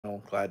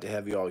channel. Glad to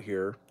have you all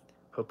here.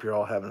 Hope you're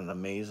all having an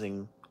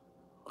amazing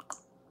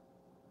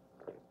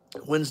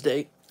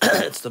Wednesday.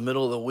 It's the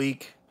middle of the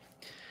week.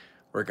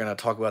 We're going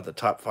to talk about the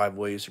top 5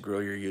 ways to grow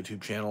your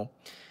YouTube channel.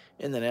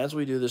 And then as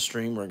we do the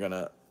stream, we're going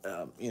to,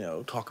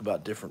 talk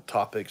about different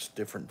topics,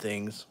 different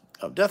things.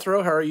 Death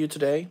Row, how are you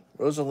today?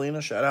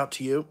 Rosalina, shout out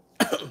to you.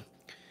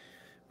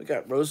 We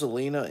got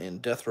Rosalina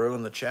and Death Row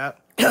in the chat.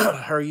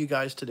 How are you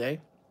guys today?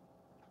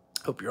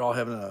 Hope you're all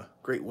having a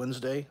great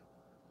Wednesday.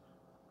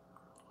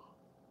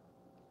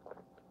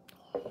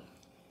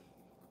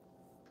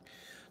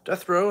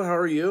 Death Row, how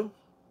are you?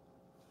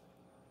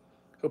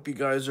 Hope you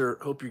guys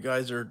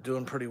are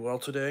doing pretty well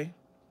today.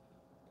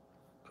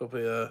 Hope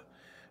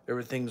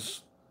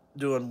everything's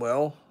doing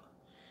well.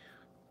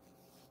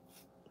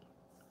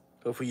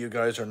 Hopefully you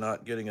guys are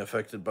not getting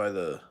affected by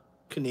the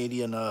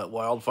Canadian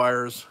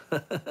wildfires.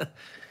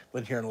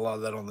 Been hearing a lot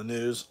of that on the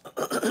news.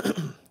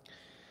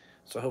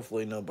 So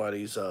hopefully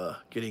nobody's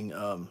getting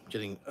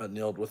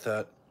nailed with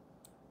that.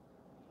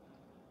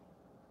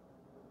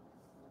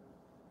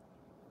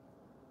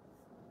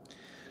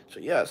 So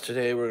yes,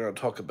 today we're going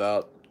to talk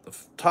about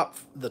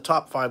the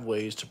top 5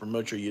 ways to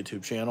promote your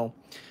YouTube channel.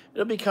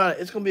 It's going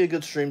to be a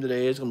good stream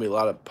today. It's going to be a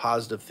lot of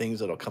positive things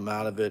that'll come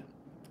out of it.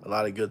 A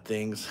lot of good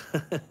things.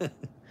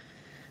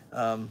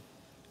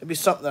 It'd be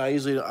something that I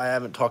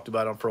haven't talked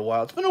about on for a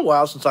while. It's been a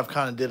while since I've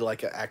kind of did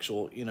like an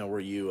actual, where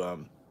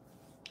you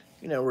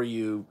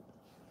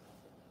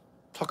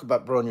talk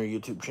about growing your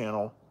YouTube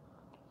channel.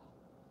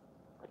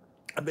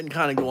 I've been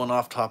kind of going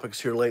off topics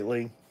here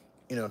lately,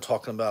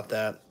 talking about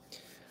that.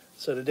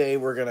 So today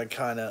we're going to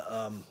kind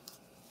of,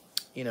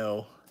 get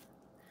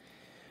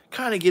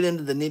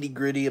into the nitty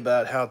gritty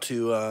about how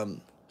to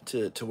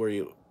where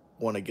you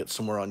want to get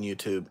somewhere on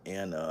YouTube.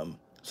 And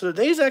so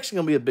today's actually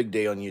going to be a big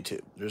day on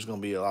YouTube. There's going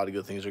to be a lot of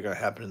good things that are going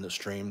to happen in the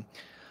stream.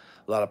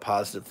 A lot of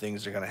positive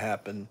things are going to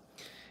happen.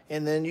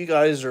 And then you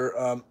guys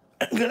are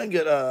going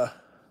to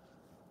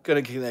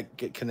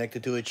get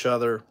connected to each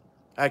other.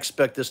 I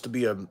expect this to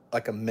be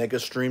like a mega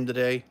stream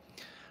today.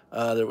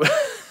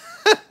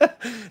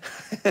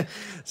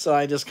 So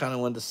I just kind of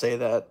wanted to say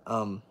that.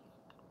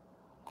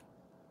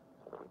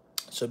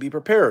 So be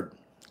prepared.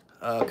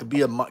 Could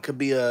be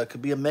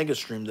a mega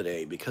stream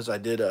today, because I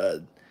did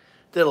a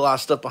lot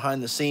of stuff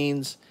behind the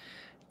scenes,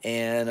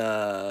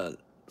 and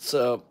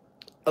so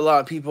a lot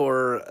of people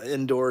are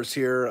indoors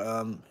here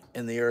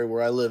in the area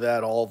where I live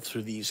at, all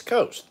through the East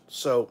Coast.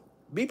 So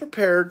be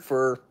prepared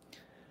for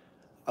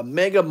a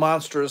mega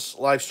monstrous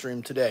live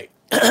stream today.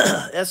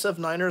 SF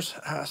Niners,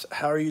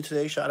 how are you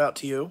today? Shout out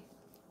to you.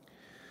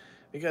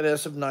 We got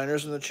SF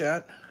Niners in the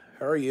chat.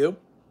 How are you?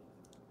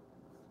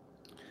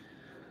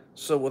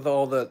 So with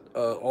all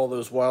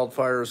those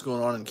wildfires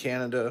going on in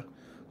Canada,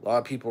 a lot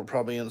of people are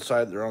probably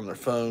inside. They're on their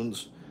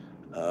phones.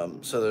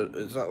 So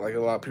it's not like a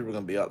lot of people are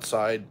going to be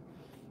outside.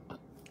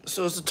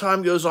 So as the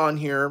time goes on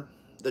here,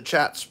 the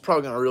chat's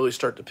probably going to really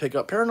start to pick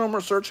up.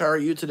 Paranormal Search, how are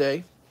you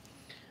today?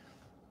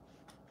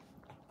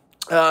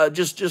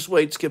 Just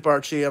wait, Skip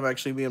Archie. I'm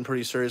actually being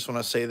pretty serious when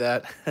I say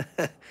that.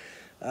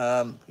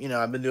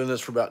 I've been doing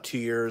this for about 2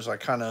 years. I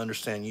kind of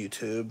understand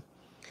YouTube.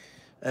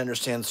 I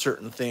understand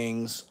certain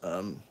things.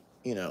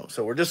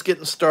 So we're just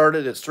getting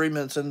started. It's 3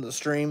 minutes into the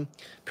stream.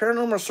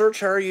 Paranormal Search,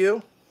 how are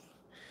you?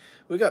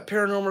 We got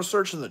Paranormal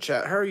Search in the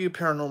chat. How are you,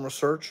 Paranormal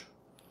Search?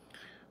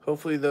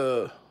 Hopefully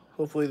the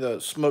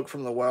smoke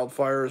from the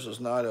wildfires is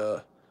not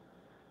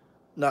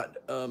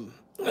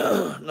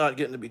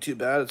getting to be too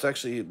bad. It's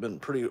actually been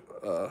pretty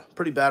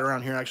bad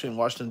around here. Actually, in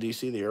Washington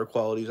D.C., the air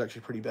quality is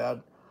actually pretty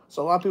bad.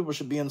 So a lot of people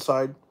should be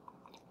inside,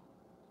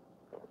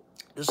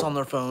 just on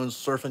their phones,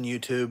 surfing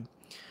YouTube,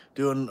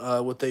 doing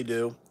what they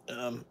do.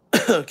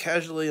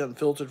 Casually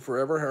Unfiltered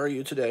Forever, how are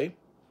you today?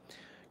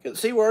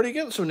 See, we're already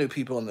getting some new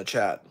people in the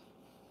chat.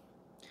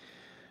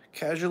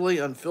 Casually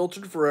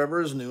Unfiltered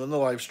Forever is new in the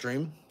live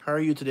stream. How are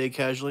you today,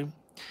 Casually?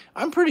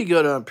 I'm pretty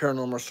good on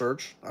Paranormal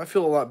Search. I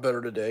feel a lot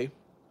better today.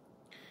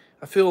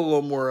 I feel a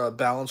little more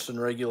balanced and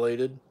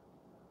regulated.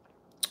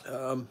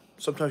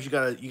 Sometimes you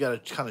gotta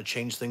kind of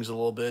change things a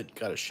little bit.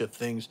 Gotta shift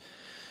things.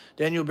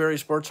 Daniel Berry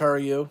Sports, how are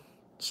you?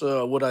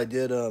 So what I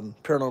did,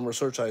 Paranormal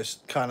Search, I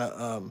kind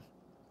of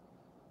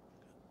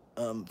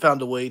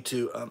found a way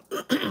to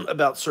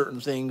about certain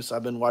things.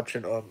 I've been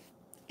watching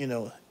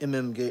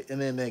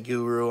MMA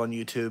Guru on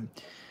YouTube,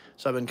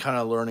 so I've been kind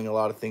of learning a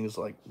lot of things,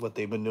 like what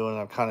they've been doing.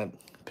 I've kind of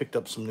picked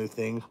up some new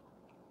things.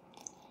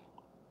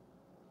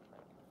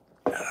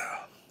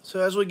 So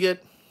as we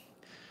get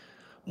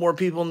more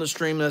people in the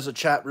stream, and as the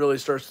chat really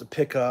starts to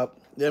pick up,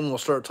 then we'll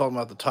start talking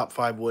about the top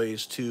 5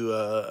 ways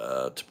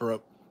to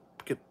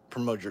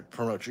promote your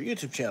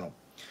YouTube channel,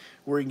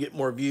 where you can get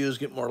more views,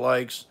 get more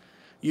likes.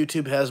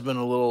 YouTube has been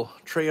a little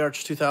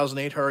Treyarch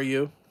 2008. How are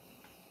you?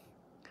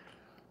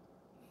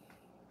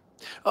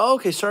 Oh,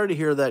 okay. Sorry to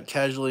hear that,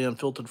 Casually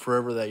Unfiltered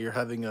Forever, that you're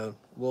having a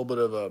little bit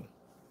of a...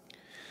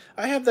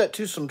 I have that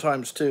too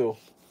sometimes too.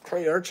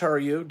 Treyarch, how are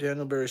you?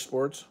 Daniel Berry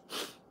Sports.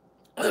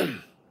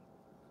 I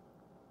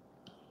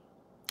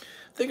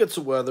think it's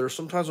the weather.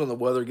 Sometimes when the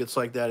weather gets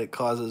like that, it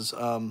causes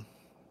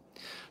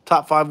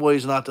Top 5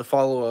 ways not to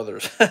follow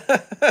others.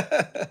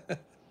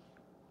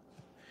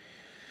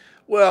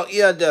 Well,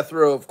 yeah, Death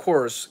Row, of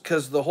course,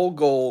 because the whole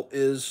goal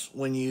is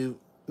when you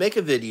make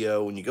a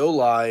video, when you go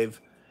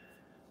live,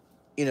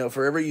 you know,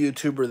 for every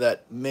YouTuber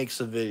that makes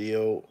a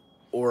video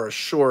or a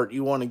short,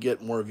 you want to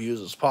get more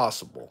views as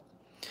possible.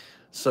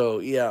 So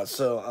yeah,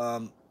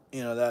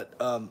 you know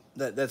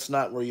that's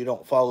not where you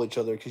don't follow each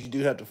other, because you do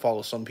have to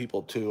follow some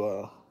people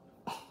to.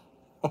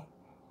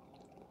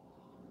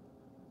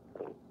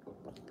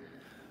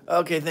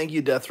 Okay, thank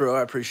you, Death Row.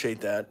 I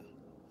appreciate that.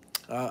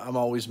 I'm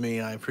always me.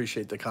 I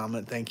appreciate the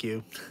comment. Thank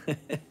you.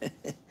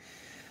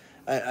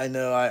 I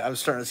know I'm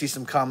starting to see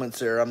some comments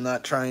there. I'm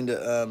not trying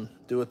to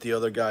do what the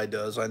other guy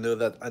does. I know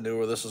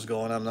where this is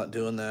going. I'm not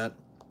doing that.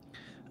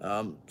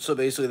 So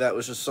basically, that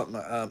was just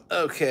something.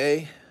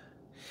 Okay.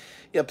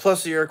 Yeah.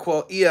 Plus the air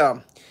quality.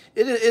 Yeah,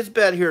 it's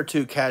bad here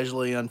too.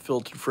 Casually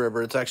unfiltered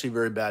forever. It's actually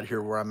very bad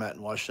here where I'm at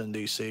in Washington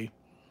D.C.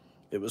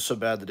 It was so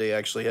bad that they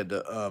actually had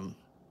to.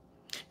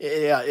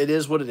 Yeah, it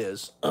is what it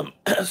is.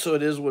 So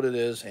it is what it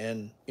is,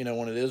 and you know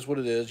when it is what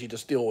it is, you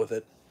just deal with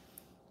it.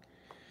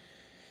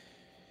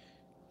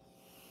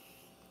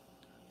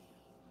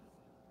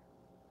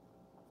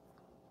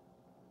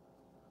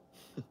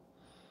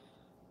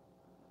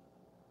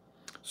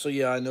 So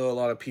yeah, I know a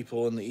lot of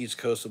people in the East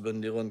Coast have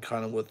been dealing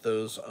kind of with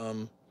those,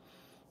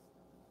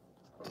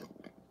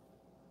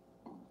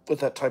 with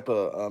that type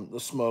of the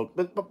smoke.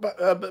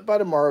 But by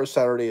tomorrow,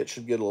 Saturday, it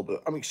should get a little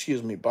bit. I mean,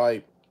 excuse me,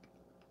 by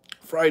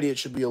Friday, it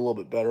should be a little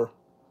bit better.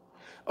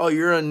 Oh,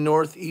 you're in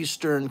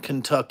northeastern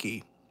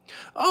Kentucky.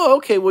 Oh,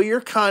 okay. Well,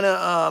 you're kind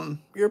of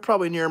you're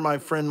probably near my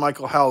friend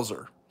Michael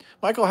Hauser.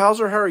 Michael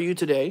Hauser, how are you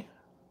today?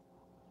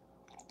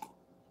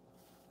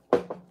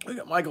 We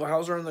got Michael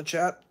Hauser in the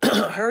chat.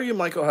 How are you,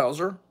 Michael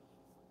Hauser?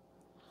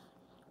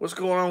 What's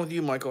going on with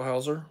you, Michael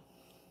Hauser?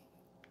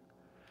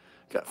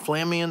 Got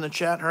Flammy in the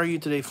chat. How are you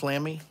today,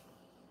 Flammy?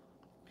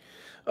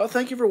 Oh,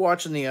 thank you for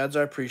watching the ads.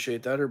 I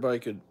appreciate that. Everybody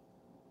could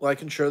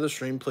like and share the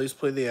stream. Please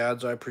play the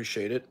ads. I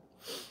appreciate it.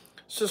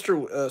 Sister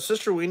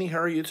Weenie, how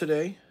are you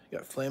today?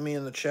 Got Flammy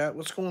in the chat.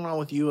 What's going on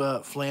with you,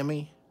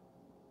 Flammy?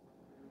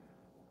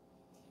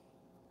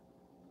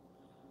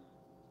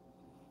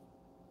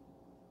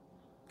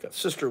 Got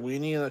Sister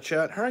Weenie in the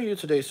chat. How are you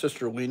today,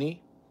 Sister Weenie?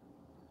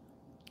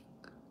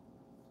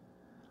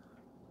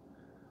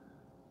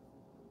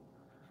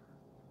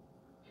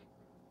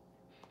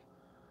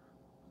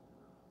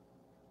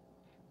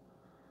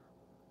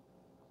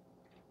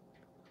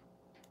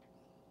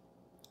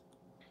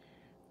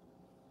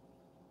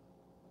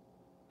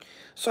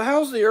 So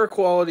how's the air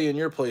quality in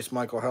your place,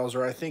 Michael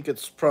Hauser? I think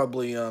it's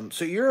probably,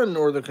 so you're in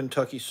Northern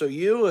Kentucky, so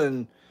you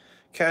and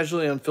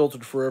Casually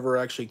Unfiltered Forever are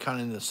actually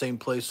kind of in the same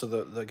place,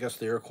 so I guess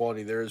the air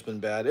quality there has been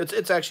bad.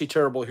 It's actually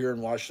terrible here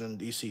in Washington,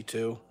 D.C.,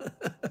 too.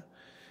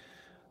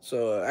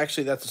 So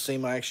actually, that's the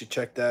same. I actually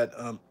checked that.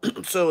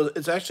 So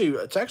it's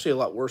actually a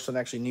lot worse than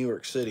actually New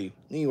York City.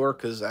 New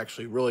York has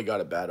actually really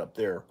got it bad up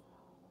there.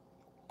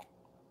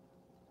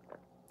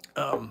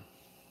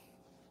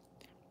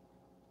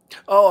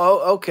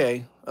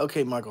 Okay.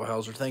 Okay, Michael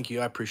Hauser. Thank you.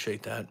 I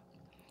appreciate that.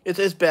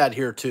 It's bad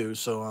here too.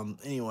 So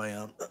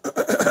anyway,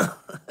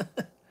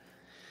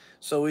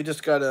 so we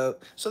just gotta.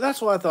 So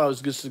that's why I thought it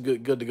was just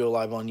good to go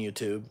live on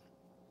YouTube.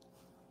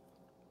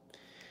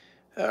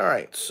 All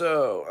right.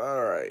 So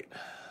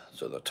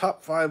the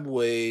top 5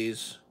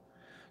 ways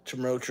to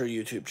promote your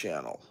YouTube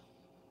channel.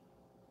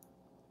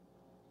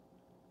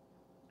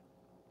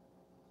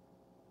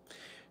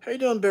 How you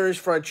doing, Barry's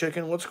Fried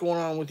Chicken? What's going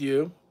on with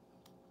you?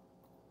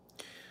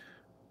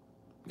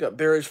 Got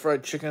Barry's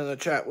Fried Chicken in the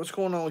chat. What's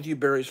going on with you,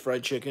 Barry's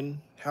Fried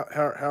Chicken?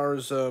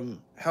 How's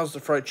the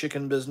fried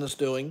chicken business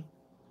doing?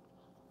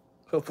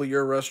 Hopefully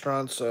your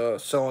restaurant's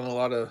selling a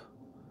lot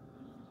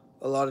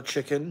of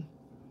chicken.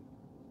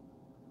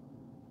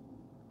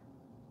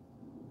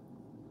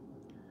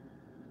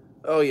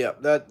 Oh yeah,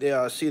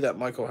 I see that,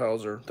 Michael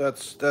Hauser.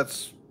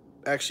 That's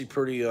actually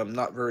pretty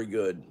not very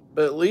good.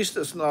 But at least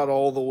it's not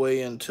all the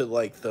way into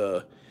like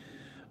the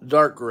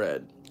dark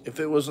red. If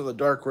it was in the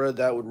dark red,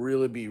 that would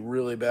really be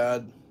really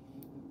bad.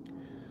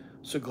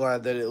 So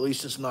glad that at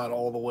least it's not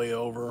all the way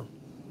over.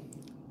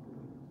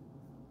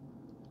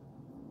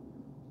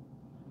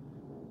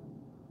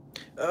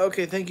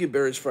 Okay, thank you,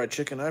 Barry's Fried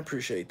Chicken. I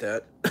appreciate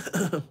that.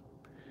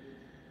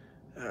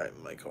 All right,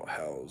 Michael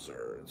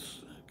Hauser.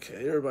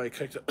 Okay, everybody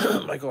connect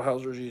to Michael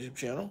Hauser's YouTube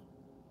channel.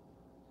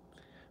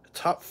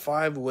 Top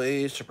 5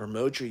 ways to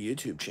promote your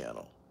YouTube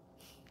channel.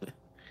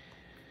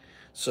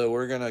 So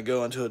we're going to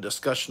go into a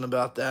discussion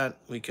about that.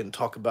 We can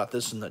talk about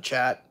this in the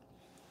chat.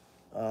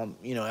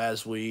 You know,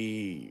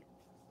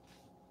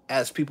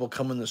 as people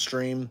come in the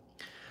stream.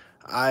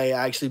 I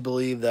actually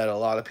believe that a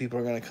lot of people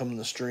are going to come in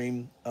the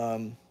stream.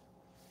 And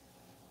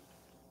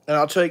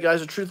I'll tell you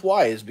guys the truth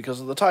why is because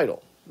of the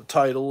title. The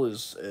title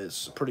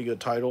is a pretty good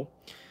title.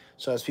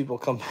 So as people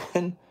come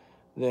in,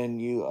 then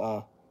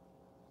you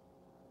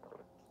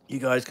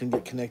guys can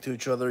get connected to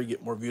each other,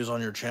 get more views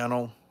on your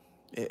channel.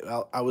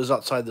 I was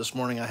outside this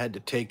morning. I had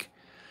to take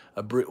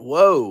a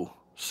whoa,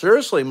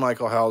 seriously,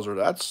 Michael Hauser,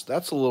 that's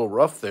a little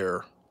rough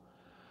there.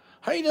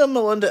 How you doing,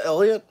 Melinda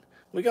Elliott?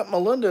 We got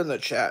Melinda in the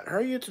chat. How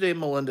are you today,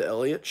 Melinda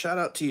Elliott? Shout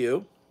out to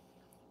you.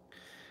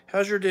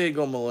 How's your day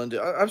going,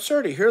 Melinda? I'm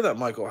sorry to hear that,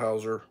 Michael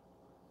Hauser.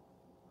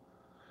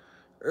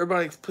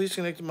 Everybody, please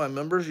connect to my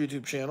members'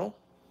 YouTube channel.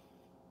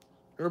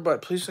 Everybody,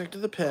 please connect to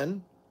the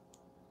pin.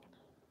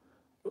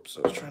 Oops,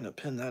 I was trying to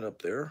pin that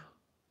up there.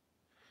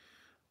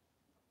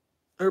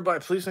 Everybody,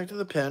 please connect to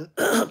the pin.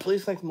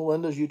 Please connect to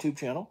Melinda's YouTube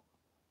channel.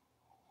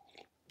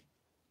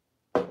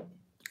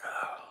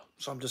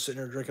 So I'm just sitting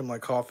here drinking my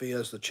coffee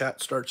as the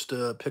chat starts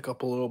to pick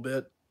up a little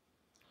bit.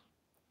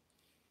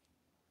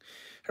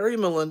 How are you,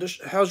 Melinda?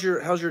 How's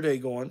your day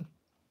going?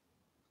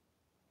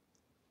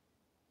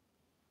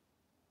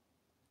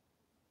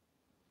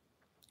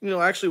 You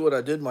know, actually what I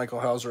did, Michael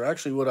Hauser,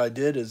 what I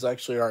did is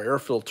actually our air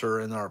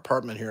filter in our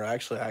apartment here, I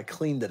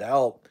cleaned it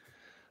out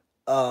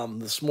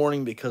this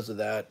morning because of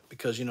that,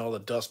 because, you know, the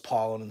dust,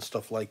 pollen, and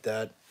stuff like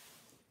that.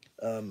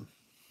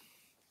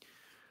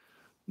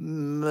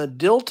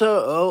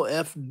 Madilta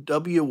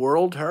OFW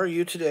World, how are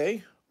you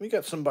today? We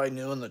got somebody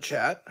new in the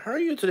chat. How are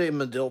you today,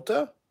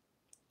 Madilta?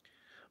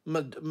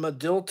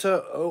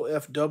 Madilta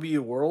OFW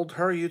World,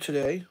 how are you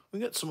today? We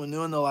got someone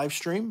new in the live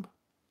stream.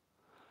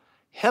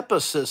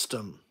 HEPA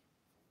system.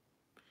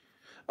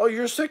 Oh,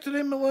 you're sick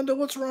today, Melinda?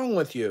 What's wrong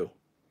with you?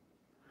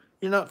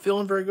 You're not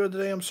feeling very good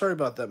today? I'm sorry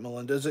about that,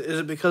 Melinda. Is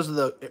it because of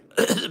the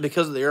is it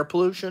because of the air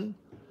pollution?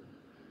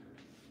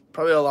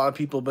 Probably a lot of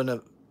people have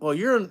been well,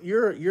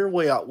 you're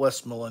way out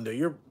west, Melinda.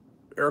 Your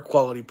air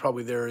quality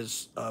probably there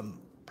is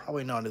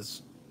probably not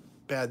as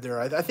bad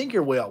there. I think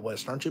you're way out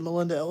west, aren't you,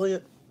 Melinda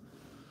Elliott?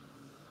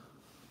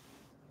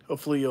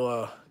 Hopefully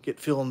you'll get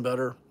feeling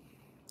better.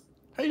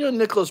 How you doing,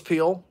 Nicholas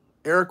Peel?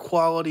 Air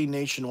quality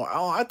nationwide.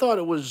 Oh, I thought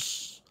it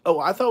was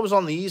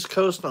on the East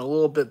Coast and a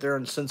little bit there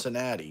in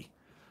Cincinnati.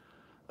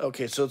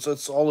 Okay, so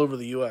it's all over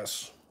the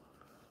U.S.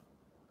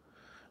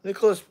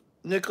 Nicholas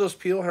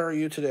Peel, how are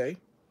you today?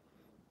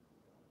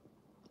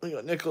 We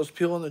got Nicholas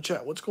Peel in the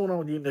chat. What's going on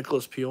with you,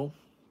 Nicholas Peel?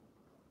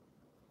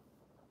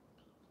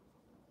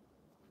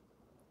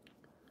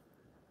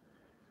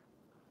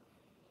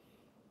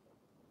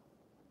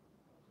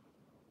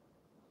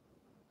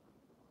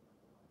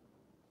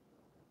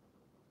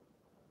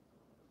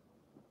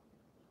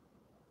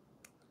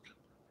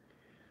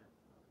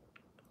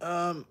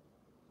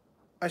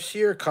 I see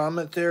your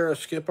comment there,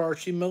 Skip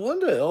Archie.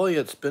 Melinda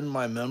Elliott's been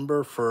my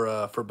member for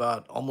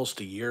about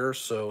almost a year,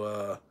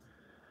 so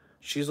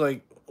she's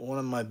like one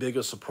of my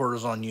biggest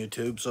supporters on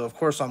YouTube. So of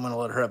course I'm going to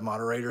let her have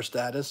moderator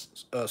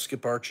status,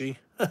 Skip Archie.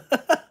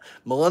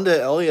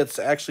 Melinda Elliott's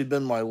actually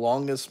been my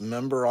longest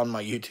member on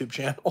my YouTube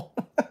channel.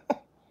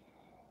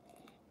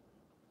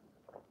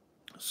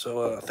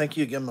 So thank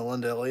you again,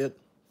 Melinda Elliott.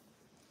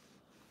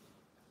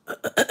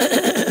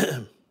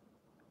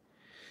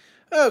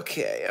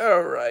 Okay,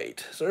 all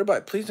right. So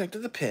everybody, please connect to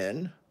the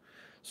pin.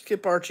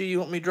 Skip Archie, you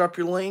want me to drop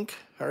your link?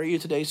 How are you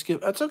today,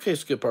 Skip? That's okay,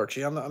 Skip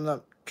Archie. I'm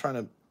not trying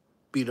to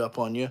beat up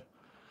on you.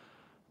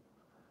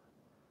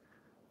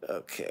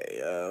 Okay,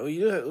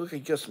 you look like you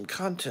got some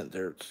content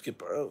there,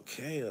 Skip.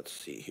 Okay, let's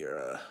see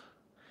here.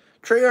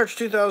 Treyarch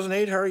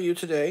 2008, how are you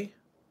today?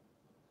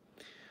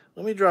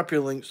 Let me drop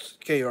your links.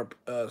 Okay,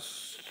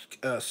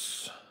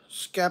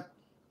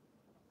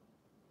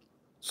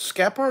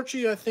 Scap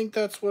Archie, I think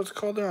that's what it's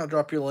called there. I'll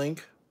drop your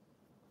link.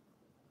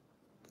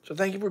 So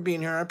thank you for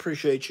being here. I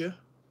appreciate you.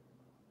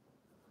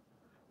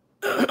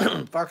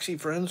 Foxy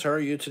friends, how are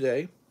you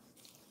today?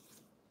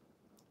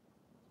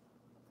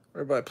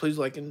 Everybody, please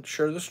like and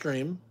share the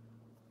stream.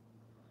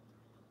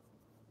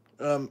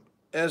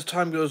 As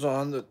time goes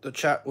on, the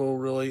chat will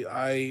really,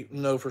 I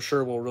know for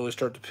sure, will really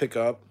start to pick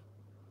up.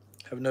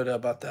 Have no doubt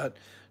about that.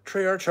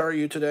 Treyarch, how are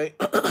you today?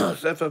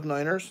 FF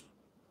Niners.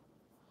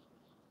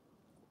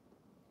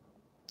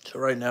 So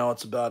right now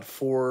it's about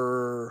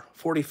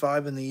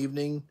 4:45 in the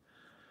evening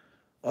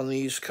on the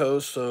East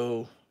Coast.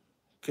 So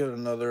give it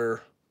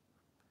another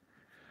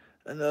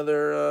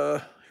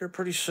here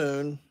pretty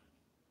soon.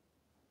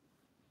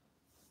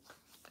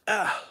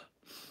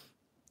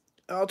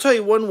 I'll tell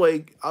you one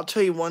way.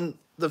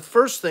 The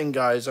first thing,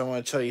 guys, I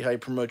want to tell you how you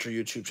promote your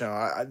YouTube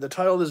channel. The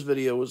title of this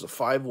video was the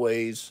 5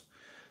 ways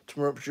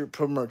to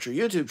promote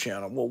your YouTube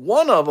channel. Well,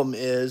 one of them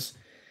is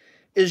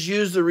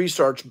use the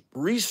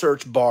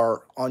research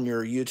bar on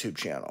your YouTube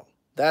channel.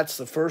 That's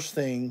the first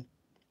thing.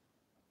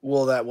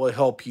 Well, that will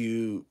help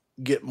you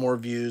get more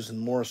views and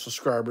more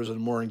subscribers and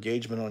more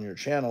engagement on your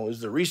channel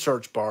is the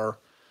research bar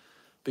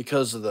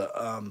because of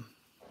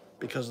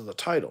the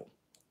title.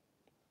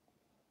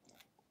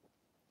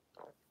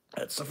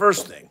 That's the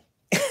first thing.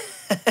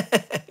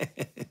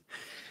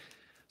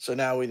 So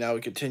now we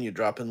continue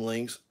dropping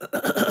links.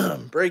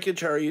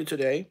 Breakage, how are you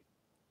today?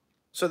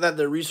 So that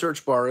the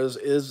research bar is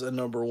a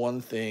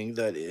 #1 thing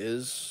that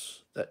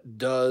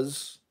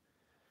does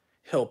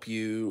help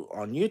you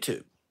on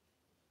YouTube.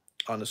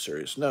 On a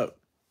serious note.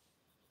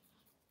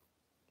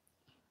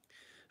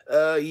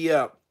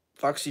 Yeah,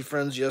 Foxy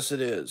friends, yes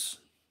it is.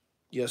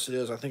 Yes it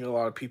is. I think a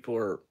lot of people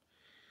are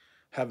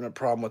having a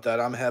problem with that.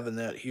 I'm having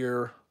that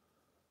here.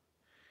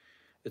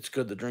 It's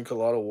good to drink a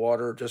lot of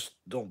water. Just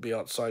don't be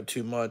outside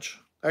too much.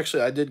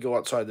 Actually, I did go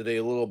outside today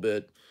a little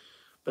bit,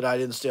 but I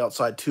didn't stay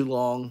outside too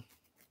long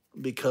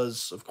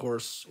because, of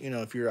course, you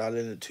know, if you're out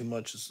in it too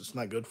much, it's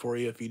not good for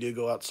you if you do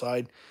go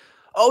outside.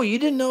 Oh, you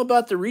didn't know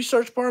about the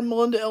research bar,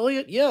 Melinda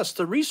Elliott? Yes,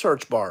 the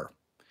research bar.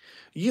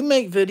 You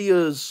make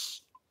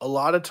videos a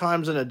lot of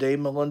times in a day,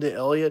 Melinda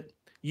Elliott.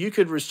 You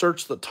could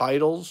research the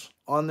titles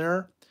on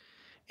there,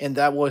 and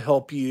that will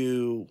help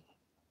you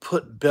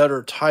put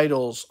better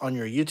titles on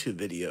your YouTube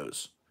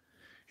videos.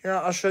 Here,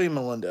 I'll show you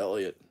Melinda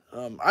Elliott.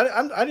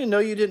 I didn't know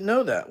you didn't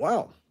know that.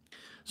 Wow.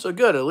 So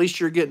good. At least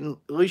you're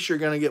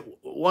gonna get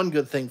one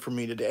good thing from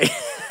me today.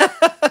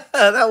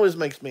 That always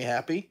makes me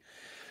happy.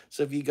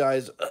 So if you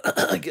guys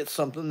get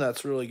something,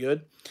 that's really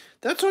good.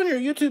 That's on your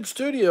YouTube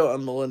studio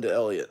on Melinda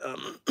Elliott.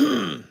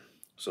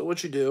 So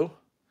what you do?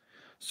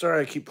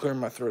 Sorry, I keep clearing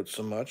my throat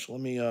so much. Let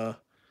me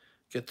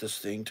get this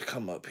thing to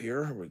come up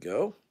here. Here we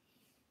go.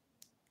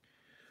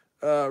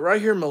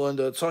 Right here,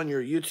 Melinda. It's on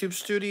your YouTube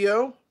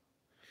studio.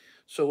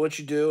 So what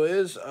you do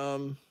is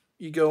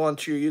you go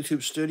onto your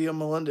YouTube studio,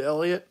 Melinda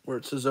Elliott, where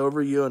it says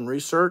Overview and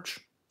Research,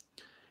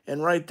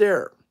 and right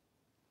there.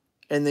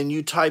 And then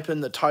you type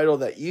in the title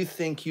that you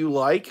think you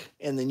like,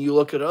 and then you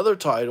look at other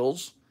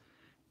titles,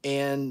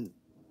 and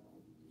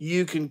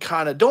you can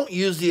kind of, don't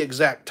use the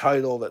exact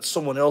title that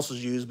someone else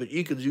has used, but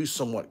you could use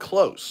somewhat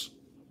close.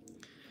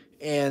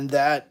 And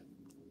that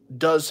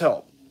does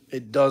help.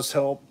 It does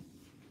help.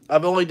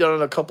 I've only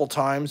done it a couple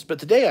times, but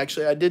today,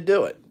 actually, I did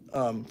do it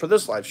for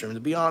this live stream,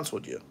 to be honest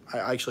with you.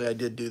 I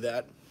did do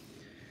that.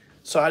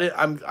 So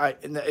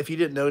if you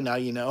didn't know, now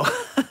you know.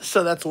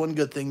 So that's one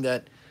good thing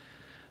that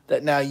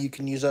now you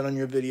can use that on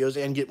your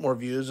videos and get more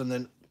views, and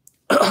then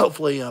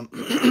hopefully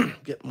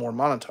get more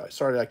monetized.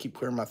 Sorry I keep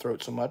clearing my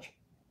throat so much.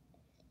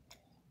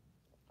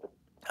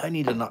 I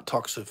need to not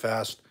talk so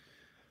fast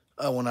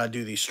when I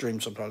do these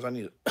streams sometimes. I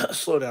need to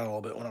slow down a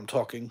little bit when I'm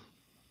talking.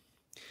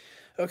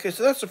 Okay,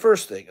 so that's the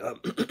first thing.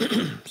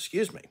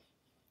 Excuse me.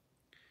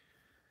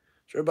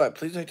 So everybody,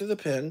 please take to the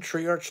pen.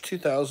 Tree Arch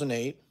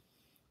 2008.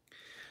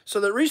 So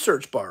the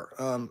research bar.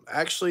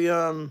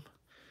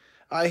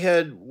 I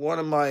had one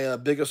of my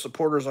biggest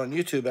supporters on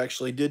YouTube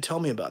actually did tell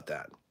me about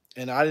that.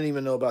 And I didn't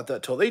even know about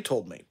that till they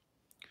told me.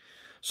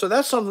 So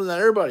that's something that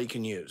everybody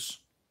can use.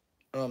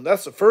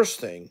 That's the first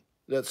thing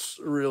that's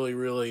really,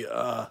 really,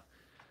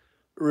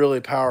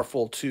 really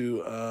powerful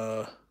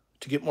to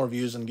get more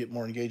views and get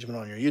more engagement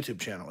on your YouTube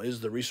channel is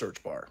the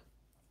research bar.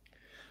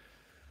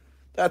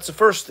 That's the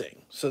first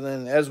thing. So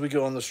then as we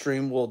go on the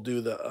stream, we'll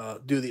do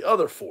the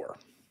other four.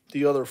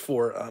 The other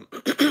four,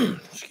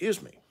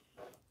 excuse me.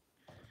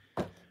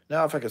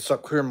 Now, if I could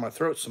stop clearing my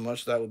throat so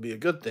much, that would be a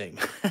good thing.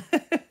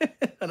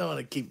 I don't want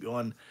to keep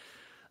going.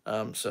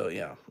 So,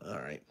 yeah. All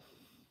right.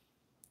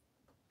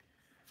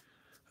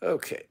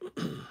 Okay.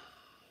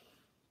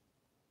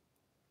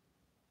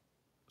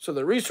 So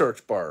the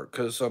research bar,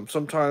 because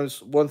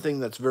sometimes one thing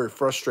that's very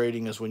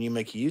frustrating is when you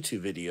make a YouTube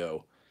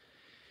video,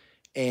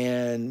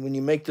 and when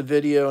you make the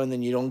video and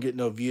then you don't get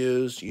no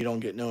views, you don't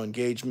get no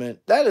engagement.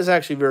 That is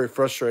actually very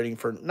frustrating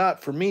for,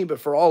 not for me, but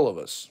for all of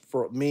us,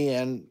 for me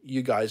and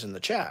you guys in the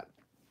chat.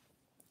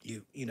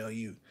 You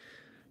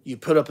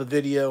put up a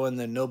video and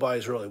then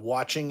nobody's really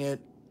watching it.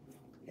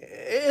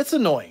 It's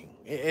annoying.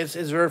 It's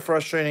very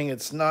frustrating.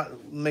 It's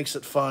not, makes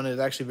it fun.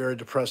 It's actually very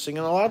depressing.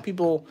 And a lot of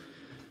people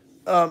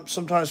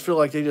sometimes feel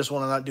like they just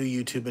want to not do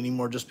YouTube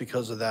anymore just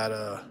because of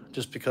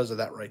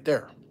that right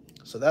there.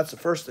 So that's the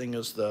first thing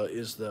is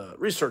the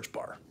research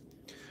bar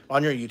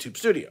on your YouTube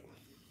studio.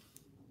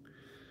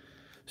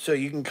 So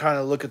you can kind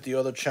of look at the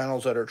other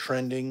channels that are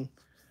trending.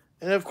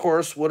 And of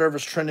course,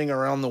 whatever's trending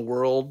around the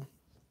world,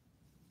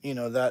 you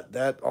know,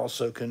 that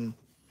also can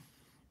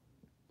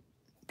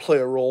play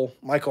a role.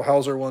 Michael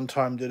Hauser one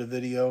time did a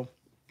video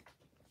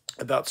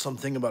about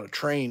something about a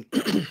train,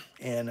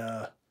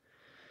 and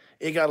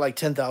it got like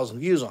 10,000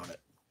 views on it.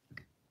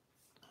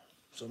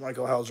 So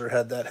Michael Hauser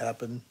had that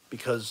happen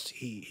because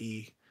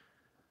he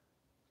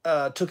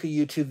took a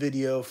YouTube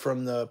video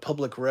from the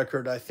public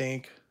record, I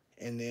think,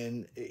 and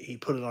then he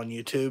put it on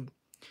YouTube.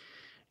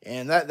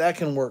 And that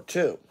can work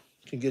too.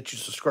 Can get you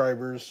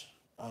subscribers.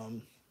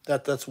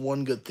 That's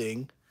one good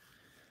thing.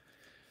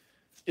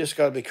 Just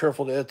got to be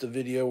careful to edit the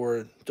video where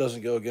it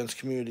doesn't go against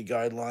community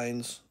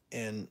guidelines.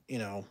 And, you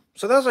know,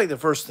 so that's like the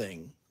first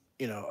thing,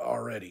 you know,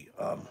 already,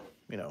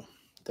 you know,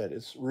 that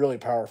is really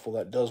powerful.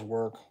 That does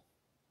work.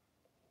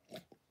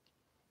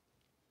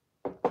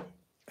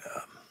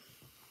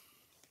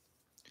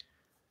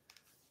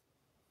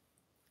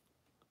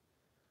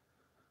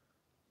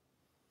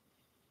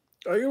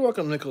 Oh, you're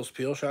welcome, Nicholas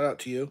Peel. Shout out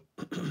to you.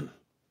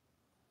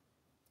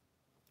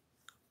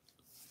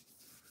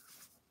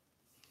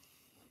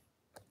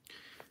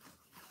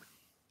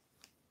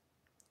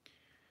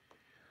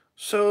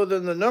 So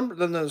then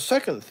the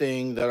second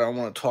thing that I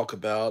want to talk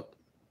about,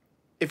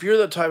 if you're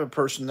the type of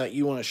person that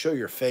you want to show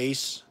your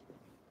face,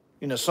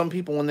 you know, some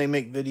people when they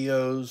make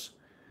videos,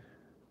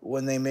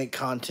 when they make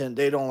content,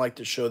 they don't like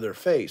to show their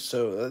face.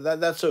 So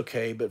that's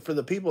okay. But for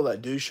the people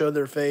that do show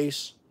their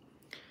face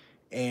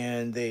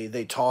and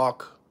they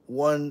talk,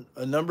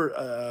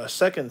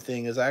 second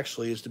thing is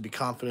to be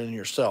confident in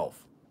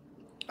yourself.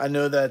 I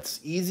know that's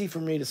easy for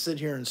me to sit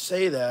here and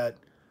say that.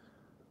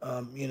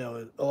 You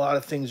know, a lot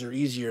of things are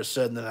easier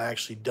said than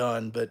actually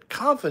done, but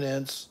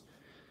confidence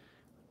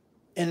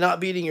and not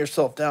beating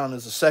yourself down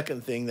is the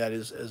second thing that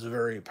is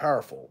very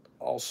powerful.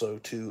 Also,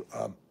 to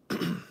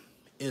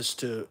is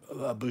to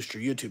boost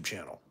your YouTube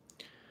channel.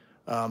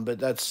 But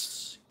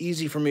that's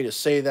easy for me to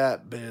say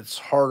that, but it's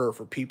harder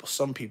for people,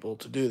 some people,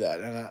 to do that,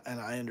 and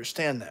I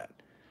understand that.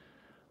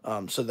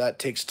 So that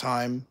takes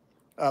time.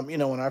 You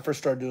know, when I first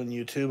started doing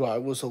YouTube, I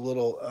was a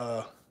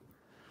little.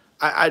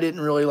 I didn't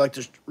really like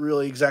to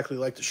really exactly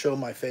like to show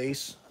my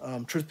face.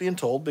 Truth being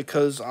told,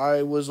 because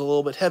I was a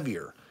little bit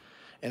heavier,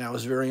 and I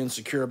was very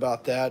insecure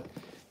about that.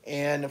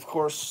 And of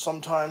course,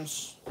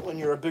 sometimes when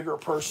you're a bigger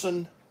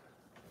person,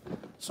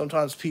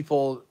 sometimes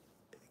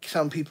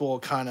some people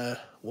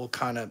will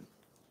kind of,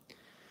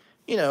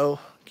 you know,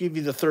 give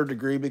you the third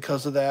degree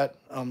because of that.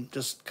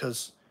 Just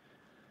because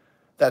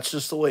that's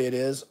just the way it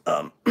is.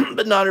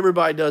 But not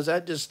everybody does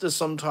that. Just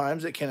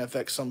sometimes it can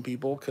affect some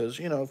people because,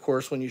 you know, of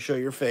course, when you show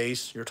your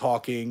face, you're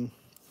talking,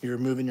 you're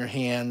moving your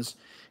hands,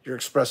 you're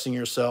expressing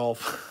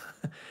yourself.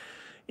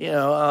 You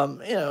know,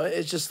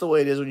 it's just the way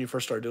it is when you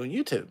first start doing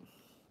YouTube.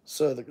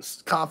 So the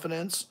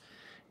confidence,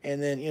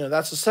 and then, you know,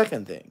 that's the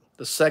second thing.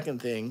 The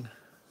second thing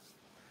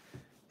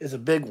is a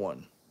big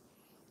one.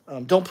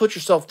 Don't put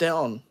yourself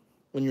down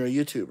when you're a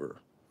YouTuber.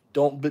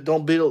 Don't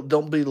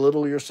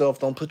belittle yourself.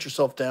 Don't put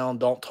yourself down.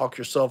 Don't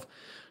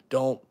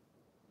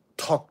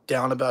talk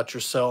down about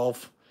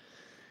yourself.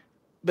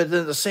 But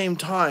then at the same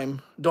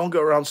time, don't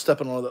go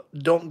stepping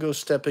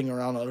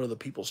around on other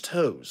people's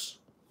toes.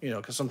 You know,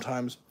 because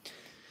sometimes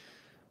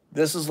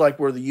this is like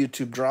where the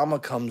YouTube drama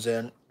comes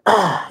in,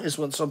 is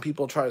when some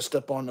people try to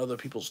step on other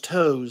people's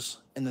toes,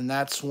 and then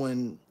that's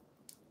when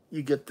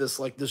you get this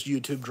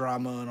YouTube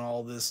drama and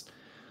all this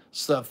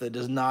stuff that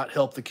does not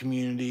help the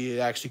community. It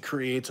actually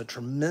creates a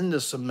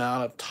tremendous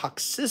amount of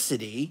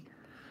toxicity,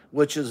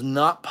 which is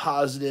not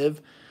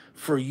positive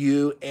for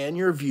you and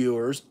your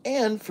viewers,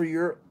 and for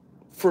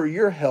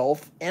your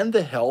health and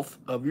the health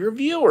of your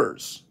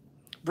viewers.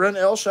 Brent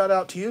L, shout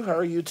out to you. How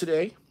are you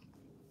today?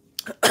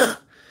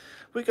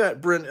 We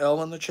got Brent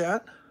L in the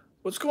chat.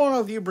 What's going on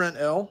with you, Brent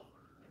L?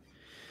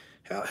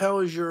 How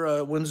is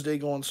your Wednesday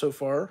going so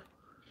far?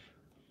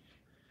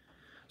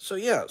 So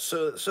yeah,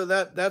 so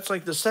that's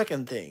like the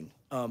second thing.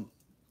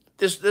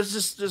 This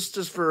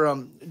is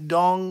for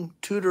Dong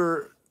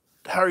Tutor.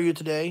 How are you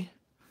today?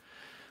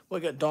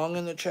 We got Dong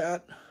in the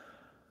chat.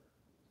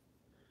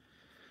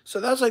 So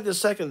that's like the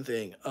second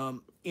thing.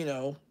 You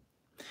know,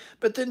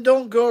 but then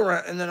don't go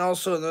around. And then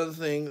also another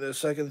thing, the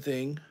second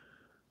thing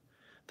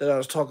that I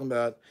was talking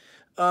about.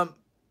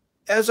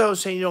 As I was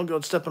saying, you don't go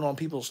stepping on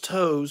people's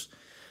toes.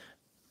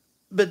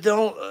 But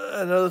don't.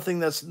 Another thing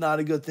that's not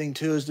a good thing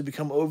too is to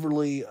become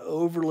overly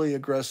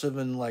aggressive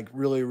and like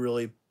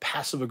really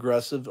passive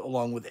aggressive,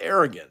 along with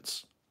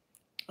arrogance.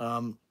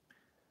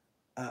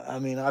 I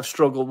mean, I've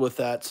struggled with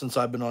that since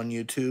I've been on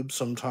YouTube.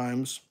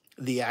 Sometimes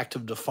the act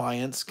of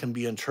defiance can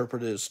be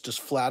interpreted as just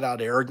flat out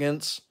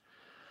arrogance.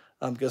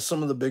 Because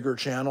some of the bigger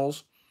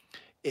channels,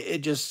 it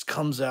just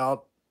comes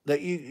out that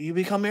you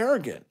become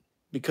arrogant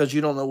because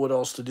you don't know what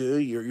else to do.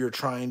 You're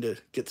trying to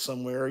get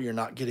somewhere, you're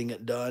not getting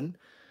it done.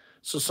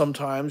 So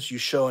sometimes you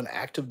show an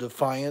act of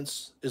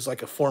defiance is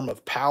like a form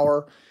of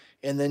power,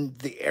 and then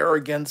the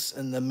arrogance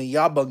and the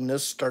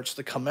miyabugness starts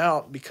to come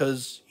out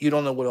because you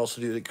don't know what else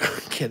to do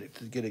to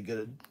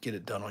get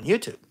it done on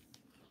YouTube.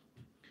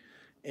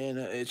 And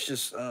it's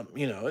just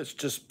you know, it's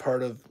just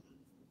part of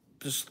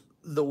just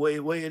the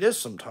way it is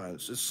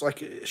sometimes. It's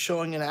like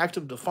showing an act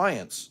of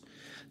defiance.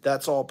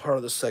 That's all part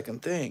of the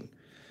second thing.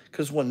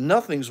 Because when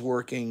nothing's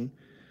working,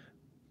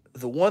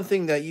 the one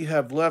thing that you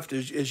have left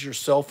is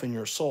yourself and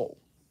your soul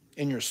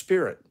and your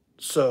spirit.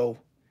 So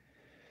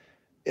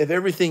if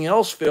everything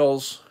else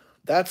fails,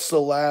 that's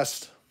the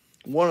last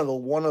one of the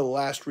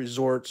last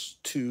resorts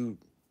to,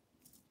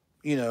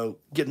 you know,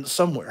 getting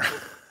somewhere.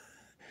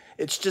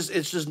 It's just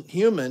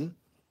human.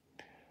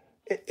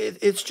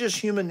 It's just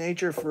human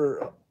nature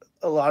for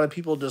a lot of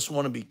people. Just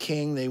want to be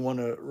king. They want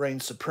to reign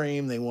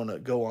supreme. They want to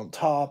go on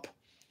top.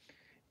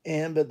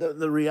 But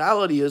the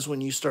reality is, when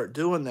you start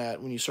doing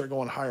that, when you start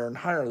going higher and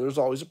higher, there's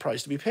always a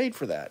price to be paid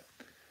for that.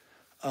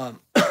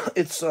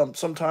 It's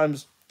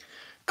sometimes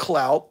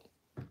clout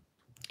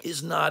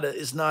is not a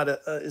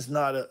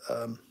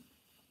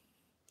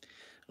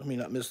let me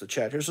not miss the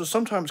chat here. So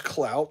sometimes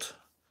clout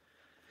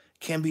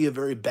can be a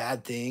very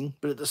bad thing,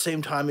 but at the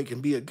same time it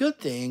can be a good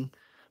thing.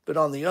 But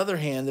on the other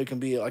hand, there can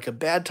be like a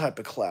bad type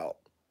of clout.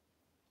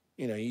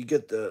 You know, you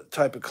get the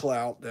type of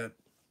clout that,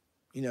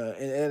 you know,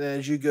 and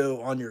as you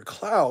go on your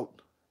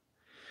clout,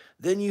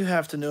 then you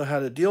have to know how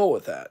to deal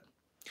with that.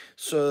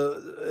 So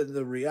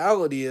the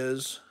reality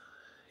is,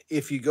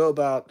 if you go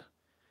about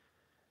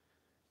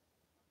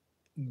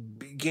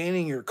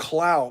gaining your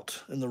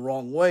clout in the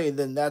wrong way,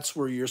 then that's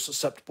where you're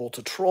susceptible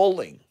to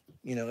trolling.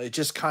 You know, it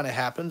just kind of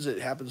happens. It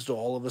happens to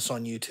all of us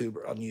on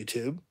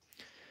YouTube.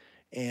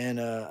 And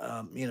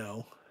you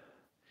know,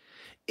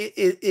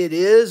 it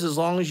is, as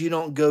long as you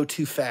don't go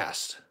too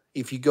fast.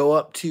 If you go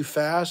up too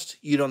fast,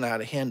 you don't know how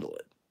to handle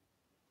it.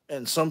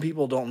 And some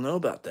people don't know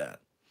about that.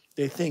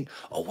 They think,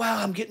 oh,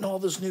 wow, I'm getting all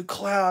this new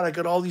clout. I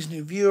got all these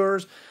new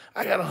viewers.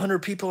 I got 100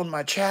 people in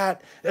my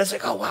chat. And it's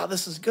like, oh, wow,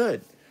 this is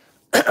good.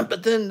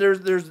 But then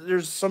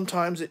there's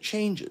sometimes it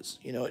changes.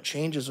 You know, it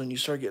changes when you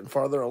start getting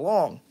farther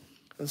along.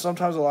 And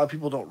sometimes a lot of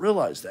people don't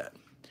realize that.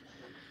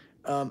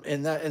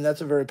 And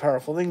that's a very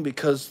powerful thing,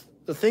 because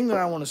the thing that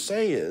I want to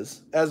say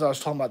is, as I was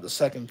talking about, the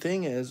second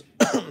thing is,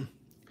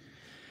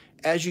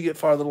 as you get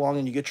farther along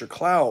and you get your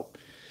clout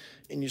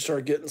and you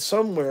start getting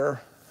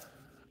somewhere,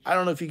 I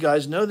don't know if you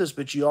guys know this,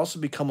 but you also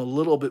become a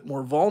little bit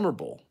more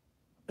vulnerable.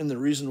 And the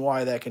reason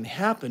why that can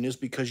happen is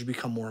because you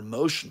become more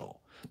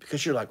emotional.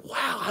 Because you're like,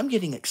 wow, I'm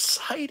getting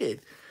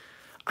excited.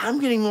 I'm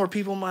getting more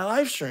people in my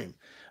live stream.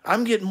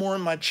 I'm getting more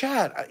in my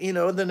chat. You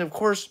know, then, of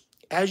course,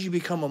 as you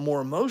become a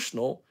more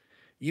emotional,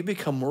 you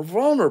become more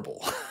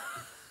vulnerable.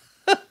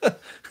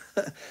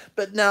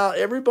 But now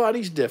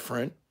everybody's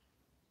different.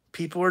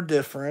 People are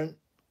different.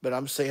 But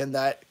I'm saying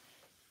that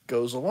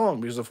goes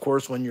along because, of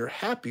course, when you're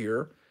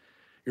happier,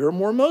 you're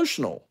more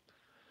emotional.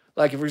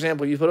 Like, for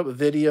example, you put up a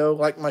video,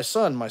 like my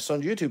son's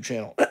YouTube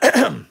channel.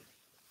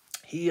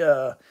 He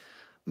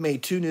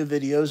made 2 new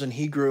videos, and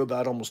he grew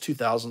about almost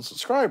 2,000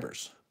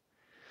 subscribers.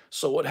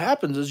 So what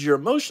happens is your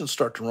emotions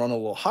start to run a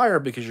little higher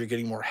because you're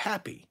getting more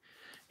happy.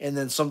 And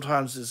then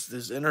sometimes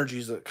there's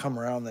energies that come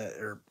around that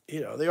are,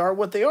 you know, they are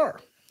what they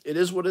are. It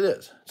is what it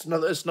is.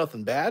 It's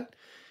nothing bad.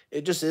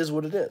 It just is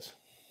what it is.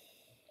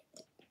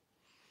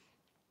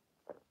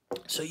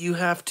 So you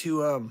have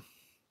to,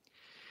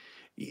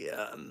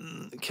 yeah,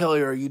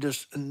 Kelly, are you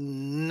just,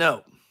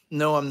 no,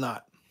 I'm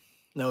not.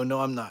 No,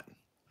 I'm not.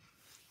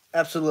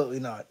 Absolutely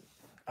not.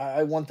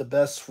 I want the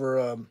best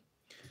for,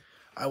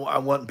 I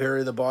want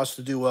Barry the Boss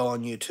to do well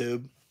on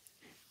YouTube.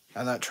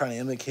 I'm not trying to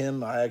mimic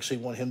him. I actually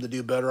want him to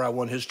do better. I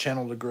want his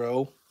channel to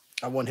grow.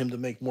 I want him to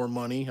make more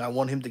money. I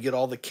want him to get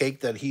all the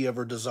cake that he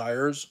ever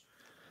desires.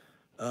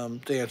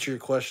 To answer your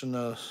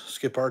question,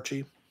 Skip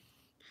Archie.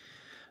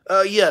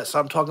 Yes,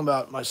 I'm talking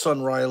about my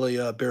son Riley,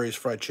 Barry's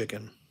Fried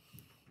Chicken.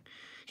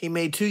 He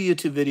made 2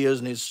 YouTube videos,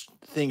 and his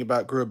thing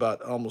grew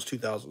about almost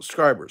 2,000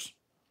 subscribers.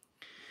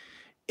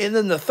 And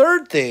then the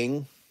third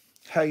thing,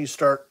 how you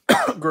start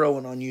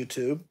growing on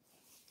YouTube,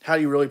 how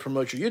you really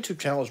promote your YouTube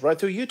channel, is right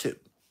through YouTube.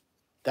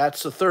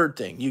 That's the third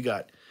thing. You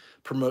got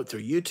promote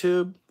through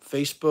YouTube,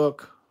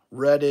 Facebook,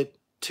 Reddit,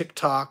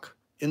 TikTok,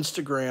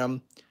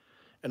 Instagram,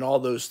 and all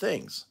those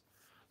things.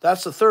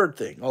 That's the third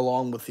thing,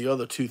 along with the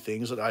other 2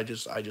 things that I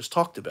just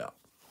talked about.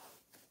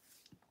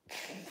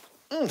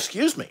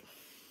 Excuse me.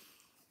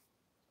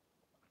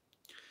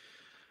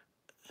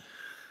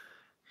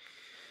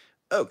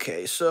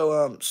 Okay,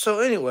 so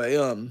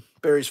anyway,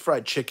 Barry's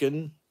Fried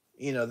Chicken,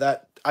 you know,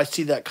 that I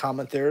see that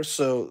comment there,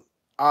 so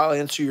I'll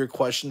answer your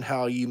question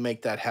how you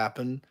make that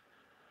happen.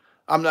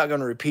 I'm not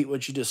going to repeat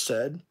what you just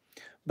said,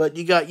 but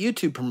you got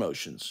YouTube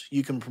promotions.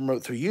 You can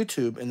promote through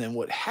YouTube, and then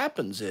what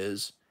happens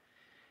is,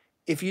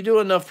 if you do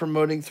enough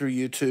promoting through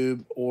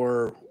YouTube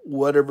or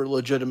whatever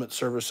legitimate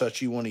service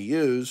that you want to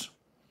use,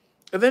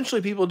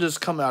 eventually people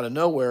just come out of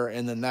nowhere,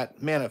 and then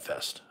that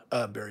manifests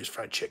Barry's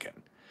Fried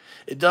Chicken.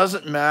 It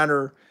doesn't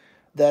matter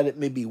that it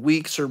may be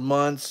weeks or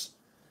months.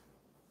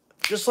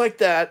 Just like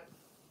that,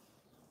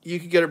 you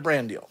could get a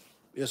brand deal.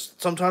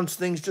 Sometimes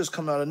things just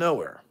come out of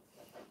nowhere.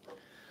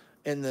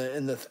 And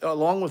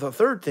along with a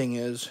third thing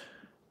is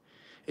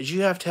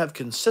you have to have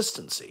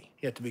consistency.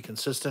 You have to be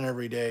consistent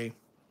every day.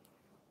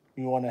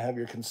 You want to have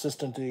your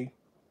consistency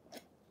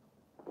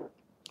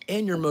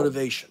and your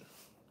motivation.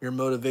 Your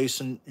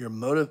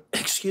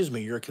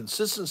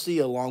consistency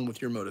along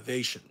with your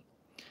motivation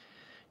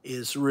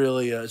is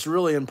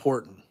really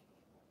important.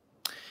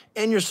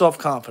 And your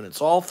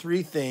self-confidence. All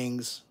 3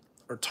 things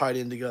are tied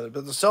in together.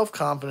 But the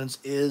self-confidence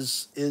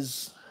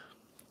is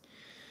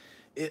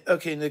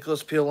okay,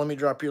 Nicholas Peel, let me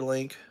drop your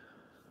link.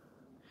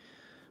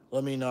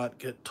 Let me not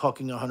get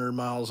talking 100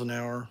 miles an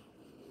hour.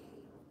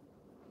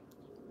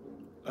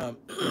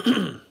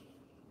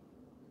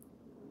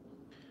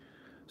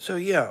 So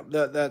yeah,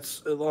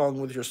 that's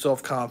along with your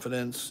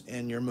self-confidence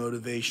and your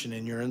motivation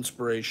and your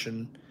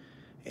inspiration.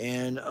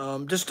 And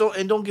just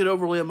don't get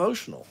overly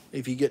emotional.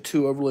 If you get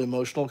too overly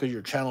emotional because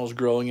your channel is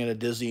growing at a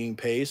dizzying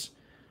pace,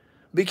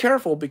 be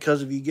careful,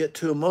 because if you get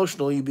too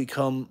emotional, you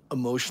become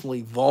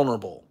emotionally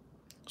vulnerable.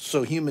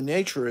 So human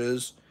nature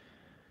is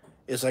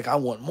like, I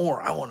want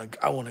more. I want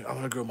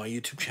to grow my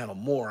YouTube channel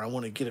more. I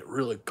want to get it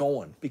really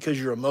going,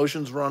 because your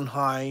emotions run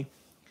high.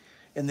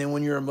 And then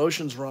when your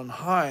emotions run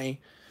high,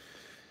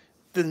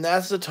 then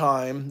that's the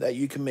time that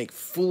you can make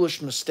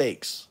foolish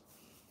mistakes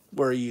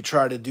where you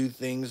try to do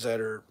things that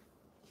are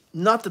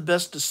not the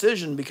best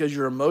decision because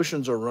your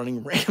emotions are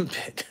running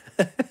rampant.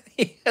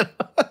 You know?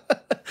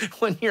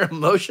 When your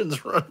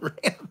emotions run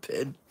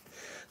rampant,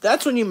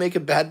 that's when you make a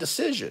bad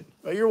decision.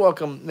 Well, you're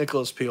welcome,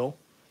 Nicholas Peel.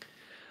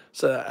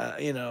 So,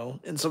 you know,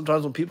 and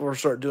sometimes when people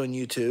start doing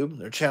YouTube,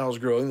 their channel's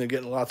growing, they're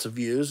getting lots of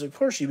views. Of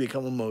course, you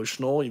become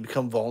emotional, you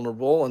become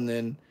vulnerable, and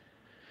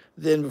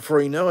then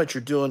before you know it,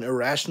 you're doing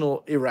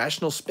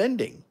irrational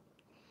spending.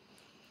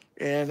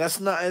 And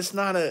it's not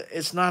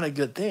a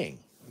good thing,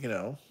 you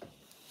know.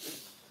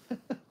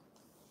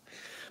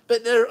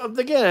 But there,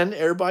 again,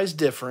 everybody's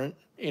different.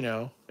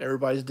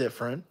 Everybody's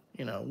different.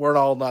 We're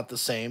all not the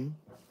same.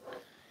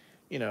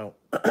 You know.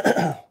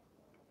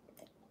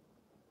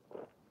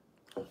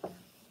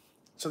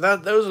 So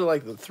those are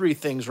like the three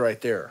things right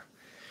there.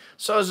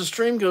 So as the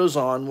stream goes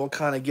on, we'll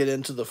kind of get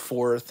into the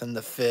fourth and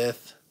the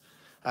fifth.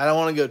 I don't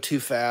want to go too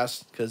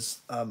fast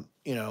because,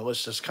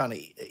 let's just kind of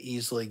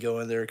easily go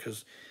in there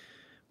because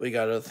we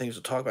got other things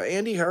to talk about.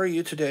 Andy, how are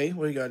you today?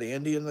 We got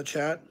Andy in the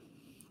chat.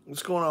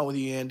 What's going on with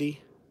you,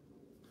 Andy?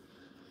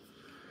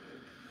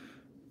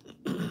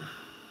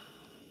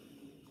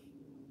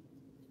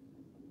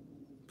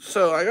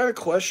 So I got a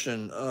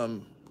question.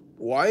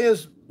 Why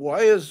is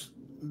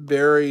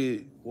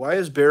Barry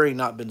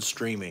not been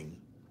streaming?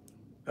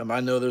 I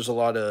know there's a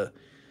lot of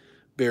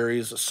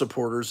Barry's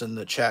supporters in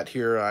the chat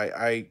here.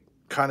 I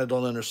kind of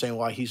don't understand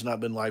why he's not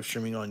been live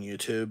streaming on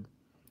YouTube.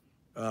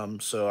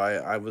 So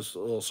I was a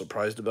little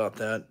surprised about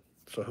that.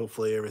 So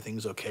hopefully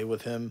everything's okay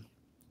with him.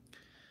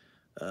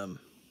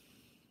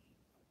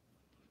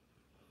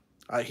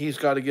 He's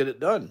got to get it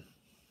done.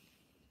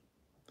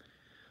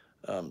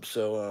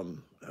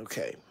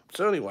 Okay.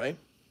 So anyway,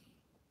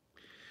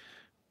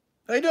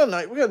 how you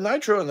doing, we got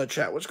Nitro in the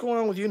chat. What's going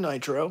on with you,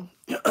 Nitro?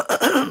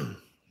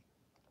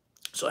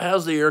 So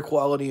how's the air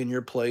quality in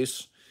your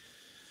place,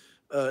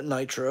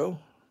 Nitro?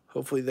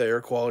 Hopefully the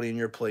air quality in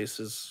your place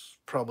is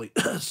probably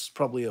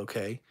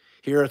okay.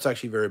 Here it's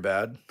actually very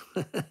bad.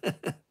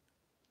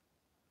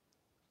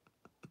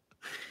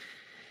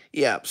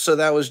 Yeah, so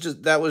that was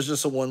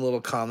just a one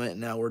little comment,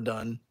 and now we're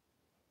done.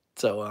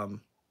 So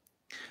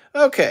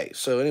okay.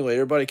 So anyway,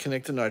 everybody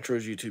connect to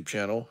Nitro's YouTube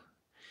channel.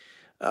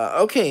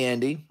 Okay,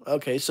 Andy.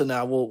 Okay, so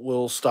now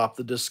we'll stop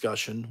the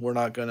discussion. We're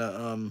not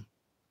gonna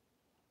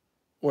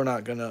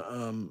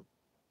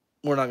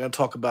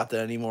talk about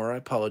that anymore. I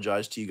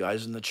apologize to you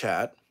guys in the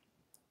chat.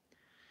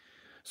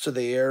 So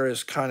the air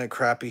is kind of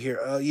crappy here.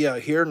 Yeah,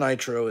 here,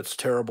 Nitro, it's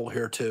terrible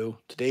here too.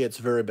 Today it's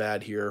very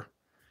bad here.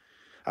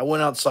 I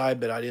went outside,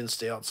 but I didn't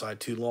stay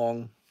outside too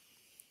long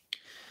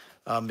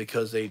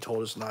because they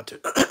told us not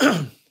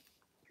to.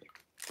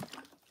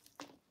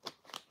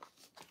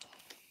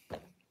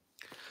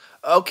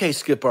 Okay,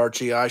 Skip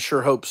Archie, I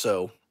sure hope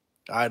so.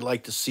 I'd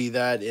like to see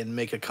that and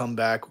make a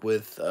comeback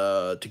with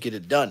to get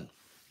it done.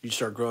 You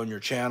start growing your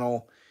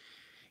channel.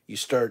 You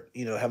start,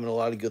 having a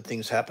lot of good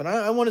things happen.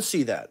 I want to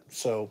see that.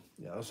 So,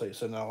 I'll say,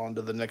 so now on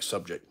to the next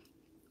subject.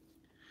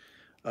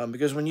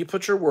 Because when you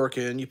put your work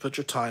in, you put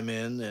your time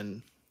in,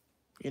 and,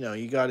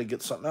 you got to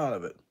get something out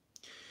of it.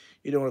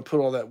 You don't want to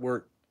put all that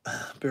work.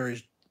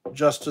 Barry's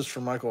Justice for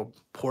Michael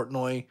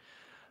Portnoy.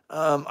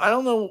 I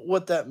don't know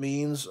what that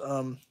means,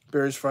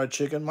 Barry's Fried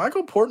Chicken.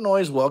 Michael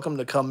Portnoy is welcome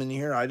to come in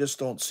here. I just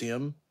don't see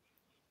him.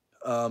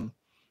 So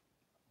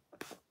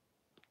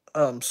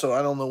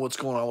I don't know what's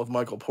going on with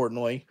Michael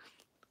Portnoy.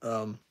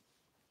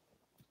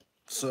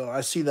 So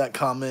I see that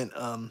comment,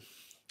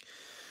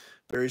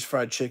 Barry's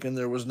Fried Chicken.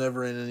 There was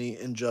never any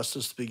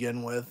injustice to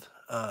begin with.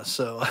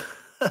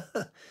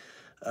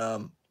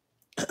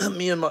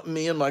 Me and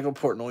Michael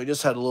Portnoy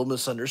just had a little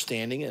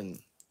misunderstanding. And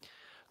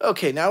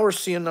okay, now we're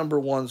seeing number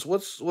ones.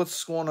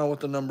 What's going on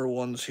with the number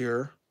ones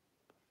here?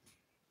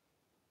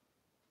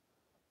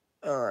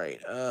 All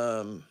right.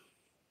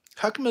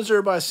 How come is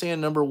everybody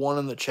saying number one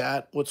in the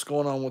chat? What's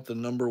going on with the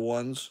number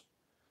ones?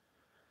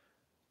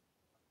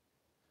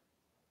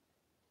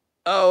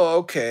 Oh,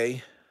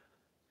 okay.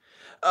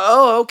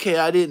 Oh, okay.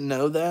 I didn't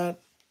know that.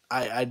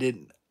 I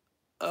didn't.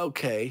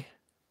 Okay.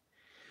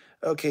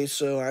 Okay,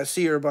 so I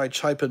see everybody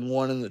typing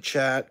one in the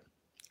chat.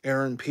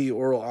 Aaron P,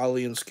 Oral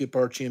Ali, and Skip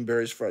Archie, and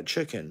Barry's Fried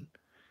Chicken.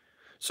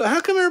 So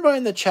how come everybody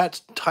in the chat's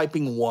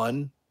typing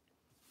one?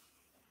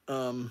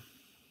 Oh,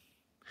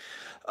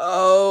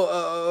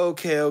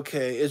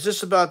 okay. Is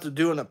this about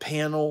doing a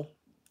panel?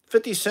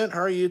 50 Cent,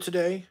 how are you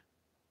today?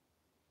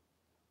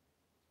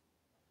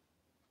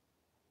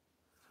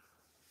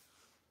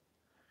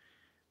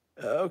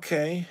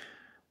 Okay.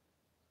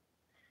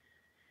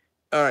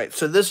 All right,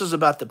 so this is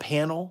about the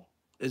panel?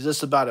 Is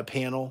this about a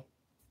panel?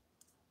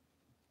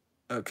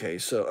 Okay,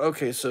 so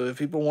if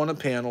people want a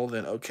panel,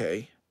 then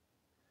okay.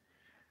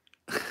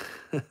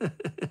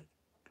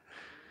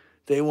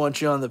 They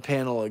want you on the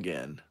panel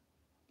again.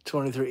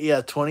 23,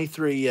 yeah,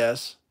 23,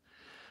 yes.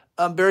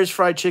 Barry's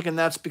Fried Chicken,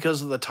 that's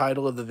because of the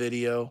title of the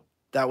video.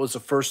 That was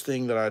the first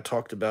thing that I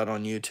talked about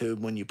on YouTube.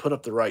 When you put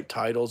up the right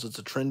titles, it's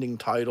a trending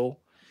title.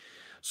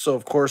 So,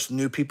 of course,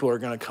 new people are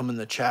going to come in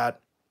the chat.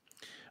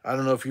 I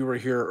don't know if you were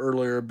here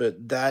earlier,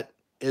 but that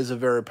is a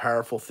very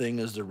powerful thing,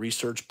 is the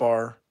research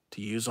bar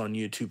to use on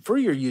YouTube for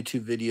your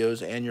YouTube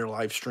videos and your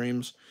live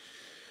streams.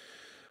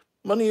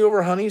 Money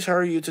Over Honeys, how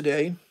are you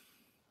today?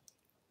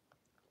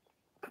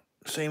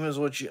 Same as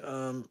what you...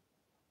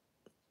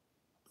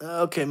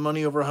 Okay,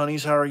 Money Over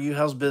Honeys, how are you?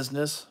 How's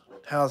business?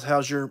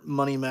 How's your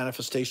money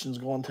manifestations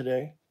going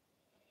today?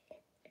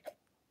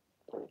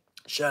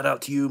 Shout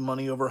out to you,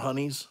 Money Over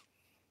Honeys.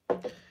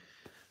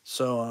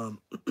 So,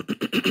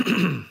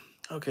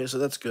 okay, so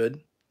that's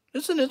good.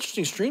 It's an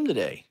interesting stream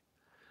today.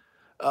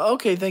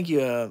 Okay, thank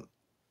you.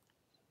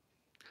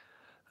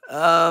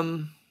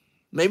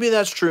 Maybe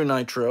that's true,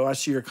 Nitro. I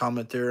see your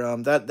comment there.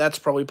 That's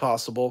probably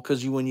possible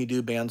because when you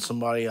do ban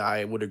somebody,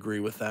 I would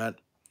agree with that.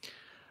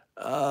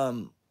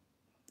 Um,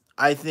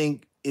 I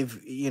think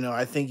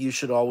I think you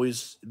should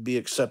always be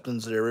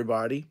acceptance of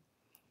everybody.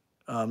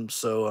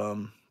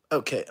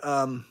 Okay.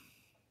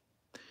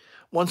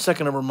 1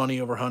 second over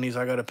money over honeys.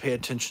 I got to pay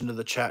attention to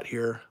the chat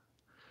here.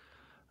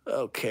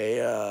 Okay.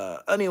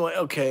 Anyway.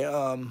 Okay.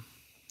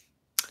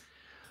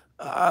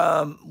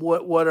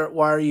 Why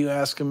are you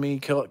asking me?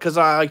 Because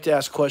I like to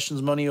ask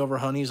questions. Money over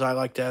honeys. I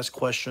like to ask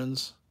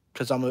questions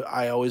because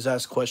I always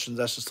ask questions.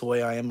 That's just the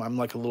way I am. I'm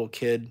like a little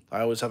kid.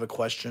 I always have a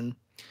question,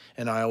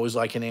 and I always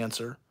like an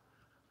answer.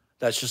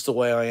 That's just the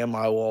way I am.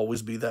 I will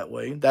always be that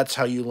way. That's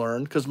how you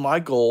learn. Because my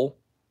goal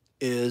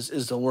is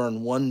to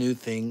learn one new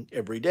thing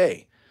every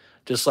day.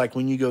 Just like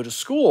when you go to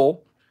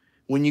school,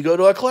 when you go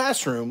to a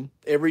classroom,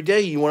 every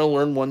day you want to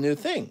learn one new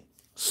thing.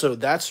 So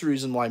that's the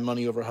reason why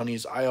money over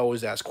honeys, I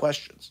always ask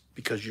questions,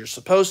 because you're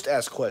supposed to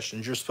ask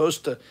questions.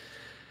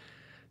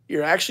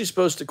 You're actually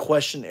supposed to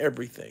question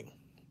everything.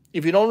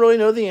 If you don't really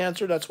know the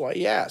answer, that's why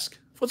you ask.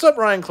 What's up,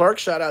 Ryan Clark?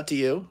 Shout out to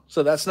you.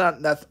 So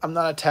I'm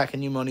not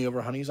attacking you, money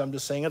over honeys. I'm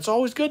just saying it's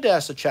always good to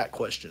ask the chat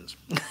questions.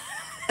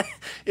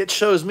 It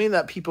shows me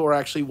that people are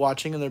actually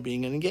watching and they're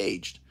being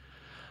engaged.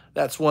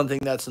 That's one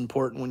thing that's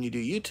important when you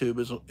do YouTube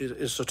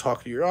is to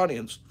talk to your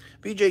audience.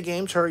 BJ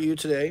Games, how are you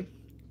today?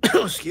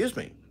 Excuse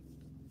me.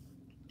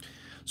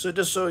 So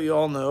just so you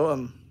all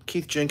know,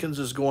 Keith Jenkins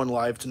is going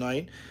live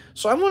tonight.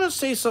 So I want to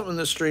say something in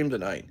the stream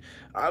tonight.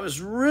 I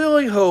was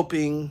really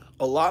hoping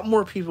a lot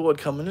more people would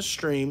come in the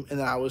stream,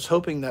 and I was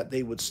hoping that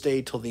they would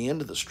stay till the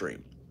end of the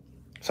stream.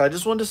 So I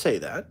just wanted to say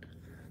that.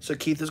 So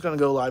Keith is going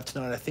to go live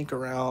tonight, I think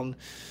around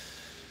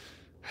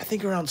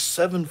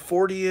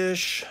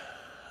 7:40-ish.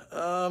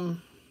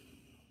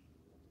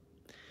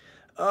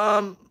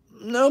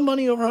 No,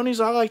 money over honeys.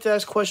 I like to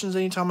ask questions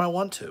anytime I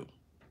want to.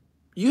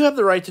 You have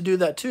the right to do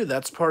that too.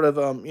 That's part of,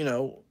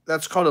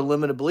 that's called a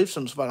limited belief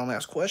system if I don't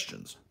ask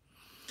questions.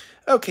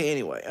 Okay,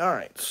 anyway. All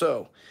right.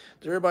 So,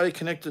 is everybody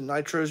connected to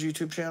Nitro's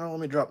YouTube channel?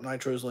 Let me drop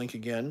Nitro's link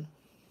again.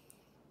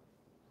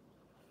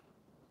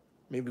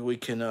 Maybe we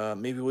can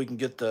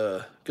get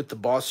the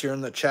boss here in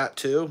the chat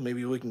too.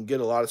 Maybe we can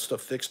get a lot of stuff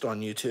fixed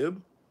on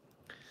YouTube,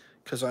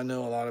 because I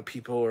know a lot of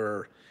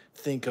people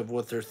think of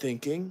what they're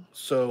thinking.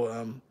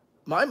 So,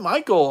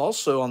 my goal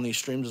also on these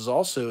streams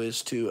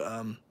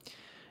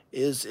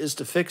is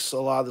to fix a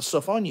lot of the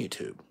stuff on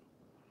YouTube.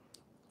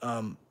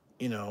 And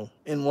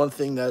one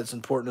thing that is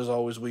important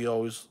is we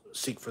always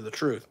seek for the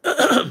truth.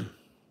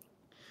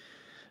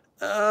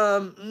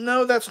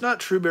 No, that's not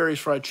True Berry's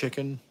fried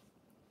chicken.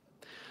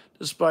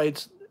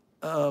 Despite,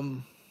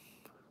 oh,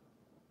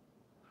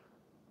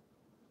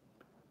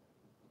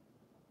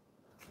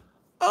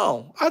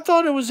 I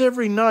thought it was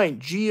every night.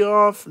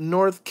 Geoff,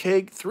 North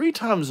Cake, 3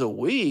 times a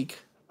week.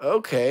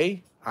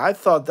 Okay. I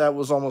thought that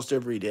was almost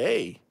every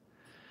day.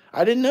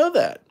 I didn't know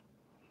that.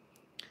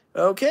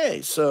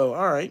 Okay, so,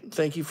 all right.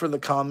 Thank you for the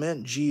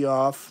comment,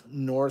 Geoff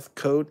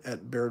Northcote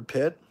at Baird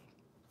Pit.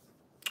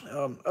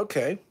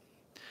 Okay.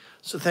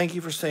 So thank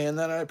you for saying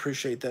that. I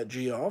appreciate that,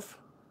 Geoff.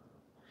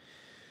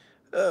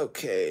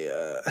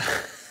 Okay.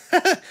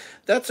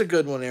 That's a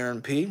good one,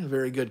 Aaron P.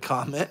 Very good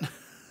comment.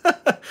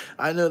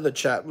 I know the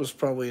chat was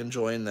probably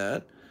enjoying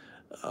that.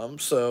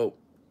 So,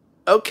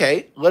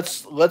 okay,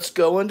 let's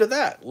go into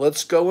that.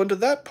 Let's go into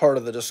that part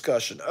of the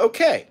discussion.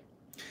 Okay.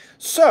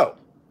 So,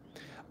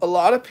 a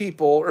lot of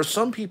people, or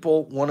some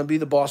people, want to be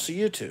the boss of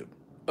YouTube.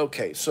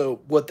 Okay, so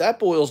what that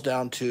boils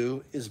down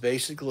to is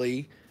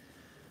basically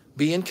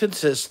being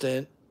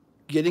consistent,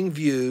 getting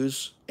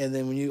views, and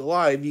then when you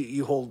live,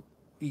 you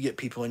get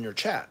people in your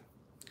chat.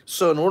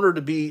 So in order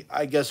to be,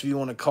 I guess if you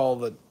want to call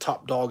the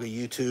top dog of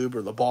YouTube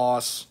or the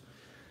boss,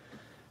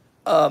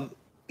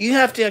 you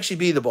have to actually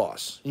be the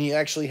boss. And you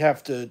actually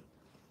have to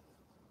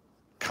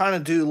kind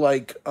of do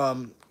like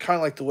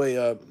the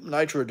way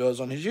Nitro does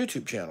on his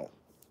YouTube channel.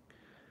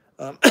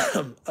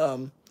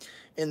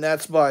 And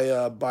that's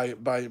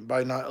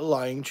by not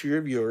lying to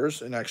your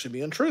viewers and actually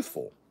being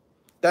truthful.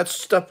 That's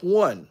step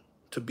one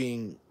to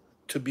being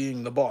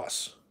the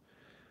boss.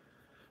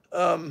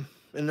 And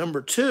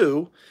number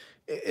two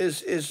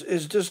is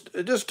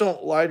just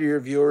don't lie to your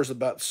viewers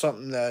about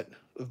something that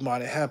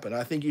might have happened.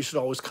 I think you should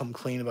always come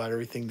clean about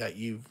everything that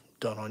you've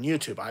done on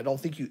YouTube. I don't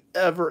think you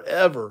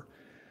ever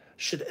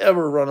should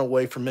run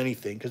away from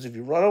anything, because if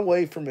you run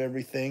away from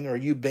everything or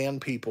you ban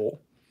people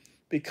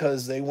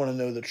because they want to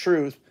know the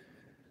truth,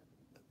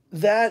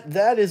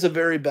 that's a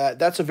very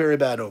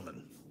bad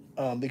omen.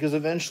 Because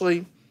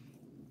eventually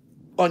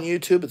on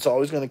YouTube, it's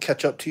always going to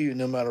catch up to you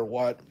no matter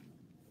what.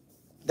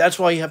 That's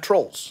why you have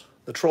trolls.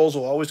 The trolls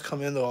will always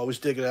come in. They'll always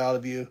dig it out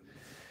of you.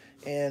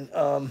 And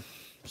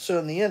so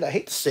in the end, I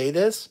hate to say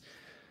this,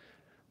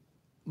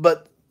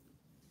 but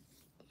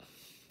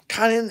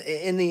kind of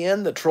in the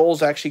end, the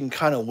trolls actually can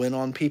kind of win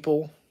on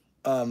people.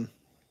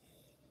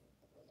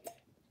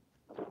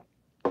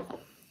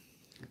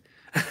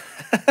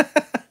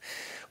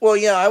 Well,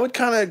 yeah, I would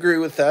kind of agree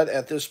with that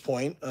at this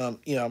point.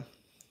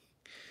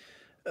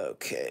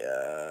 Okay.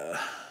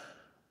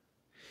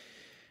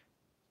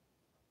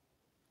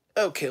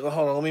 Okay, well,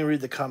 hold on. Let me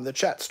read the comment. The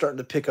chat's starting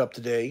to pick up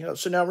today.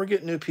 So now we're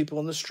getting new people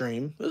in the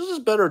stream. This is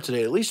better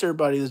today. At least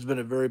everybody has been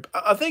a very.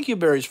 Thank you,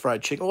 Barry's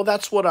Fried Chicken. Well,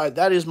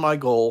 that is my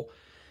goal,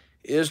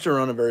 is to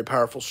run a very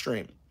powerful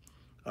stream.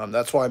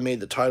 That's why I made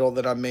the title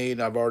that I made.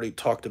 I've already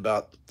talked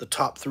about the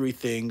top 3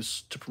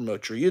 things to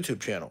promote your YouTube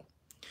channel.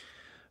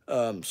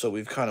 So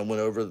we've kind of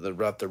went over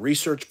about the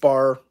research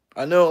bar.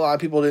 I know a lot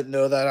of people didn't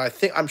know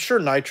that. I'm sure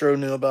Nitro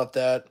knew about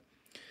that.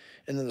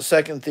 And then the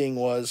second thing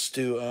was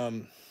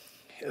to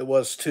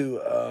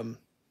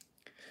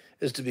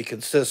be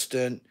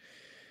consistent,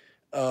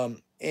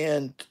 and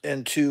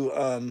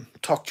to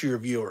talk to your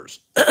viewers.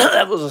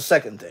 That was the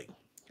second thing.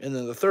 And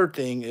then the third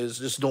thing is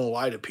just don't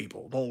lie to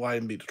people. Don't lie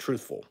and be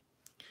truthful.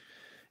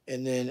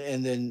 And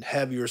then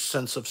have your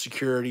sense of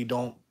security.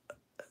 Don't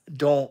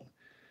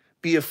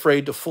be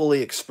afraid to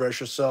fully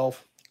express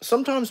yourself.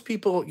 Sometimes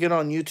people get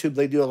on YouTube,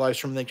 they do a live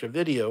stream, make a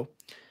video.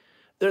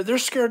 They're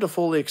scared to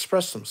fully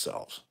express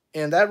themselves.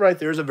 And that right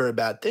there is a very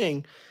bad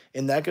thing,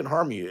 and that can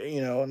harm you.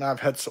 And I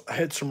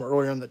had some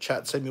earlier in the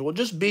chat say to me, well,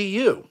 just be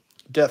you.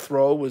 Death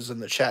Row was in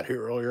the chat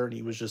here earlier, and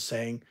he was just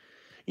saying,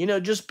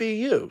 just be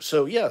you.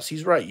 So yes,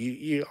 he's right.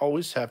 You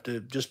always have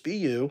to just be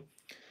you,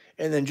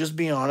 and then just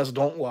be honest.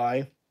 Don't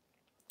lie.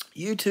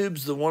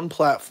 YouTube's the one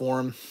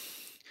platform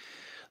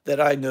that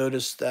I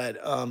noticed that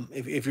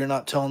if you're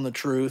not telling the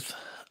truth,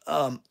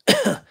 then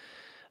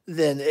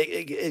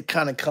it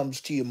kind of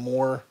comes to you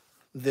more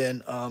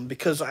than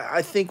because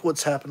I think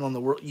what's happened on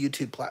the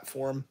YouTube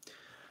platform,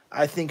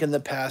 I think in the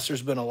past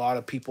there's been a lot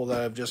of people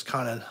that have just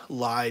kind of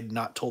lied,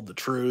 not told the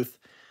truth.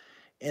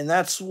 And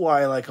that's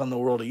why, like, on the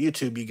world of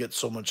YouTube, you get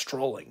so much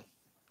trolling.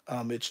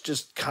 It's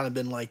just kind of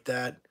been like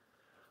that.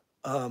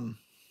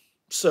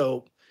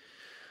 So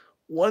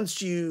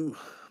once you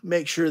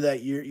make sure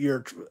that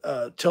you're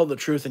tell the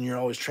truth and you're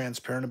always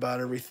transparent about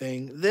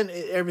everything, then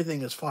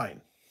everything is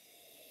fine.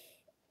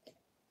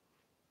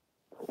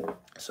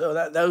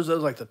 So those are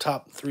like the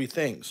top 3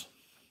 things.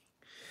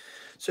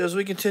 So as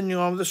we continue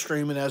on with the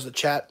stream and as the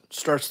chat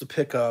starts to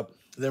pick up,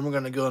 then we're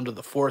going to go into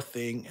the 4th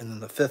thing and then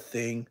the 5th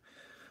thing.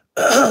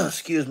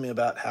 Excuse me,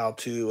 about how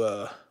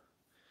to.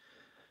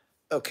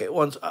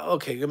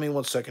 Okay, give me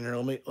 1 second here.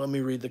 Let me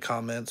read the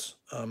comments.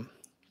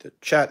 The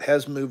chat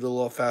has moved a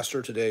little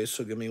faster today,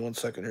 so give me 1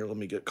 second here. Let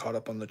me get caught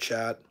up on the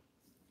chat.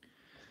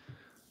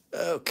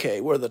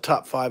 Okay, where the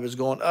top 5 is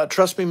going.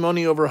 Trust me,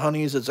 money over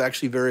honeys is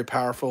actually very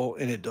powerful,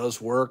 and it does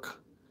work.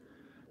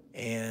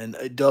 And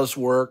it does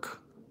work.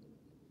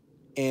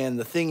 And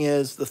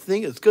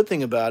the good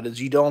thing about it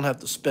is you don't have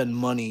to spend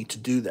money to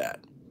do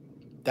that.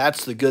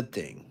 That's the good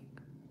thing.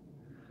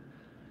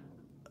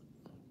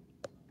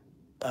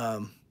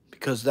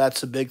 Because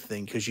that's a big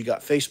thing. Because you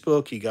got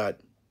Facebook,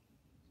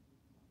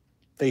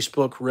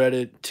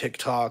 Reddit,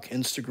 TikTok,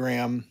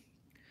 Instagram,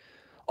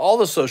 all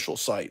the social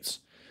sites.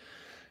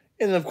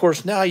 And of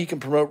course, now you can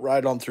promote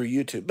right on through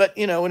YouTube. But,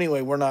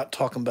 anyway, we're not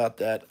talking about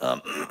that.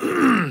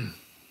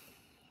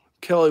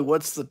 Kelly,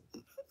 what's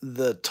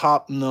the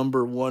top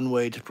number 1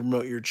 way to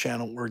promote your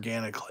channel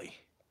organically?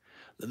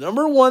 The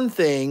number 1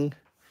 thing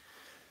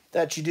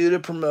that you do to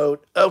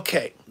promote,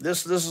 okay,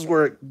 this is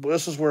where it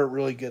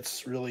really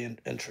gets really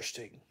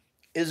interesting,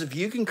 is if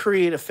you can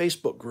create a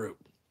Facebook group.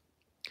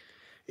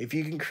 If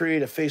you can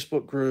create a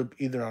Facebook group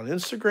either on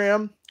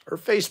Instagram or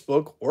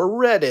Facebook or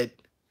Reddit,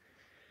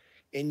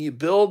 and you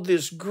build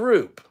this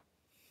group,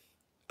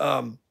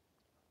 and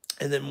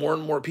then more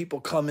and more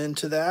people come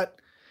into that,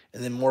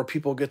 and then more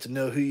people get to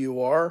know who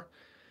you are,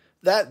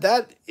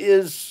 that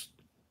is...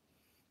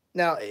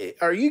 Now,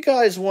 are you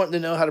guys wanting to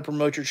know how to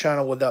promote your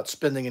channel without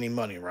spending any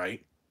money,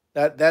 right?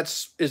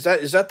 Is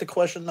that the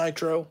question,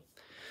 Nitro?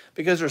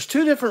 Because there's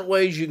 2 different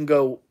ways you can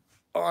go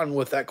on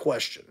with that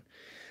question.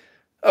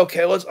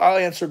 Okay, I'll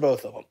answer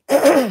both of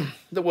them.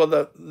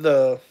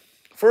 The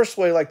first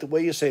way, like the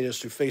way you say it, is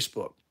through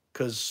Facebook,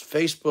 because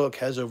Facebook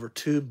has over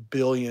 2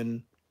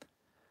 billion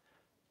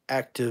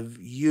active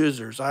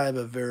users. I have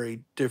a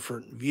very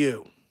different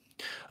view.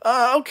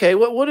 Okay,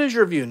 what is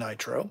your view,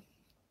 Nitro?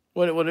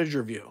 What is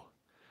your view?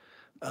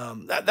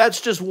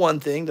 That's just one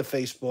thing, the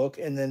Facebook,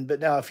 but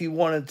now if you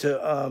wanted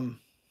to,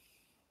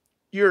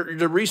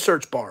 the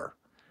research bar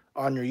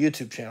on your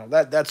YouTube channel,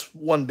 that's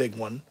one big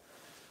one,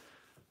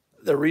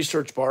 the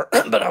research bar.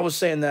 But I was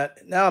saying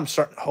that now I'm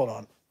starting. Hold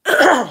on,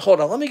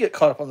 hold on. Let me get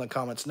caught up on the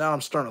comments. Now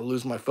I'm starting to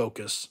lose my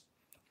focus.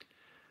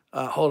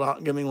 Hold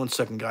on, give me 1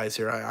 second, guys.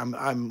 Here,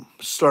 I'm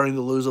starting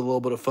to lose a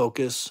little bit of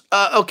focus.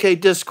 Okay,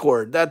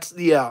 Discord. That's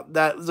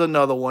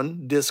another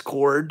one.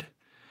 Discord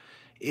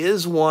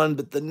is one,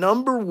 but the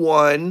number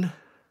 1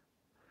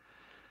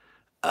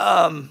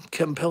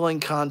 compelling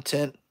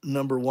content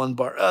number 1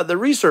 bar, the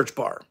research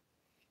bar.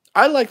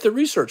 I like the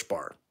research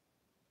bar.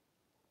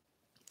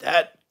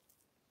 That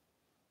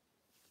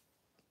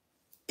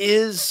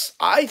is,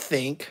 I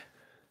think,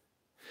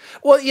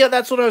 well, yeah,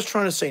 that's what I was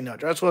trying to say,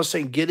 Nudge. That's what I was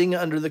saying, getting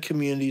under the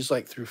communities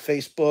like through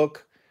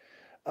Facebook.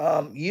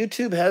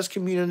 YouTube has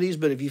communities,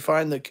 but if you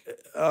find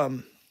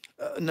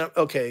no,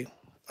 okay,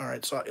 all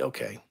right, so,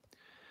 okay.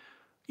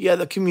 Yeah,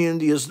 the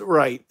community is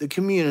right. The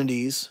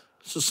communities,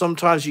 So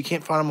sometimes you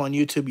can't find them on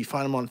YouTube. You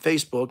find them on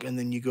Facebook, and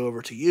then you go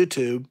over to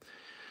YouTube.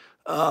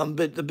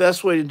 But the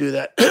best way to do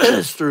that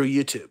is through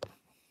YouTube.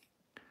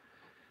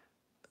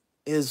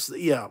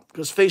 Yeah,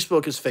 because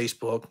Facebook is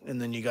Facebook,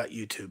 and then you got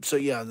YouTube. So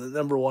yeah, the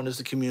number one is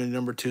the community.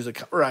 Number two is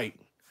the right.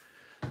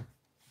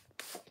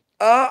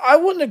 I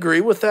wouldn't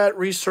agree with that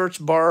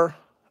research bar,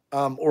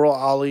 Oral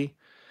Ali.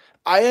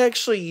 I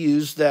actually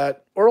use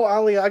that. Oral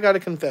Ali, I got a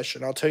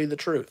confession. I'll tell you the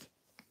truth.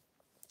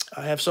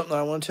 I have something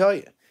I want to tell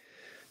you.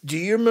 Do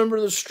you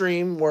remember the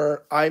stream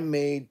where I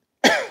made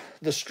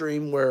the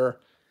stream where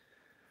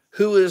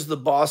who is the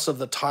boss of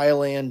the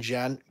Thailand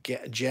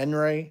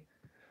genre?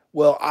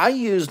 Well, I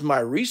used my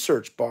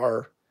research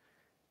bar,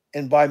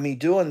 and by me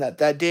doing that,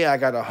 that day I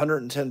got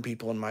 110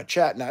 people in my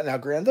chat. Now,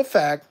 granted the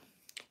fact,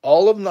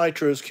 all of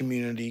Nitro's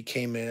community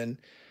came in,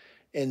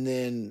 and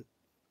then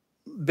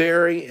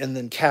Barry, and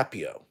then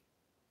Capio,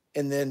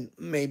 and then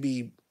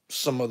maybe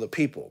some other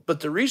people.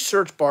 But the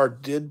research bar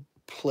did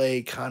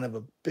play kind of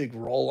a big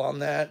role on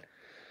that.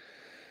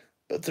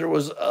 But there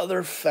was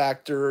other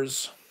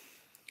factors.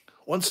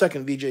 1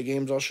 second, VJ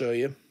Games, I'll show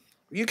you.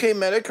 UK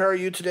Medic, how are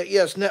you today?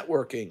 Yes,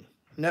 networking.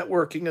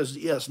 Networking is,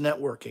 yes,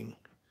 networking.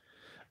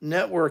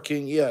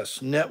 Networking, yes,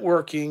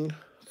 networking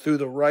through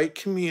the right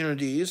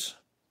communities.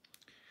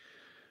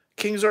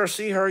 Kings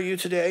RC, how are you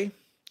today?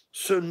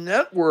 So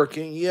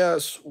networking,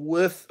 yes,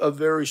 with a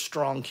very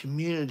strong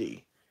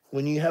community.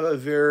 When you have a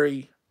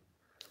very,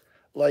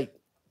 like,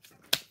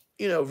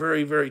 you know,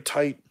 very, very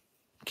tight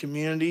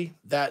community,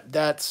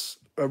 that's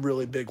a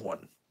really big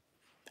one.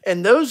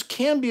 And those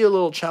can be a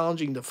little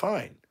challenging to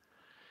find.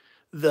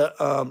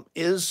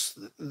 Is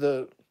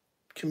the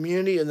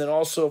community, and then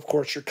also, of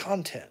course, your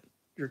content.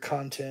 Your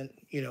content,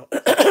 you know,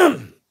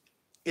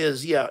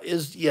 yes.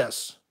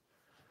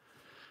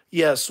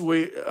 Yes,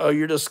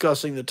 you're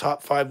discussing the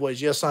top 5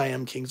 ways. Yes, I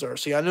am, Kings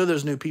RC. I know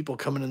there's new people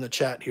coming in the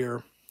chat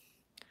here.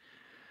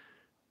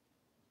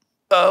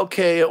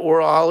 Okay,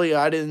 or Ollie,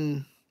 I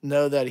didn't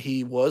know that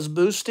he was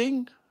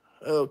boosting.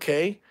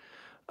 Okay.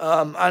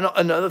 I know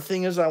another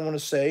thing is I want to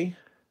say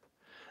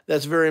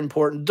that's very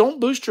important. Don't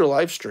boost your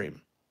live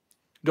stream.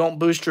 Don't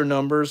boost your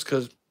numbers,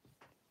 because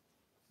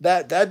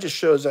that just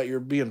shows that you're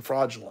being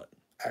fraudulent,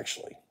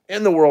 actually,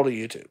 in the world of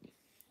YouTube.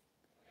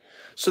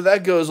 So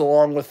that goes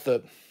along with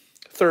the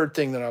third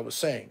thing that I was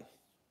saying.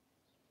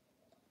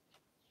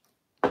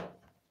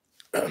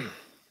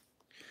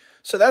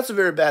 So that's a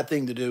very bad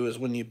thing to do, is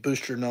when you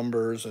boost your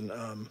numbers. And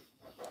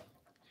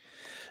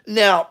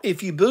now,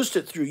 if you boost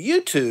it through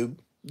YouTube,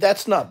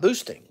 that's not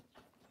boosting.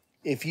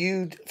 If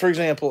you, for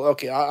example,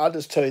 okay, I'll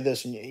just tell you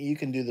this, and you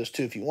can do this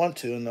too if you want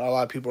to, and a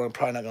lot of people are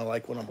probably not going to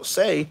like what I'm going to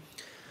say,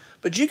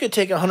 but you could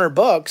take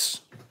 $100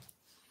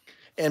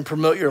 and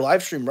promote your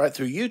live stream right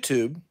through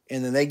YouTube,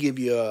 and then they give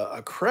you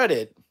a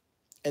credit,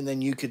 and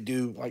then you could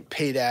do like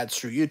paid ads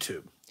through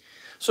YouTube.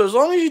 So as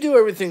long as you do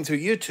everything through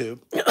YouTube,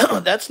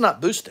 that's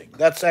not boosting.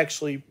 That's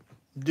actually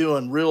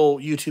doing real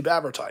YouTube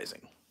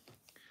advertising.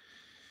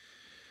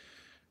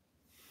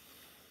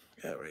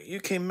 All right,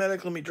 UK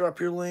Medic, let me drop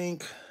your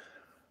link.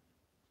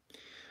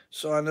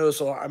 So I know,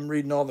 so I'm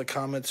reading all the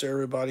comments.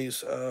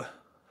 Everybody's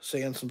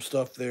saying some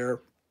stuff there.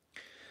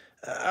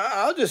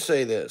 I'll just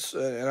say this,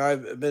 and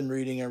I've been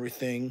reading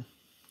everything.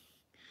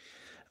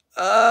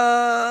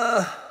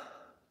 But,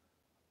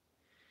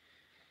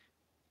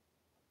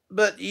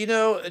 you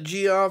know,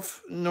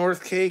 Geoff,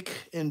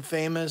 Northcake, and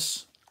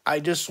Famous,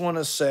 I just want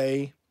to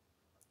say,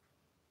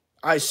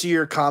 I see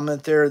your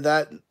comment there.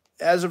 That,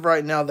 as of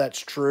right now, that's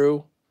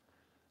true.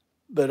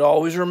 But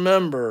always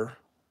remember,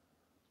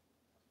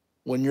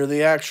 when you're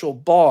the actual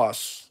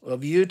boss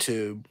of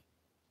YouTube,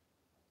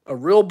 a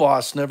real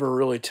boss never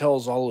really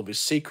tells all of his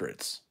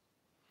secrets.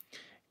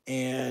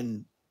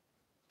 And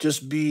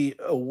just be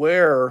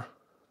aware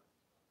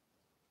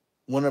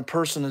when a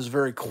person is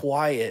very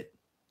quiet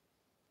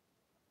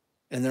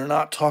and they're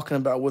not talking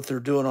about what they're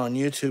doing on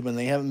YouTube and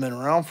they haven't been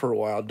around for a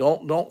while.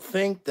 Don't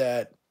think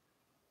that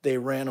they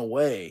ran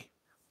away.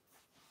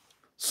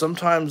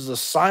 Sometimes the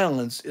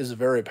silence is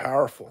very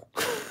powerful.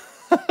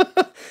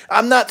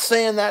 I'm not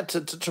saying that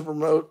to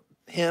promote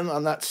him.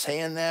 I'm not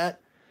saying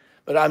that.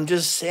 But I'm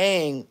just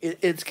saying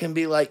it can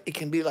be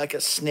like a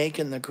snake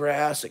in the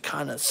grass. It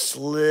kind of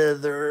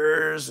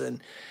slithers, and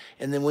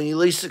then when you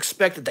least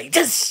expect it, they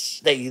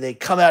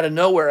come out of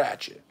nowhere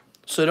at you.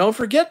 So don't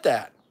forget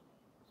that.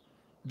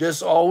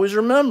 Just always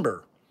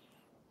remember,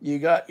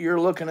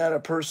 you're looking at a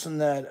person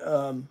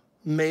that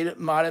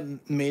might have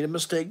made a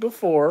mistake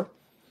before,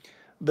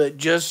 but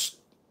just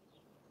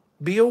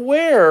be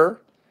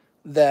aware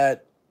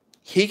that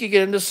he could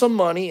get into some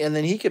money, and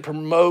then he could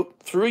promote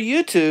through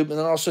YouTube, and then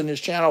all of a sudden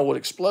his channel would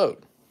explode.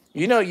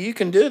 You know, you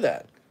can do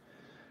that.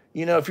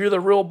 You know, if you're the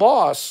real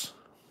boss,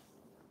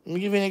 let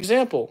me give you an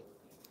example.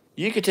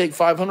 You could take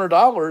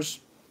 $500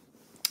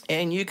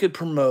 and you could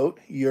promote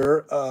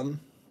your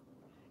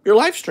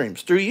live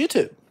streams through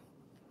YouTube.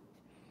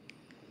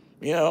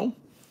 You know,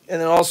 and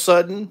then all of a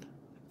sudden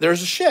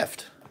there's a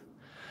shift.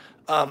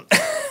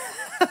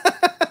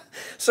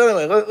 So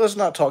anyway, let's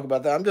not talk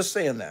about that. I'm just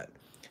saying that.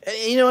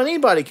 And,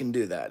 anybody can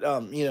do that.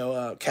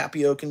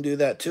 Capio can do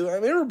that too. I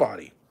mean,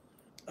 everybody.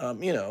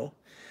 You know.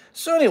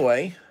 So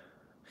anyway,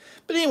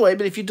 but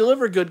if you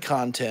deliver good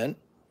content,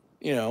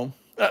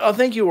 I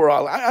think you were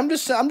all. I'm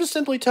just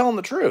simply telling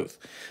the truth,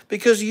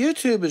 because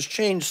YouTube has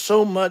changed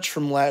so much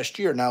from last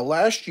year. Now,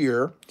 last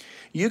year,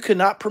 you could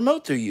not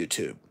promote through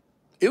YouTube.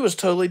 It was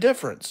totally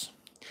different.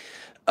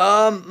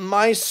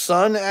 My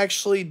son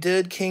actually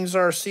did Kings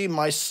RC.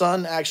 My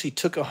son actually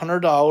took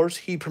 $100.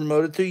 He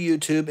promoted through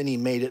YouTube and he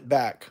made it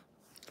back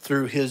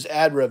through his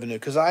ad revenue.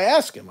 Because I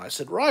asked him, I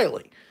said,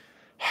 Riley,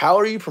 how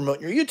are you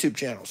promoting your YouTube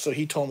channel? So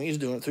he told me he's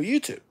doing it through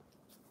YouTube.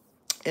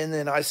 And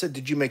then I said,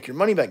 did you make your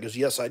money back? He goes,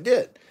 yes, I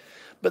did.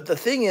 But the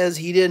thing is,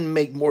 he didn't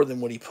make more than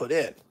what he put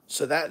in.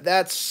 So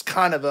that's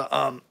kind of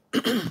a,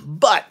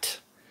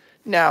 but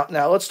now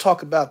let's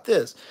talk about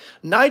this.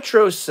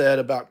 Nitro said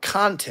about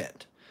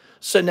content.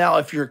 So now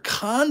if your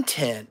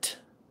content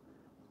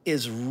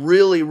is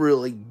really,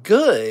 really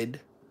good,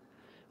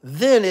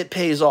 then it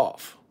pays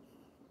off.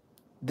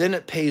 Then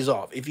it pays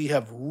off if you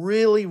have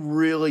really,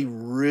 really,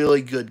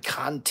 really good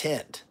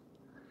content.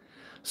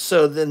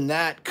 So then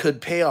that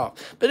could pay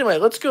off. But anyway,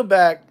 let's go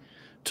back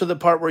to the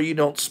part where you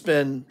don't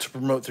spend to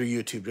promote through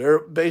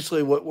YouTube.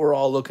 Basically, what we're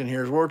all looking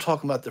here is we're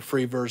talking about the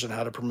free version,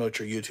 how to promote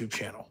your YouTube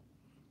channel.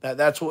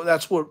 That's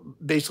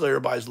what basically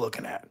everybody's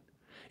looking at,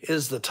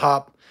 is the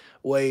top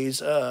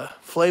ways.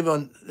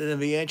 Flavon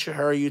Viancha,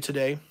 how are you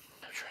today?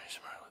 I'm trying to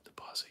smile at the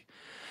posse.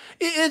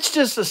 It's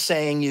just a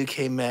saying,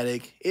 UK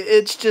Medic.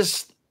 It's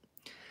just,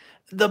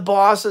 the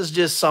boss is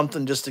just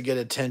something just to get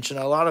attention.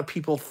 A lot of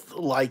people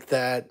like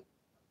that.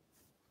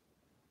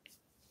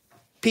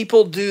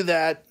 People do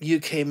that,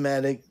 UK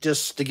Medic,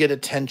 just to get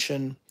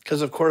attention.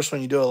 Because, of course,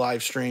 when you do a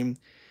live stream,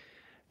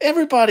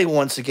 everybody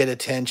wants to get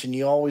attention.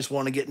 You always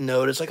want to get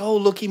noticed. Like, oh,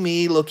 looky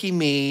me, looky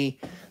me.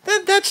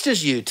 That's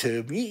just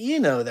YouTube. You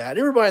know that.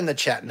 Everybody in the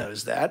chat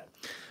knows that.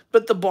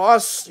 But the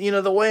boss,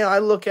 the way I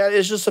look at it,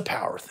 is just a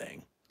power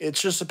thing.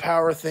 It's just a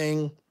power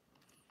thing.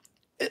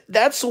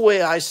 That's the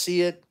way I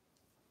see it.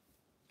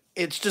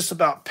 It's just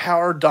about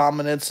power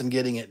dominance and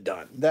getting it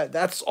done.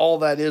 That's all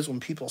that is when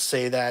people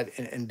say that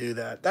and do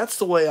that. That's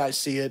the way I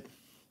see it.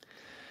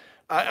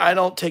 I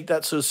don't take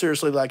that so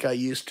seriously like I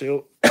used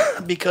to.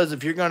 Because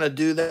if you're going to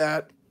do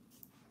that,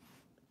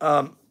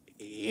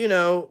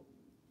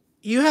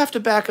 you have to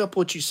back up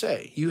what you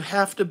say. You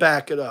have to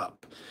back it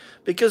up.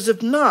 Because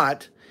if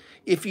not,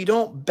 if you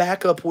don't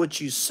back up what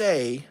you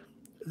say,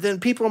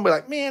 then people will be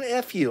like, man,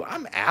 F you,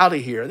 I'm out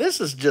of here.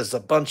 This is just a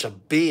bunch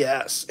of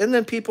BS. And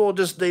then people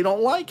they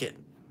don't like it.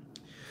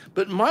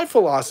 But my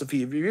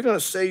philosophy, if you're going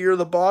to say you're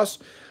the boss,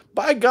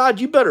 by God,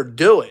 you better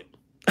do it.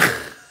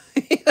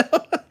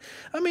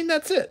 I mean,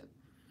 that's it.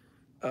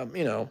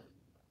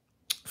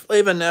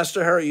 Flavor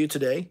Nesta, how are you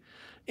today?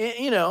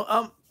 And,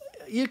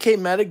 UK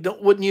Medic,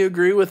 wouldn't you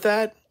agree with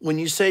that? When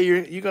you say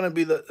you're going to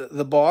be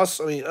the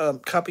boss? I mean,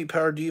 copy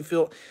power, do you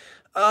feel...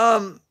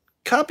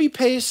 Copy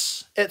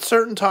paste, at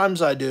certain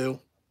times I do.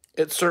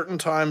 At certain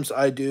times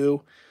I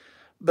do.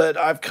 But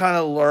I've kind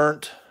of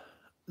learned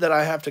that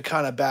I have to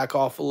kind of back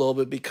off a little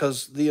bit,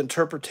 because the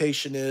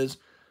interpretation is,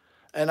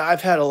 and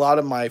I've had a lot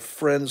of my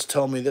friends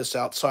tell me this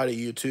outside of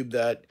YouTube,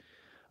 that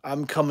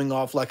I'm coming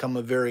off like I'm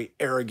a very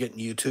arrogant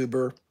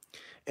YouTuber.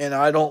 And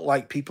I don't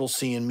like people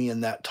seeing me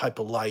in that type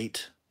of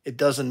light. It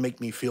doesn't make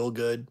me feel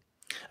good.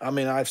 I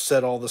mean, I've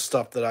said all the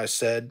stuff that I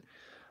said.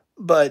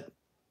 But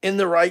in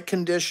the right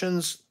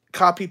conditions...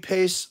 Copy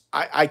paste,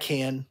 I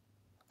can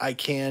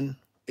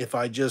if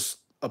I just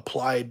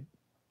applied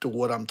to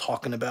what I'm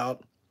talking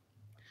about.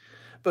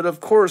 But of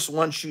course,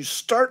 once you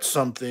start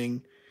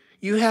something,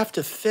 you have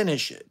to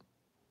finish it.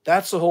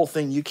 That's the whole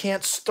thing. You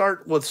can't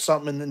start with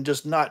something and then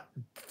just not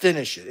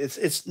finish it.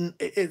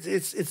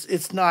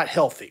 It's not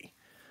healthy.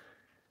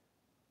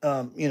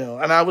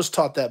 And I was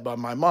taught that by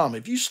my mom.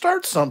 If you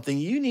start something,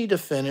 you need to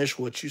finish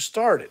what you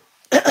started.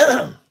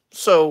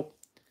 So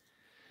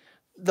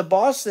the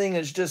boss thing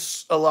is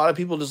just, a lot of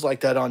people just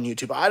like that on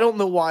YouTube. I don't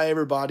know why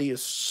everybody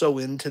is so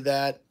into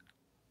that.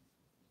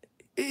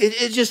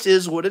 It just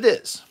is what it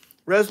is.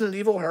 Resident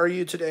Evil, how are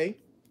you today?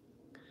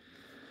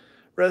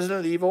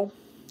 Resident Evil.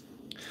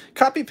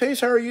 Copy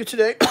paste, how are you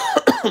today?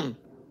 Let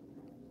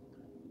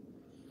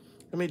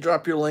me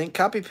drop your link.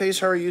 Copy paste,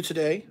 how are you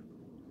today?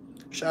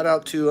 Shout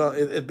out to,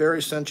 if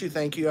Barry sent you,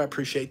 thank you. I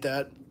appreciate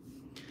that.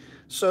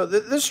 So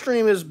this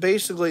stream is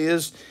basically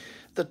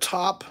the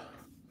top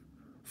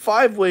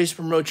 5 ways to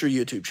promote your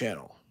YouTube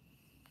channel.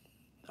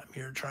 I'm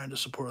here trying to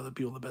support other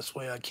people the best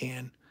way I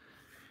can.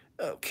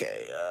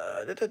 Okay.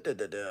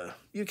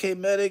 UK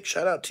Medic,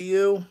 shout out to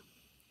you.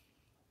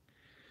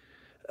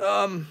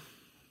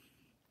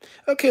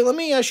 Okay, let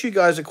me ask you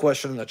guys a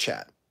question in the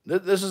chat.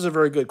 This is a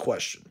very good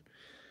question.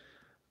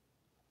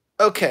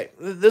 Okay,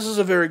 this is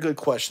a very good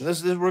question.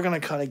 We're going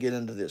to kind of get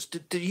into this.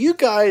 Do you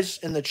guys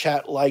in the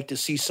chat like to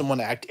see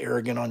someone act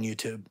arrogant on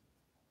YouTube?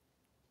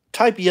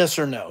 Type yes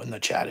or no in the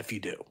chat if you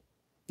do.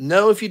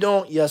 No if you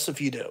don't, yes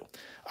if you do.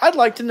 I'd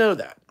like to know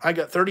that. I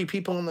got 30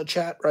 people in the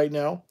chat right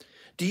now.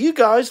 Do you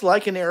guys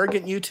like an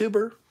arrogant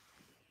YouTuber?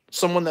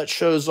 Someone that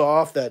shows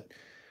off, that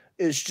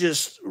is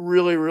just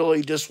really,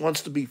 really just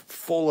wants to be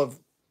full of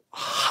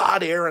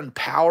hot air and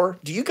power.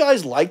 Do you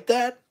guys like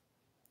that?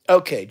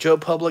 Okay, Joe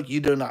Public, you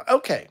do not.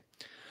 Okay.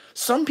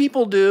 Some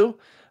people do,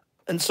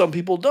 and some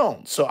people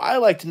don't. So I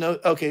like to know.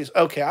 Okay,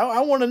 I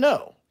want to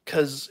know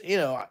because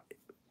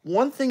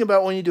one thing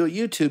about when you do a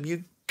YouTube,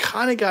 you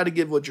kind of got to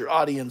give what your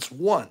audience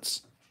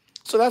wants.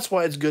 So that's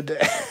why it's good to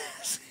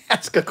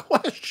ask a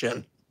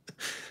question.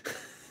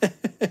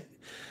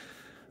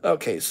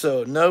 Okay,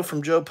 so no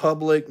from Joe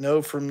Public,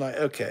 no from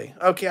okay,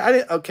 I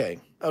didn't. Okay,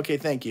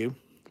 thank you,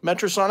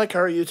 Metrosonic. How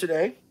are you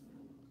today?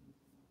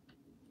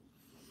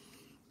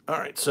 All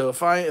right, so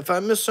if I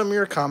missed some of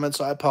your comments,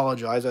 I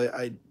apologize.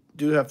 I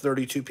do have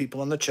 32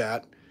 people in the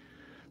chat.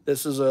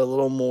 This is a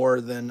little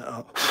more than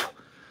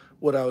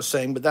what I was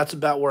saying, but that's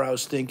about where I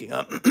was thinking.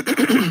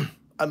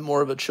 I'm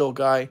more of a chill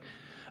guy.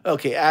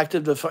 Okay,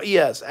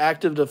 yes,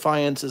 active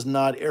defiance is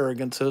not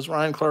arrogance. Says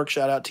Ryan Clark.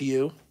 Shout out to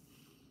you.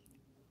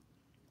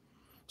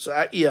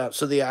 So yeah,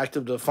 so the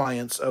active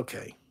defiance.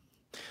 Okay,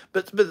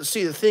 but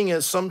see, the thing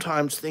is,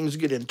 sometimes things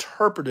get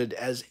interpreted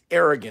as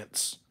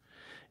arrogance,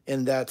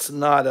 and that's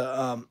not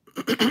a.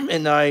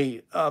 And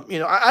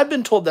I've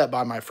been told that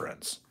by my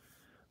friends.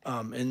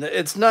 And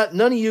it's not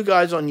none of you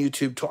guys on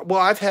YouTube talk. Well,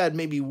 I've had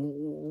maybe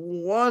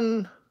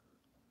one.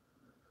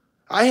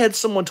 I had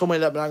someone told me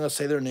that, but I'm not going to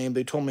say their name.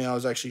 They told me I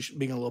was actually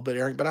being a little bit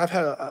arrogant. But I've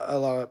had a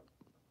lot of.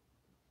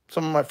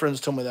 Some of my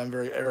friends told me that I'm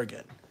very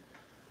arrogant,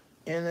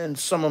 and then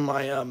some of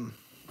my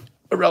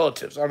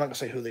relatives. I'm not going to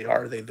say who they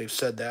are. They've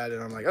said that,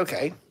 and I'm like,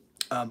 okay,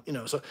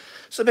 So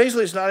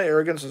basically, it's not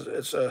arrogance.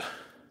 It's a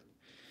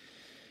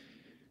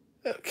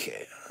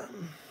okay.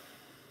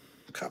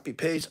 Copy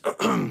paste.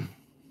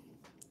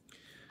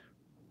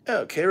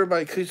 Okay,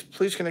 everybody,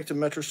 please connect to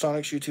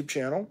Metrosonic's YouTube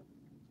channel.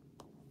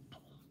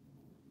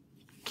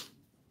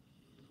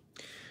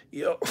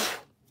 You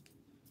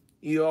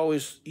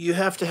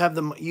have to have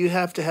the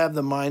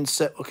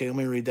mindset. Okay, let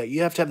me read that.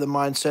 You have to have the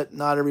mindset.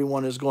 Not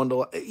everyone is going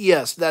to.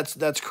 Yes,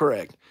 that's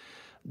correct.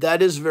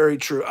 That is very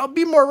true. Oh,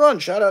 Be More Run.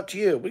 Shout out to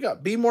you. We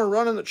got Be More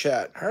Run in the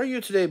chat. How are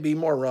you today, Be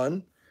More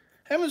Run?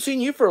 Haven't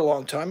seen you for a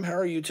long time. How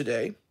are you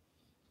today?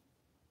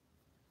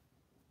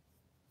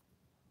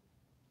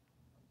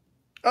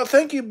 Oh,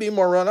 thank you, Be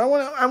More Run. I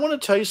want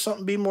to tell you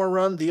something, Be More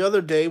Run. The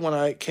other day when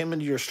I came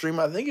into your stream,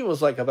 I think it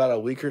was like about a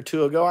week or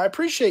two ago. I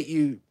appreciate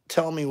you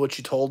telling me what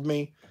you told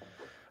me.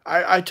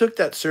 I took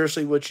that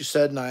seriously, what you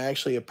said, and I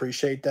actually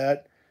appreciate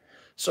that.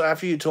 So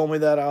after you told me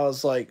that, I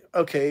was like,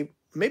 okay,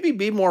 maybe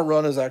Be More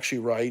Run is actually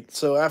right.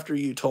 So after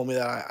you told me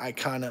that, I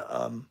kind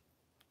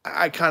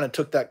of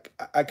took that.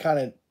 I kind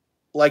of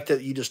liked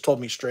that you just told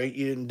me straight.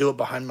 You didn't do it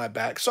behind my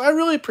back. So I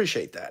really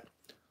appreciate that.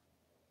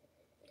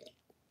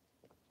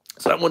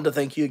 So I wanted to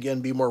thank you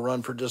again, Be More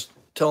Run, for just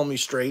telling me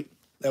straight.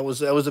 That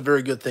was a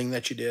very good thing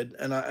that you did,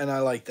 and I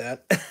like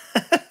that.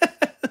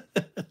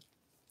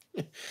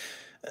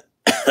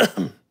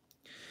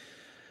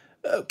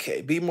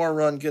 Okay, Be More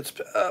Run gets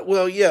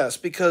well, yes,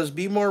 because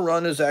Be More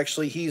Run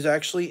he's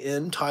actually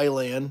in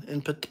Thailand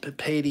in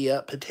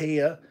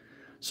Pattaya.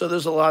 So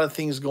there's a lot of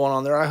things going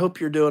on there. I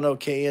hope you're doing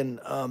okay in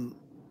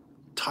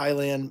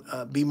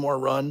Thailand. Be More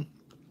Run.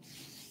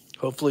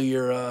 Hopefully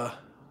you're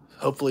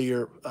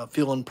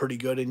feeling pretty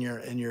good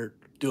and you're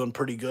doing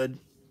pretty good.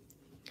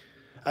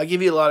 I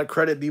give you a lot of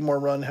credit, Be More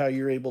Run, how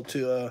you're able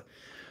to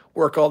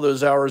work all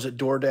those hours at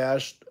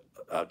DoorDash,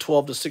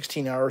 12 to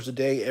 16 hours a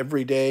day,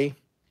 every day.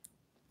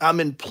 I'm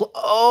in,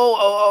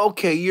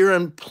 okay, you're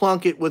in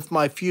Plunkett with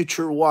my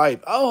future wife.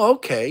 Oh,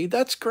 okay,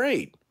 that's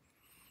great.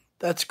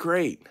 That's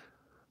great.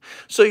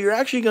 So you're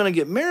actually going to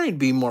get married,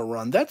 Be More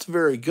Run. That's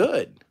very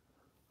good.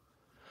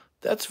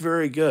 That's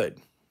very good.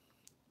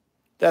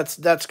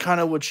 That's kind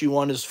of what you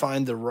want, is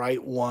find the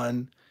right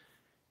one.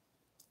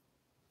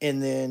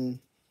 And then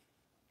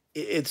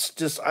it's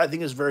just, I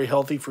think it's very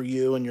healthy for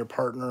you and your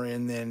partner.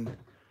 And then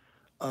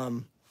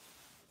the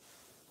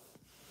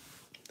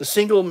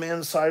single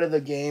man side of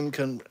the game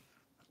can,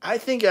 I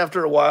think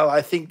after a while,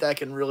 I think that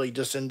can really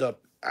just end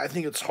up, I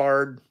think it's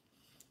hard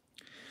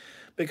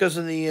because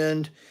in the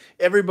end,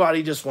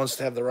 everybody just wants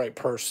to have the right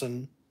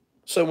person.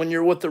 So when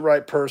you're with the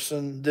right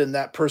person, then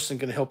that person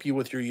can help you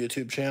with your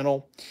YouTube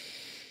channel.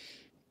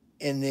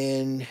 And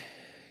then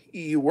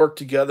you work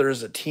together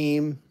as a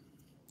team,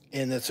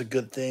 and that's a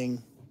good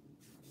thing.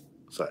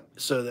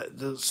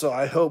 So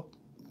I hope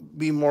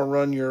Be More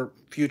Run, your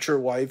future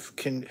wife,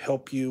 can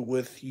help you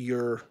with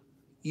your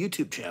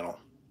YouTube channel.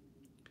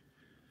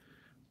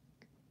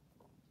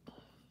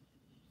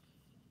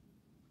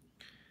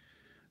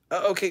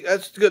 Okay,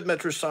 that's good,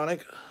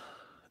 Metrosonic.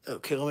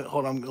 Okay,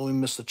 hold on. Let me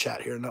miss the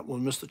chat here. We'll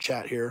miss the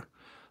chat here.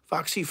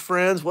 Foxy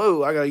Friends.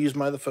 Whoa, I gotta use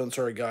my other phone.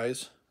 Sorry,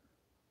 guys.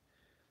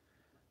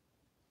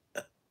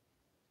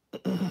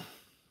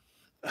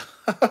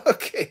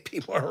 Okay,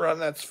 Be More Run.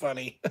 That's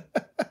funny.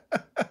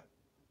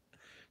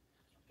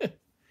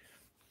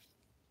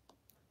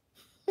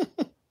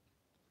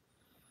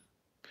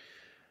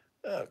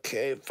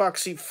 Okay,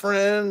 Foxy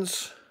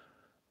Friends.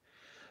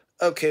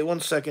 Okay,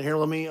 one second here.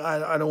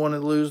 I don't want to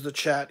lose the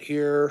chat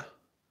here.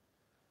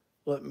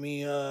 Let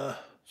me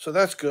So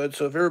that's good.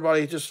 So if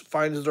everybody just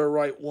finds their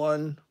right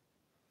one,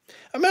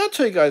 I mean, I'll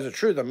tell you guys the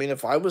truth. I mean,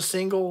 if I was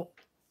single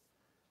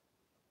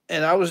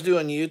and I was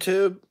doing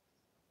YouTube,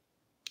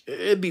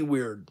 it'd be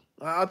weird.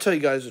 I'll tell you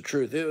guys the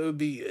truth.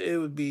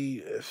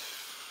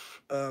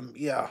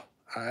 Yeah,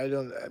 I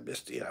don't, I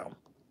just,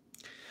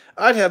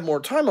 I'd have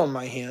more time on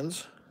my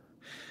hands.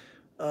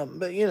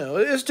 But,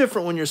 it's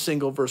different when you're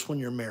single versus when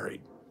you're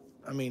married.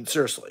 I mean,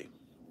 seriously.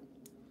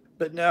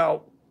 But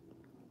now,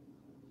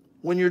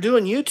 when you're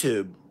doing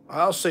YouTube,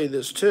 I'll say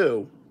this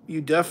too.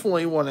 You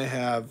definitely want to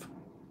have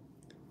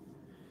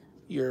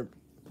your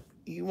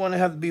you want to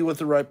have to be with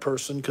the right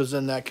person, because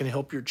then that can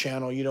help your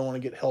channel. You don't want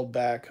to get held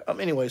back.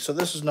 Anyway, so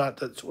this is not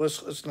that.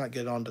 Let's not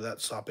get onto that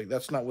topic.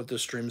 That's not what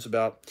this stream's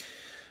about.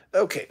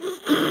 Okay.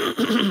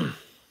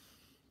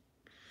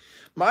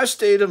 My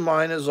state of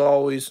mind is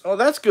always. Oh,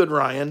 that's good,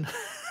 Ryan.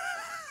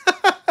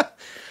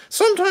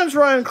 Sometimes,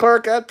 Ryan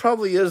Clark, that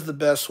probably is the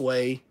best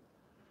way.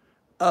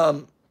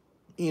 You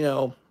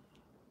know,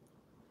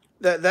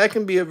 that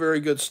can be a very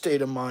good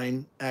state of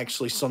mind,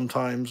 actually,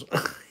 sometimes.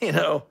 you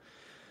know,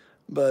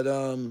 but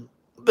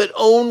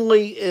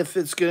only if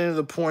it's getting to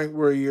the point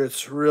where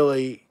it's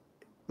really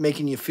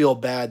making you feel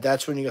bad.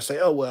 That's when you gotta say,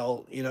 oh,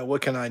 well,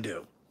 what can I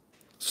do?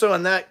 So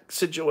in that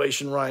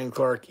situation, Ryan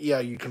Clark,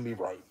 yeah, you can be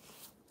right.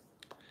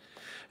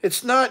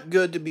 It's not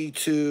good to be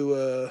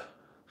too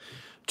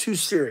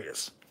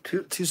serious.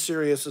 Too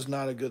serious is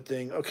not a good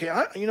thing. Okay,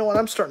 you know what?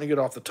 I'm starting to get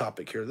off the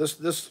topic here.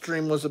 This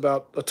stream was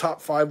about the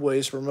top 5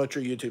 ways to promote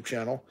your YouTube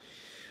channel.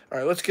 All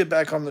right, let's get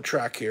back on the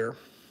track here.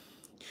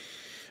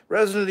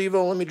 Resident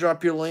Evil, let me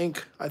drop your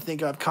link. I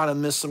think I've kind of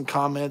missed some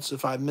comments.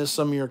 If I missed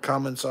some of your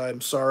comments,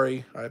 I'm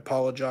sorry. I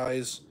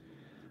apologize.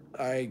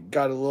 I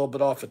got a little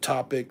bit off the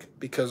topic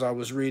because I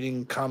was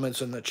reading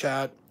comments in the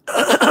chat.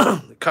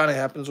 It kind of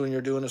happens when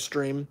you're doing a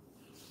stream.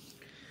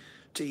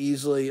 To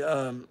easily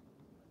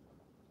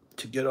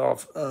to get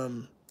off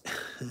I'm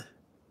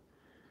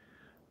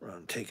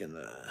taking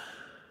the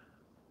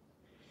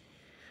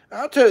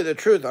I'll tell you the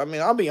truth. I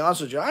mean, I'll be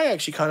honest with you. I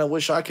actually kind of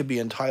wish I could be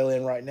in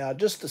Thailand right now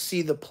just to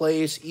see the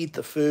place, eat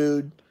the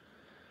food,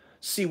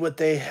 see what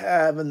they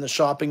have in the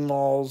shopping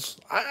malls.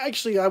 I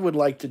would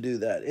like to do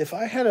that. If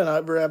I had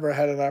ever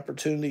had an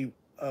opportunity,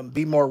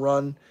 Be More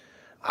Run,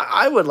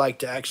 I would like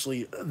to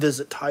actually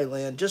visit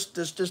Thailand just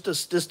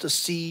to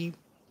see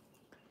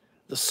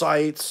the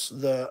sights,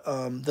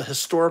 the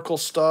historical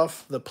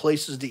stuff, the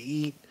places to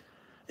eat.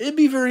 It'd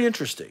be very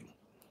interesting.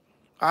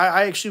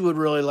 I actually would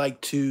really like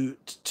to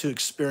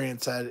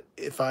experience that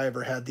if I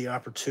ever had the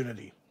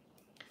opportunity.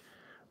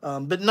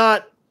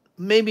 But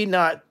maybe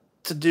not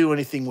to do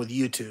anything with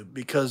YouTube,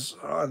 because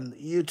on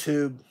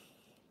YouTube,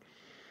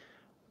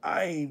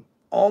 I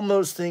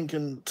almost think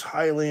in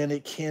Thailand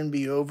it can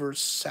be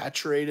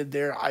oversaturated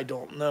there. I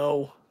don't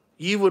know.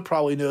 You would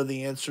probably know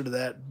the answer to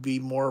that. Be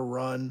More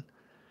Run.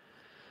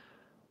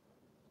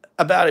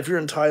 About if you're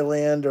in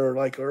Thailand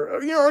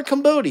or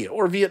Cambodia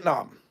or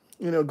Vietnam.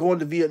 Going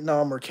to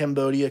Vietnam or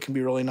Cambodia can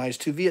be really nice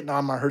too.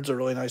 Vietnam, I heard, is a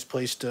really nice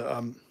place to,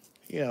 I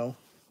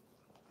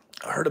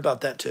heard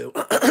about that too.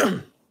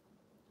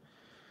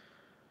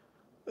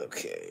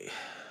 Okay.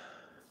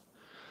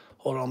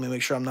 Hold on, let me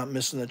make sure I'm not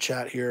missing the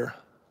chat here.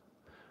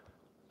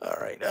 All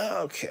right,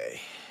 okay.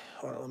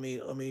 Hold on, let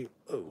me,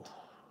 oh.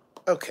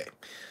 Okay,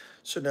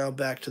 so now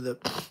back to the,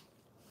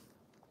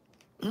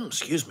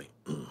 excuse me.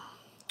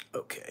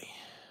 Okay.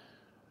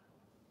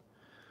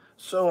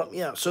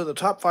 So, so the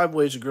top 5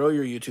 ways to grow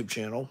your YouTube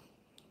channel.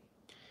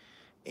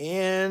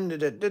 And,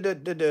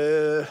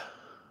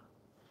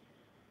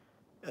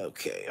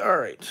 okay, all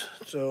right.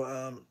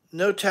 So,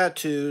 no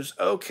tattoos.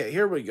 Okay,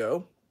 here we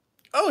go.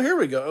 Oh, here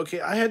we go.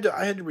 Okay, I had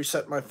to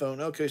reset my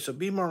phone. Okay, so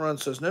Be More Run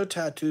says no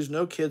tattoos,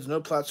 no kids,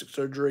 no plastic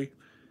surgery.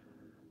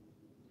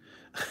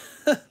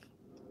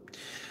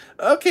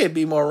 Okay,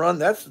 Be More Run.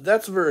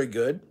 That's very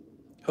good.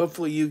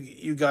 Hopefully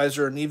you guys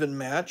are an even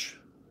match.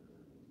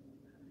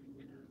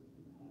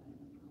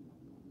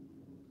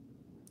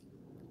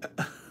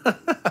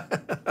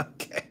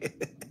 Okay.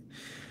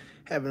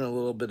 Having a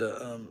little bit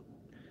of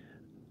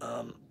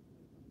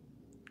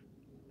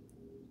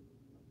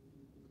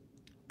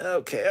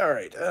okay, all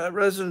right.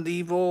 Resident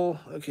Evil.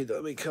 Okay,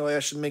 Kelly, I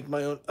should make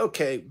my own.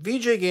 Okay,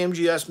 VJ Games,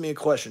 you asked me a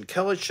question.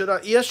 Kelly, should I?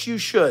 Yes, you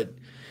should.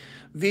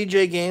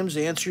 VJ Games,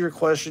 to answer your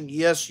question,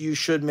 yes, you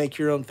should make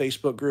your own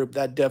Facebook group.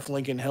 That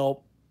definitely can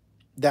help.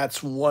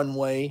 That's one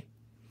way.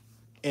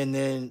 And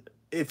then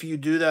if you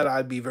do that,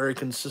 I'd be very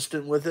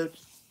consistent with it.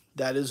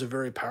 That is a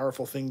very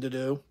powerful thing to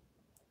do.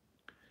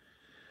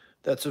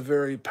 That's a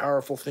very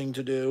powerful thing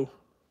to do.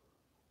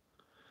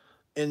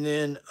 And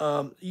then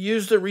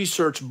use the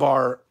research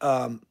bar,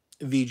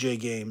 VJ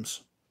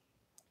Games.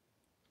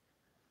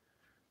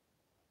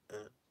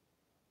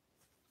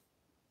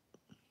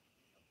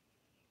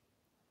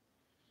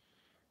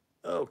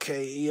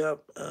 Okay,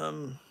 yep.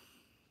 Okay.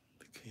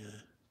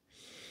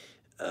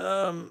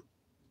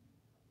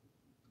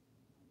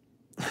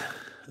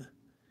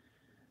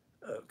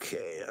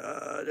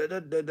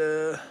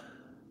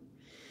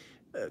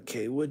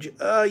 Okay, would you?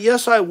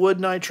 Yes, I would,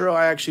 Nitro.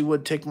 I actually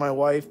would take my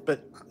wife,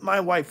 but my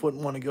wife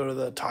wouldn't want to go to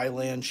the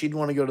Thailand. She'd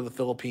want to go to the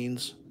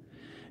Philippines.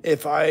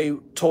 If I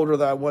told her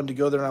that I wanted to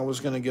go there and I was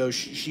going to go,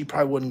 she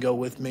probably wouldn't go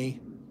with me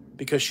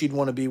because she'd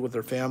want to be with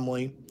her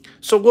family.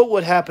 So what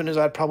would happen is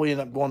I'd probably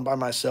end up going by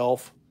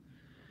myself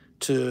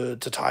to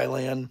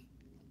Thailand.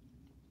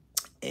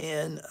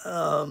 And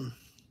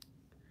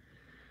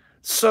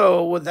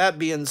so with that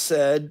being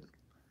said,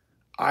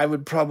 I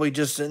would probably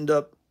just end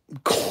up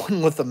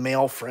going with a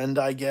male friend,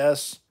 I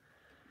guess.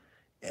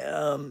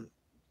 Um,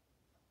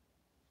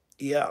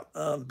 yeah,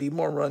 be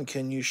more run.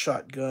 Can you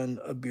shotgun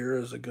a beer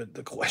is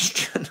the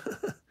question.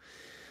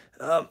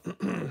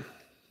 um,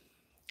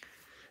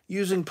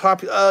 using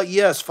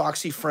yes,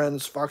 Foxy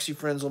Friends,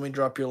 let me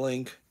drop your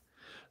link.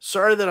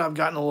 Sorry that I've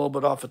gotten a little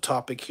bit off a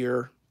topic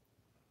here.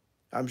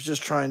 I'm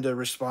just trying to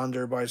respond to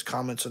everybody's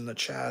comments in the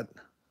chat.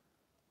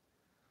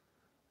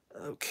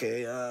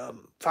 Okay,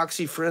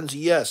 Foxy Friends,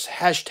 yes,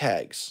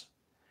 hashtags.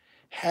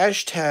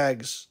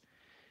 Hashtags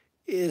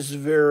is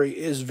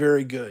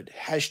very good.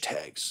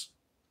 Hashtags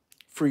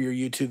for your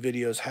YouTube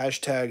videos.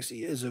 Hashtags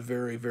is a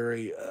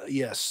very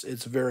yes,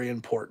 it's very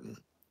important.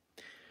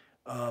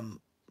 And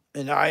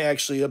I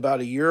actually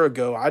about a year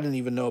ago, I didn't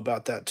even know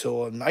about that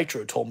till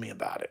Nitro told me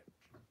about it.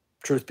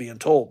 Truth being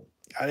told,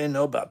 I didn't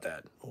know about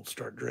that. We'll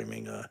start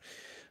dreaming.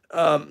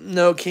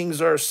 No, Kings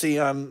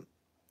RC.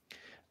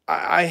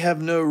 I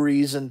have no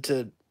reason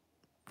to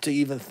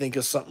even think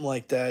of something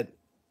like that.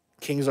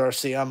 Kings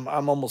RC.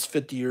 I'm almost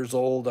 50 years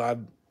old.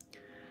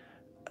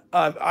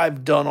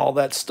 I've done all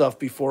that stuff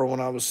before when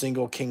I was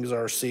single, Kings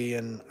RC,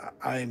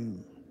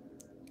 and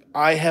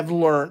I have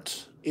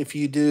learnt if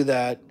you do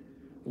that,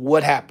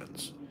 what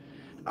happens.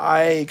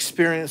 I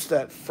experienced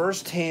that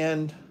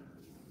firsthand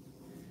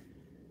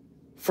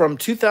from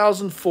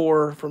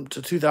 2004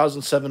 to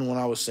 2007 when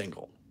I was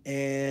single,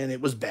 and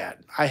it was bad.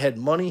 I had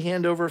money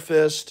hand over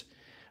fist.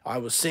 I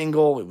was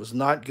single. It was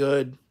not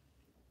good.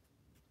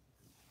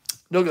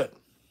 No good.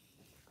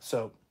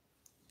 So,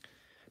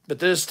 but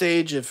this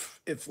stage, if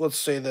let's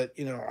say that,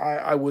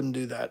 I wouldn't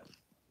do that.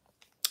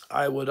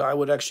 I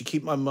would actually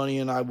keep my money,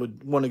 and I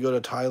would want to go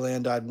to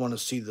Thailand. I'd want to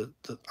see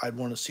I'd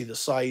want to see the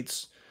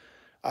sights.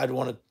 I'd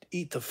want to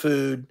eat the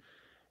food,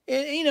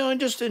 and and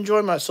just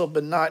enjoy myself,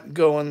 but not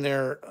go in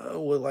there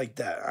with like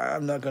that.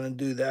 I'm not going to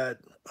do that.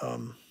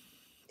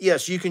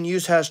 Yes, you can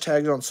use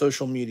hashtags on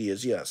social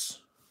medias. Yes.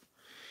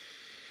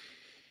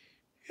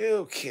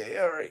 Okay,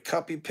 all right,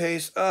 copy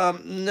paste.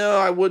 No,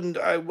 I wouldn't.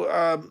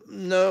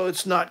 No,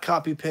 it's not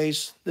copy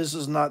paste. This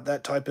is not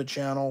that type of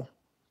channel.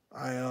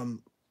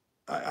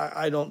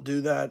 I don't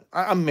do that.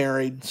 I'm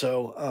married,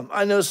 so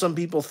I know some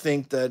people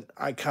think that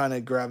I kind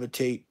of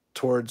gravitate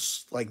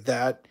towards like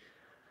that.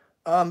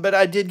 But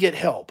I did get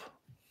help,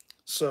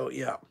 so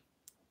yeah.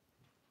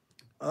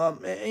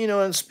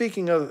 And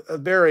speaking of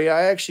Barry,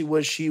 I actually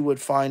wish he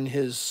would find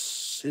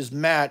his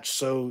match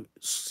so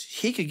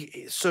she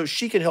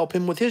could help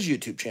him with his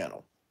YouTube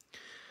channel.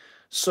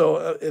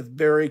 So if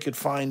Barry could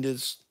find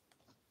his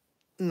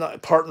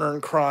partner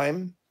in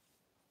crime,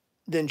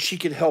 then she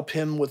could help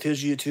him with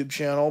his YouTube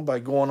channel by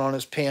going on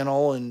his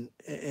panel and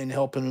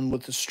helping him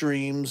with the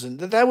streams, and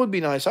that would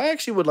be nice. I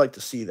actually would like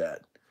to see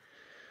that.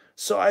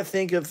 So I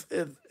think if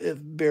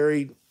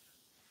Barry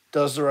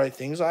does the right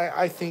things,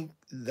 I think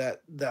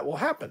that will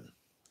happen.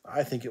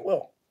 I think it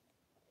will.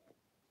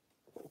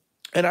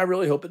 And I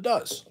really hope it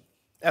does.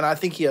 And I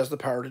think he has the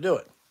power to do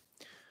it.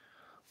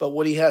 But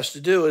what he has to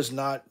do is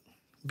not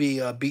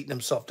be beating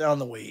himself down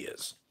the way he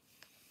is.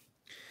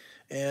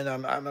 And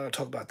I'm going to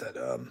talk about that.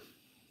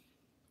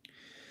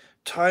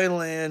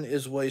 Thailand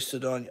is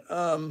wasted on.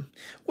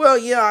 Well,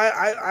 yeah,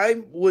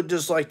 I would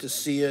just like to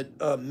see it.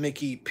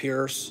 Mickey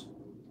Pierce.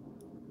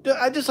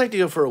 I'd just like to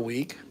go for a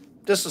week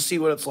just to see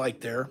what it's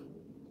like there.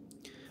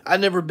 I've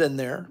never been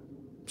there.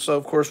 So,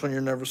 of course, when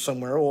you're never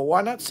somewhere, well,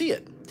 why not see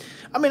it?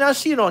 I mean, I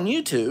see it on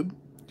YouTube,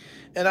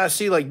 and I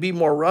see, like, Be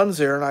More runs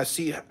there, and I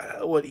see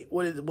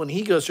when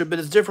he goes through, but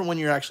it's different when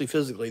you're actually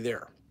physically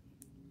there.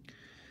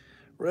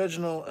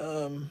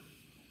 Reginald,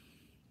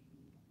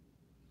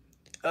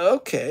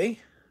 okay.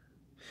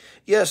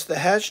 Yes, the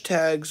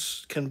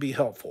hashtags can be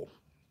helpful.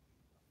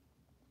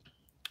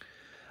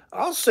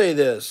 I'll say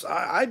this.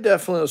 I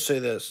definitely will say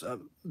this.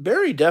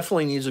 Barry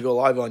definitely needs to go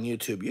live on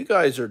YouTube. You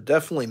guys are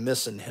definitely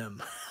missing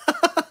him.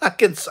 I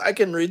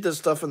can read this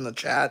stuff in the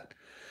chat.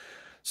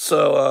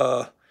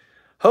 So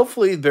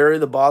hopefully Barry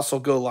the Boss will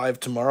go live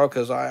tomorrow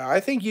because I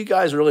think you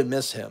guys really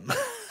miss him.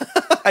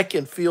 I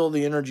can feel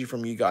the energy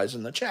from you guys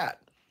in the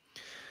chat.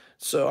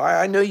 So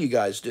I know you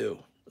guys do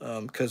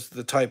because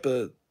the type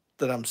of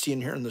that I'm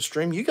seeing here in the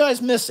stream, you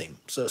guys miss him.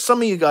 So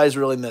some of you guys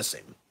really miss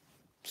him.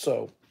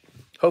 So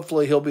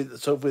hopefully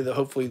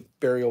hopefully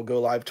Barry will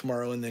go live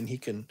tomorrow, and then he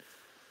can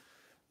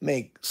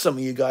make some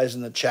of you guys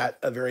in the chat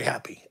very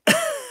happy.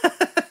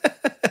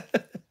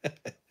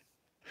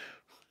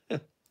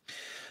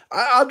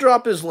 I'll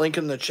drop his link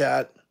in the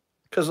chat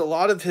because a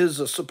lot of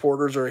his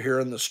supporters are here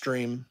in the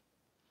stream.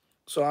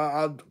 So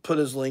I'll put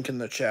his link in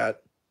the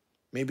chat.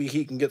 Maybe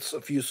he can get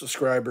a few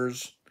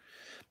subscribers.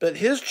 But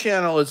his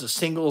channel is a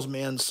singles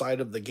man side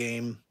of the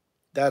game.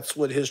 That's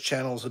what his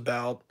channel is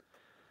about.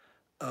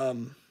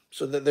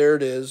 So that there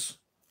it is.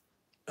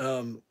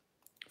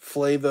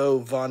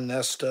 Flavo Von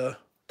Nesta.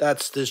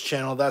 That's this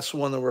channel. That's the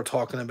one that we're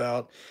talking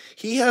about.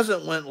 He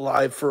hasn't went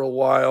live for a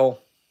while.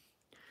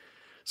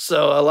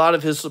 So a lot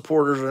of his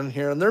supporters are in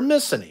here, and they're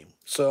missing him.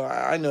 So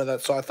I know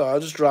that. So I thought I'll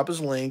just drop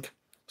his link,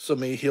 so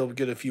maybe he'll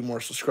get a few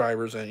more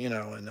subscribers, and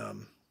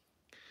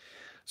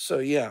so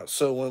yeah.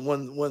 So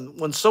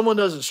when someone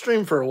doesn't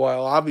stream for a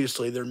while,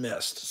 obviously they're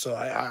missed. So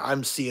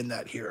I'm seeing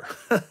that here.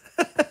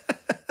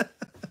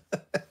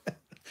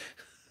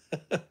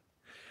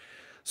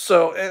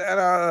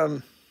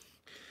 So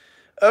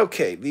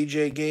okay,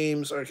 VJ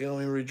Games. Okay, let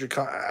me read your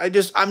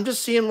I'm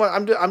just seeing what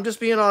I'm just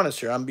being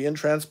honest here. I'm being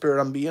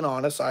transparent. I'm being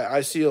honest.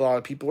 I see a lot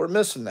of people are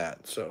missing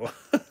that. So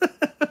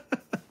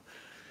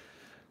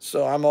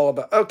so I'm all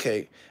about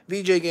okay.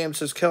 VJ Games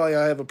says, Kelly,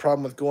 I have a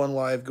problem with going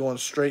live, going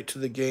straight to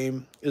the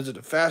game. Is it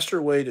a faster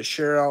way to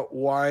share out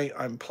why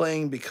I'm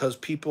playing because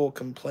people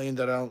complain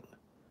that I don't?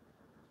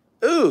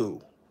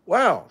 Ooh,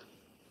 wow.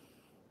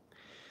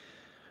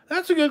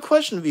 That's a good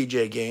question,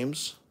 VJ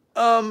Games.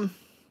 How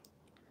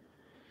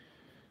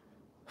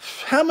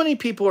many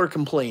people are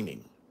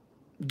complaining?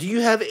 Do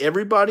you have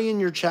everybody in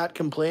your chat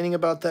complaining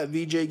about that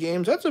VJ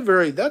Games? That's a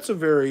very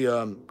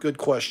good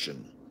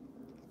question.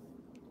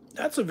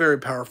 That's a very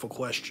powerful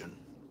question.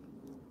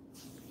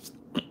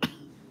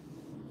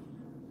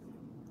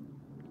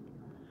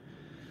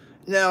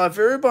 Now, if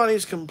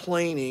everybody's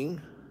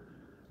complaining,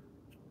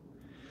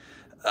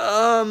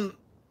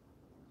 okay,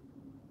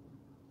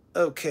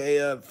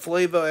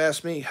 Flavo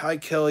asked me, hi,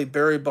 Kelly,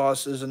 Barry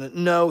Boss isn't it?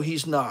 No,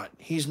 he's not.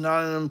 He's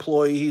not an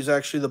employee. He's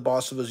actually the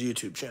boss of his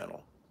YouTube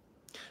channel.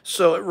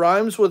 So it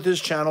rhymes with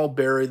his channel,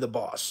 Barry the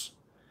Boss.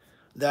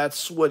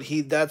 That's what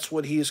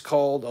he's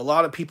called. A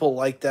lot of people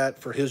like that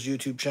for his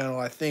YouTube channel.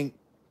 I think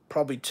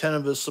probably 10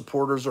 of his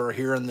supporters are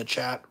here in the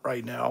chat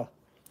right now.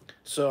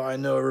 So I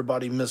know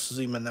everybody misses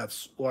him, and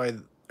that's why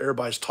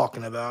everybody's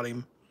talking about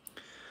him.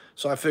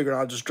 So I figured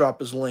I'll just drop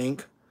his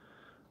link.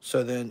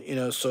 So then,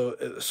 so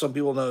some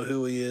people know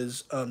who he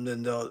is.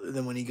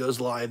 Then when he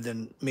goes live,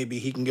 then maybe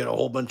he can get a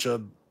whole bunch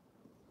of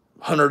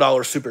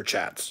 $100 super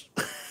chats.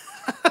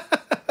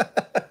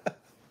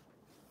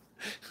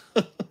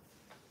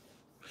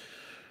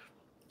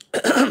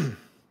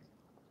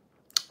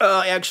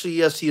 Actually,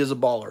 yes, he is a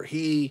baller.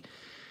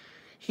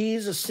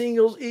 He's a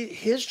singles.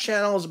 His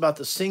channel is about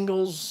the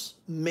singles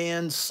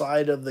man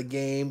side of the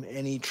game,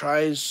 and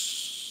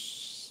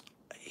he's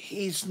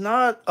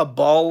not a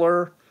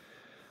baller,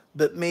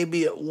 but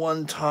maybe at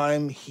one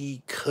time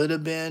he could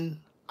have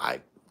been. I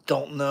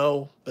don't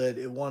know, but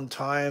at one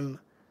time,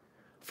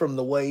 from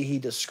the way he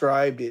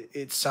described it,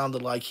 it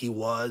sounded like he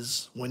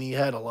was, when he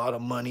had a lot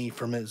of money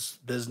from his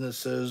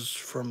businesses,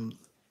 from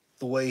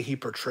the way he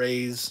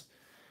portrays.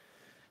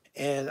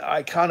 And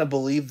I kind of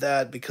believe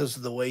that because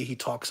of the way he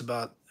talks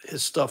about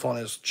his stuff on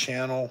his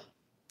channel.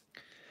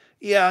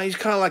 Yeah, he's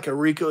kind of like a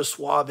Rico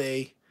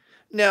Suave.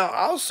 Now,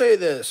 I'll say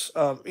this,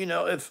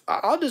 if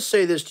I'll just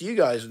say this to you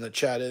guys in the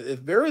chat.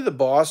 If Barry the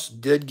Boss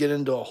did get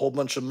into a whole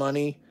bunch of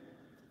money,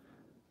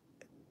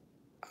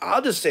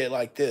 I'll just say it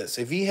like this.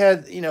 If he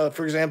had,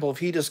 for example, if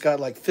he just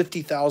got like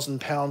 50,000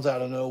 pounds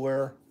out of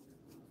nowhere,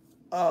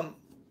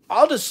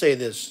 I'll just say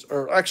this,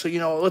 or actually,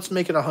 let's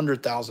make it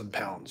 100,000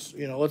 pounds.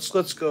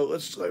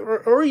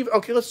 Or even,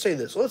 okay, let's say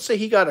this. Let's say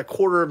he got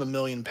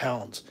 250,000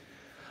 pounds.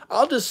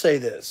 I'll just say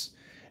this,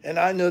 and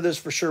I know this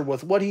for sure,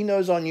 with what he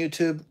knows on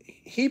YouTube,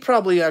 he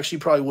probably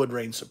would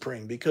reign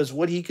supreme, because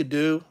what he could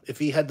do, if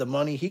he had the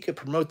money, he could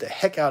promote the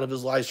heck out of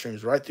his live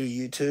streams right through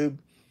YouTube.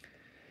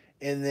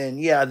 And then,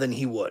 yeah, then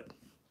he would.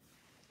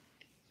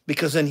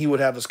 Because then he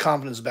would have his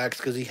confidence back,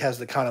 because he has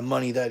the kind of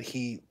money that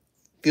he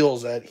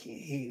feels that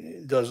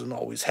he doesn't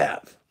always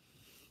have.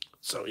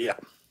 So, yeah.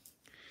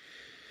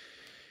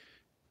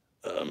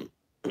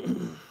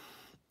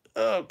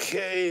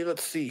 Okay,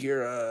 let's see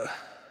here.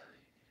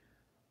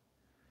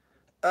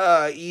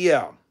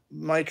 Yeah.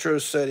 Mitro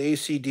said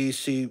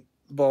AC/DC,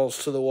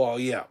 balls to the wall.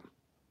 Yeah.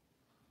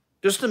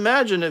 Just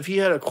imagine if he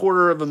had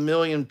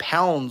 250,000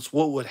 pounds,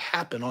 what would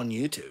happen on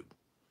YouTube?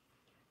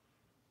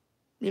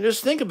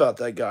 Just think about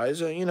that, guys.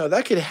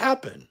 That could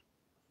happen.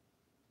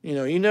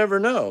 You never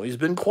know. He's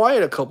been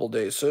quiet a couple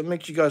days, so it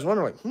makes you guys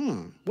wonder, like,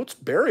 what's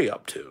Barry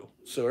up to?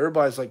 So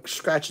everybody's like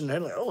scratching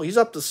their head, like, oh, he's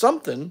up to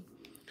something.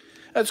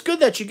 That's good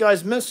that you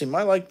guys miss him.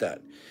 I like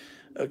that.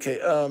 Okay.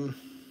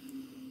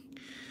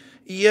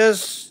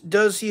 Yes.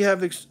 Does he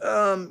have?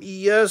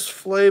 Yes,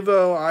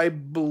 Flavo. I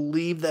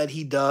believe that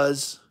he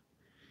does.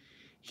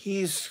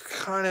 He's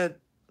kind of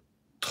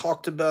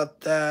talked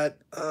about that.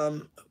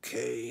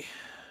 Okay.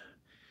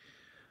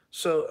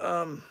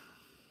 So,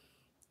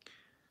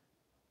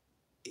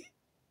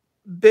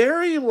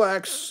 Barry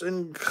lacks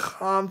in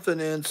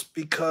confidence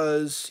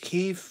because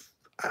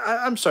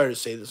I'm sorry to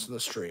say this in the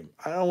stream.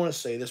 I don't want to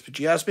say this, but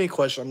you asked me a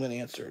question, I'm going to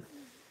answer it.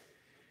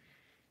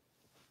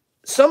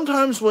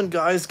 Sometimes when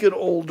guys get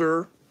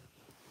older,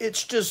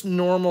 it's just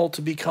normal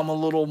to become a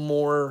little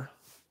more,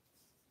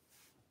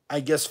 I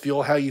guess,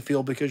 feel how you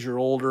feel because you're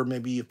older.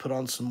 Maybe you put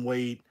on some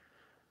weight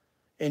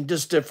and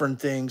just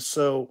different things.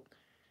 So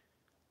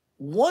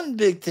one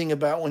big thing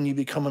about when you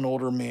become an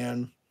older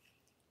man,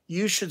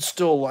 you should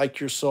still like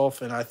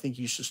yourself, and I think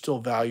you should still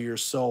value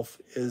yourself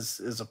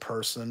as a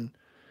person.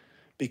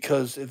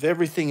 Because if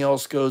everything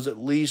else goes,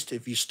 at least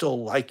if you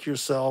still like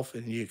yourself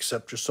and you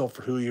accept yourself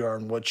for who you are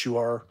and what you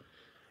are,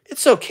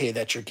 it's okay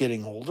that you're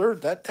getting older.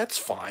 That's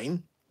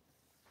fine.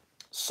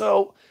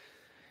 So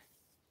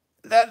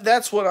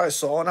that's what I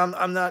saw, and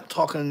I'm not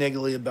talking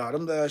negatively about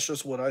him. That's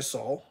just what I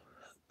saw.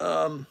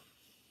 Um,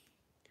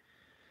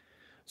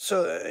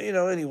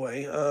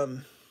 anyway,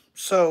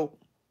 so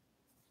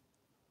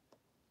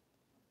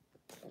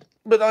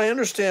but I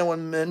understand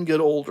when men get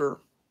older,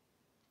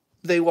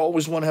 they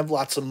always want to have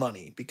lots of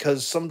money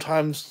because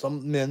sometimes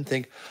some men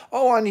think,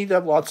 "Oh, I need to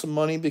have lots of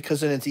money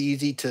because then it's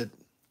easy to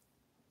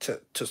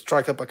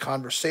strike up a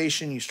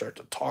conversation. You start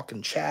to talk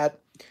and chat,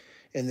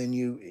 and then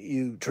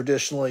you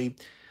traditionally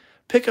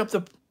pick up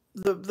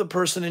the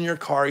person in your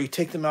car. You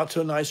take them out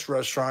to a nice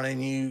restaurant,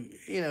 and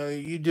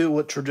you do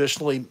what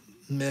traditionally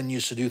men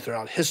used to do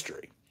throughout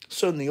history.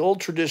 So in the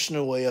old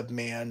traditional way of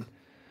man,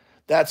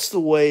 that's the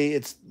way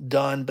it's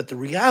done. But the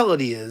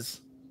reality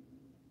is,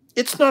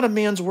 it's not a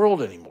man's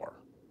world anymore.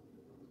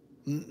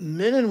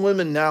 Men and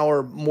women now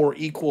are more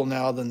equal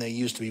now than they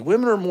used to be.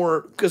 Women are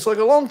more, because like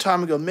a long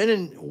time ago, men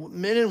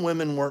and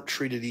women weren't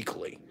treated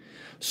equally.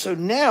 So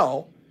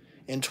now,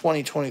 in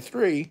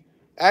 2023,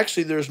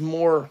 actually they're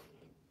more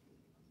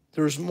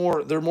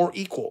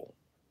equal.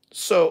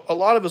 So a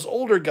lot of us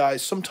older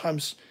guys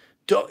sometimes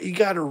don't, you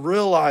got to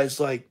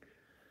realize, like,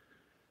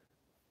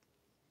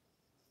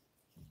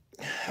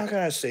 how can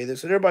I say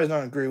this? And everybody's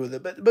not agree with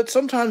it, but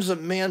sometimes a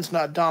man's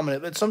not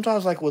dominant. But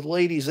sometimes, like with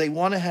ladies, they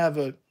want to have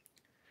a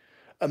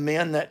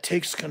man that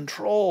takes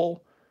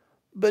control.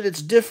 But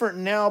it's different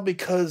now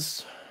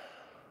because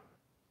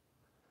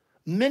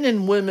men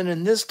and women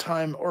in this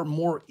time are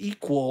more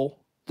equal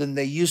than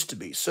they used to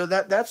be. So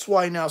that's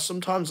why now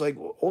sometimes, like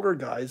older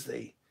guys,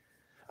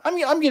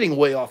 I'm getting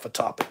way off a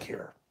topic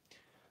here.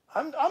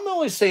 I'm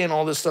only saying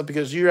all this stuff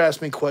because you're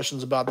asking me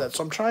questions about that.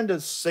 So I'm trying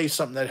to say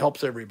something that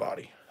helps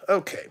everybody.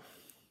 Okay.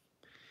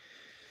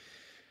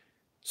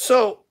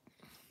 So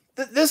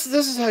this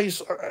is how you.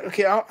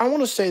 Okay, I want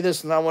to say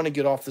this, and I want to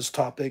get off this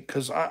topic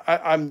because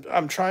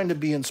I'm trying to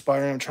be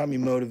inspiring. I'm trying to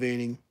be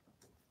motivating.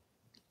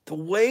 The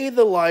way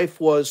the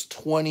life was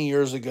 20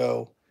 years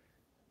ago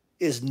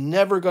is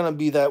never going to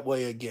be that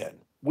way again.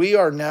 We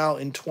are now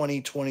in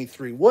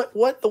 2023.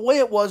 What the way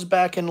it was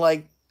back in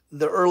like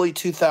the early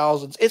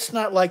 2000s, it's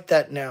not like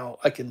that now,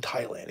 like in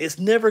Thailand. It's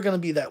never going to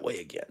be that way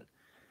again.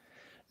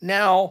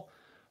 Now,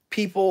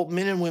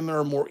 men and women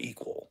are more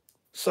equal.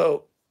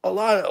 So a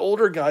lot of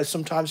older guys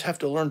sometimes have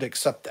to learn to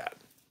accept that.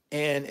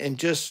 And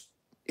just,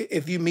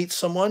 if you meet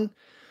someone,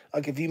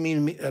 like if you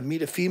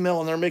meet a female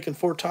and they're making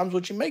 4 times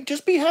what you make,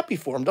 just be happy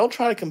for them. Don't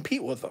try to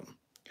compete with them.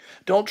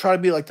 Don't try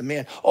to be like the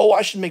man. Oh,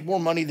 I should make more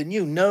money than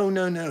you. No,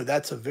 no, no.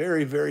 That's a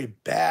very, very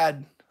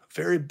bad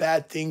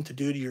thing to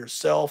do to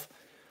yourself.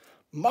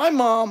 My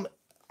mom,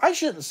 I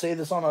shouldn't say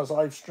this on a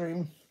live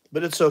stream,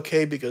 but it's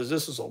okay because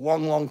this is a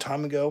long, long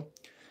time ago.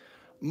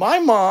 My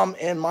mom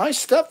and my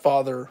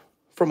stepfather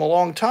from a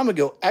long time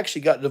ago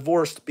actually got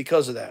divorced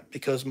because of that.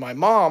 Because my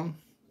mom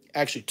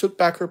actually took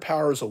back her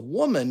power as a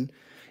woman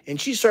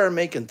and she started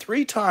making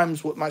 3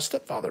 times what my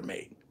stepfather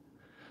made.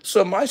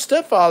 So my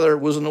stepfather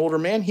was an older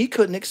man. He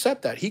couldn't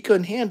accept that. He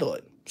couldn't handle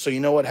it. So you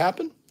know what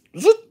happened?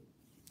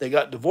 They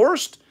got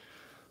divorced.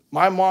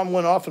 My mom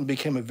went off and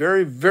became a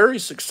very, very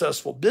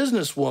successful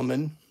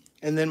businesswoman.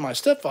 And then my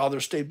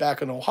stepfather stayed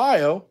back in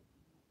Ohio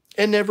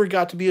and never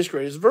got to be his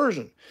greatest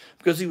version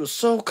because he was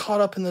so caught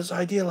up in this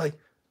idea like,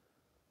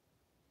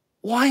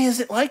 why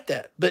is it like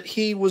that? But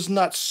he was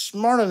not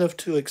smart enough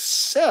to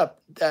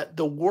accept that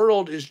the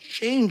world is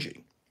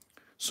changing.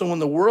 So when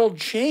the world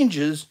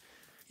changes,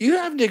 you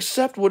have to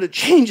accept what it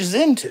changes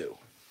into.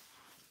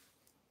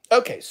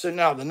 Okay, so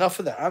now enough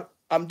of that.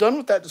 I'm done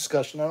with that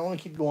discussion. I don't want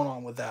to keep going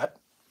on with that.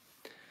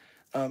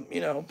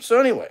 So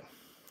anyway.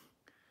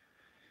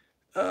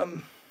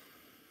 And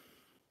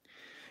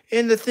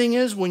another thing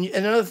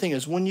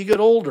is, when you get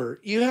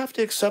older, you have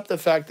to accept the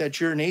fact that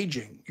you're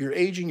aging. You're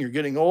aging, you're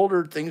getting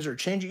older, things are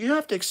changing. You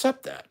have to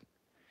accept that.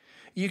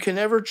 You can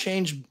never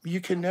change, you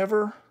can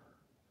never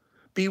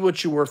be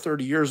what you were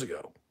 30 years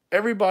ago.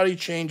 Everybody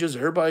changes,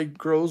 everybody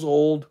grows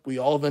old, we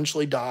all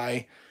eventually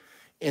die,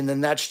 and then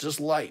that's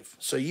just life.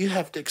 So you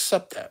have to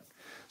accept that.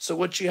 So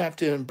what you have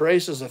to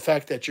embrace is the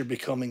fact that you're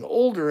becoming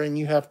older, and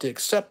you have to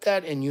accept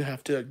that, and you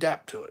have to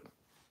adapt to it.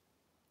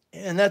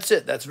 And that's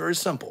it. That's very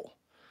simple.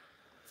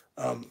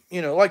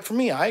 Like for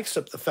me, I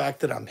accept the fact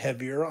that I'm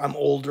heavier, I'm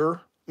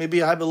older,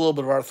 maybe I have a little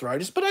bit of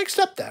arthritis, but I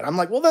accept that. I'm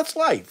like, well, that's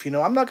life.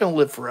 I'm not going to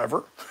live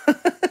forever.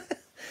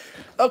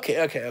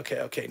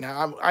 Okay.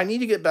 Now, I need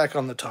to get back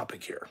on the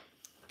topic here.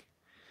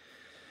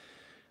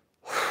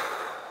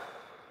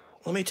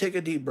 Let me take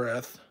a deep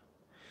breath.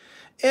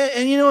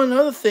 And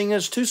another thing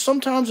is, too,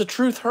 sometimes the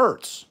truth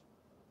hurts.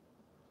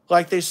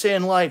 Like they say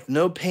in life,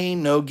 no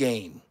pain, no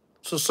gain.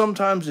 So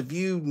sometimes if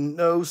you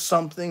know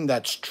something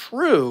that's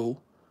true,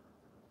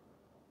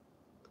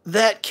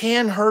 that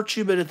can hurt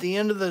you, but at the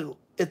end of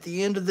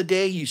the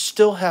day, you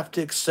still have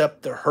to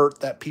accept the hurt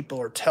that people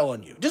are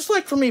telling you. Just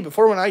like for me,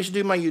 before, when I used to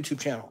do my YouTube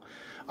channel,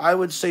 I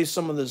would say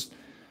some of the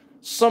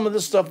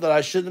stuff that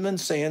I shouldn't have been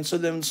saying. So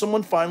then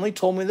someone finally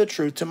told me the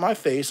truth to my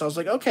face. I was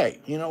like, okay,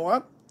 you know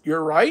what?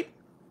 You're right,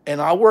 and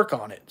I'll work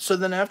on it. So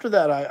then after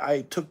that,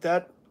 I took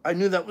that. I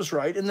knew that was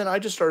right, and then I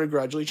just started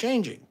gradually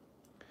changing.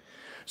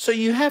 So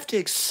you have to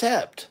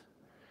accept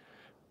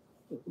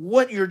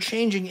what you're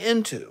changing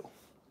into.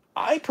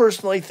 I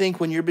personally think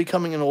when you're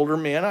becoming an older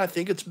man, I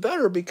think it's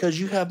better because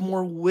you have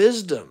more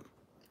wisdom.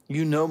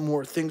 You know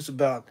more things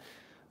about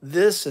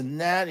this and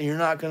that, and you're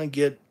not going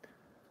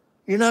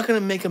to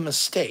make a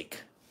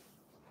mistake.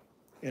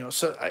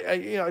 So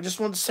I just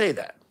want to say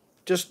that.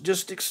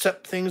 Just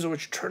accept things of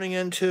what you're turning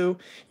into.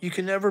 You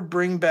can never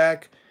bring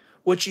back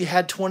what you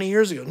had 20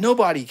 years ago.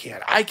 Nobody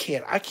can. I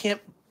can't.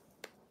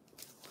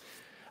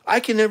 I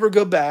can never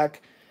go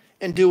back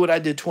and do what I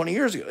did 20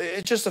 years ago.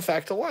 It's just a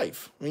fact of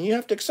life. I mean, you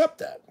have to accept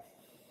that.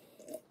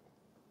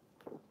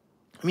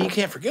 I mean, you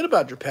can't forget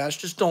about your past.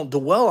 Just don't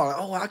dwell on it.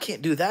 Oh, I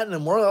can't do that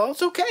anymore. Oh,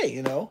 it's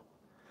okay,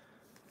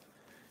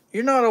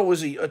 You're not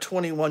always a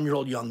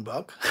 21-year-old young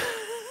buck.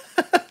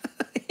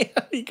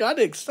 You got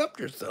to accept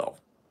yourself.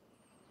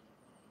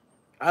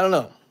 I don't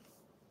know.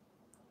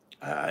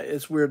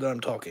 It's weird that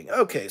I'm talking.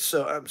 Okay,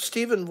 so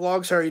Steven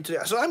Vlogs, how are you today?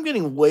 So I'm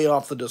getting way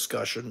off the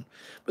discussion.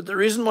 But the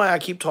reason why I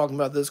keep talking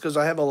about this, because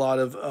I have a lot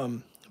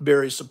of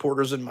Barry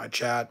supporters in my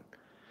chat.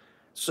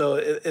 So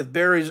if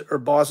Barry's or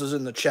Boss is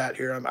in the chat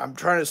here, I'm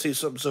trying to see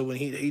something so when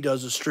he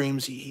does his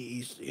streams,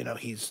 he's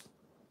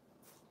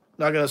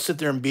not going to sit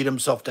there and beat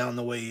himself down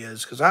the way he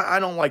is. Because I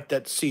don't like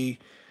that to see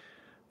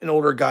an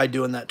older guy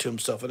doing that to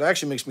himself. It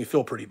actually makes me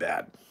feel pretty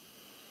bad.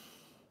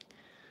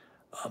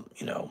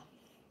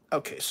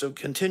 Okay, so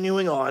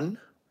continuing on,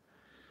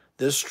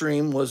 this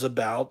stream was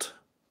about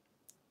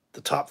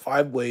the top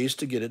 5 ways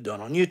to get it done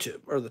on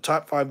YouTube, or the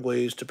top 5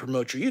 ways to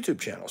promote your YouTube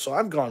channel. So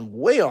I've gone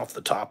way off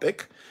the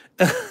topic.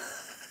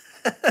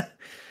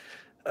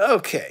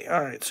 Okay,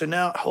 all right, so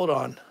now, hold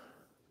on.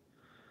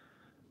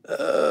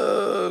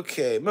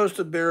 Okay, most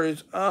of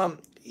Barry's,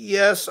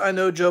 yes, I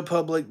know, Joe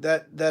Public,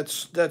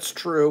 that's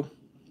true.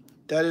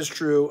 That is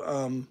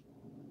true,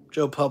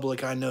 Joe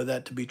Public, I know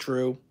that to be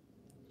true.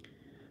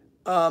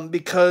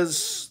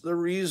 Because the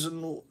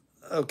reason,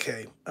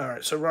 okay, all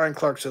right, so Ryan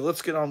Clark said,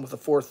 let's get on with the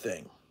 4th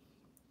thing.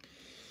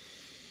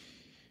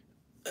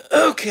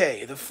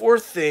 Okay, the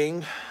 4th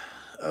thing,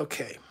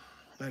 okay,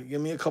 now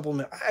give me a couple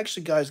minutes.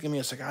 Actually, guys, give me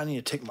a second. I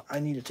need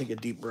to take a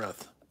deep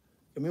breath.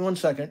 Give me 1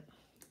 second.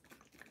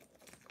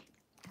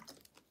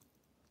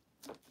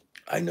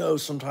 I know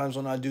sometimes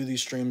when I do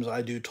these streams,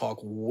 I do talk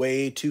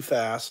way too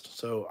fast,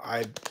 so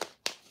I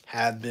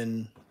have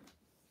been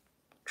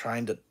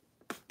trying to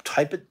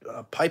pipe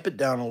it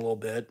down a little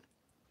bit.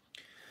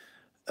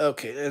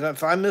 Okay, and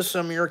if I missed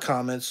some of your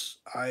comments,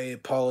 I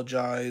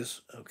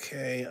apologize.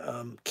 Okay,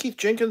 Keith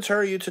Jenkins, how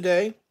are you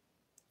today?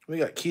 We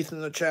got Keith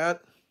in the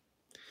chat.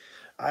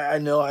 I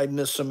know I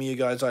missed some of you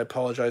guys. I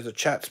apologize. The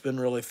chat's been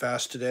really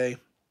fast today.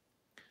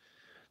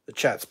 The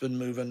chat's been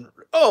moving.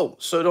 Oh,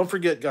 so don't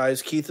forget,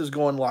 guys, Keith is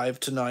going live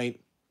tonight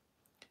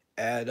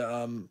at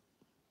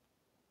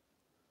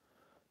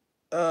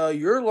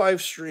your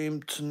live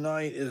stream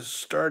tonight is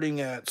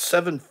starting at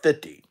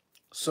 7:50.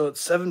 So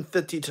it's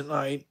 7:50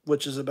 tonight,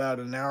 which is about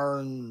an hour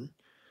and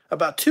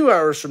about 2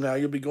 hours from now,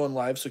 you'll be going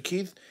live. So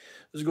Keith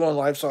is going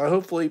live. So I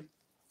hopefully,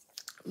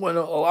 when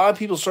a lot of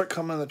people start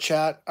coming in the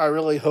chat, I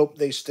really hope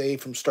they stay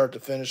from start to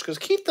finish, because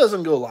Keith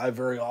doesn't go live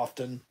very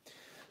often.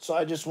 So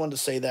I just wanted to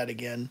say that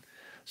again.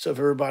 So if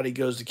everybody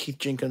goes to Keith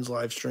Jenkins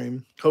live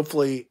stream,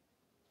 hopefully,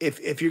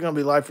 if you're going to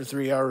be live for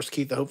 3 hours,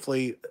 Keith,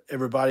 hopefully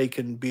everybody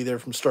can be there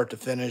from start to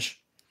finish.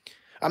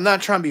 I'm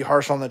not trying to be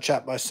harsh on the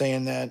chat by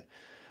saying that,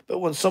 but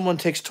when someone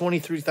takes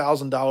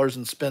 $23,000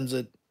 and spends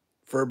it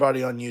for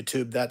everybody on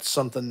YouTube, that's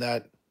something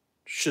that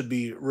should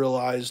be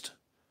realized.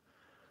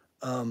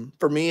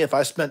 For me, if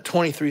I spent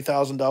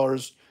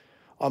 $23,000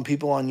 on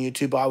people on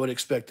YouTube, I would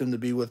expect them to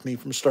be with me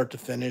from start to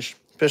finish,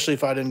 especially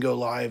if I didn't go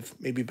live,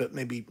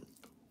 maybe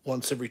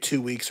once every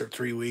 2 weeks or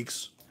 3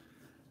 weeks.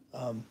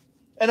 And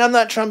I'm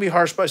not trying to be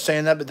harsh by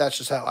saying that, but that's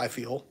just how I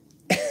feel.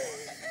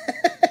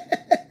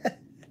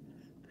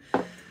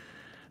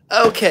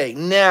 Okay,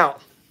 now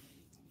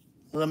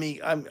let me.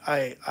 I'm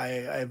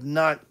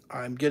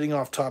getting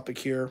off topic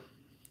here.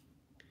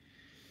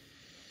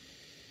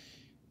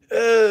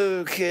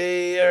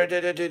 Okay,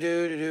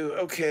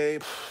 okay.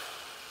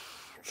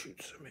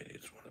 Shoot, some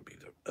idiots want to be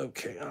there.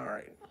 Okay, all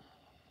right.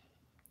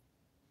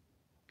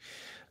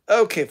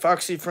 Okay,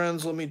 Foxy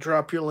Friends, let me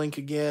drop your link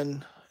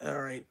again.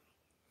 All right.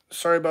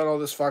 Sorry about all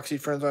this, Foxy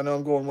Friends. I know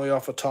I'm going way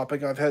off a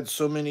topic. I've had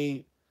so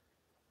many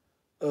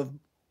of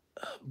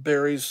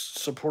Barry's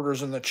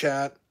supporters in the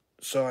chat,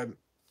 so I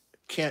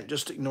can't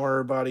just ignore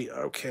everybody.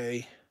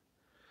 Okay.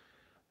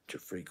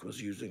 Freak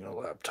was using a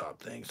laptop.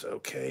 Thanks.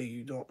 Okay,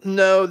 you don't.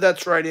 No,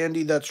 that's right,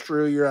 Andy. That's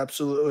true. You're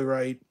absolutely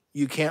right.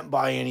 You can't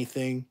buy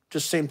anything.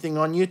 Just same thing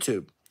on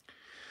YouTube.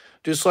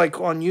 Just like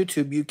on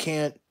YouTube, you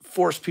can't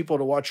force people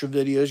to watch your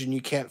videos and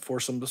you can't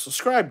force them to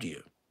subscribe to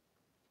you.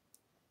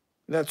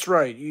 That's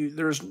right.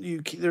 There's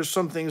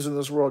some things in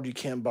this world you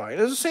can't buy.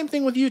 And it's the same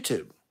thing with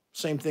YouTube.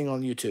 Same thing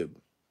on YouTube.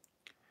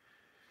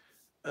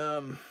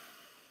 All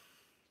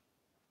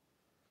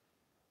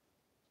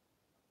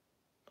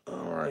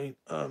right.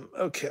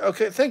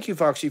 Okay. Thank you,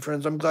 Foxy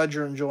friends. I'm glad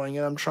you're enjoying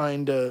it. I'm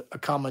trying to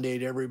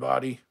accommodate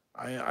everybody.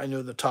 I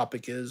know the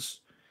topic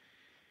is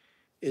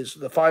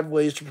the 5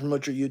 ways to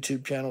promote your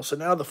YouTube channel. So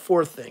now the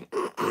fourth thing.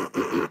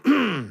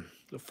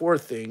 The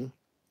fourth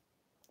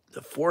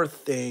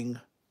thing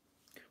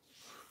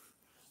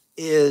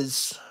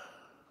is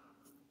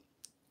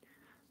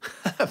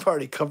I've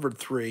already covered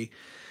 3.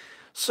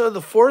 So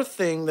the fourth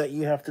thing that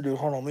you have to do,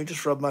 hold on, let me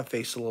just rub my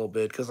face a little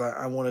bit because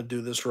I want to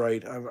do this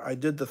right. I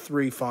did the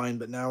 3 fine,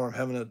 but now I'm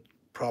having a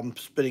problem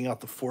spitting out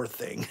the 4th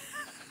thing.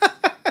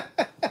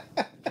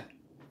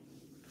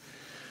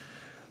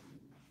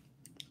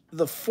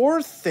 The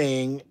 4th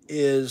thing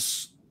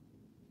is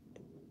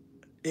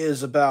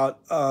about,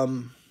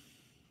 hold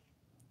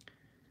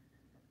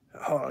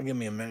on, give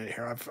me a minute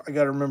here. I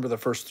got to remember the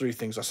first 3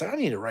 things. I said, I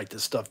need to write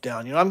this stuff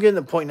down. You know, I'm getting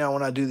to the point now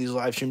when I do these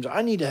live streams,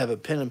 I need to have a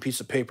pen and piece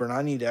of paper, and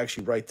I need to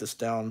actually write this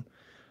down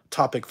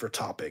topic for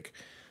topic.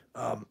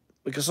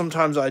 Because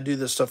sometimes I do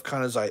this stuff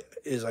kind of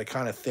as I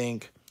kind of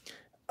think.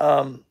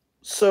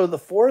 So the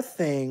 4th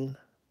thing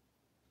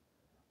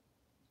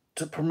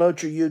to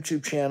promote your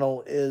YouTube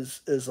channel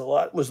was a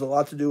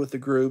lot to do with the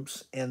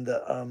groups and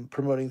the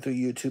promoting through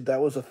YouTube.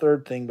 That was the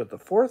 3rd thing, but the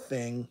 4th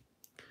thing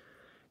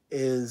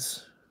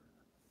is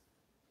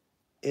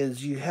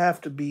you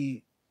have to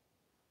be,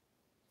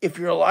 if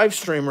you're a live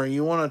streamer,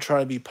 you want to try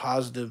to be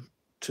positive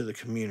to the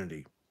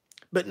community.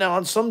 But now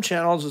on some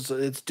channels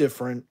it's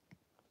different.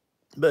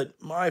 But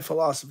my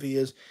philosophy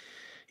is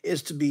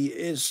to be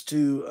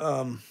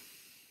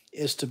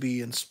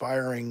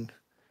inspiring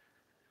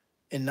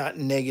and not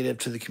negative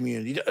to the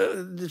community.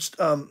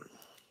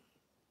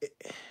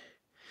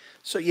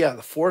 So yeah,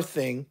 the 4th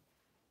thing,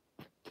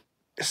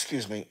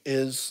 excuse me,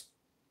 is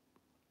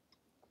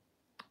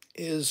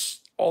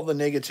all the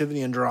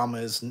negativity and drama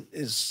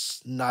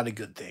is not a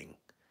good thing.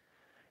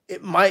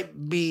 It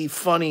might be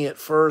funny at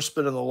first,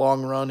 but in the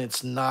long run,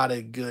 it's not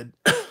a good.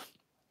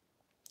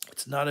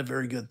 It's not a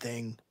very good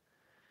thing.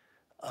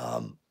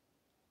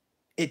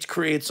 It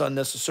creates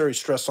unnecessary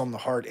stress on the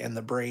heart and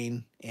the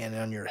brain and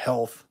on your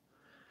health.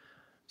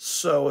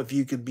 So if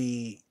you could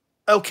be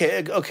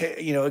okay,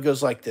 you know, it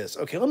goes like this.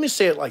 Okay, let me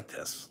say it like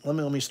this. Let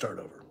me start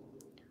over.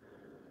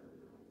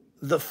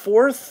 The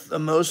 4th, the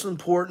most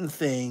important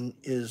thing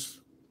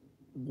is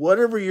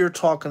whatever you're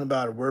talking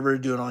about or whatever you're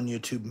doing on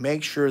YouTube,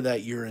 make sure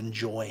that you're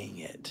enjoying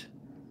it.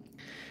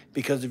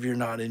 Because if you're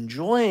not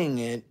enjoying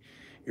it,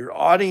 your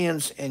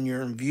audience and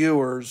your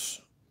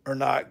viewers are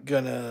not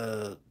going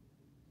to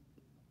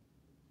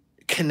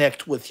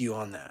connect with you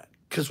on that.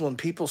 Because when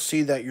people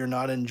see that you're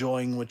not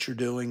enjoying what you're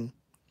doing,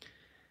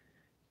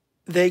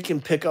 they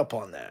can pick up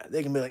on that.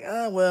 They can be like,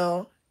 ah,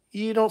 well,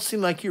 you don't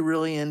seem like you're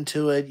really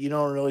into it. You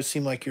don't really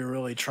seem like you're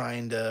really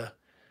trying to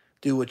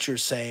do what you're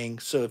saying.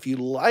 So if you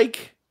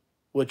like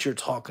what you're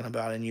talking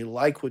about and you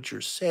like what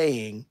you're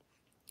saying,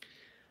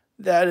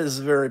 that is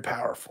very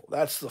powerful.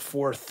 That's the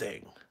 4th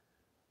thing.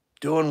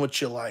 Doing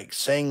what you like,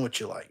 saying what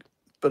you like.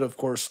 But of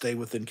course, stay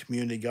within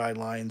community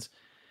guidelines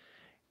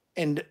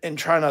and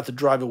try not to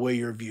drive away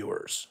your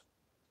viewers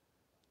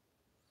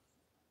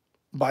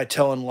by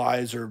telling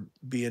lies or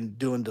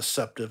doing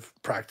deceptive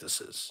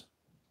practices.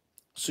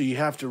 So you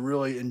have to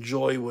really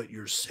enjoy what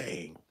you're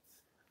saying.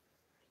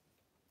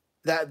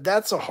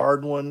 That's a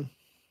hard one,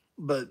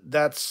 but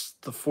that's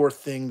the 4th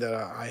thing that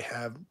I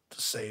have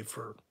to say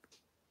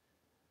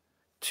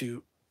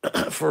to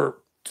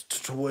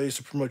ways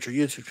to promote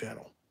your YouTube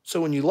channel.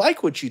 So when you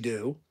like what you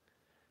do,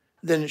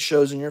 then it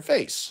shows in your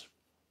face.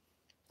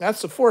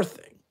 That's the 4th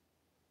thing.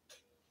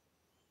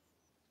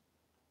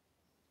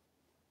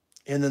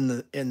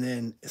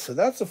 So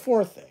that's the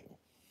 4th thing.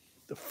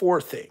 The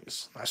 4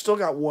 things. I still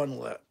got one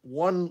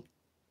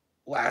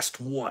last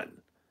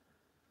one.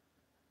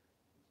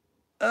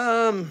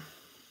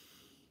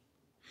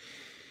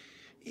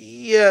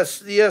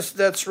 Yes,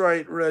 that's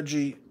right,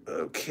 Reggie.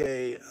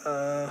 Okay.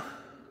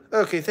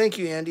 Okay, thank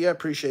you, Andy. I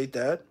appreciate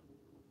that.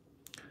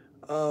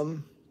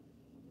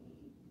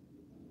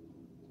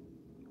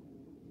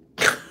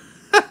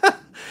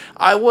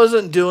 I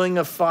wasn't doing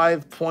a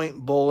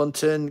 5-point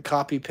bulletin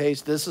copy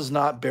paste. This is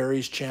not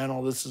Barry's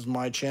channel. This is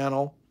my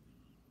channel.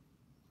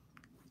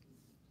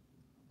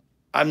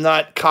 I'm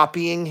not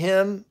copying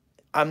him.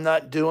 I'm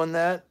not doing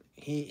that.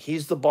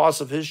 He's the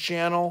boss of his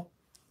channel.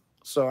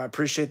 So I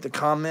appreciate the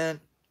comment.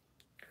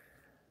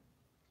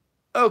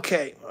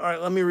 Okay. All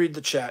right. Let me read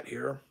the chat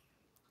here.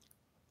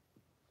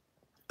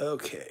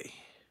 Okay.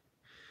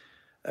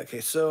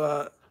 Okay.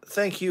 So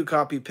thank you,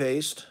 copy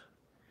paste.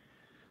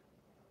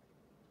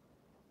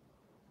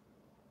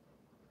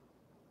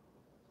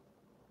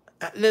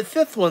 The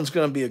 5th one's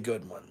going to be a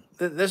good one.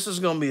 This is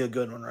going to be a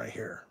good one right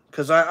here.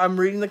 Because I'm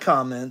reading the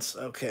comments.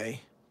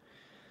 Okay.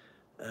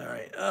 All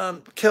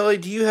right. Kelly,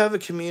 do you have a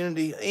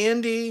community?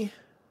 Andy,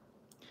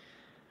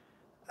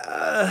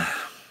 I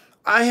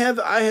have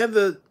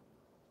a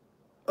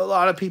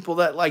lot of people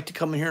that like to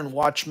come in here and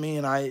watch me,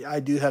 and I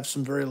do have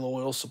some very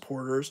loyal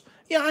supporters.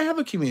 Yeah, I have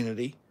a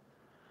community,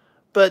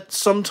 but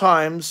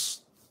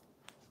sometimes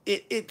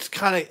it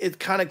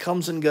kind of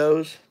comes and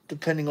goes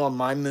depending on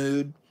my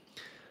mood,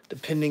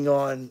 depending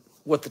on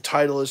what the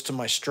title is to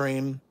my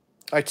stream.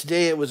 Like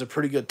today, it was a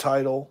pretty good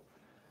title,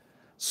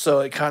 so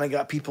it kind of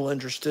got people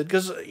interested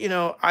because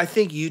I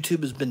think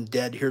YouTube has been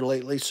dead here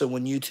lately. So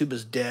when YouTube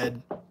is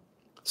dead,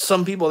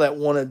 some people that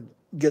want to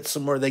get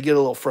somewhere, they get a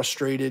little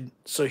frustrated.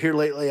 So here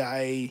lately,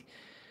 I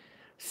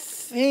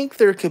think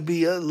there could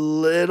be a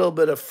little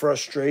bit of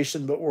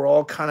frustration, but we're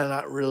all kind of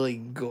not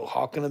really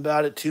hawking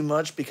about it too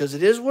much because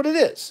it is what it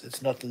is.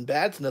 It's nothing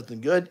bad. It's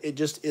nothing good. It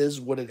just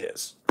is what it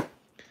is.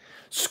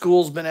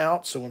 School's been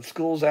out, so when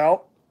school's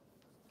out,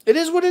 it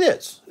is what it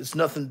is. It's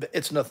nothing.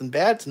 It's nothing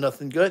bad. It's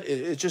nothing good.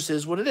 It just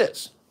is what it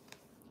is.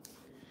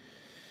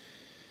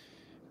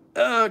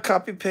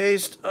 Copy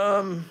paste.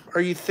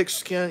 Are you thick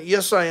skinned?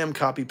 Yes, I am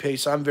copy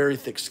paste. I'm very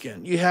thick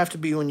skinned. You have to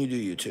be when you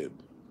do YouTube.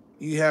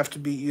 You have to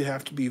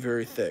be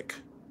very thick.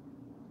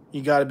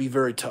 You got to be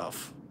very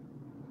tough.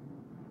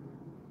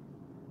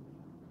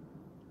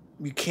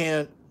 You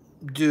can't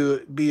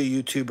be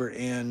a YouTuber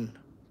and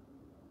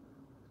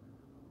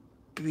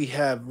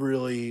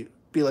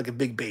be like a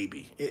big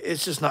baby.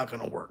 It's just not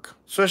going to work,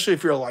 especially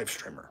if you're a live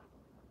streamer.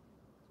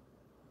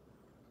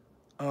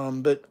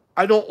 But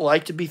I don't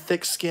like to be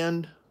thick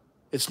skinned.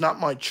 It's not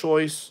my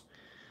choice,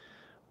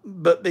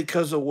 but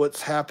because of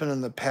what's happened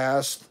in the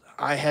past,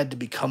 I had to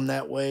become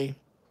that way.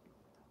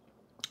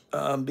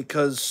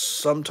 Because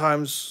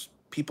sometimes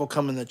people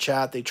come in the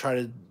chat, they try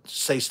to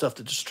say stuff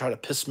to just try to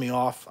piss me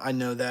off. I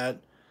know that.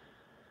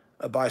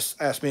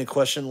 Ask me a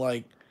question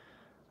like,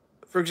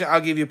 for example,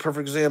 I'll give you a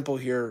perfect example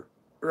here.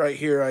 Right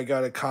here, I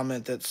got a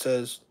comment that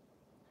says,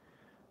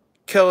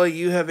 Kelly,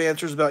 you have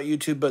answers about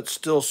YouTube, but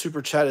still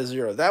super chat is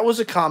 0. That was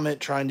a comment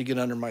trying to get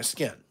under my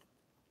skin.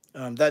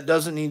 That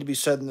doesn't need to be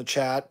said in the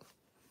chat.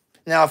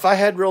 Now, if I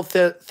had real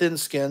thin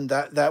skin,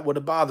 that would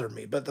have bothered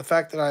me. But the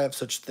fact that I have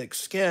such thick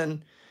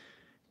skin,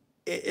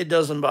 it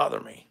doesn't bother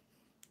me.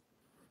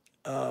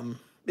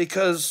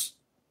 Because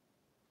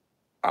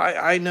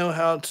I know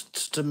how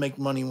to make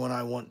money when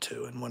I want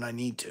to and when I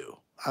need to.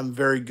 I'm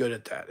very good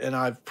at that. And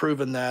I've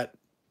proven that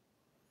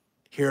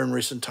here in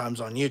recent times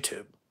on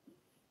YouTube.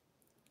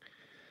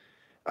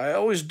 I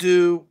always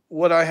do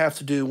what I have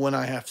to do when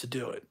I have to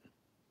do it.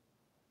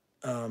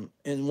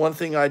 And one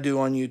thing I do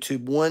on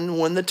YouTube,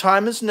 when the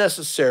time is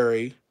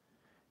necessary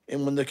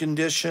and when the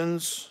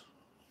conditions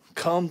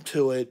come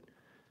to it,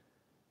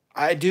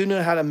 I do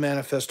know how to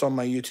manifest on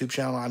my YouTube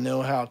channel. I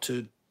know how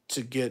to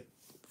get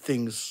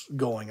things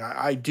going.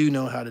 I do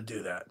know how to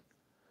do that.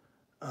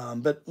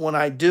 But when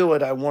I do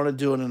it, I want to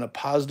do it in a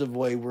positive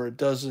way where it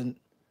doesn't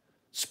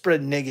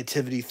spread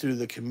negativity through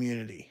the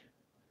community.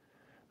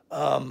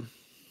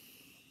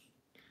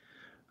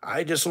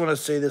 I just want to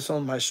say this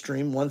on my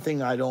stream. One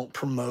thing I don't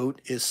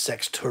promote is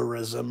sex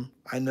tourism.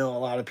 I know a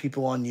lot of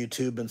people on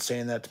YouTube been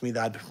saying that to me,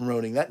 that I've been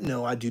promoting that.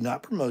 No, I do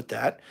not promote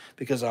that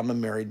because I'm a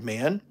married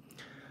man.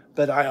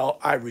 But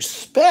I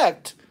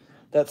respect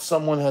that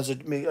someone has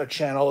a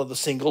channel of the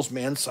singles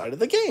man side of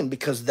the game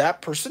because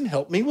that person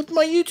helped me with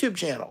my YouTube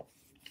channel.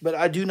 But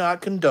I do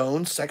not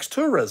condone sex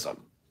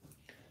tourism.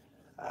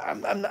 I'm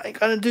not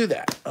going to do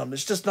that.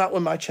 It's just not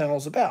what my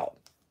channel's about.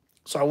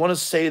 So I want to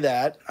say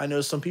that. I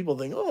know some people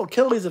think, oh,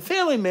 Kelly's a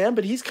family man,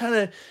 but he's kind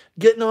of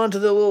getting onto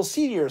the little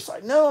seedier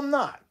side. No, I'm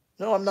not.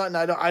 No, I'm not. And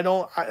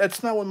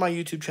that's not what my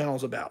YouTube channel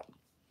is about.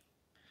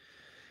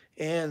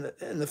 And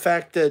the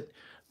fact that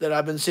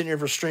I've been sitting here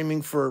for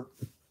streaming for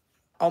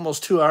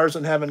almost 2 hours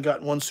and haven't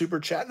gotten one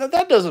super chat,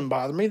 that doesn't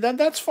bother me.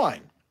 That's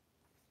fine.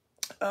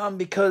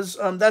 Because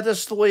that's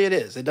just the way it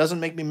is. It doesn't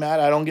make me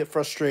mad. I don't get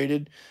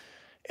frustrated.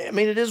 I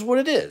mean, it is what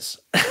it is.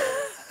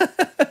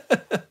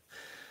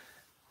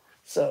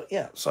 So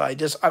yeah, so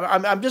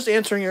I'm just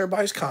answering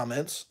everybody's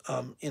comments.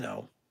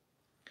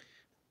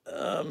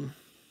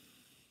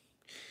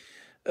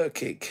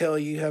 Okay,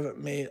 Kelly, you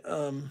haven't made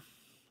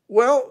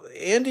well,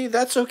 Andy,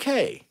 that's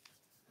okay.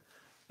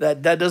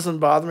 That doesn't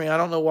bother me. I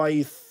don't know why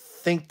you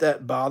think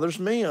that bothers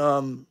me. I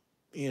mean,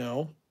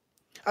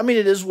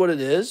 it is what it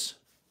is.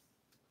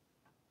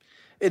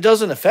 It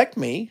doesn't affect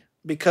me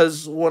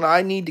because when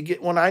I need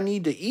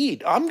to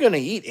eat, I'm gonna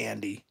eat,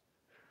 Andy.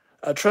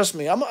 Trust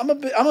me, I'm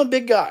a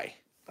big guy.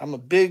 I'm a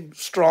big,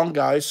 strong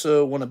guy,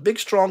 so when a big,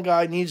 strong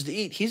guy needs to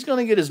eat, he's going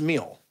to get his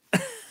meal.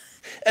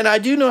 And I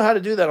do know how to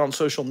do that on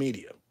social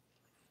media,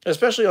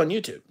 especially on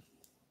YouTube.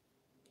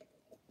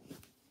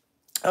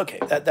 Okay,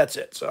 that's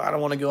it. So I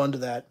don't want to go into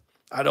that.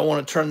 I don't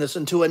want to turn this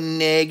into a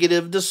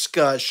negative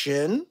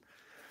discussion.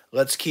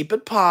 Let's keep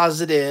it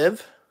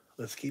positive.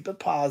 Let's keep it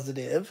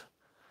positive.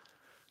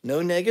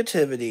 No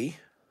negativity.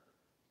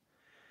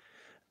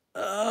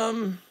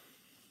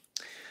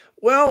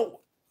 Well...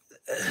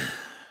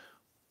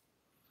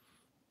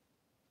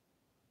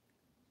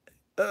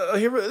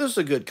 this is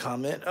a good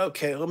comment.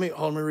 Okay, let me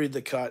read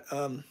the cut.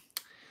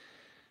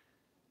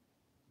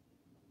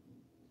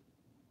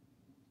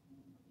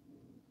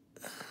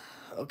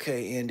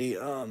 Okay, Andy.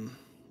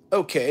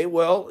 Okay,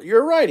 well,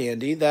 you're right,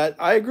 Andy. That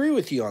I agree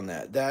with you on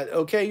that.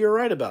 Okay, you're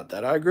right about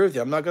that. I agree with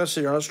you. I'm not going to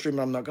sit here on a stream.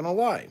 I'm not going to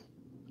lie.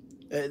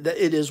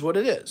 It is what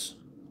it is.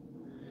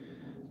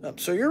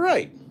 So you're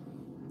right.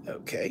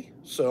 Okay,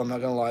 so I'm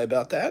not going to lie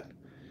about that.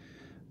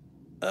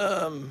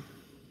 Um,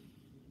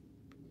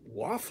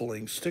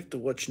 Waffling. Stick to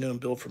what you know and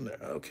build from there.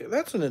 Okay,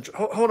 that's an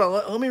interesting. Hold on.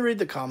 Let me read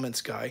the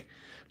comments, guy.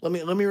 Let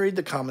me read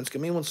the comments.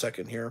 Give me 1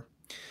 second here.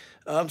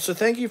 So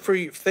thank you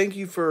for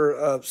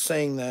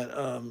saying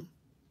that.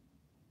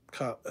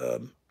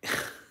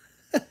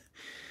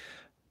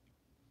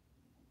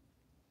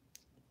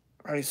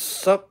 I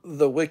sup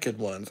the wicked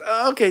ones.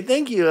 Okay,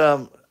 thank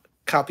you.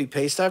 Copy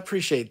paste. I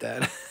appreciate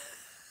that.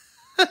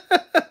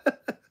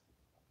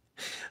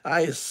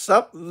 I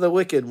sup the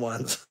wicked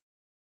ones.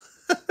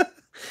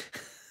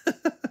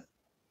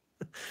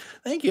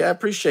 Thank you. I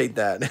appreciate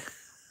that.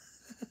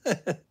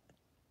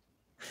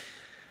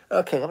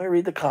 Okay, let me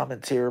read the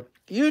comments here.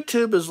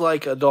 YouTube is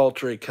like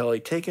adultery, Kelly.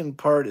 Taking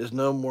part is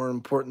no more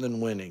important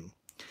than winning.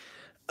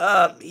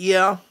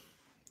 Yeah.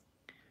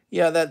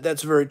 Yeah,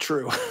 that's very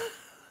true.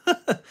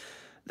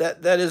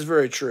 That is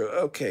very true.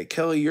 Okay,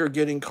 Kelly, you're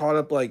getting caught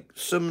up like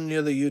so many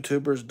other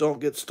YouTubers. Don't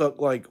get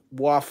stuck like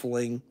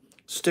waffling.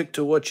 Stick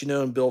to what you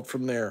know and build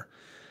from there.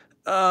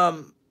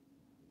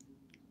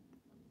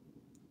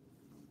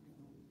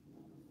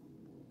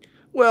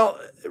 Well,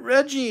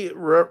 Reggie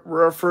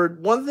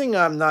Rufford, one thing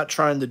I'm not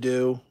trying to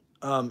do,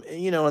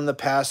 in the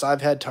past,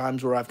 I've had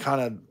times where I've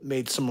kind of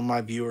made some of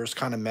my viewers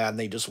kind of mad and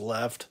they just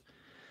left.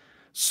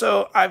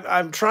 So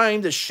I'm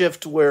trying to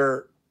shift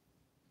where,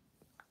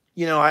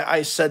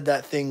 I said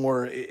that thing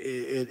where it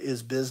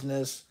is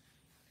business.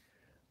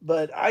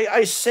 But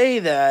I say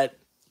that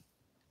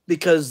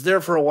because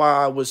there for a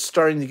while I was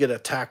starting to get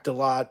attacked a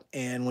lot.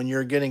 And when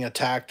you're getting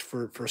attacked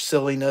for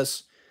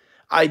silliness,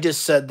 I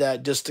just said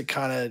that just to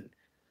kind of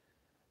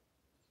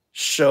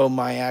show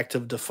my act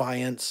of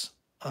defiance.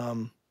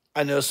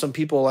 I know some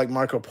people like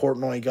Michael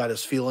Portnoy got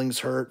his feelings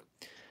hurt,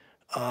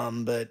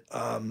 but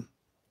I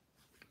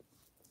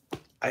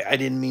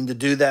didn't mean to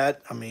do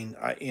that. I mean,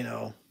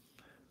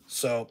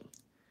 so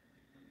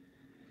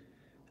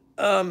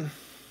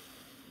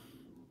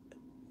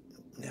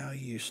now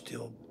you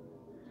still.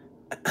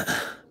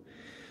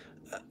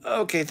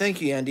 Okay, thank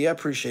you, Andy. I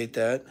appreciate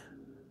that.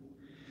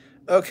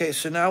 Okay,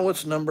 so now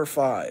what's number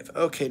 5?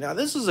 Okay, now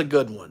this is a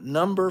good one.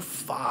 Number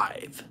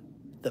 5.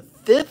 The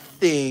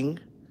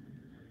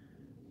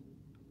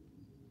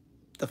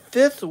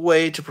fifth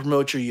way to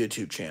promote your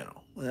YouTube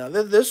channel. Now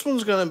this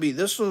one's gonna be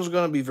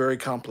very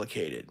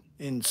complicated,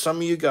 and some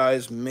of you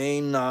guys may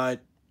not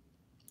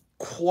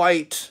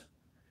quite.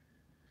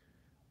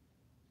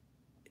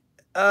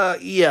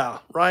 Yeah,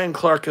 Ryan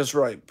Clark is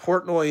right.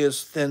 Portnoy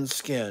is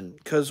thin-skinned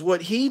because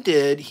what he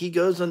did, he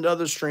goes into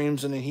other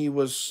streams and he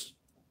was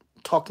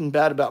talking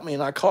bad about me,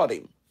 and I caught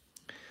him.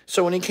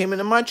 So when he came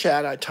into my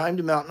chat, I timed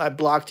him out and I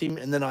blocked him,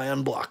 and then I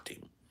unblocked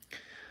him.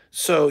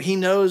 So he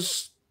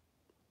knows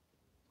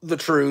the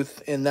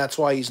truth, and that's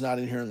why he's not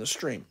in here in the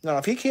stream. Now,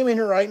 if he came in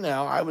here right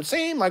now, I would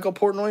say, hey, Michael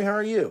Portnoy, how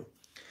are you?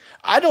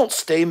 I don't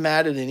stay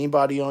mad at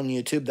anybody on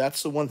YouTube.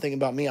 That's the one thing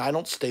about me. I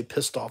don't stay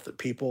pissed off at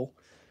people.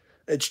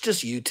 It's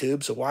just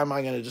YouTube, so why am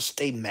I going to just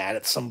stay mad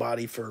at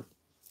somebody for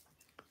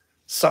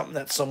something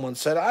that someone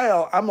said?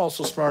 I'm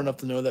also smart enough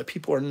to know that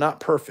people are not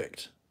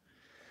perfect.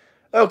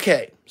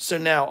 Okay, so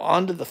now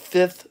on to the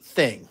fifth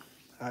thing.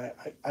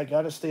 I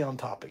got to stay on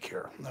topic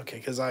here, okay,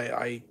 because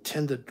I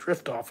tend to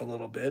drift off a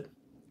little bit.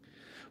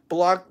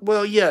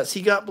 Well, yes,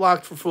 he got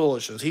blocked for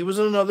foolishness. He was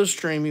in another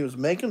stream. He was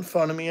making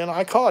fun of me, and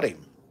I caught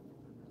him.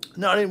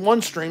 Not in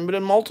one stream, but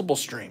in multiple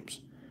streams.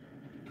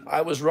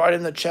 I was right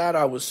in the chat.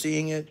 I was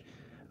seeing it.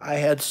 I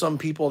had some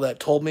people that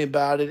told me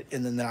about it,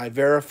 and then I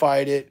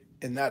verified it,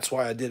 and that's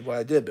why I did what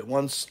I did. But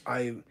once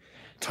I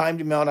timed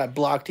him out, I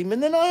blocked him,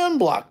 and then I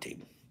unblocked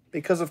him.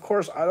 Because, of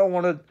course, I don't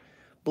want to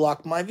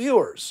block my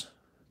viewers.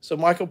 So,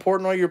 Michael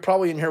Portnoy, you're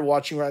probably in here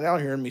watching right now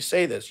hearing me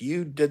say this.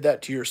 You did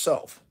that to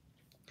yourself.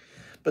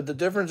 But the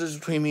difference is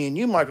between me and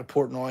you, Michael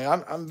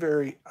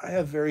Portnoy, I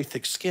have very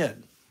thick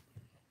skin.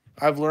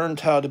 I've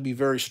learned how to be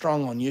very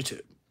strong on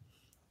YouTube.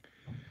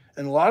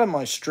 And a lot of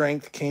my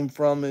strength came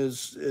from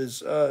was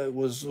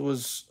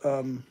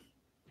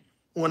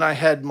when I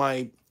had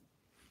my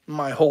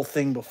whole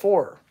thing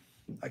before.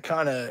 I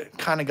kind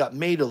of got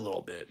made a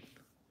little bit.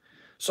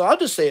 So I'll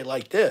just say it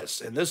like this,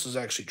 and this is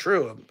actually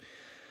true.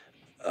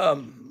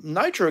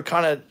 Nitro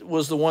kind of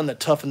was the one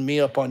that toughened me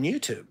up on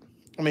YouTube.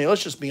 I mean,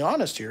 let's just be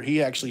honest here. He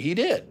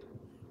did.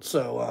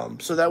 So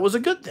so that was a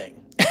good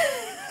thing.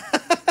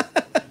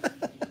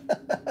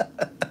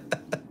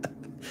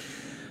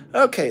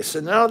 Okay, so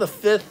now the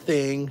fifth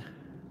thing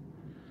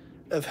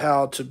of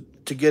how to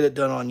get it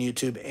done on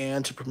YouTube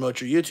and to promote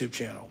your YouTube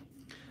channel.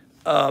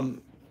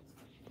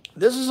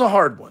 This is a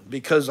hard one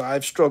because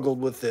I've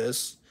struggled with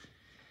this.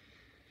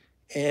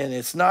 And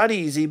it's not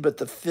easy, but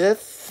the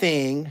fifth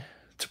thing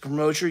to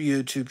promote your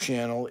YouTube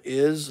channel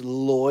is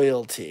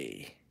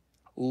loyalty.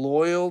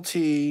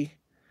 Loyalty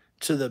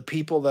to the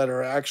people that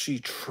are actually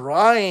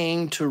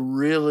trying to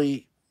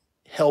really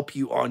help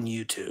you on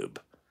YouTube.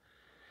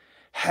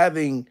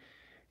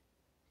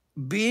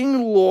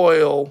 Being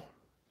loyal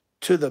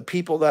to the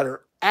people that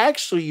are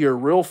actually your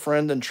real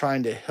friend and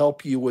trying to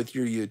help you with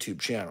your YouTube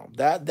channel.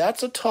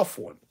 That's a tough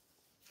one.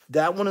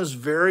 That one is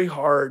very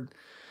hard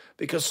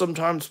because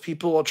sometimes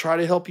people will try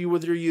to help you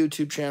with your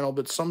YouTube channel,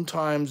 but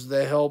sometimes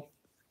the help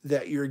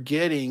that you're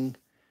getting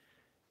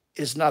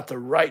is not the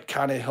right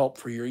kind of help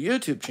for your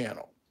YouTube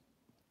channel.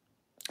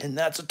 And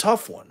that's a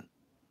tough one.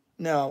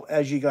 Now,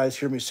 as you guys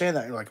hear me saying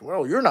that, you're like,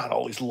 well, you're not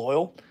always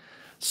loyal.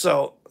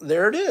 So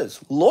there it is.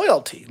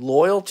 Loyalty.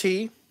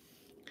 Loyalty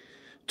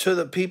to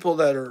the people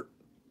that are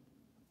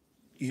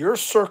your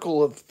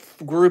circle of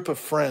group of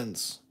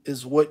friends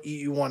is what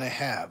you want to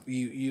have.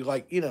 You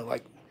like,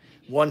 like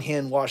one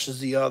hand washes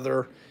the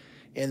other,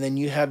 and then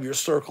you have your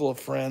circle of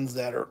friends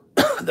that are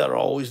that are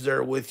always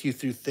there with you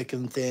through thick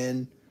and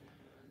thin.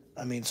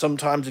 I mean,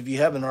 sometimes if you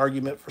have an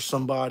argument for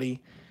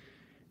somebody,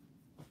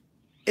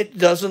 it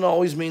doesn't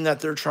always mean that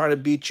they're trying to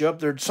beat you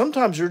up.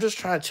 Sometimes they're just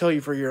trying to tell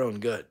you for your own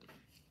good.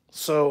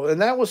 So,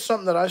 and that was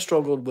something that I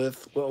struggled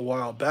with a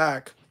while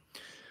back.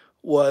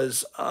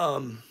 Was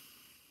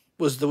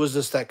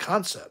that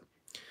concept?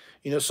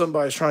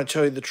 Somebody's trying to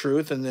tell you the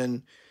truth, and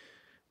then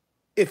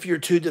if you're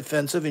too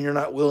defensive and you're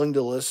not willing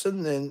to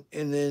listen,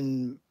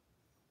 then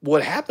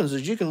what happens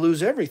is you can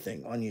lose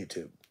everything on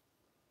YouTube.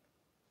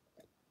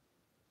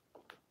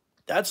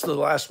 That's the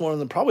last one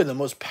and probably the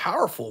most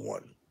powerful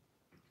one.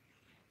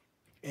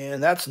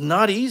 And that's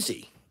not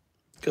easy.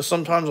 Because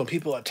sometimes when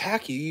people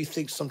attack you, you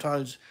think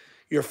sometimes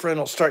your friend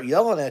will start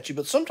yelling at you,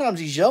 but sometimes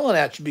he's yelling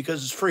at you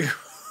because it's for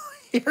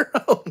your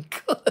own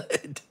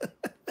good.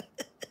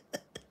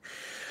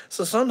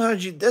 So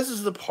sometimes this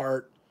is the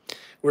part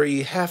where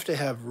you have to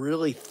have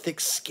really thick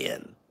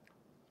skin.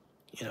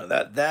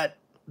 That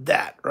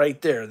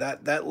right there,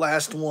 that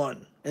last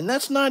one. And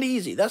that's not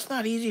easy. That's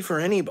not easy for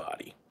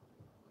anybody.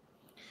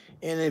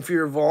 And if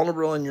you're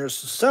vulnerable and you're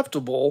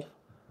susceptible,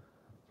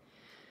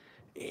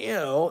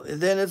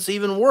 then it's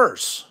even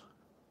worse.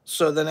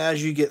 So then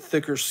as you get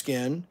thicker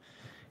skin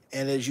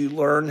and as you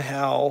learn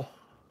how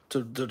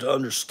to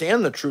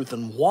understand the truth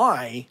and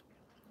why,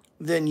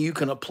 then you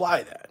can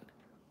apply that.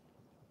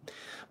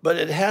 But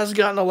it has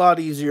gotten a lot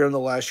easier in the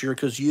last year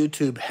because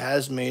YouTube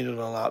has made it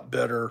a lot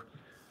better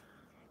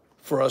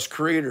for us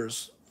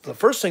creators. The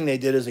first thing they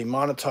did is they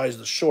monetized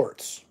the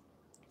shorts.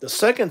 The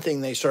second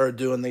thing they started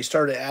doing, they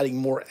started adding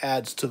more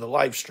ads to the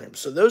live stream.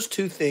 So those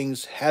two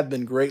things have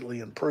been greatly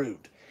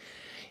improved.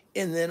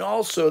 And then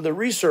also the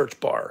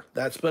research bar.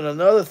 That's been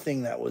another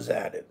thing that was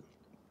added.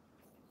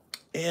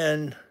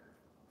 And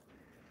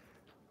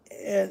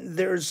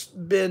there's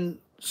been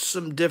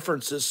some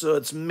differences, so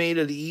it's made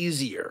it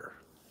easier.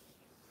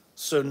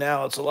 So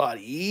now it's a lot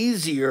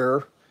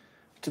easier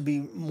to be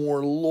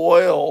more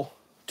loyal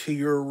to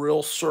your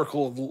real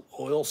circle of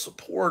loyal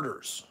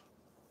supporters.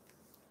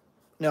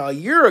 Now, a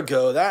year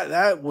ago,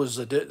 that was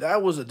a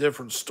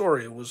different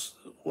story. It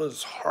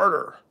was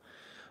harder.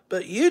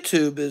 But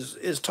YouTube,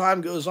 as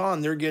time goes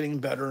on, they're getting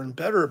better and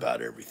better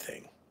about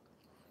everything.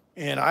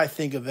 And I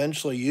think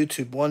eventually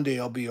YouTube one day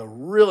will be a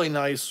really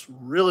nice,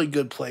 really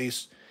good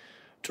place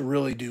to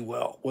really do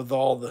well with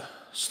all the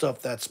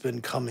stuff that's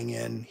been coming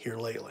in here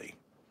lately.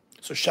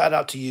 So shout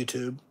out to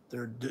YouTube.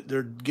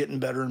 They're getting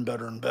better and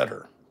better and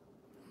better.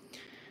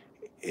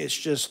 It's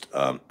just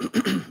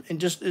and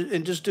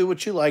just do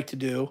what you like to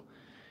do,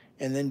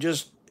 and then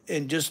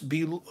just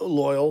be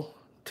loyal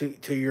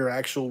to your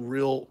actual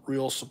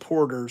real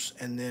supporters,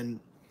 and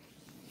then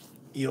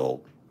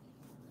you'll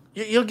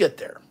get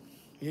there.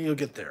 You'll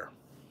get there.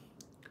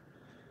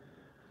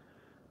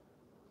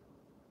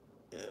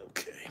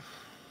 Okay.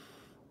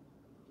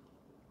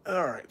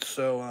 All right.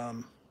 So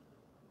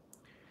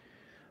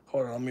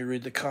hold on. Let me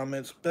read the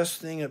comments.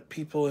 Best thing that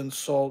people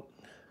insult.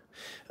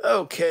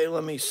 Okay.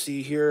 Let me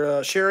see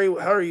here. Sherry,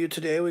 how are you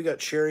today? We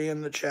got Sherry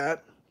in the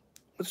chat.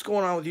 What's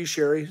going on with you,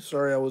 Sherry?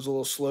 Sorry, I was a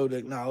little slow to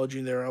acknowledge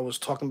you there. I was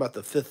talking about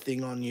the fifth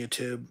thing on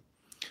YouTube.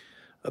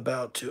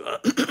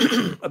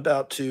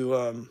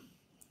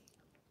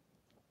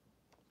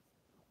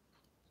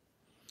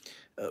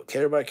 Okay,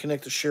 everybody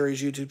connect to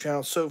Sherry's YouTube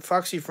channel. So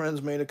Foxy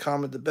Friends made a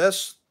comment. The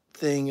best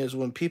thing is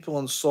when people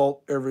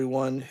insult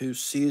everyone who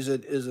sees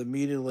it is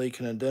immediately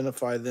can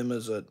identify them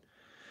as a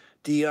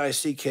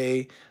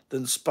DICK,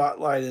 then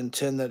spotlight and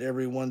intend that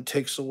everyone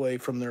takes away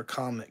from their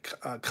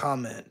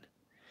comment.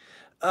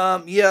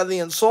 Yeah, the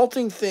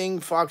insulting thing,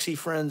 Foxy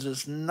Friends,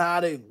 is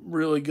not a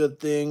really good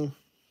thing.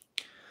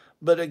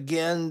 But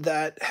again,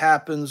 that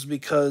happens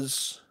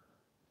because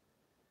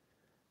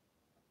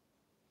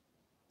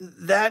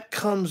that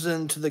comes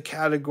into the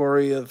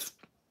category of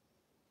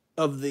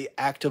the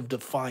act of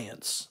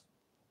defiance.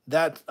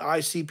 That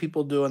I see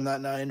people doing that,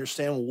 and I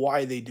understand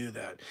why they do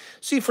that.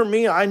 See, for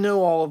me, I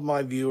know all of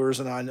my viewers,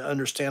 and I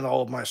understand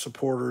all of my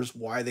supporters,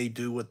 why they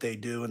do what they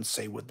do and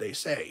say what they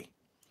say.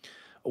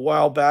 A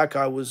while back,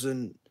 I was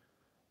in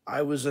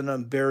a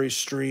Barry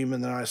stream,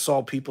 and then I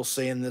saw people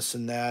saying this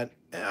and that.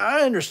 And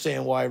I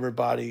understand why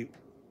everybody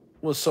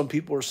what some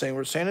people were saying.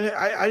 And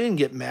I didn't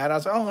get mad. I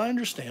was like, oh, I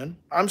understand.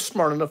 I'm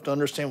smart enough to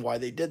understand why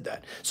they did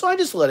that. So I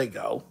just let it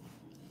go.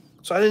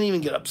 So I didn't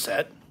even get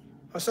upset.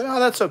 I said, oh,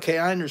 that's okay.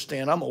 I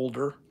understand. I'm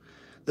older.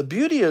 The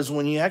beauty is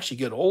when you actually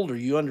get older,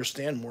 you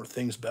understand more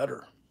things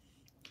better.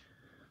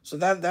 So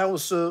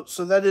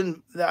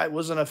that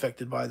wasn't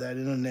affected by that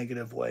in a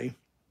negative way.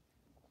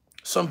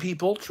 Some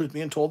people, truth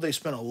being told, they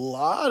spend a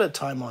lot of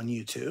time on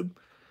YouTube.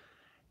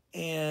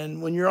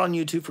 And when you're on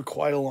YouTube for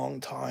quite a long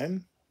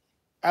time,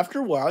 after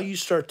a while, you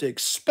start to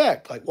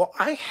expect, like, well,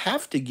 I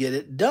have to get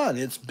it done.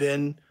 It's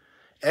been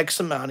X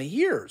amount of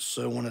years.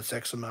 So when it's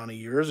X amount of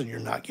years and you're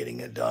not getting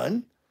it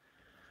done,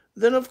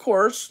 then of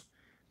course,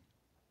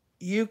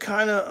 you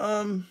kind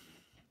of,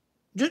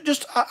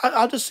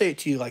 I'll just say it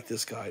to you like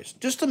this, guys.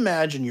 Just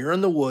imagine you're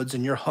in the woods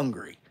and you're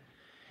hungry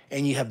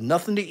and you have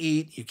nothing to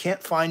eat. You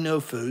can't find no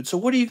food. So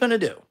what are you going to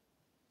do?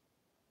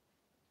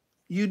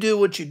 You do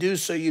what you do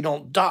so you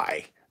don't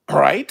die,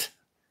 right?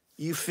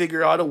 You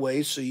figure out a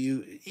way so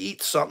you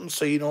eat something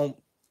so you don't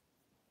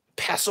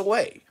pass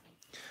away.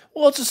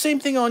 Well, it's the same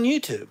thing on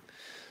YouTube.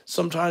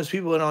 Sometimes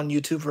people are on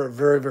YouTube for a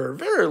very, very,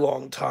 very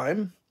long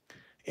time,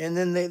 and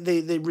then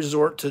they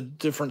resort to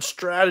different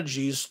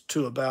strategies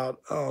to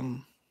about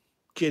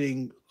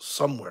getting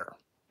somewhere.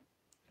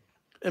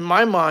 In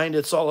my mind,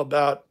 it's all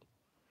about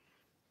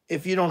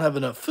if you don't have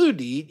enough food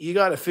to eat, you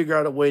got to figure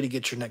out a way to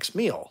get your next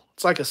meal.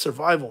 It's like a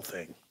survival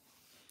thing.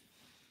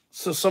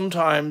 So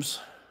sometimes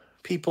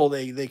people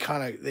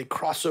they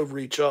cross over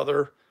each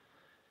other,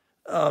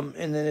 and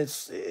then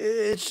it's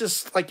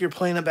just like you're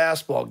playing a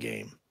basketball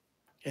game,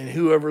 and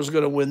whoever's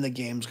going to win the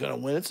game's going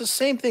to win. It's the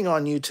same thing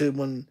on YouTube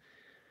when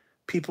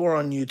people are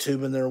on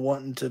YouTube and they're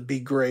wanting to be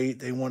great.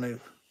 They want to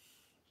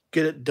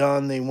get it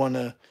done. They want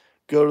to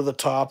go to the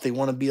top. They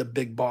want to be a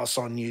big boss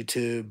on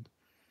YouTube.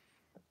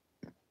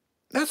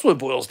 That's what it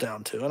boils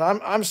down to, and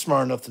I'm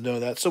smart enough to know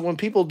that. So when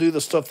people do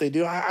the stuff they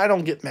do, I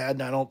don't get mad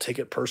and I don't take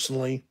it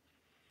personally.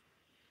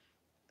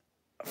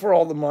 For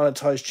all the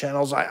monetized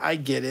channels, I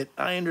get it.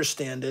 I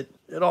understand it.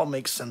 It all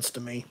makes sense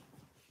to me.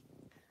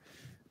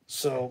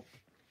 So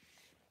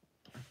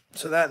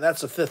that's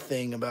the fifth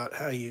thing about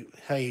how you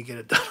get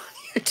it done on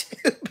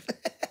YouTube.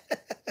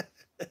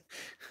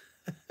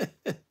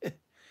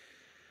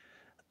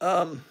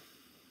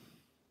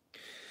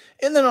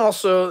 And then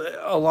also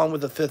along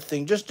with the fifth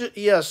thing,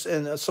 yes,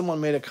 and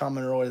someone made a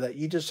comment earlier that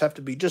you just have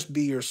to just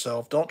be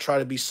yourself. Don't try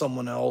to be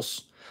someone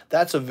else.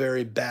 That's a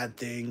very bad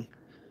thing.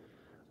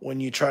 When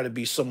you try to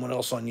be someone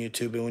else on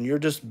YouTube, and when you're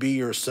just be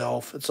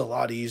yourself, it's a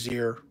lot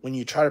easier. When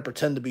you try to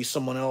pretend to be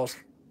someone else,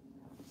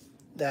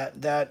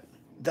 that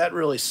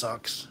really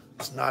sucks.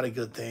 It's not a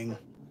good thing.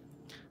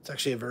 It's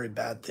actually a very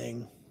bad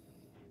thing.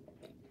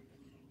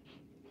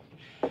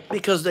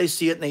 Because they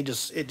see it and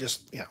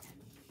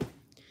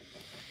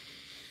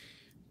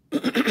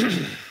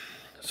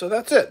So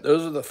that's it.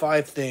 Those are the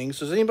 5 things.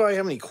 Does anybody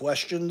have any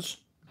questions?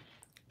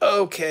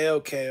 Okay.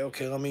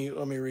 Let me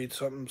read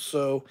something.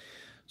 So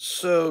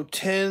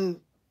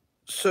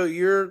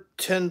your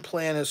 10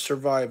 plan is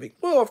surviving.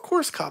 Well, of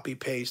course, copy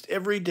paste.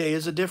 Every day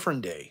is a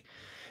different day.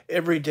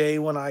 Every day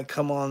when I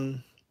come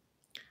on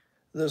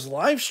this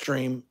live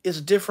stream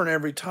is different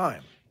every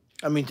time.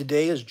 I mean,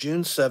 today is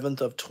June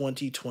 7th of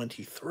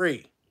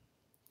 2023.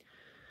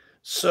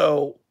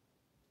 So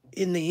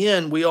in the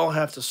end, we all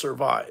have to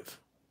survive.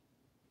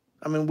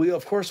 I mean,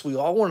 of course, we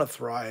all want to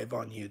thrive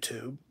on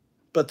YouTube,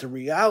 but the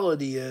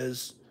reality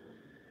is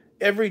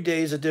every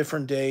day is a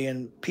different day,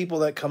 and people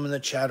that come in the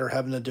chat are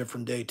having a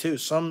different day too.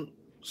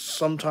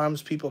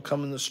 Sometimes people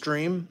come in the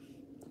stream.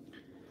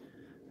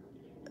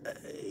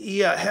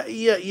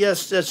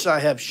 Yes, I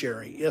have,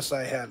 Sherry. Yes,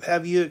 I have.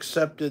 Have you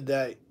accepted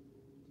that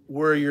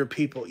we're your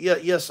people? Yeah,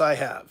 yes, I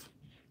have.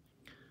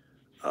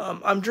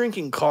 I'm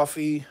drinking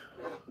coffee.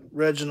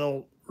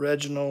 Reginald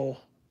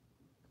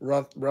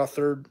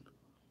Rutherford.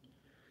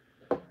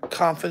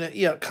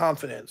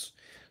 Confidence.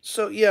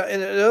 So yeah,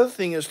 and another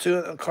thing is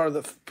too, part of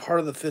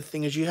the fifth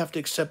thing is you have to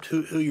accept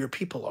who your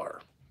people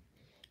are.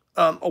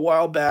 A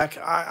while back,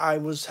 I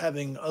was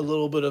having a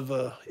little bit of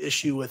a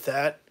issue with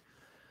that,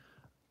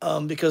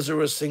 because there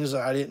was things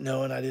that I didn't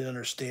know and I didn't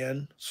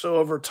understand. So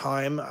over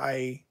time,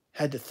 I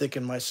had to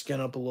thicken my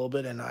skin up a little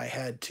bit, and I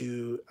had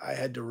to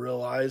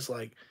realize,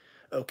 like,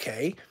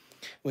 okay,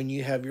 when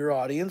you have your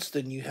audience,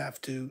 then you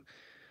have to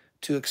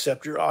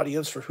accept your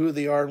audience for who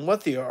they are and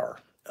what they are.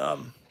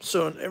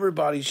 So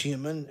everybody's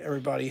human.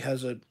 Everybody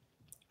has a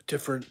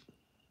different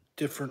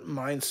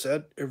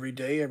mindset every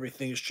day.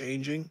 Everything is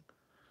changing.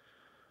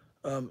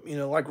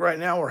 Like right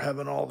now we're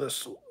having all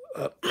this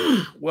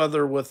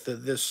weather with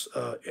this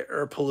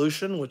air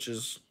pollution, which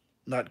is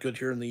not good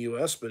here in the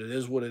U.S., but it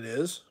is what it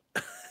is.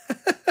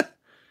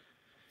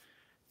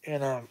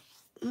 And oh,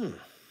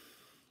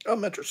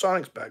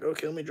 Metrosonic's back.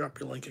 Okay, let me drop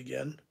your link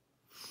again.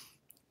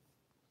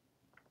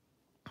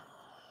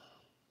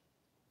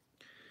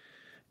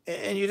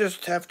 And you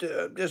just have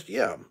to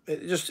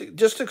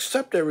just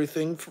accept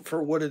everything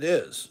for what it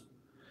is.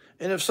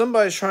 And if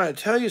somebody's trying to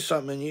tell you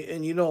something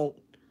and you don't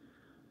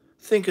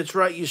think it's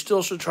right, you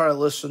still should try to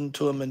listen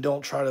to them and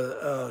don't try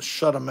to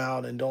shut them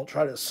out and don't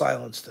try to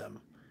silence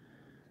them.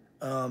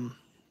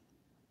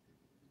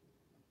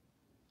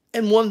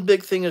 And one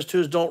big thing is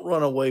don't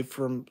run away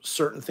from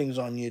certain things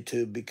on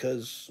YouTube,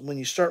 because when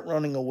you start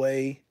running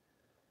away,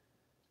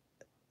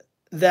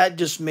 that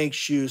just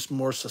makes you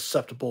more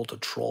susceptible to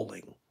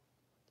trolling.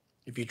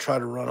 If you try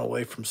to run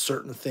away from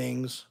certain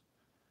things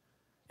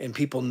and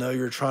people know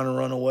you're trying to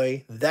run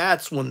away,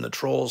 that's when the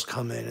trolls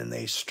come in and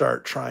they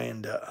start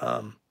trying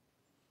to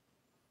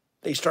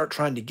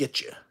get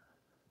you.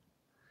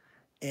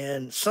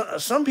 And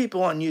some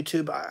people on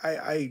YouTube,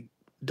 I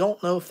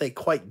don't know if they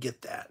quite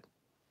get that.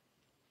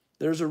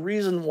 There's a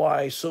reason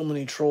why so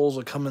many trolls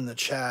will come in the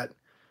chat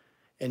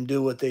and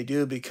do what they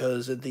do,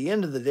 because at the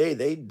end of the day,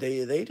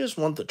 they just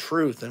want the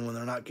truth. And when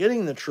they're not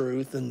getting the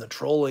truth, then the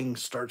trolling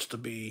starts to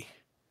be,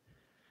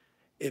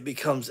 it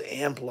becomes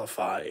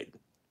amplified.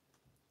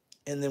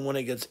 And then when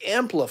it gets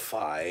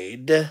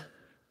amplified,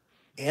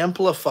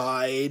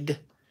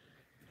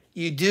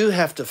 you do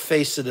have to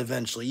face it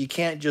eventually. You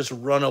can't just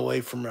run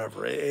away from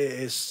ever.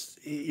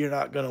 You're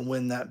not going to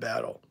win that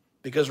battle.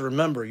 Because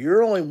remember,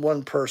 you're only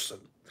one person.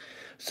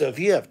 So if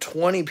you have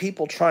 20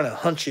 people trying to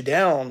hunt you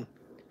down,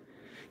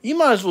 you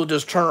might as well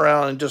just turn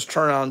around and just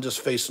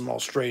face them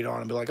all straight on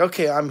and be like,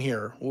 okay, I'm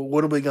here. Well,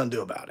 what are we going to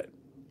do about it?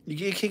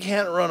 You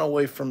can't run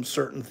away from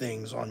certain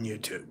things on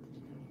YouTube.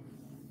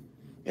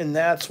 And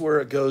that's where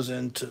it goes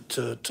into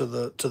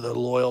the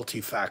loyalty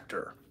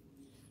factor.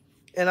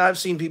 And I've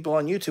seen people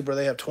on YouTube where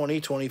they have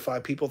 20,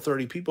 25 people,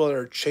 30 people that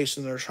are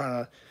chasing, they're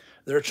trying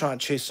to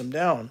chase them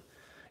down.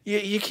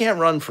 You can't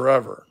run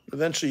forever.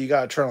 Eventually you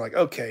got to turn like,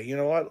 okay, you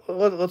know what?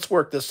 Let's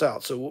work this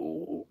out.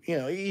 So, you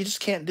know, you just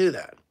can't do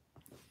that.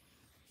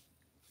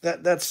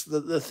 That's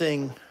the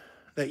thing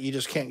that you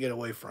just can't get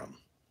away from.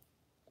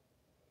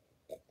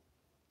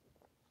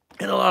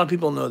 And a lot of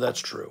people know that's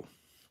true.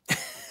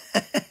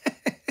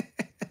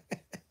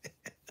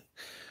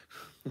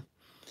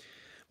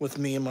 With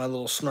me and my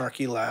little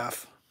snarky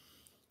laugh.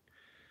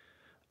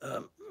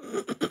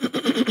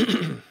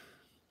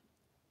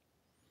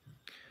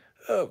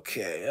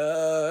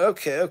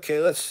 Okay,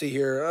 let's see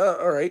here.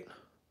 All right.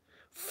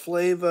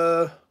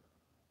 Flava.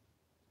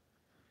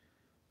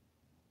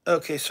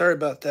 Okay, sorry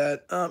about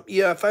that.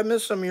 Yeah, if I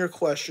missed some of your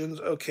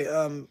questions. Okay,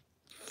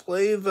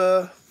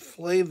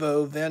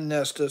 Flavo Van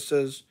Nesta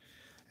says,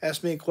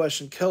 ask me a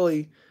question.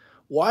 Kelly,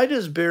 why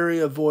does Barry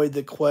avoid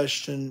the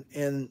question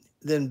and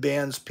then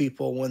bans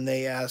people when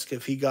they ask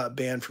if he got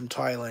banned from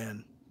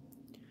Thailand?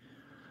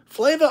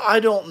 Flava,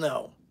 I don't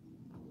know.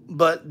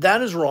 But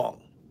that is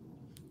wrong.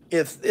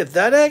 If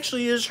that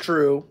actually is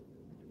true,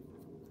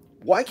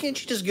 why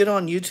can't you just get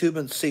on YouTube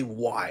and say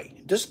why?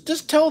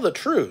 Just tell the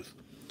truth.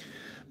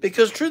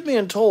 Because truth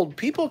being told,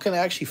 people can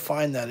actually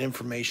find that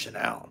information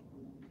out.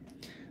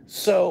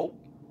 So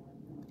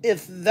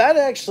if that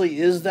actually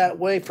is that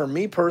way, for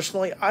me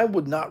personally, I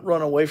would not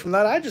run away from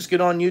that. I just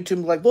get on YouTube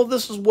and be like, well,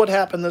 this is what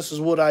happened. This is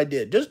what I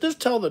did. Just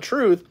tell the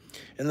truth.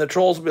 And the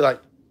trolls will be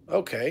like,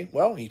 okay,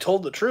 well, he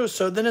told the truth,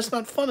 so then it's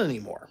not fun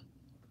anymore.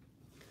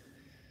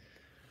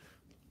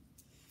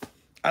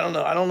 I don't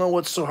know. I don't know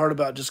what's so hard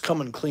about just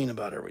coming clean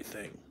about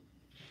everything.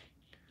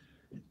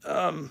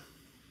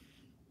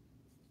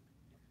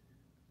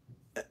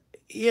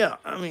 Yeah,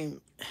 I mean,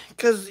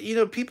 because, you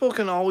know, people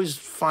can always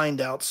find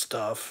out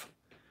stuff.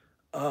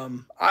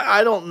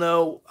 I don't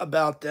know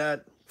about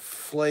that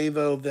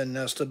Flavo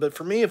Venesta, but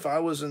for me, if I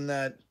was in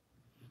that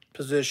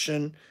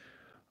position,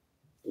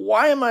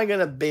 why am I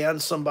going to ban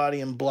somebody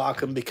and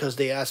block them because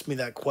they asked me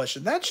that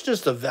question? That's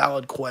just a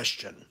valid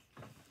question.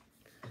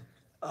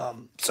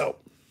 But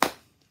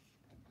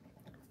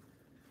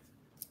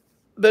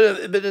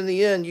in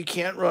the end, you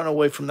can't run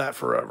away from that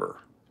forever.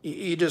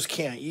 You just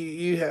can't.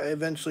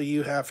 Eventually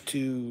you have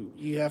to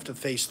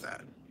face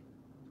that.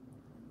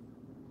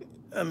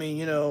 I mean,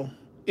 you know,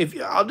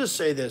 I'll just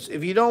say this: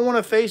 if you don't want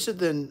to face it,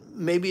 then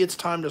maybe it's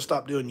time to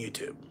stop doing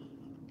YouTube.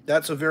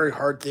 That's a very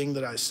hard thing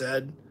that I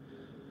said.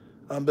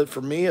 But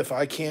for me, if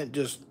I'm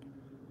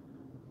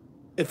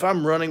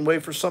running away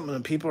for something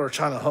and people are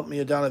trying to hunt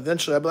me down,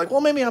 eventually I'd be like, well,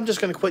 maybe I'm just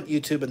going to quit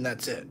YouTube and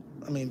that's it.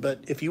 I mean,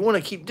 but if you want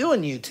to keep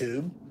doing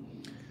YouTube,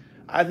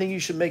 I think you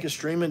should make a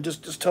stream and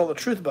just tell the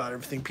truth about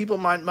everything. People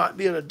might not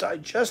be able to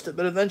digest it,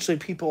 but eventually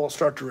people will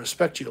start to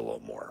respect you a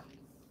little more.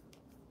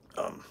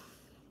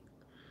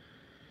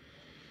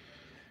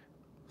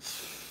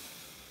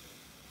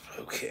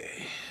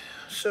 Okay.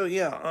 So,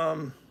 yeah,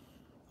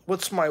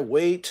 what's my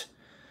weight?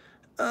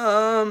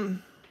 I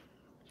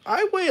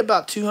weigh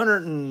about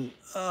 200 and,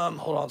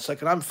 hold on a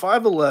second. I'm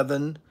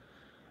 5'11",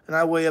 and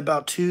I weigh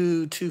about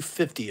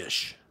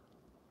 250-ish.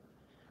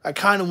 I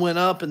kind of went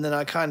up, and then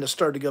I kind of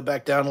started to go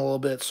back down a little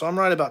bit. So I'm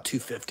right about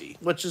 250,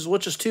 which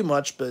is too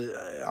much, but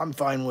I'm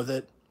fine with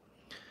it.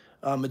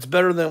 It's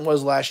better than it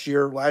was last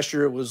year. Last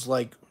year it was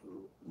like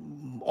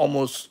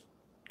almost,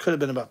 could have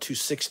been about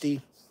 260.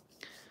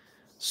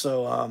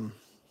 So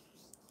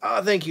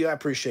thank you. I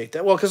appreciate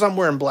that. Well, because I'm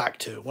wearing black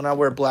too. When I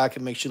wear black,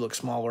 it makes you look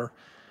smaller.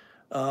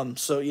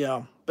 So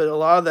yeah, but a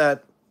lot of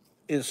that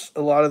is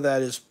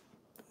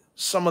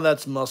Some of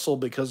that's muscle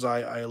because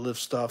I lift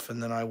stuff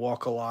and then I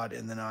walk a lot,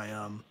 and then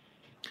I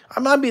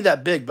might be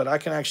that big, but I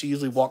can actually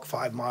usually walk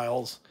 5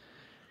 miles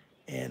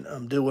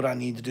and do what I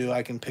need to do.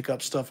 I can pick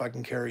up stuff, I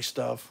can carry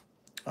stuff.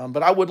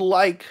 But I would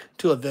like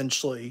to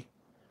eventually,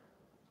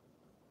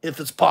 if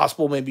it's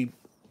possible, maybe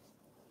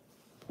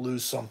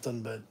lose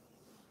something, but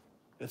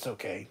it's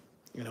okay.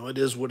 You know, it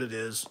is what it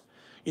is.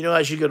 You know,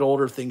 as you get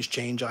older, things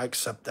change. I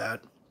accept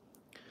that.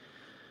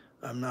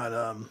 I'm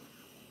not,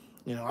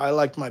 you know, I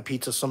like my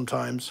pizza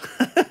sometimes.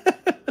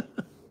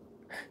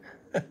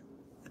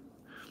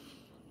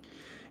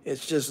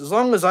 It's just, as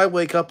long as I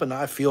wake up and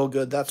I feel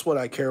good, that's what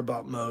I care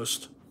about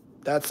most.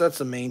 That's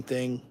the main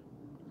thing.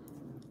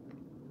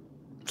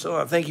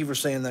 So thank you for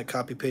saying that,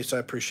 copy paste. I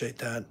appreciate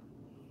that.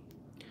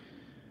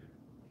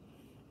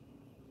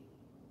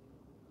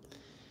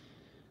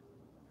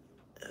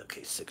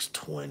 Okay,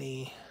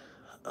 620.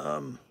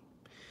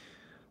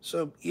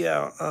 So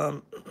yeah,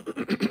 let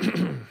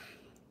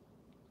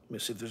me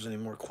see if there's any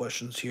more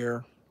questions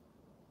here.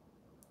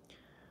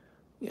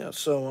 Yeah,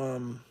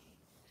 so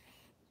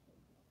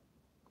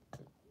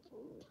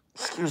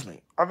excuse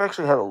me. I've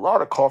actually had a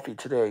lot of coffee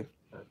today.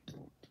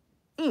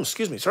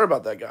 Excuse me. Sorry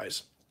about that,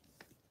 guys.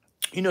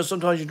 You know,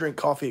 sometimes you drink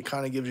coffee, it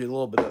kind of gives you a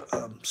little bit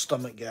of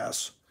stomach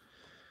gas.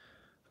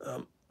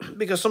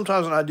 Because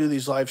sometimes when I do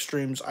these live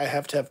streams, I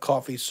have to have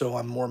coffee so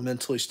I'm more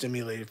mentally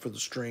stimulated for the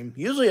stream.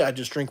 Usually I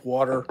just drink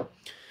water.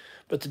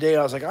 But today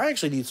I was like, I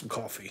actually need some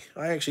coffee.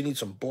 I actually need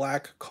some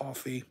black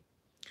coffee.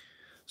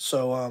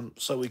 So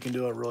so we can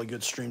do a really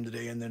good stream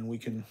today, and then we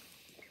can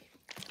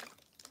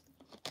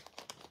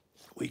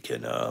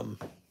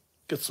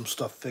get some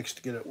stuff fixed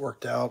to get it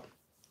worked out.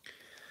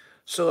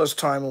 So as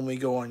time when we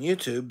go on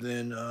YouTube,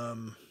 then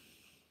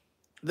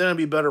it'll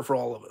be better for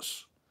all of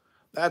us.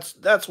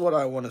 That's what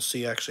I want to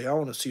see. Actually, I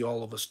want to see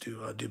all of us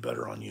do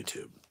better on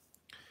YouTube.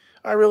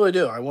 I really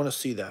do. I want to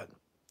see that.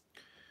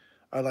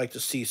 I'd like to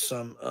see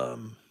some.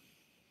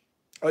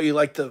 Oh, you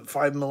like the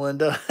 5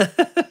 Melinda?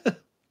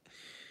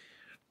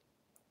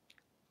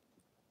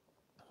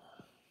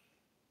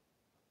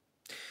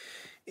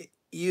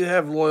 You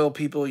have loyal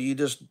people. You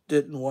just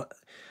didn't want.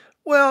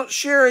 Well,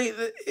 Sherry,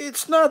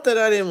 it's not that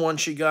I didn't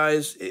want you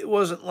guys. It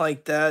wasn't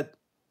like that.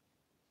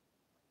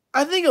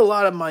 I think a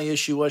lot of my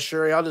issue was,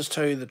 Sherry, I'll just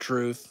tell you the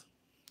truth.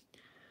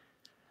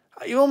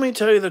 You want me to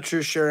tell you the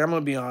truth, Sherry? I'm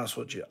going to be honest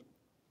with you.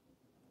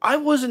 I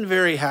wasn't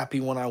very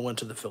happy when I went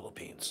to the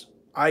Philippines.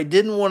 I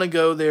didn't want to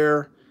go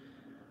there.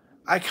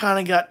 I kind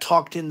of got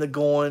talked into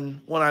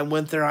going. When I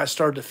went there, I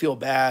started to feel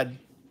bad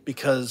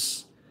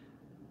because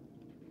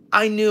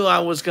I knew I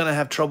was going to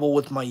have trouble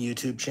with my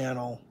YouTube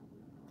channel.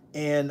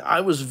 And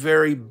I was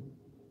very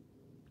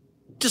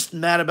just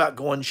mad about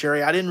going,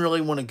 Sherry. I didn't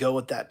really want to go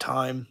at that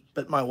time.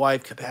 But my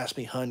wife kept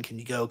asking me, hun, can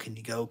you go? Can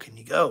you go? Can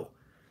you go?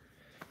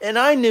 And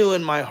I knew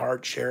in my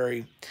heart,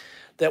 Sherry,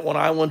 that when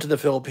I went to the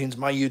Philippines,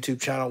 my YouTube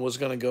channel was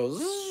going to go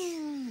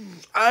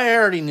zzz. I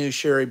already knew,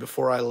 Sherry,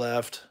 before I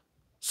left.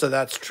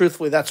 So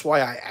truthfully, that's why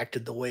I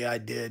acted the way I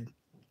did.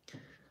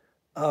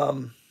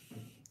 And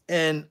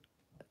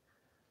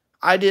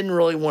I didn't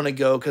really want to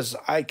go because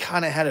I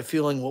kind of had a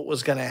feeling what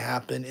was going to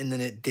happen, and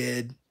then it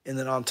did. And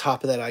then on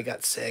top of that, I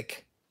got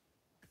sick.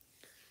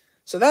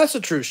 So that's the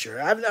truth, Sherry.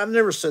 I've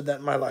never said that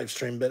in my live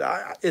stream, but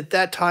at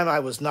that time, I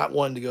was not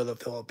wanting to go to the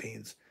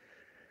Philippines.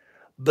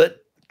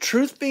 But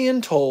truth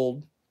being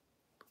told,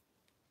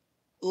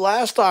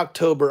 last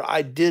October,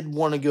 I did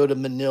want to go to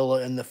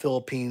Manila in the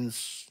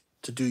Philippines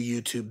to do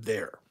YouTube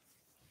there.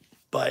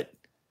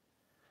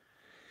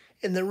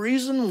 And the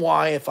reason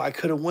why, if I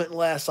could have went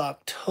last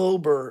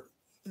October,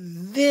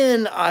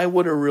 then I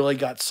would have really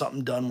got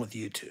something done with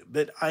YouTube.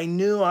 But I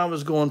knew I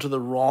was going to the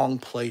wrong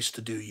place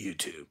to do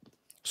YouTube.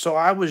 So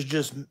I was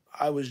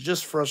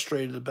just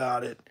frustrated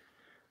about it.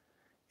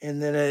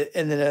 And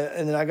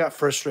then I got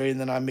frustrated,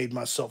 and then I made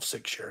myself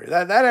sick, Sherry.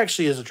 That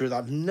actually is the truth.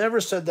 I've never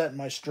said that in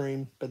my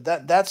stream, but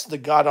that's the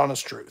God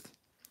honest truth.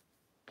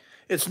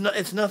 It's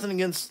nothing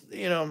against,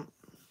 you know,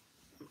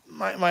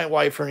 my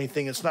wife or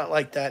anything. It's not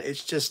like that.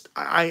 It's just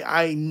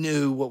I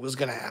knew what was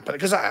going to happen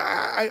because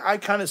I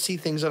kind of see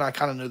things and I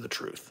kind of know the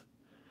truth.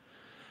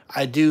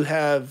 I do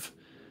kind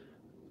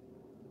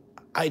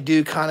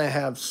of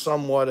have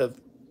somewhat of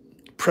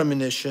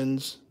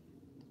premonitions,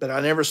 but I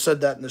never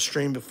said that in the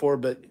stream before.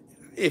 But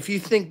if you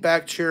think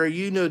back, Cherry,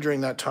 you know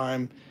during that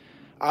time,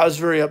 I was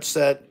very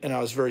upset and I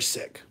was very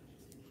sick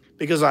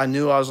because I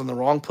knew I was in the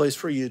wrong place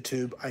for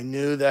YouTube. I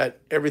knew that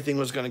everything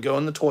was going to go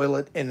in the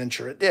toilet, and then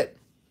sure it did.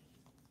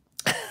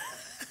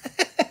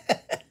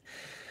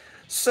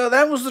 So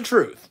that was the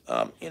truth.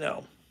 You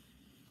know,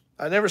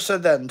 I never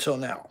said that until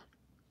now.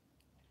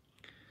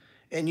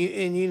 And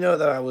you know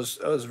that I was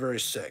very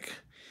sick.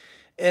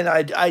 And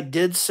I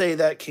did say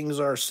that, Kings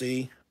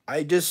RC.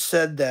 I just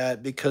said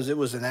that because it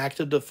was an act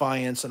of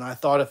defiance, and I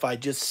thought if I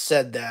just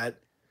said that,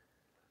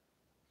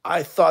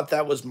 I thought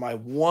that was my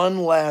one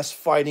last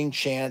fighting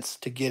chance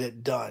to get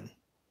it done.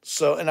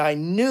 So, and I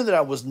knew that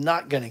I was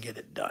not going to get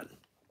it done.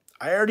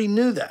 I already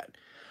knew that.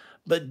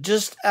 But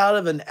just out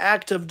of an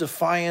act of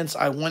defiance,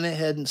 I went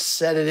ahead and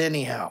said it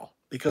anyhow.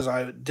 because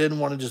I didn't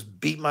want to just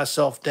beat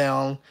myself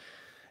down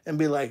and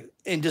be like,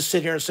 and just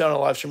sit here and say on a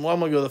live stream, well, I'm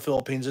going to go to the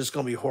Philippines. It's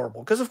going to be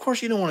horrible. Because, of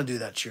course, you don't want to do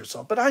that to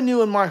yourself. But I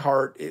knew in my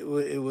heart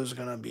it was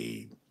going to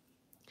be,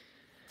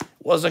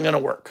 wasn't going to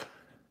work.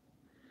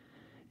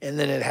 And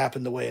then it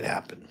happened the way it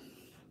happened.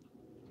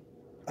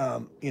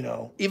 You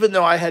know, even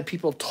though I had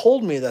people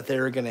told me that they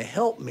were going to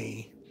help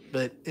me,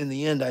 but in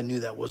the end, I knew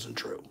that wasn't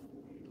true.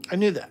 I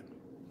knew that.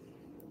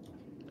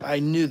 I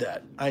knew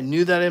that. I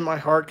knew that in my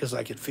heart because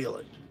I could feel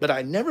it. But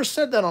I never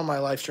said that on my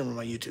live stream or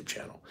my YouTube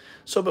channel.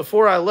 So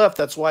before I left,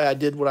 that's why I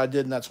did what I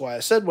did, and that's why I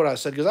said what I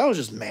said, because I was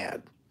just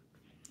mad.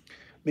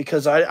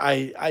 Because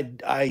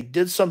I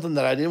did something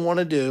that I didn't want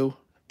to do,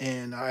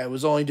 and I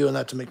was only doing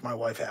that to make my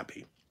wife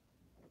happy.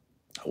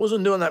 I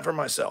wasn't doing that for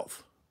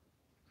myself.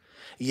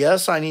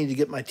 Yes, I need to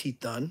get my teeth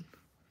done,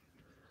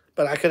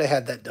 but I could have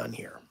had that done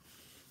here.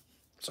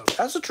 So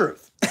that's the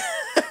truth.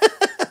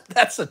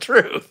 That's the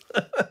truth.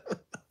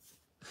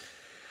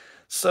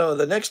 So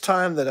the next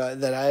time that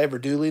I ever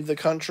do leave the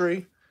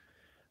country,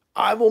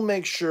 I will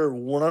make sure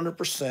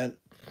 100%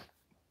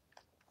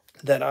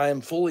 that I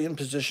am fully in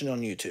position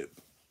on YouTube.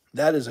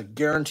 That is a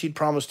guaranteed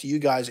promise to you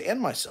guys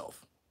and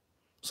myself.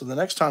 So the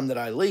next time that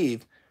I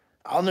leave,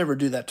 I'll never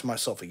do that to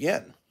myself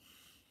again.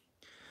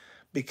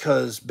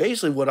 Because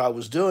basically what I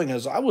was doing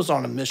is I was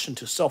on a mission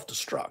to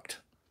self-destruct.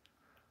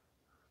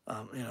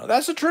 You know,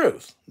 that's the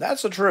truth.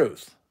 That's the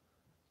truth.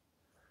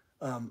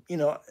 You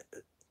know,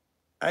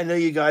 I know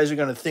you guys are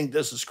going to think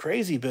this is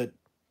crazy, but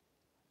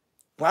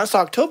last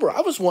October,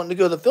 I was wanting to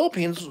go to the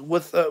Philippines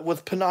with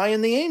Panay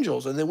and the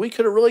Angels, and then we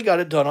could have really got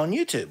it done on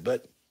YouTube,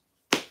 but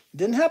it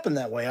didn't happen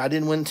that way. I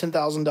didn't win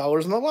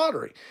 $10,000 in the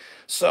lottery,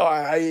 so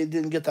I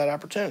didn't get that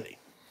opportunity.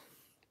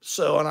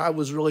 So, and I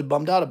was really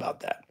bummed out about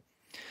that.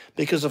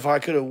 Because if I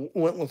could have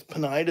went with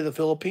Panay to the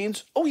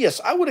Philippines, oh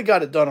yes, I would have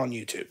got it done on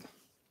YouTube.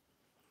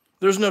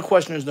 There's no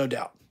question, there's no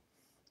doubt.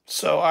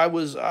 So I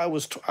was,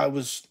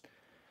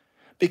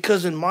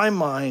 because in my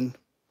mind,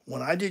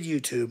 when I did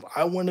YouTube,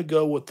 I want to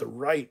go with the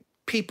right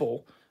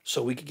people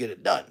so we could get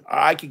it done. Or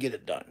I could get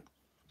it done.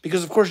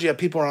 Because of course you have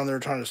people around there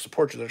trying to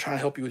support you. They're trying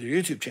to help you with your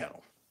YouTube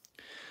channel.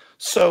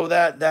 So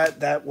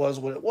that was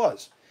what it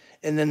was.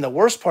 And then the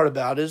worst part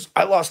about it is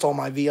I lost all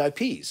my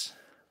VIPs.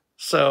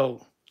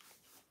 So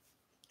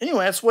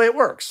anyway, that's the way it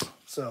works.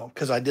 So,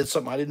 because I did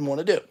something I didn't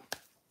want to do.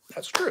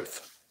 That's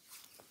truth.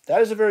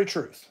 That is the very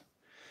truth.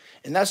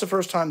 And that's the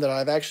first time that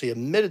I've actually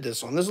admitted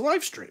this on this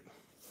live stream.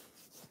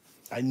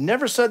 I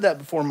never said that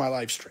before in my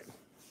live stream.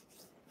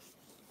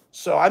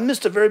 So I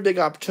missed a very big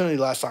opportunity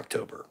last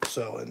October.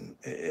 So, and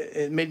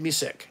it made me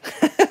sick.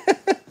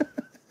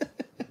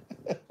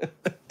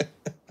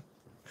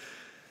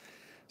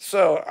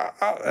 So,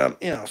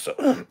 you know,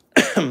 so,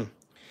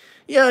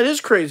 yeah, it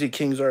is crazy,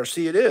 Kings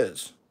RC, it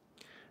is.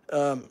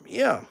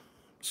 Yeah.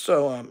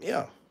 So,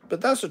 yeah,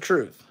 but that's the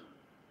truth.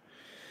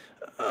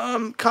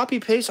 Copy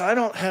paste. I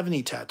don't have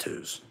any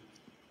tattoos.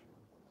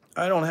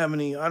 I don't have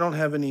any,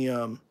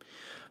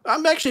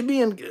 I'm actually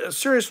being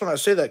serious when I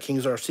say that,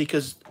 Kings RC,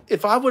 because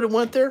if I would have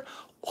went there,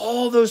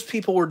 all those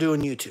people were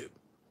doing YouTube.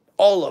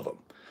 All of them.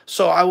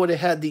 So I would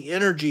have had the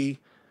energy.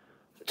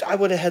 I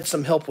would have had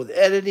some help with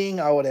editing.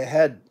 I would have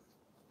had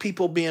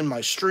people be in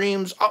my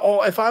streams.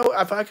 Oh, if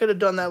I could have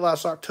done that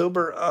last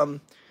October,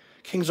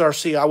 Kings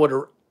RC, I would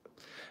have,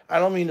 I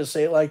don't mean to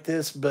say it like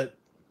this, but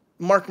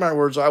mark my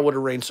words, I would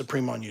have reigned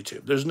supreme on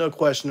YouTube. There's no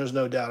question, there's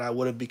no doubt I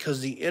would have,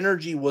 because the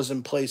energy was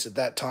in place at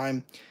that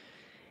time.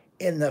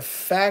 And the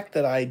fact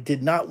that I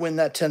did not win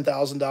that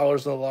 $10,000 in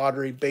the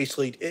lottery,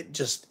 basically, it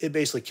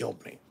basically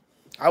killed me.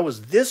 I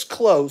was this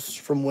close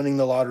from winning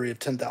the lottery of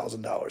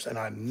 $10,000, and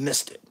I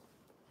missed it.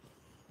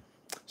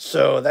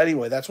 So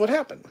anyway, that's what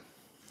happened.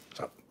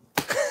 So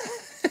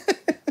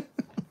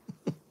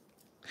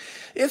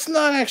it's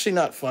not actually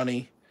not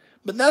funny,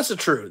 but that's the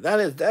truth. That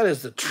is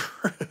the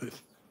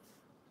truth.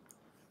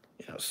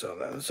 You know, so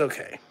that's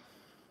okay.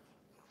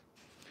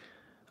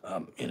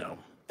 You know,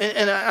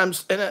 and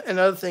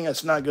another thing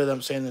that's not good,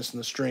 I'm saying this in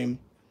the stream.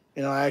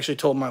 You know, I actually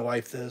told my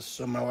wife this,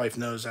 so my wife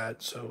knows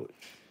that. So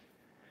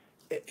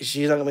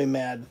she's not gonna be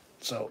mad.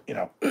 So, you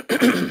know,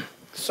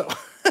 so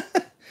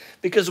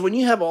because when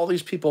you have all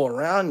these people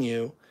around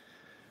you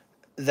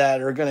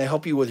that are going to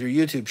help you with your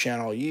YouTube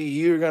channel,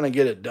 you're going to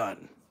get it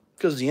done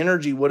because the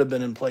energy would have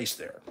been in place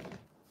there.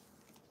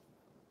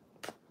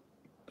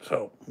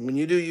 So when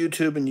you do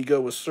YouTube and you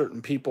go with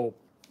certain people,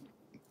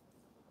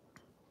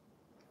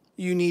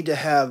 you need to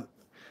have,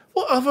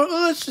 well,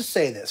 let's just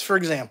say this, for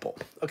example,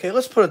 okay,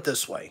 let's put it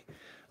this way.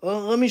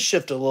 Well, let me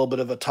shift a little bit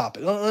of a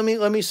topic. Let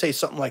me say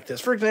something like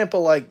this. For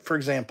example,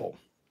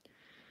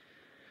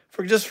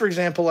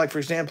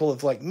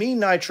 if like me,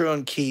 Nitro,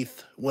 and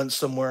Keith went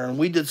somewhere and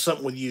we did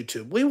something with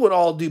YouTube, we would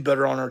all do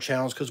better on our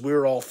channels because we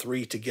were all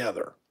three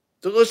together.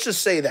 So let's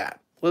just say that.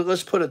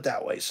 Let's put it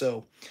that way.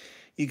 So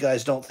you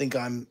guys don't think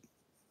I'm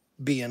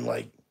being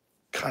like,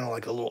 kind of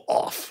like a little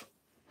off.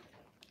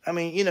 I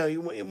mean, you know,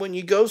 when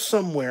you go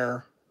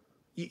somewhere,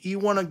 you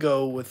want to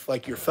go with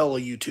like your fellow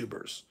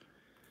YouTubers.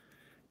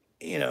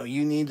 You know,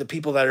 you need the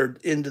people that are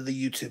into the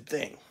YouTube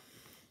thing.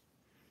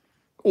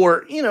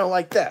 Or, you know,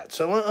 like that.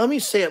 So let me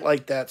say it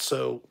like that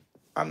so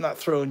I'm not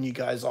throwing you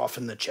guys off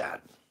in the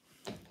chat.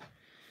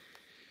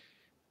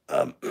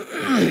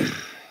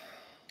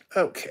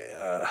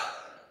 Okay.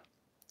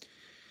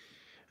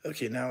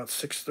 Okay, now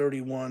it's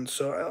 6:31.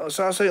 So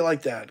I'll say it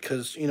like that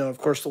because, you know, of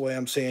course, the way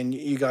I'm saying,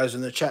 you guys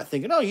in the chat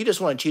thinking, oh, you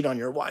just want to cheat on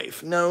your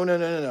wife. No, no,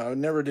 no, no, no. I would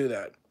never do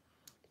that.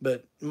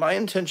 But my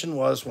intention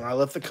was when I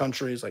left the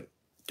country is like,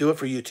 do it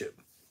for YouTube.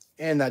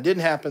 And that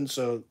didn't happen,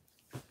 so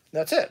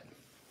that's it.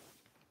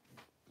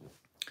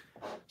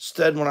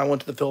 Instead, when I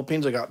went to the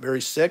Philippines, I got very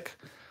sick.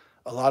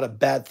 A lot of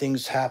bad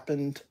things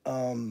happened.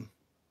 A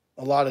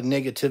lot of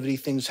negativity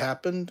things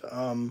happened.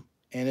 And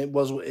it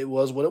was what it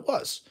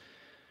was.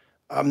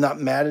 I'm not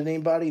mad at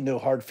anybody, no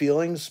hard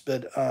feelings,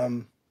 but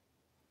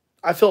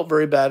I felt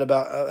very bad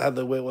about how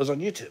the way it was on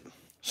YouTube.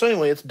 So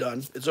anyway, it's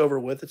done. It's over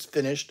with. It's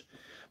finished.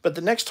 But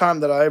the next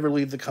time that I ever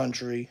leave the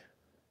country,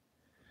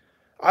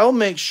 I will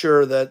make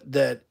sure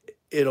that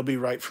it'll be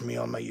right for me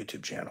on my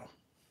YouTube channel.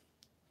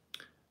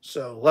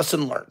 So,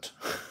 lesson learned.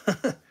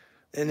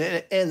 and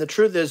the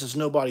truth is, it's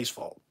nobody's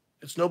fault.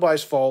 It's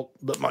nobody's fault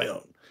but my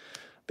own.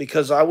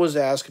 Because I was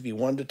asked if you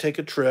wanted to take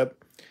a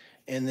trip,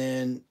 and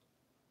then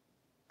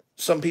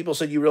some people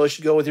said you really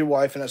should go with your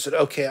wife, and I said,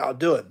 okay, I'll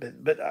do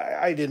it. But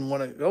I didn't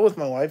want to go with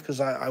my wife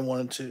because I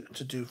wanted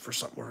to do for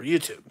something for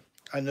YouTube.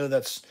 I know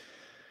that's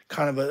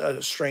kind of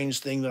a strange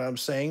thing that I'm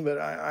saying, but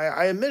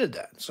I admitted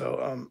that.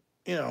 So,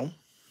 you know.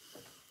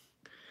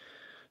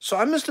 So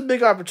I missed a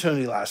big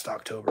opportunity last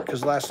October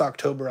because last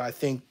October, I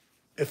think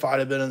if I'd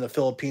have been in the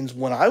Philippines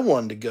when I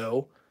wanted to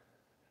go,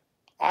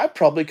 I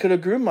probably could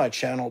have grown my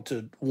channel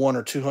to 100,000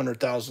 or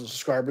 200,000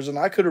 subscribers, and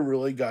I could have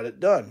really got it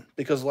done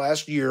because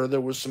last year there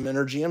was some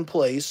energy in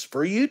place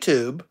for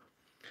YouTube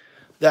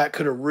that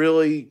could have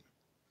really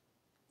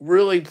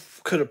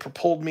could have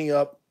propelled me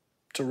up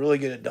to really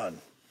get it done.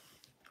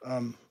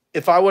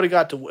 If I would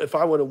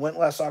have went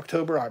last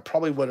October, I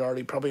probably would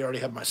already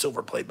have my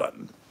silver play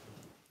button.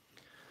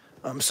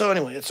 So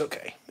anyway, it's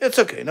okay. It's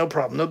okay. No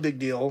problem. No big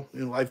deal.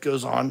 You know, life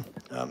goes on.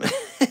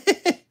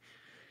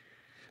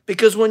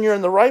 Because when you're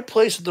in the right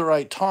place at the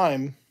right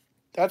time,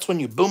 that's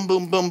when you boom,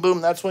 boom, boom, boom.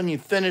 That's when you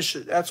finish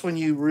it. That's when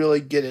you really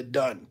get it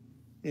done.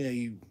 You know,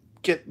 you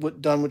get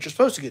done what you're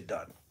supposed to get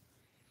done.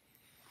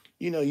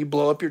 You know, you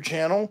blow up your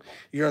channel.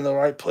 You're in the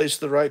right place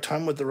at the right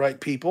time with the right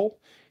people.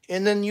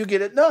 And then you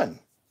get it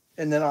done.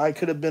 And then I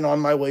could have been on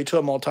my way to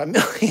a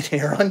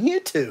multimillionaire on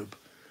YouTube.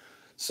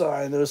 So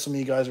I know some of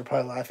you guys are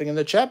probably laughing in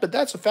the chat, but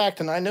that's a fact,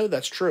 and I know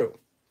that's true.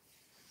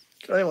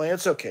 So anyway,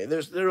 it's okay.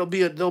 There'll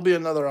be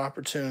another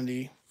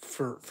opportunity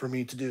for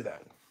me to do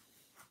that.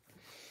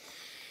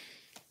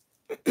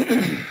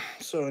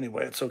 So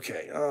anyway, it's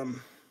okay.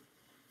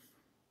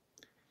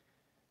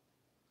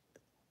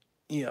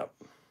 Yeah.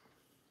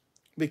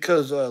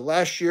 Because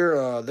last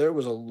year there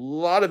was a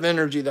lot of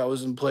energy that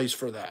was in place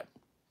for that.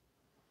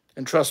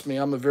 And trust me,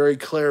 I'm a very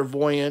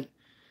clairvoyant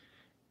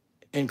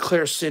and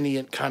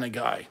clairsentient kind of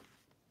guy.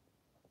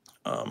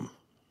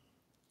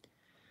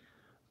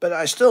 But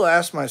I still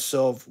ask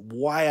myself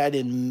why I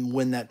didn't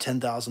win that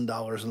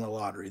 $10,000 in the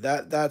lottery.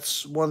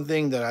 That's one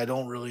thing that I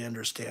don't really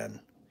understand.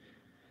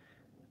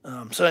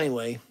 So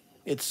anyway,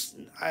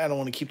 I don't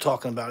want to keep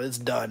talking about it. It's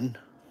done.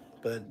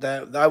 But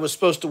I was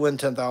supposed to win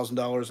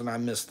 $10,000 and I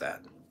missed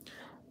that.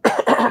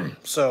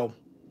 So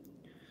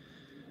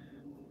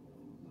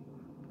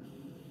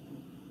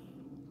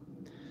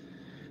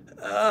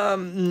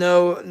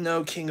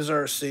no Kings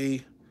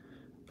RC.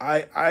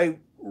 I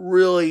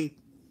really,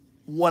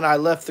 when I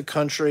left the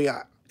country,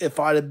 if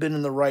I'd have been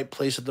in the right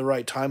place at the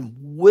right time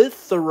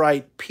with the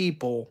right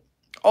people,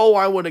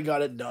 I would have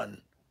got it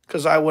done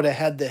because I would have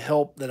had the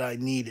help that I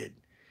needed.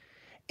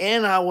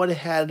 And I would have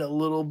had a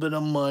little bit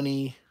of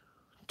money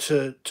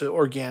to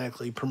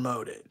organically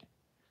promote it.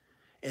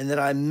 And then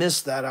I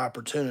missed that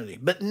opportunity.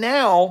 But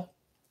now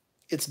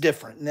it's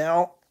different.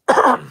 Now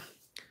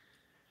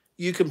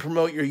you can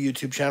promote your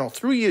YouTube channel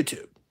through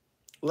YouTube.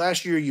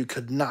 Last year you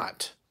could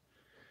not.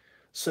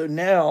 So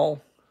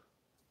now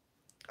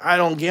I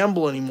don't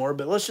gamble anymore,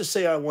 but let's just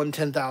say I won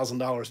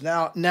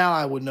 $10,000. Now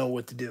I would know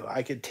what to do.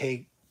 I could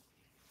take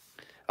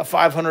a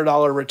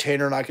 $500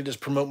 retainer and I could just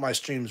promote my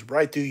streams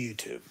right through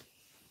YouTube.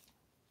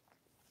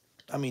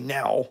 I mean,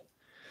 now,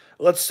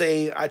 let's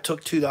say I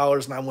took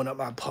 $2 and I went up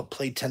and I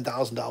played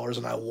 $10,000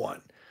 and I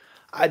won.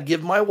 I'd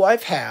give my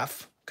wife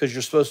half, because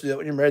you're supposed to do that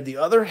when you're married. The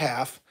other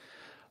half,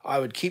 I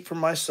would keep for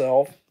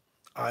myself.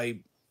 I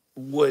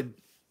would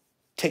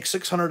take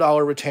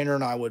 $600 retainer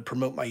and I would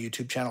promote my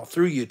YouTube channel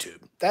through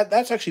YouTube.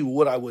 That's actually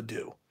what I would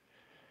do.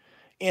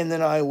 And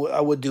then I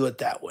would do it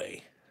that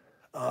way.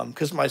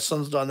 Because my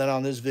son's done that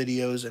on his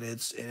videos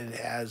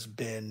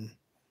and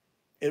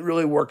it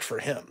really worked for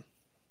him.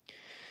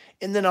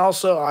 And then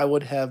also I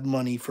would have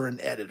money for an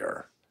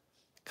editor.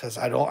 Because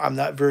I'm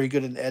not very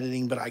good at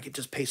editing, but I could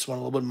just pay someone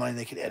a little bit of money and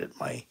they could edit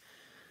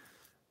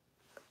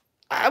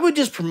I would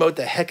just promote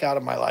the heck out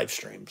of my live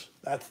streams.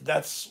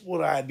 That's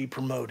what I'd be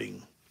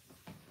promoting.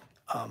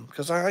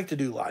 Because I like to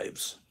do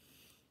lives.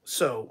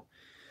 So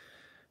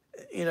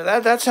You know,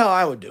 that's how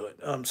I would do it.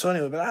 So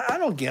anyway, but I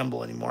don't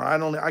gamble anymore.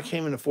 I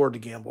can't even afford to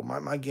gamble.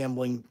 My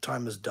gambling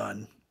time is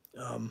done.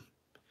 Um,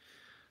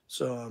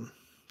 so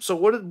so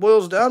what it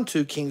boils down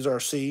to, Kings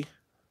RC,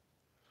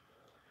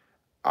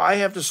 I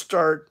have to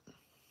start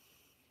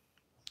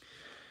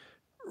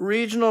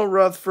regional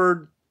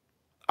Rutherford.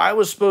 I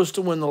was supposed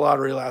to win the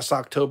lottery last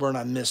October and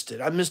I missed it.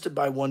 I missed it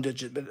by 1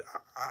 digit, but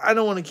I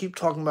don't want to keep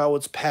talking about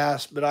what's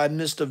past, but I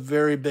missed a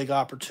very big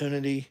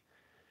opportunity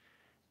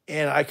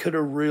and I could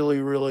have really,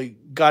 really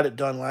got it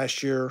done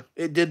last year.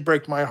 It did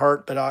break my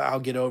heart, but I'll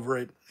get over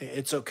it.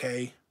 It's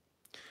okay.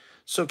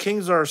 So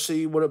Kings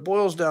RC, what it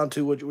boils down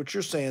to, what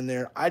you're saying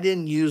there, I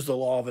didn't use the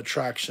law of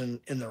attraction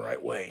in the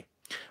right way.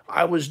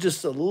 I was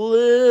just a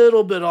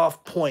little bit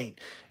off point.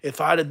 If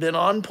I'd have been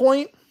on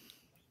point,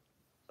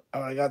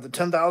 I got the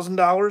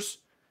 $10,000.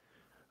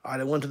 I'd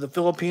have went to the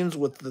Philippines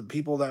with the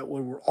people that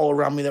were all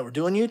around me that were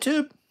doing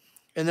YouTube,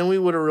 and then we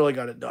would have really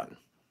got it done.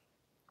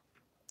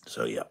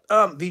 So yeah.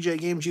 VJ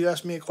Games, you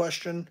asked me a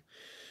question.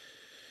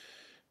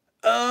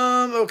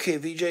 Okay,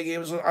 VJ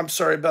Games, I'm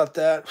sorry about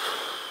that.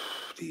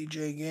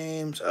 VJ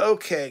Games.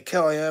 Okay,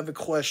 Kelly, I have a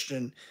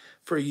question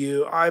for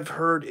you. I've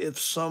heard if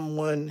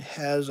someone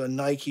has a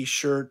Nike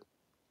shirt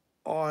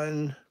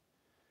on,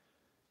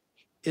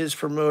 is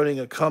promoting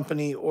a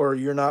company, or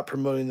you're not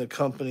promoting the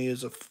company,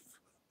 is a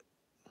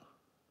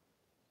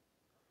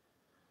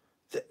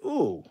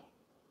ooh.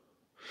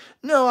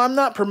 No, I'm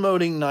not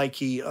promoting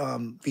Nike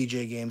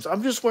VJ Games.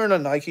 I'm just wearing a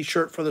Nike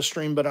shirt for the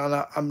stream, but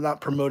I'm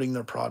not promoting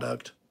their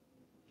product.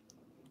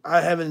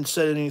 I haven't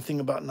said anything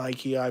about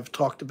Nike. I've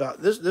talked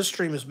about this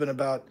stream has been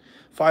about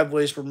 5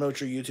 ways to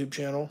promote your YouTube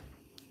channel.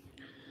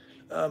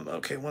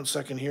 Okay, 1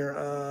 second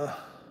here.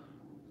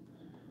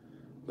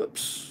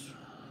 Oops.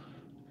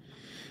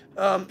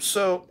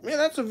 So yeah,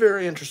 that's a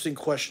very interesting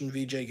question,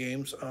 VJ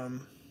Games.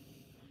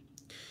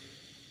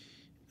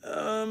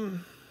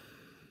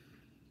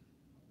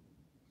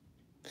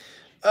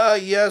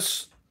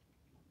 Yes.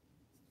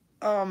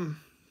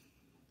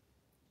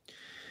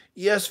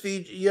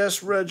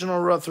 Yes,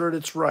 Reginald Rutherford,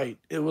 it's right.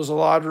 It was a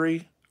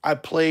lottery. I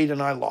played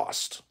and I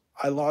lost.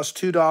 I lost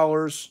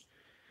 $2,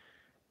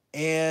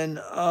 and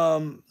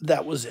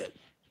that was it.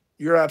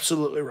 You're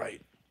absolutely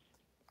right.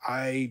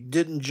 I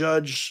didn't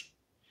judge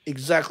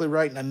exactly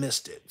right, and I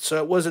missed it. So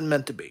it wasn't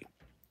meant to be.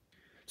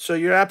 So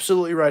you're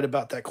absolutely right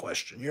about that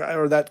question.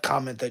 Or that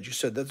comment that you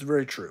said. That's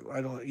very true.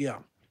 Yeah.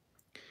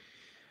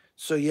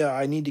 So yeah,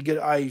 I need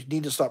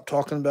to stop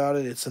talking about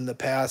it. It's in the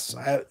past.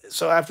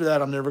 So after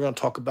that, I'm never going to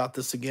talk about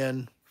this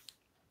again.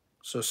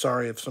 So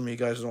sorry if some of you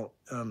guys don't.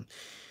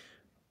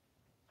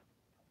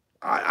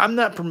 I'm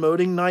not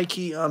promoting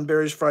Nike on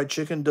Barry's Fried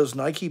Chicken. Does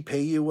Nike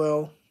pay you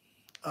well?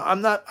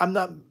 I'm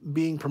not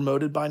being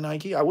promoted by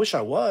Nike. I wish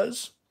I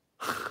was.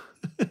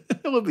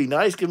 It would be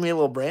nice. Give me a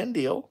little brand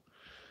deal.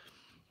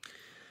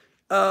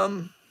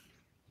 In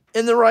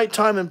the right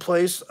time and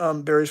place,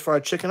 Barry's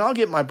Fried Chicken, I'll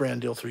get my brand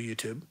deal through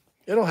YouTube.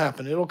 It'll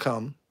happen. It'll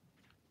come.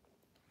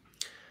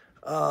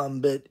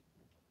 But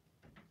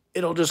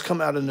it'll just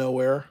come out of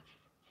nowhere.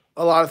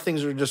 A lot of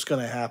things are just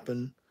going to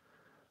happen.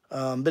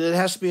 But it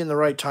has to be in the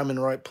right time and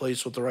the right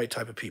place with the right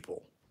type of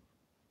people.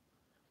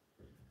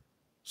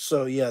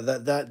 So yeah,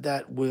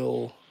 that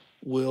will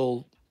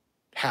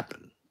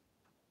happen.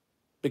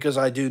 Because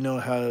I do know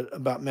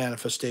about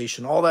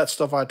manifestation. All that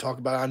stuff I talk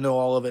about, I know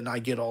all of it and I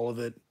get all of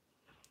it.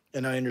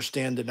 And I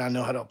understand it and I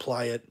know how to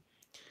apply it.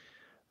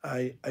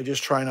 I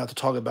just try not to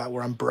talk about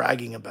where I'm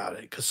bragging about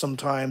it, because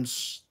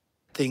sometimes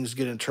things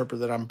get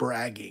interpreted that I'm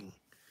bragging.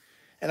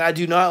 And I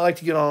do not like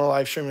to get on a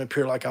live stream and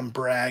appear like I'm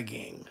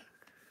bragging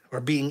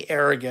or being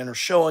arrogant or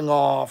showing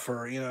off,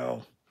 or, you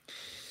know.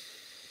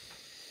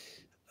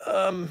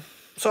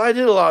 So I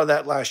did a lot of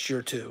that last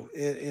year too,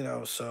 you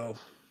know, so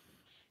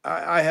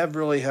I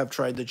really have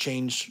tried to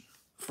change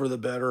for the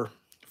better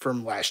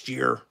from last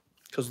year,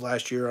 because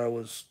last year I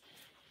was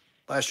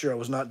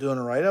not doing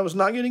it right. I was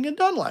not getting it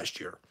done last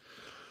year.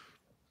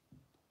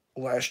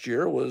 Last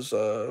year was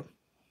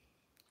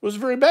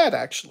very bad,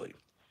 actually.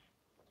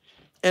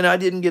 And I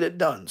didn't get it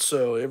done.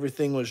 So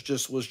everything was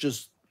just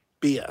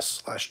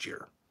BS last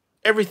year.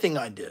 Everything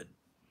I did.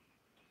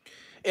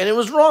 And it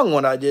was wrong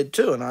what I did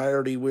too, and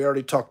we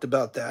already talked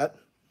about that.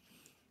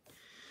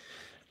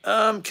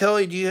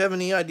 Kelly, do you have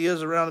any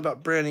ideas around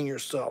about branding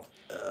yourself?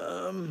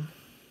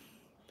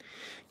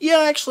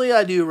 Yeah, actually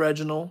I do,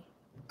 Reginald.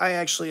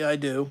 I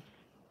do.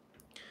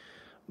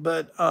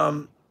 But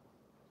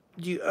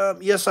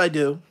yes, I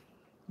do.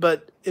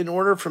 But in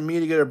order for me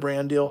to get a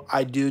brand deal,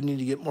 I do need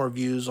to get more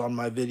views on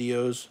my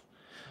videos.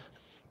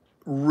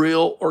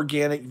 Real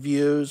organic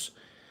views.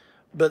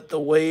 But the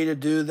way to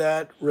do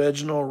that,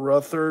 Reginald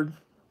Rutherford,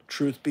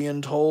 truth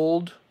being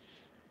told,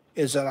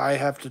 is that I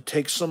have to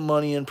take some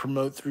money and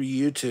promote through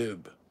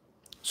YouTube.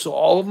 So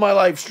all of my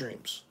live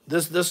streams,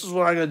 this is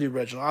what I'm going to do,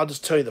 Reginald. I'll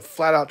just tell you the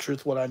flat out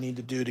truth what I need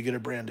to do to get a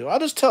brand deal. I'll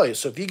just tell you.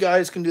 So if you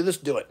guys can do this,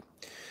 do it.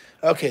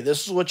 Okay,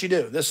 this is what you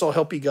do. This will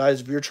help you guys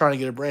if you're trying to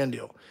get a brand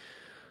deal.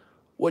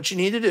 What you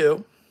need to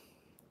do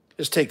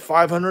is take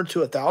 $500 to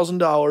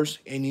 $1,000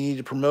 and you need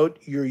to promote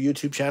your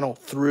YouTube channel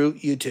through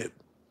YouTube.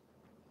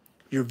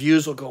 Your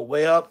views will go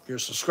way up, your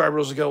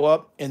subscribers will go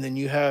up, and then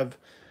you have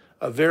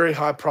a very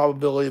high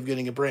probability of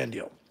getting a brand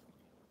deal.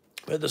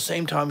 But at the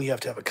same time, you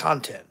have to have a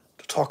content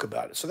to talk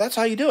about it. So that's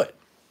how you do it.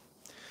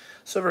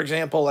 So, for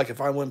example, like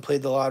if I went and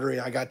played the lottery,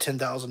 I got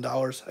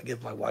 $10,000. I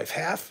give my wife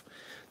half.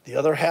 The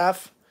other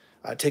half,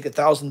 I take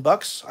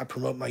 $1,000. I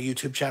promote my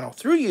YouTube channel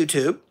through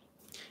YouTube.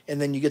 And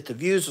then you get the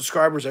views,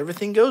 subscribers,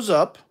 everything goes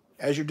up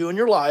as you're doing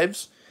your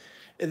lives.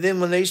 And then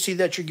when they see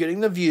that you're getting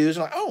the views,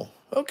 I'm like, oh,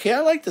 okay, I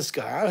like this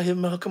guy. I'll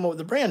hook him up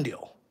with a brand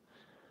deal.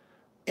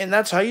 And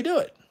that's how you do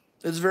it.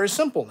 It's very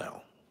simple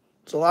now.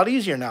 It's a lot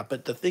easier now.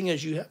 But the thing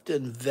is, you have to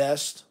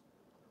invest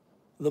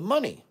the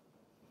money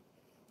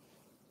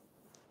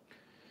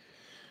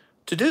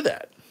to do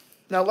that.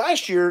 Now,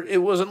 last year,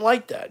 it wasn't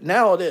like that.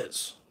 Now it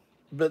is.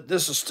 But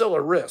this is still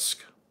a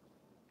risk.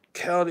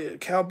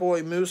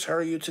 Cowboy Moose, how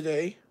are you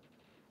today?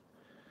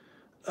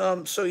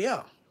 So,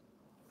 yeah.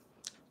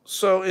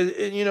 So,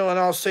 you know, and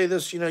I'll say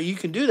this, you know, you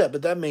can do that,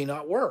 but that may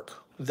not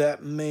work.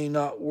 That may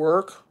not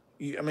work.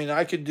 I mean,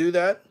 I could do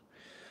that.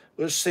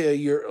 Let's say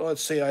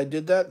I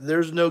did that.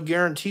 There's no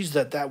guarantees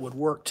that that would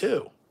work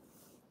too.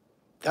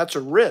 That's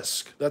a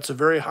risk. That's a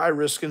very high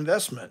risk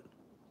investment.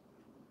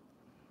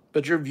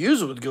 But your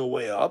views would go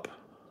way up.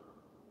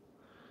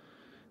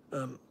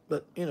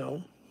 But, you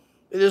know,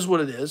 it is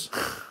what it is.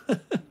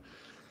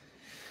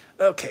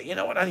 Okay, you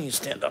know what? I need to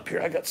stand up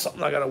here. I got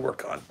something I got to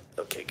work on.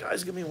 Okay,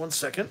 guys, give me 1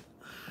 second.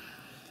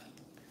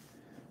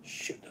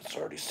 Shoot, it's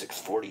already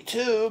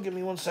 6:42. Give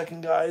me 1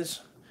 second,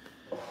 guys.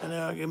 And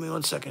now, give me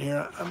 1 second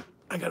here.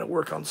 I got to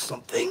work on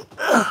something,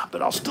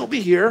 but I'll still be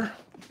here.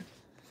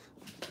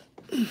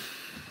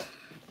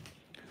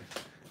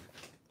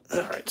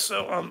 All right,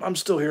 so I'm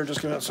still here.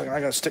 Just give me 1 second.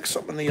 I got to stick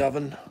something in the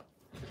oven.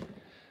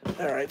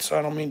 All right, so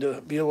I don't mean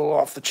to be a little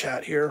off the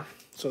chat here.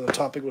 So the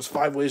topic was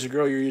 5 ways to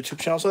grow your YouTube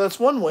channel. So that's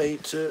one way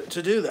to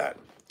do that.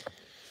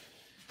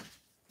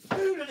 All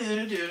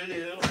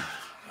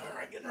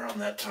right, getting around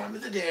that time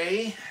of the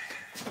day.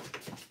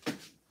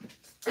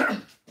 I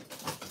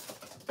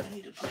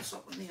need to put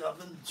something in the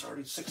oven. It's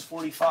already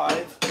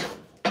 6:45.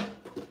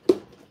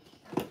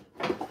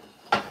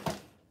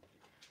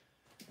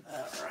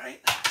 All right.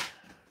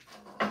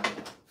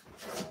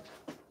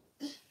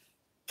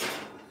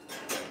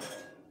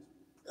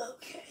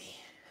 Okay.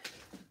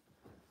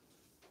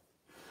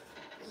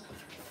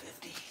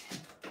 50.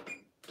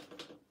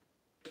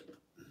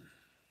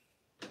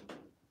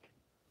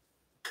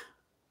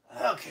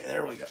 Okay,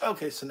 there we go.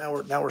 Okay, so now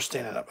we're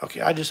standing up.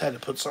 Okay, I just had to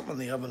put something in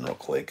the oven real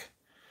quick.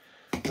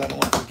 I don't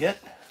want to forget.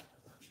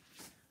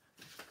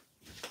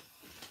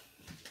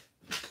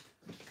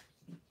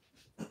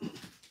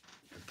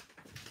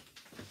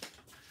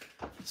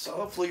 So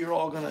hopefully you're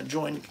all going to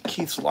join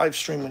Keith's live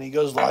stream when he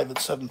goes live at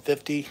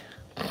 7:50.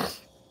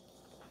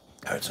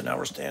 All right, so now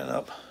we're standing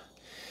up.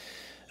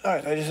 All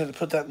right, I just had to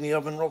put that in the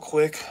oven real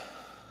quick.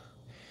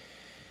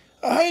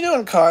 How you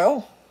doing,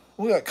 Kyle?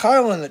 We got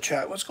Kyle in the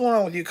chat. What's going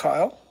on with you,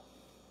 Kyle?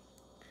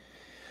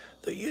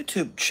 The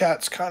YouTube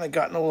chat's kind of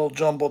gotten a little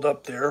jumbled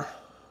up there.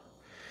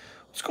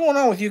 What's going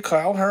on with you,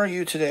 Kyle? How are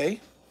you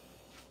today?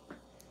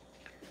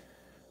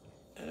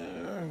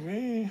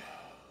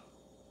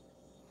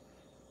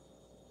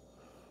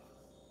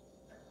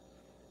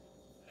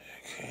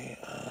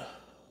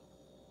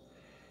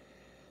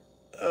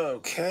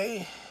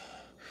 Okay.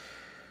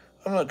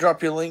 I'm going to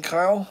drop you a link,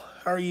 Kyle.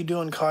 How are you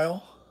doing,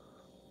 Kyle?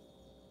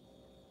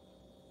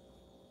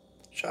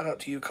 Shout out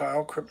to you,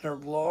 Kyle, Crippner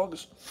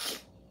Vlogs.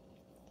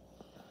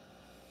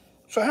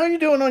 So how are you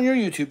doing on your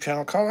YouTube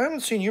channel, Kyle? I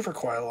haven't seen you for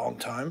quite a long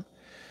time.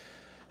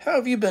 How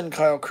have you been,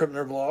 Kyle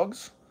Crippner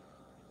Vlogs?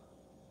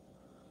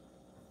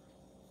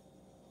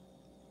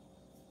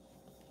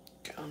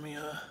 Give me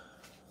a...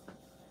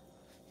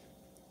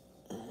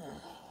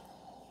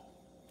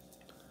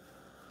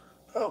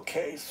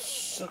 Okay,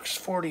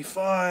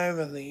 6:45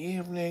 in the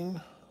evening.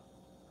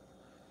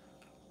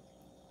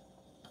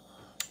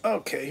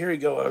 Okay, here you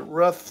go.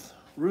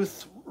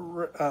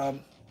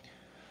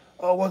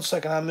 Oh, 1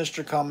 second. I missed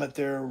your comment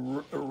there.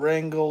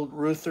 Wrangled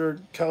Ruther.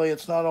 Kelly,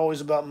 it's not always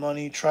about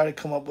money. Try to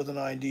come up with an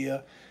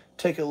idea.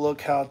 Take a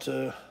look how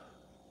to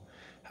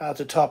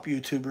top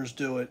YouTubers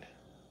do it.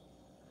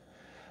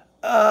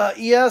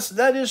 Yes,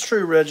 that is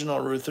true,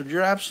 Reginald Ruther.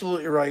 You're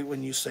absolutely right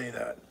when you say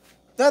that.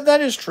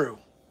 That is true.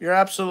 You're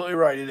absolutely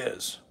right. It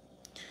is.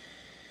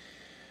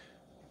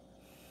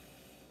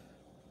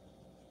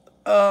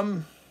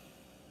 So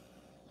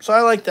I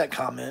like that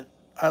comment.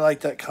 I like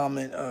that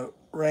comment,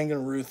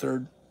 Rangan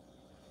Ruther.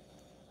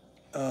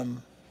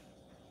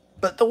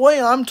 But the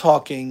way I'm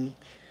talking,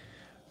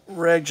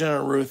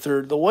 Reginald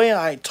Ruther, the way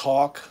I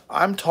talk,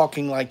 I'm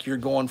talking like you're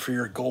going for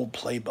your gold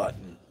play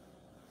button.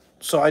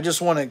 So I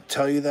just want to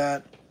tell you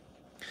that.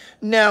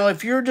 Now,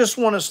 if you just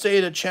want to stay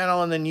at a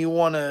channel and then you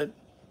want to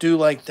do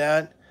like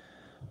that,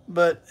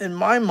 but in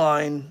my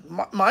mind,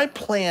 my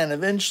plan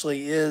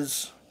eventually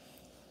is,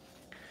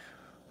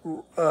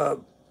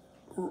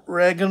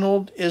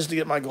 Reginald, is to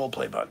get my gold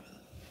play button.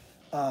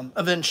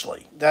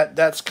 Eventually.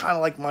 That's kind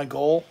of like my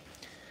goal.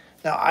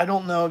 Now, I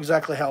don't know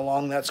exactly how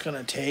long that's going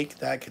to take.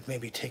 That could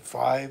maybe take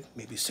 5,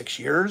 maybe 6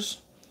 years.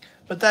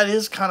 But that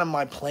is kind of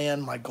my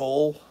plan, my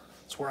goal.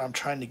 It's where I'm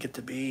trying to get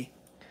to be.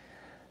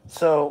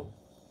 So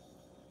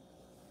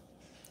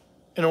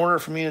in order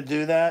for me to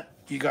do that,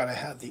 you got to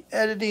have the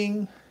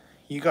editing.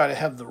 You got to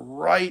have the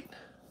right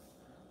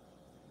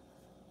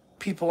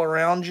people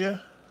around you.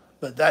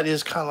 But that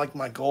is kind of like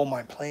my goal,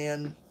 my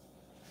plan.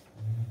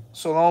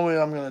 So the only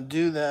way I'm going to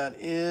do that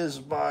is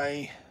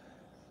by...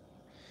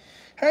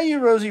 How are you,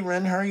 Rosie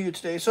Wren? How are you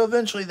today? So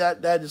eventually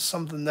that is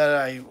something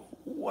that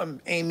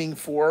I'm aiming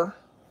for.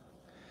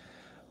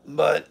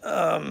 But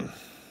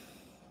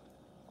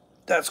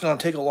that's going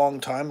to take a long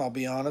time, I'll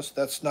be honest.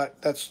 That's going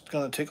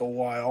to take a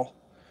while.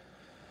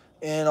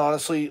 And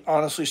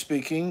honestly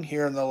speaking,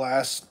 here in the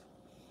last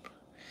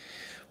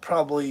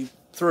probably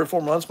 3 or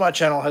 4 months, my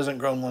channel hasn't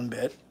grown one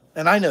bit.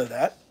 And I know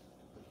that.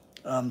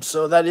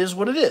 So that is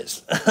what it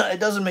is. It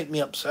doesn't make me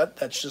upset.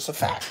 That's just a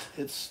fact.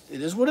 It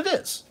is what it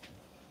is.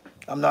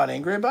 I'm not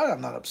angry about it.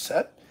 I'm not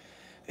upset.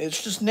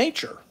 It's just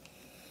nature.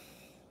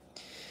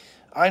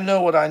 I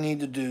know what I need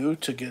to do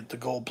to get the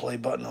gold play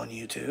button on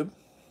YouTube.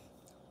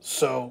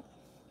 So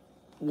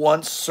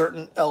once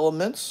certain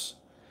elements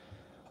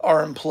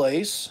are in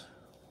place,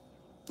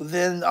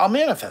 then I'll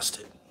manifest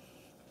it.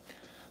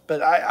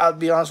 But I'll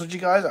be honest with you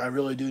guys, I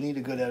really do need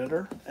a good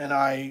editor, and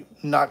I'm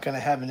not going to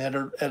have an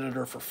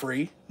editor for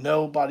free.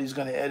 Nobody's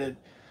going to edit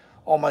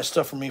all my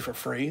stuff for me for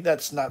free.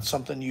 That's not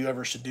something you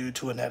ever should do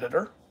to an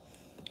editor.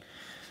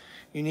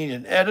 You need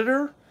an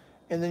editor,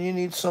 and then you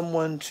need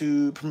someone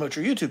to promote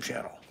your YouTube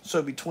channel.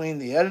 So between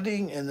the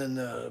editing and then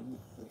the,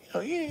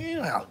 you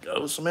know how it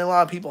goes. I mean, a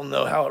lot of people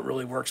know how it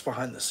really works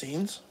behind the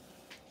scenes.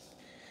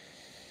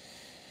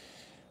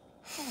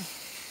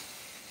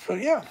 So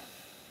yeah.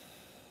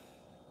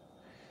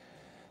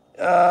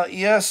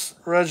 Yes,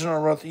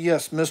 Reginald wrote,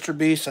 yes, Mr.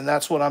 Beast, and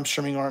that's what I'm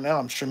streaming on right now.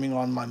 I'm streaming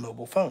on my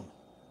mobile phone.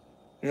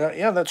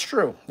 Yeah, that's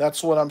true.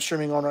 That's what I'm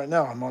streaming on right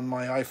now. I'm on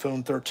my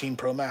iPhone 13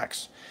 Pro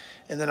Max.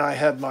 And then I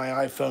have my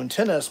iPhone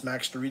XS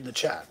Max to read the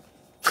chat.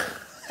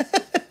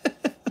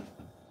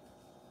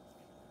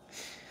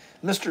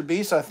 Mr.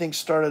 Beast, I think,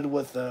 started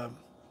with, what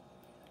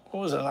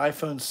was it, an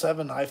iPhone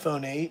 7,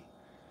 iPhone 8,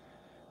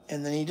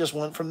 and then he just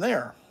went from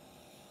there.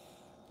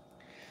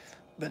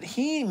 But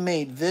he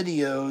made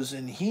videos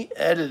and he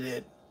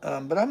edited,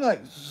 but I'm not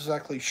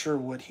exactly sure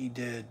what he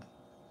did.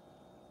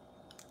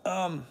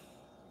 But,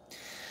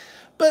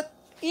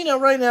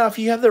 right now, if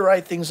you have the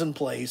right things in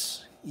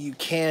place, you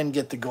can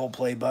get the gold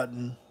play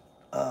button.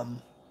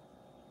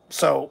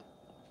 So,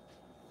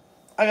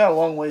 I got a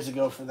long ways to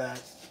go for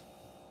that.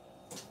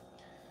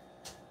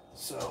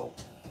 So,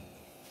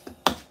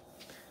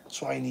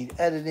 that's why you need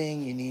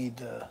editing, you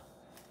need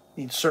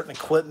certain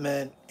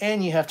equipment,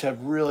 and you have to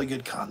have really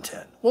good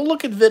content. Well,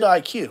 look at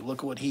vidIQ. Look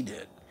at what he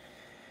did.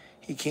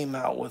 He came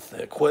out with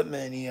the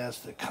equipment, he has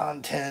the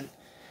content,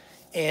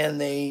 and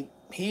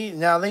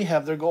now they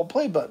have their gold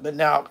play button. But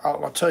now,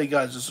 I'll tell you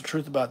guys the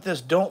truth about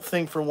this. Don't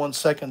think for 1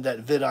 second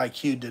that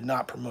vidIQ did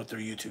not promote their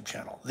YouTube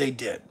channel. They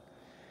did.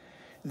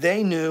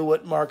 They knew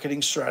what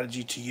marketing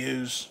strategy to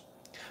use.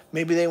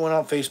 Maybe they went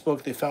on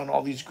Facebook, they found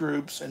all these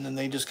groups, and then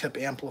they just kept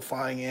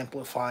amplifying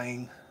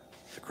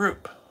the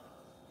group.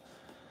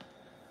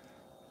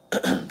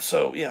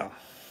 So, yeah.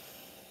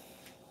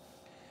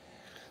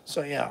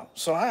 So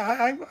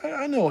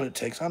I know what it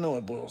takes. I know what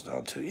it boils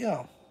down to,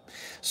 yeah.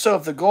 So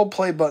if the gold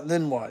play button,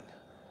 then what?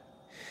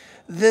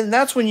 Then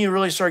that's when you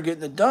really start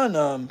getting it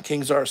done,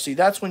 Kings RC.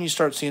 That's when you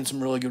start seeing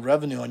some really good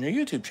revenue on your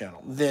YouTube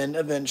channel. Then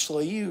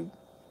eventually you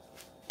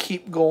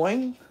keep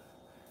going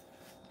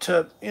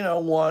to,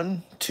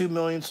 1, 2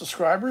 million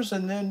subscribers,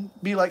 and then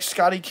be like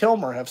Scotty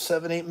Kilmer, have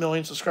 7, 8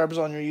 million subscribers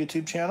on your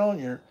YouTube channel,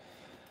 and you're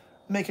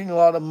making a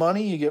lot of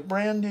money. You get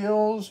brand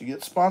deals, you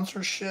get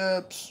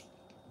sponsorships,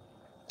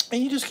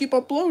 and you just keep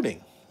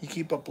uploading. You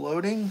keep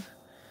uploading.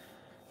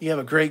 You have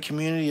a great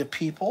community of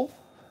people,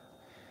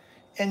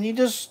 and you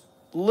just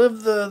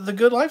live the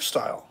good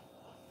lifestyle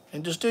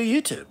and just do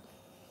YouTube.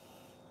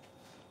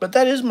 But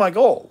that is my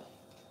goal.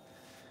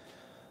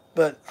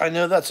 But I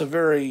know that's a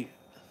very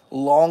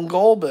long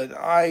goal, but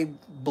I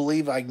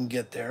believe I can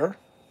get there.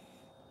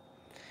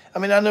 I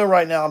mean, I know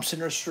right now I'm sitting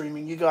there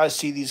streaming. You guys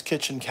see these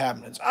kitchen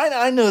cabinets.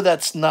 I know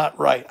that's not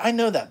right. I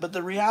know that. But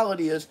the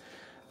reality is,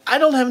 I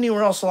don't have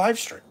anywhere else to live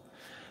stream.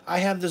 I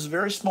have this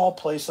very small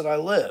place that I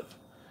live.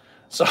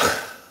 So,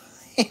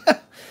 yeah.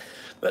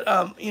 But,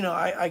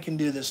 I can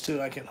do this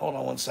too. I can, hold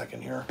on 1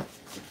 second here.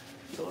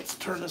 So let's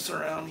turn this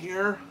around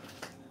here.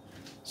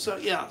 So,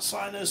 yeah. So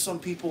I know some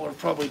people are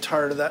probably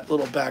tired of that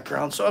little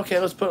background. So, okay,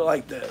 let's put it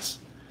like this.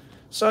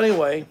 So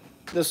anyway,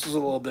 this is a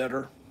little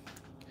better.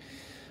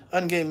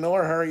 Ungame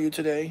Miller, how are you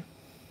today?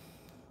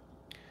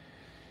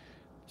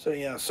 So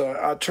yeah, so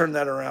I'll turn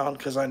that around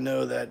because I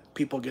know that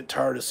people get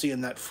tired of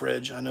seeing that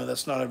fridge. I know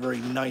that's not a very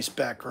nice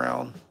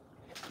background.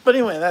 But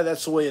anyway,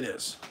 that's the way it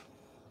is.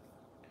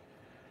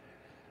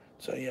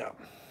 So yeah.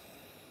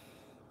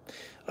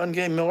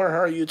 Ungame Miller, how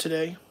are you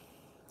today?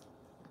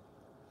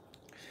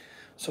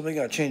 So we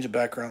got to change the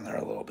background there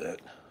a little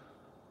bit.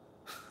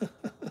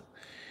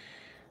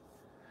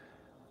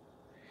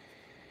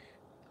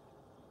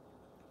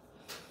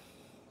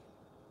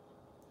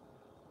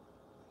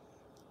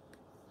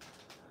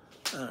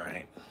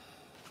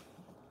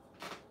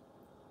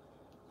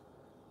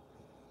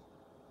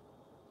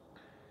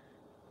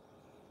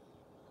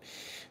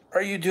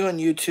 are you doing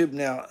YouTube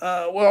now?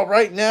 Well,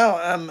 right now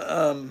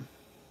I'm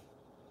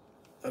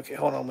okay,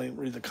 hold on, let me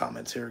read the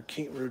comments here.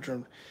 King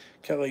Rudrum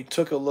Kelly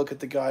took a look at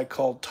the guy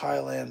called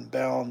Thailand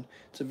Bound.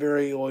 It's a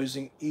very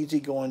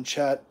easygoing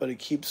chat, but it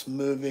keeps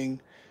moving.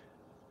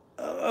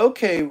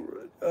 Okay,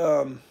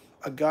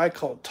 a guy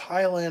called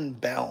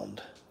Thailand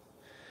Bound.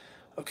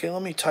 Okay,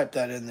 let me type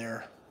that in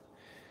there.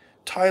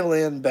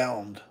 Thailand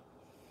Bound.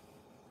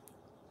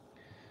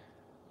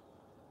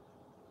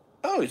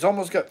 Oh, he's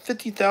almost got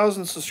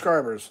 50,000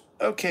 subscribers.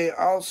 Okay,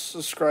 I'll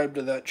subscribe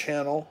to that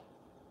channel.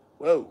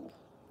 Whoa.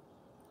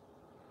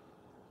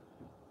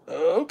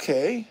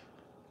 Okay.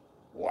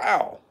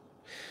 Wow.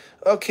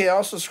 Okay,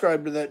 I'll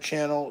subscribe to that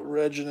channel,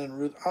 Regin and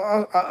Ruth.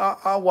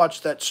 I'll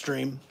watch that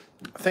stream.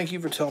 Thank you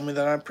for telling me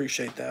that. I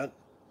appreciate that.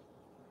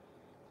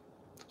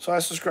 So I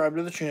subscribe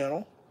to the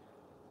channel.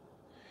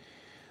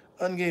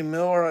 Ungame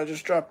Miller, I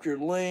just dropped your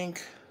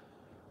link.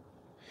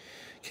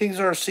 Kings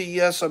RC,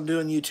 yes, I'm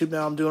doing YouTube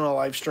now. I'm doing a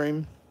live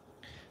stream.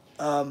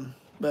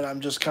 But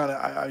I'm just kind of,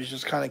 I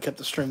just kind of kept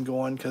the stream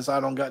going because I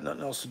don't got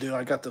nothing else to do.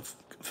 I got the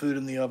food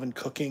in the oven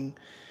cooking.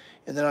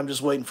 And then I'm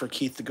just waiting for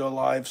Keith to go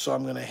live, so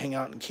I'm going to hang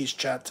out in Keith's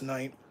chat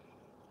tonight.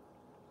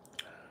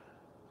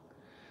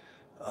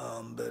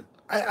 But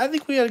I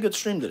think we had a good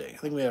stream today. I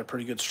think we had a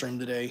pretty good stream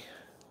today.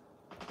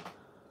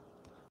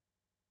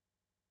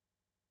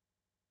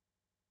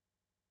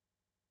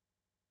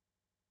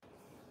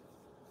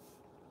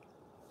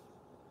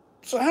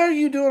 So how are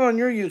you doing on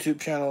your YouTube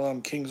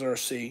channel, Kings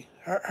RC?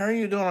 How are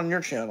you doing on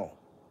your channel?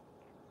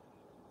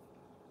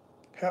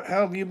 How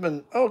have you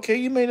been? Okay,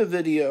 you made a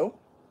video.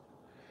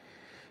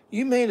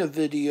 You made a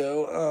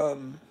video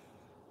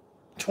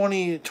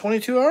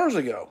 22 hours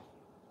ago.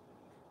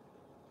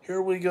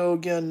 Here we go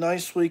again.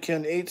 Nice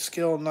weekend. 8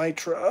 scale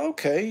nitro.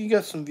 Okay, you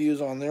got some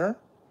views on there.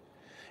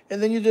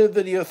 And then you did a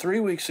video 3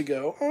 weeks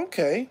ago.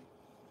 Okay.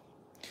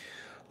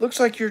 Looks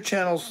like your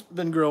channel's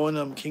been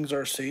growing, Kings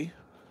RC.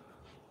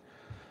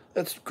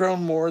 That's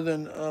grown more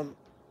than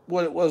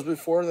what it was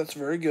before. That's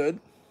very good.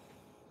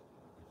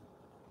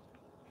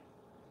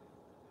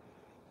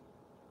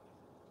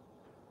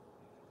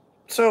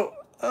 So,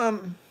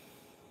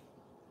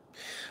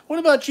 what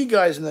about you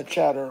guys in the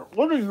chatter?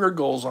 What are your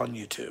goals on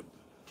YouTube?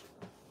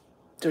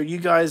 Are you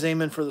guys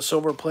aiming for the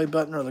silver play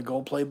button or the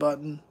gold play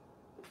button?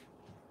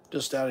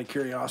 Just out of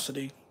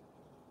curiosity.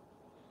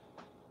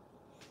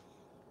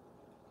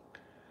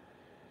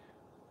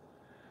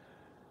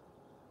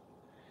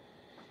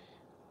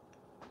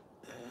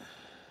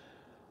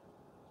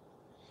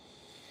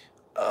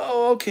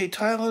 Oh, okay.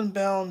 Thailand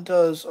Bound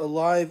does a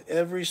live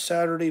every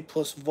Saturday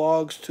plus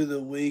vlogs to the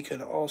week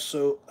and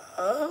also...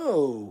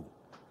 Oh.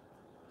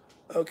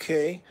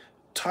 Okay.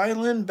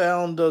 Thailand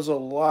Bound does a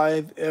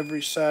live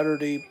every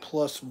Saturday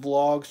plus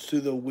vlogs to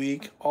the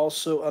week.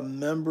 Also a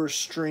member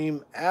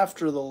stream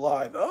after the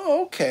live.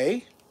 Oh,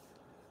 okay.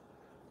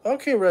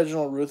 Okay,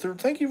 Reginald Ruther.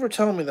 Thank you for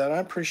telling me that. I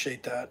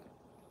appreciate that.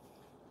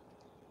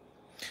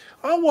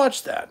 I'll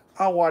watch that.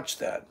 I'll watch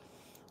that.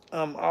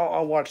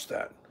 I'll watch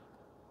that.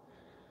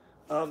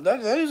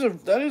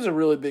 That is a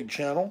really big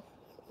channel.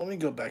 Let me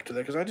go back to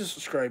that because I just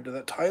subscribed to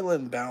that.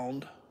 Thailand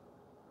Bound.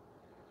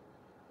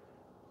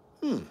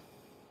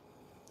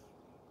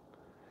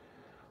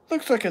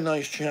 Looks like a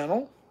nice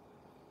channel.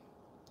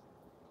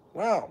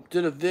 Wow,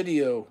 did a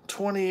video,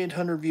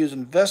 2,800 views,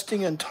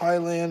 investing in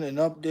Thailand, an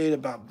update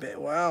about,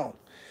 wow,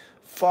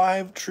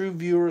 5 true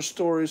viewer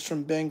stories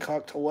from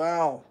Bangkok to,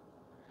 wow.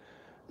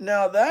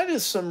 Now that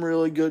is some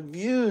really good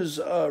views,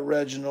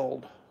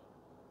 Reginald.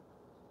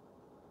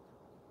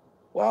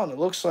 Wow, and it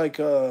looks like,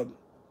 wow,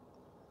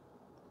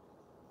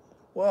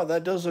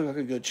 that does look like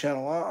a good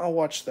channel. I'll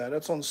watch that.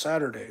 That's on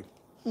Saturday.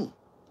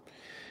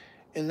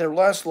 In their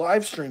last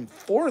live stream,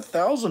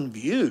 4,000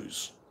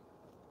 views.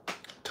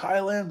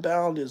 Thailand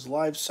Bound is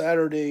live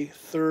Saturday,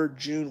 3rd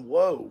June.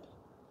 Whoa.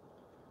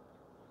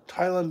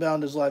 Thailand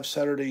Bound is live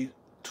Saturday,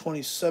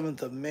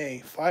 27th of May.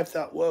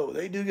 5,000. Whoa,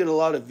 they do get a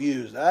lot of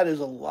views. That is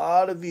a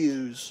lot of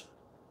views.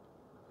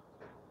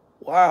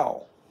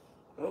 Wow.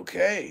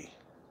 Okay.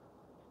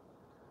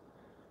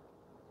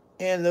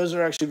 And those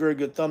are actually very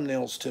good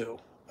thumbnails, too.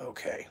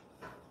 Okay.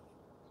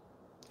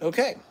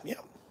 Okay, yeah.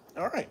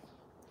 All right.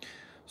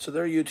 So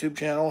their YouTube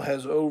channel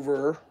has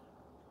over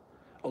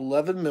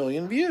 11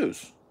 million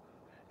views.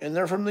 And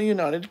they're from the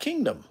United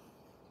Kingdom.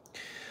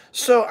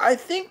 So I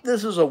think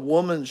this is a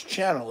woman's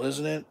channel,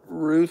 isn't it,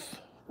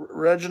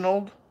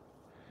 Reginald?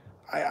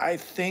 I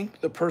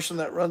think the person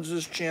that runs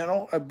this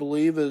channel, I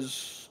believe,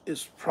 is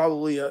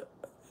probably a...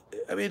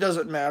 I mean, it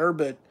doesn't matter,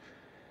 but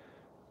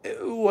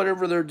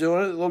whatever they're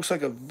doing, it looks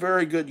like a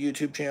very good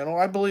YouTube channel.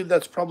 I believe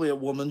that's probably a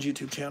woman's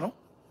YouTube channel.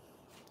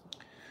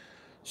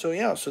 So,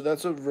 yeah, so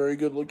that's a very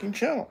good-looking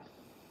channel.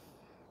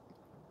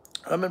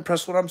 I'm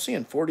impressed with what I'm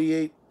seeing.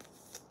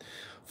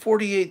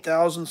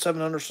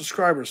 48,700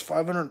 subscribers,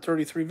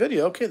 533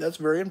 video. Okay, that's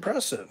very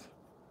impressive.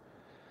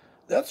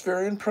 That's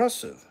very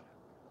impressive.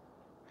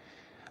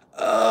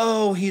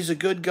 Oh, he's a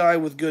good guy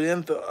with good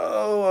info.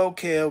 Oh,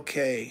 okay,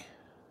 okay.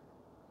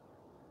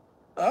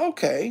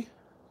 Okay.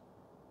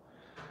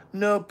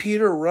 No,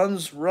 Peter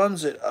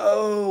runs it.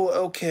 Oh,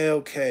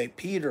 okay.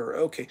 Peter,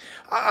 okay.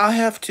 I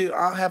have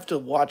to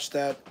watch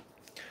that.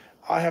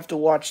 I have to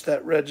watch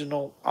that,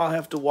 Reginald. I'll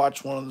have to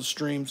watch one of the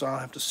streams. I'll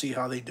have to see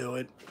how they do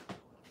it.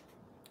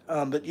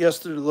 But yes,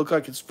 they look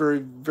like it's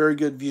very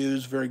good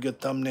views, very good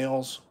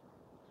thumbnails.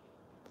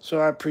 So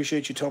I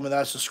appreciate you telling me that.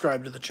 I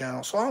subscribe to the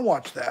channel, so I'll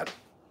watch that.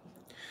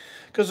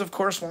 Because of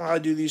course, when I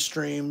do these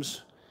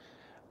streams,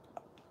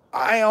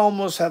 I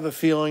almost have a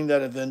feeling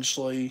that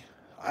eventually,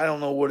 I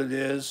don't know what it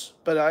is,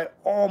 but I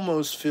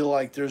almost feel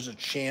like there's a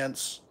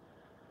chance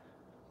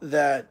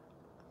that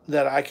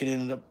I could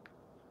end up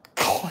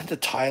going to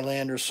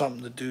Thailand or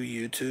something to do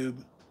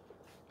YouTube.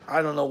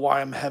 I don't know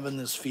why I'm having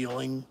this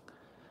feeling,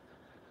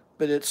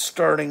 but it's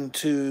starting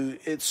to,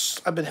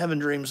 I've been having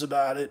dreams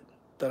about it,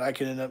 that I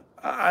could end up,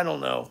 I don't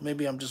know,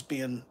 maybe I'm just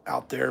being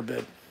out there,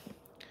 but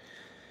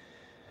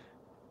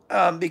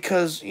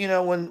because, you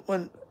know,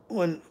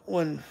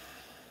 when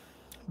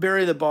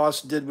Barry the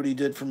Boss did what he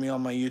did for me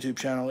on my YouTube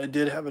channel, it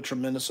did have a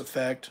tremendous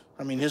effect.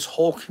 I mean, his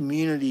whole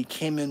community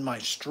came in my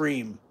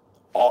stream.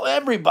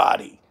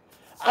 Everybody.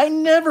 I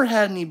never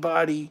had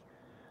anybody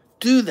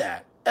do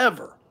that,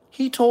 ever.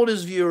 He told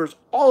his viewers,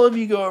 all of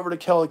you go over to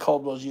Kelly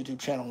Caldwell's YouTube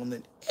channel, and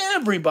then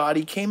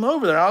everybody came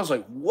over there. I was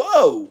like,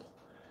 whoa.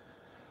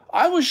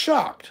 I was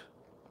shocked.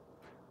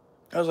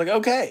 I was like,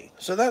 okay.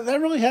 So that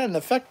really had an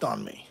effect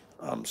on me.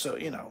 So,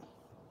 you know.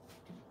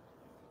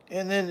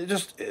 And then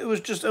it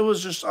was just, I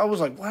was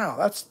like, wow,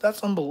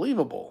 that's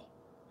unbelievable.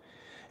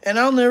 And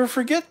I'll never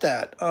forget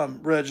that,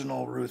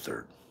 Reginald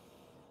Ruthard.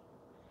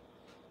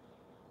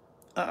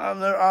 I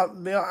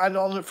don't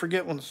never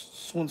forget when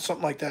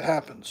something like that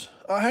happens.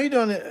 How you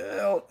doing,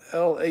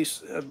 L.A.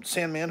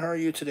 Sandman? How are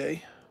you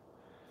today?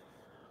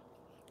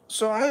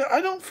 So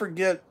I don't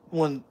forget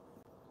when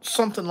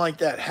something like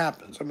that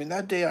happens. I mean,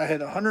 that day I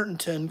had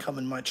 110 come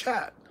in my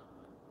chat.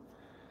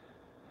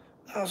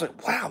 I was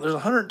like, wow, there's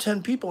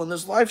 110 people in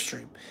this live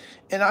stream.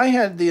 And I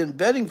had the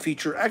embedding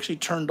feature actually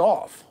turned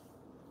off.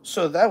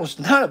 So that was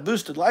not a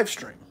boosted live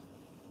stream.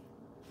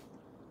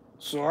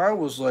 So I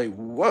was like,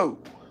 whoa.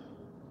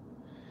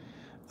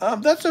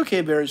 That's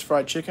okay, Barry's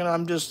Fried Chicken.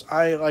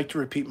 I like to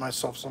repeat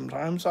myself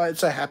sometimes.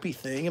 It's a happy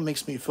thing. It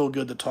makes me feel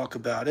good to talk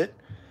about it.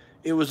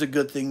 It was a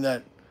good thing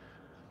that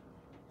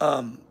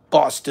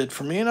boss did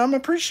for me, and I'm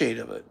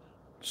appreciative of it.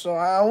 So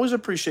I always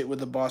appreciate what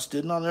the boss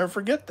did, and I'll never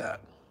forget that.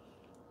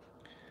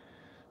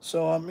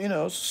 So, you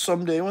know,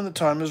 someday when the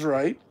time is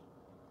right,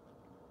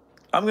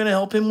 I'm going to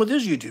help him with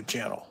his YouTube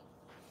channel.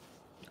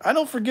 I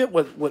don't forget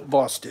what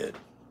boss did.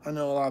 I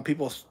know a lot of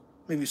people,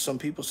 maybe some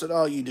people said,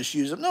 oh, you just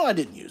use him. No, I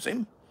didn't use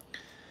him.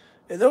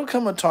 And there'll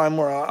come a time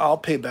where I'll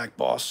pay back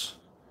boss.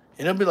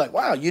 And he'll be like,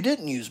 wow, you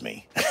didn't use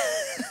me.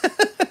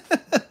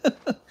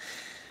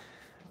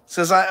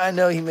 Says, I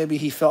know maybe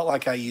he felt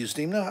like I used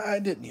him. No, I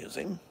didn't use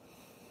him.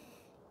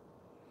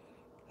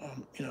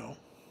 You know.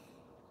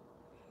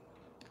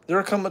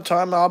 There'll come a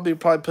time I'll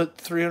probably put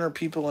 300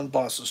 people in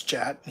boss's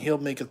chat, and he'll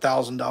make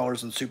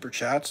 $1,000 in super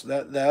chats.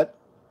 That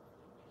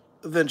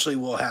eventually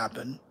will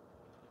happen,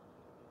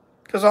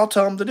 because I'll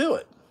tell him to do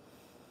it.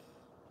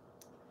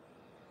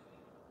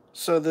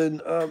 So then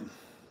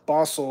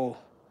boss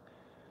will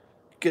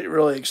get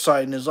really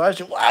excited in his live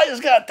stream. Well, I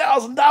just got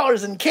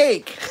 $1,000 in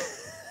cake.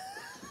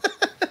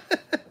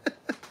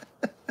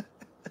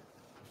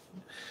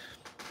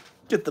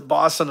 Get the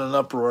boss in an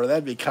uproar.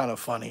 That'd be kind of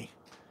funny.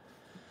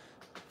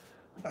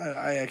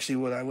 I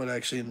would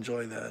actually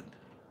enjoy that.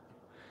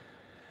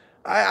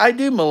 I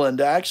do,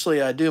 Melinda.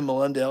 Actually, I do,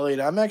 Melinda Elliott.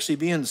 I'm actually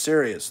being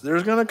serious.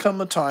 There's going to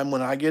come a time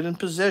when I get in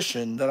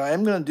position that I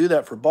am going to do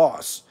that for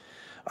boss.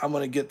 I'm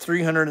going to get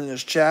 300 in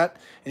his chat,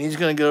 and he's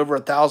going to get over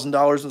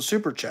 $1,000 in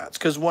super chats.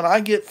 Because when I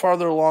get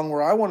farther along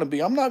where I want to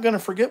be, I'm not going to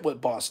forget what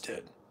boss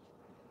did.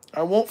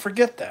 I won't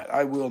forget that.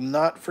 I will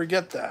not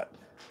forget that.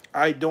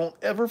 I don't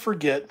ever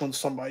forget when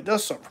somebody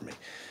does something for me.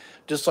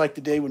 Just like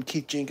the day when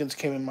Keith Jenkins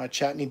came in my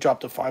chat and he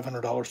dropped a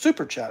 $500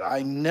 super chat.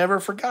 I never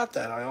forgot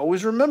that. I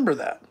always remember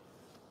that.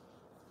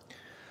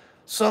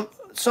 Some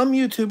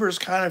YouTubers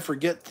kind of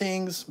forget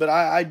things, but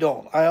I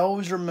don't. I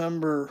always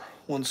remember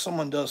when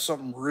someone does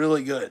something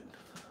really good.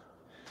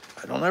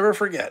 I don't ever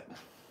forget.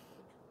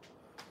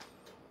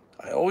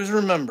 I always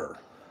remember.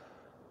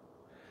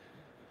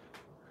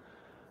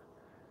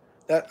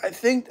 That I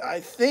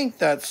think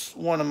that's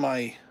one of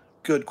my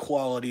good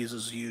qualities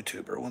as a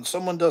YouTuber. When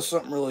someone does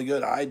something really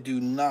good, I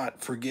do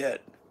not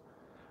forget.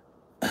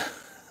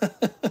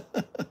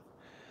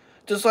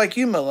 Just like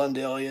you,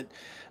 Melinda Elliott.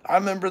 I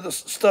remember the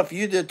stuff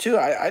you did too.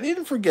 I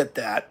didn't forget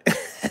that.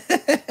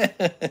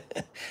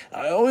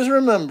 I always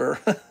remember.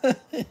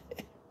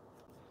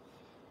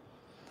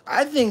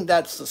 I think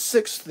that's the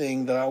 6th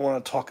thing that I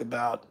want to talk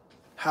about,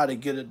 how to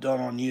get it done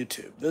on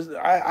YouTube.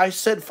 I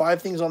said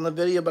 5 things on the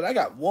video, but I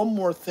got one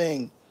more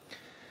thing.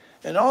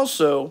 And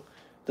also,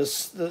 the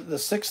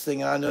 6th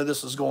thing, and I know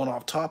this is going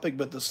off topic,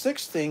 but the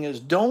 6th thing is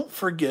don't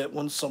forget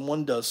when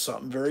someone does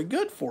something very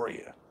good for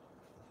you.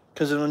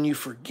 Because when you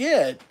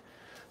forget,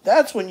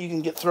 that's when you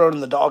can get thrown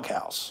in the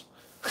doghouse.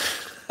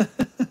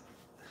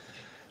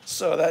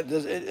 So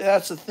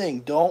that's the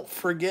thing. Don't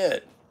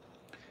forget.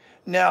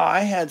 Now, I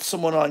had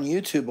someone on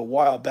YouTube a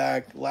while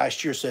back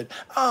last year said,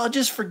 "Oh,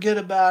 just forget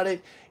about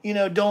it. You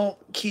know, don't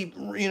keep,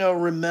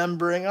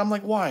 remembering." I'm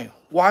like, why?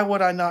 Why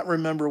would I not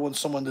remember when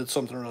someone did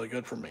something really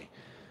good for me?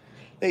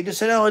 They just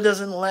said, "Oh, it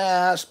doesn't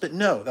last." But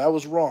no, that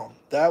was wrong.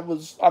 I'm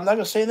not going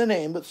to say the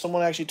name, but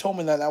someone actually told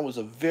me that was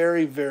a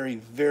very, very,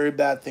 very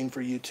bad thing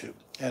for YouTube.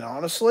 And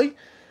honestly,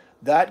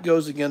 that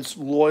goes against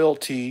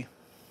loyalty,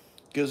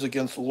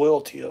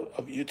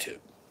 of YouTube.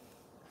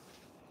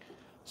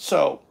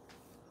 So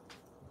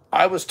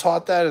I was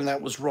taught that, and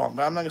that was wrong.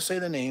 But I'm not going to say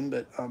the name,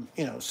 but,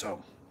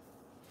 so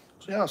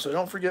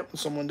don't forget when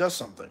someone does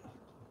something.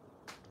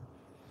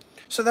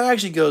 So that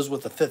actually goes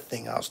with the fifth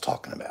thing I was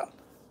talking about.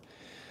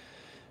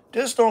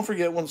 Just don't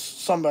forget when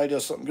somebody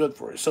does something good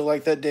for you. So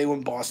like that day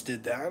when Boss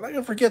did that, I'm not going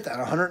to forget that.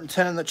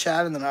 110 in the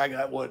chat, and then I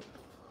got,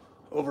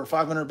 over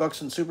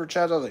 $500 in super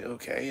chats. I was like,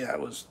 okay, that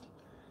was...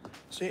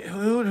 See,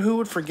 who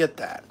would forget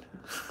that?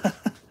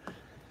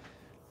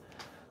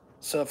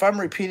 So if I'm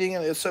repeating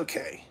it, it's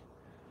okay.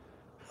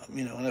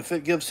 And if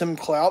it gives him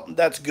clout,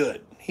 that's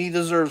good. He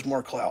deserves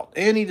more clout,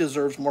 and he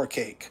deserves more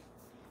cake.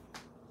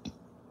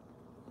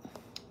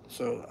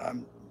 So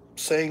I'm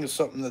saying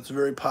something that's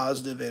very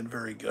positive and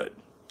very good.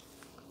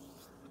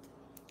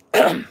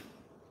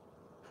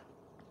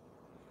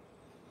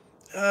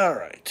 All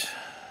right.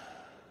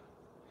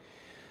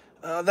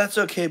 That's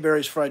okay,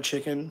 Barry's Fried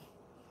Chicken.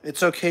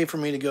 It's okay for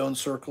me to go in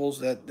circles.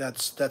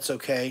 That's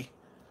okay.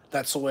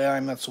 That's the way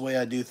that's the way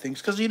I do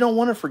things. Because you don't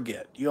want to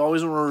forget. You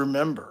always want to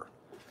remember.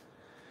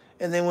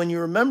 And then when you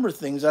remember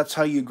things, that's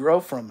how you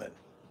grow from it.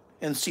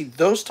 And see,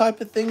 those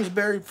type of things,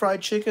 Barry's Fried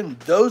Chicken,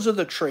 those are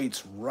the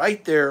traits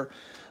right there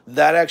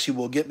that actually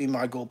will get me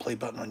my gold play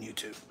button on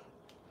YouTube.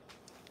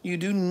 You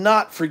do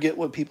not forget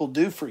what people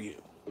do for you.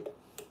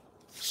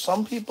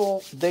 Some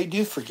people, they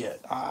do forget.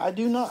 I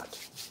do not.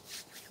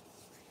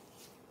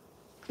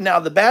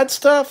 Now, the bad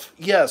stuff,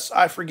 yes,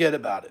 I forget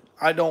about it.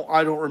 I don't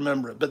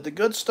remember it. But the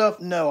good stuff,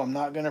 no, I'm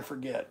not going to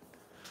forget.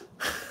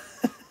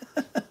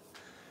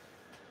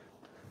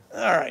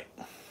 All right.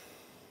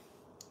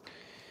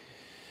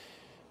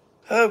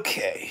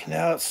 Okay,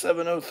 now it's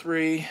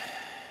 7:03.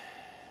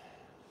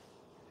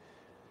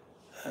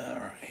 All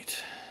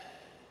right.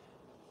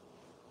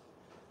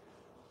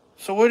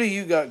 So what do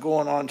you got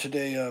going on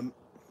today,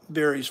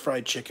 Barry's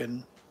Fried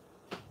Chicken?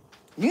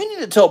 You need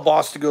to tell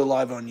Boss to go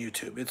live on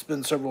YouTube. It's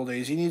been several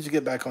days. He needs to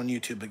get back on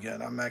YouTube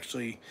again.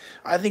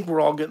 I think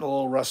we're all getting a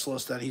little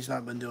restless that he's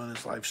not been doing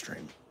his live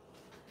stream.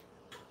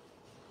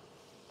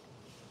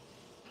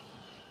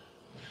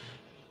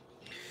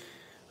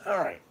 All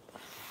right.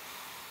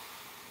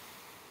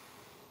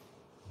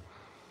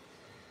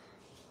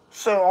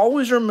 So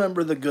always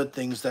remember the good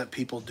things that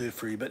people do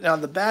for you. But now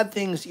the bad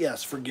things,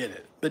 yes, forget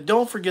it. But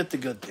don't forget the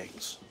good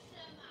things.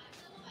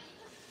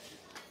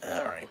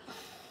 All right.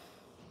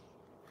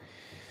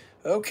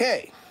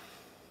 Okay.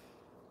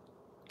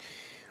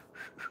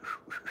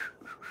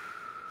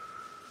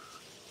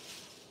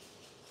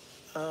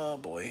 Oh,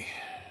 boy.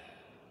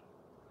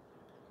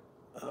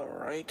 All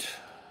right.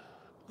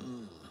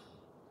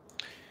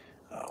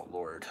 Oh,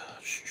 Lord.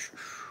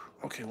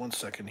 Okay, 1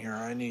 second here.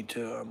 I need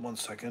to, 1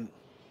 second.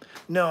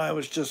 No, I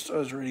was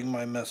reading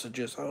my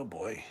messages. Oh,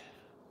 boy.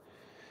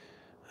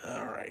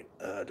 All right.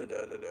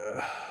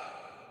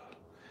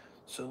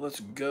 So let's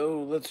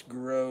grow.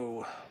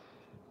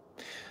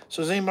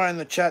 So does anybody in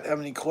the chat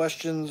have any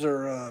questions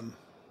or,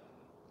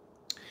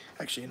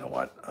 actually, you know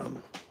what?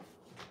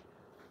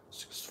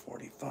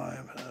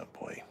 6:45, oh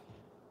boy.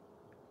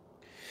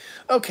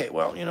 Okay,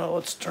 well,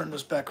 let's turn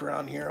this back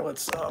around here.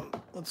 Let's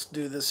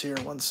do this here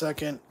 1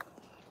 second.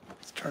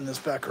 Let's turn this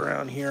back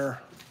around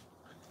here.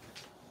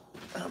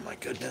 Oh my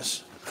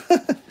goodness.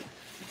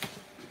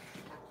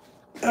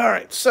 All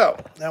right, so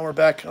now we're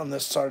back on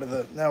this side of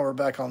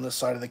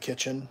the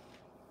kitchen.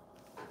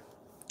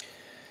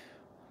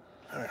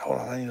 All right, hold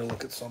on. I need to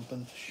look at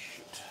something.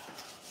 Shoot.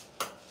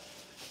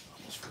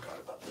 Almost forgot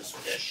about this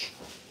fish.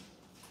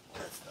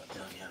 That's not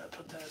done yet. I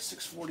put that at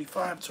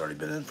 6:45. It's already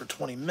been in for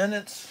 20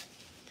 minutes.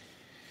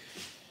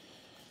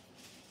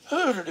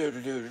 1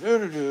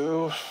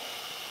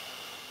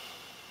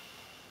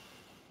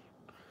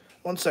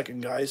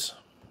 second, guys.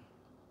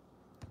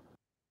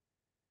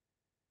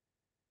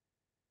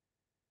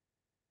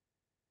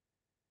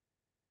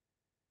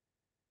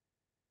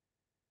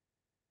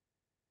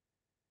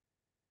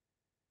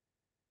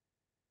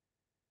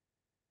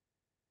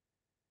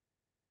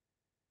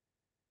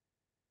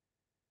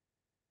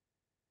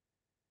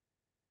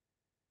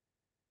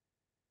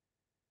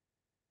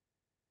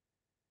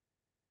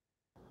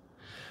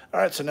 All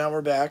right, so now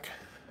we're back.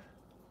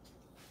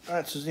 All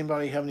right, so does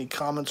anybody have any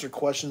comments or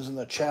questions in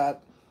the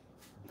chat?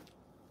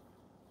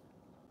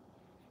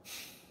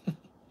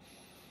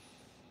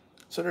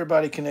 So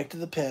everybody connect to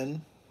the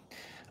pin.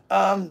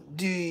 Do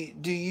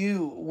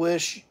you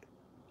wish...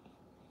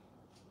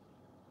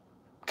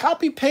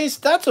 Copy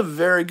paste? That's a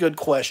very good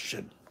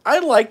question. I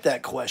like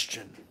that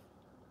question.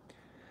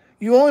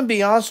 You want me to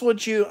be honest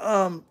with you,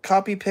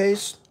 copy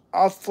paste?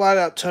 I'll flat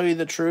out tell you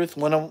the truth.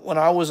 When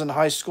I was in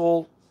high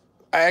school,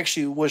 I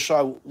actually wish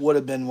I would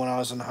have been when I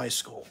was in high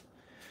school.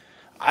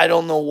 I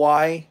don't know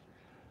why,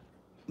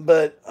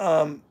 but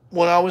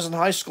when I was in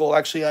high school,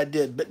 actually I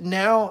did. But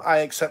now I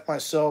accept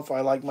myself.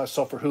 I like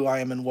myself for who I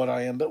am and what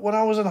I am. But when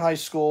I was in high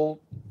school,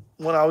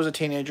 when I was a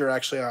teenager,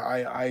 actually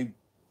I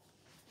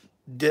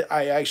did.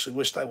 I actually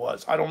wished I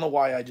was. I don't know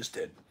why. I just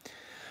did,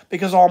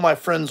 because all my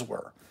friends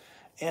were,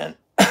 and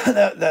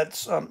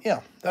that's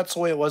yeah, that's the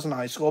way it was in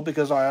high school.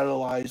 Because I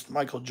idolized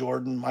Michael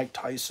Jordan, Mike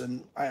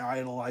Tyson. I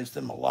idolized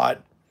them a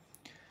lot,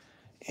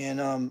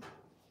 and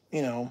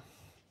you know.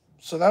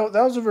 So that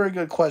was a very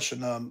good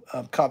question.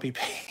 Copy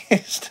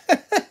paste.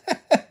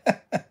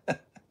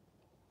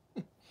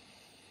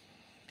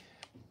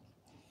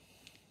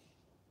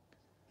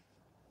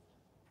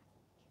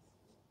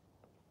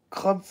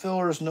 Club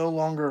Filler is no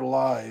longer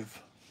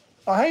live.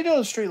 Oh, how you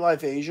doing, Street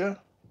Life Asia?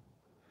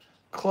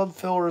 Club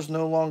Filler is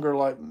no longer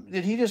live.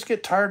 Did he just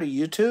get tired of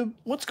YouTube?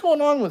 What's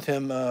going on with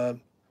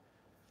him,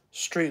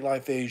 Street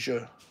Life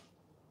Asia?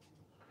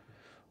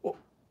 Well,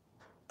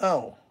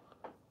 oh,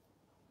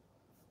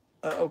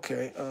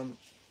 okay.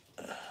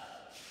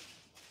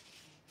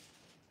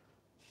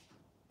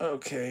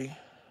 Okay.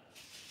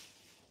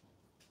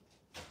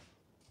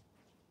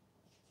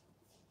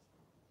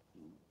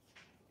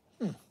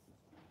 Hmm.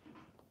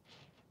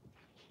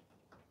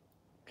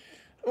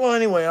 Well,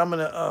 anyway, I'm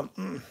gonna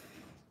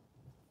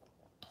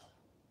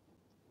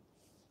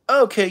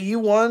Okay, you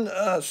won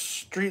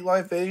Street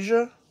Life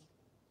Asia.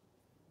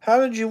 How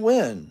did you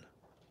win?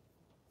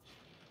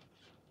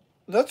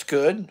 That's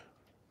good.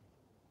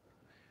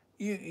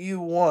 You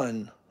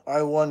won.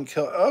 I won.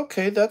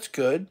 Okay, that's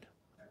good.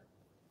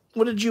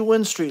 What did you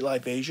win, Street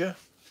Life Asia?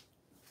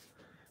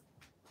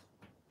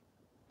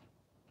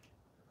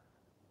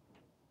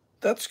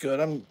 That's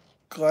good. I'm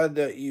glad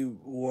that you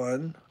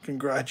won.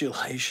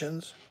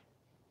 Congratulations.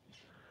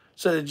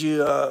 So did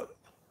you?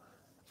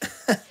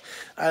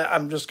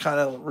 I'm just kind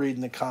of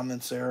reading the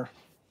comments there.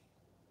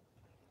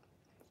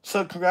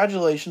 So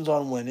congratulations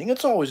on winning.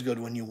 It's always good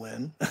when you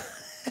win.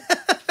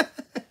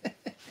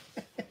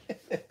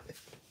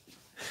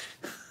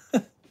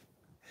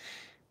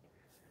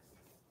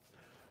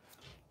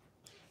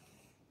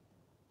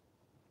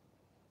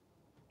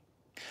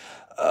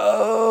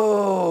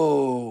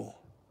 Oh,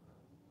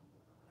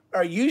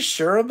 are you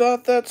sure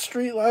about that,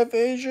 Street Life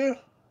Asia?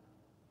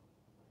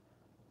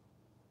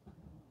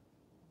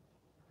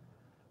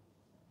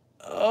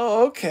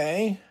 Oh,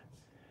 okay.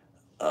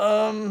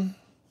 Um,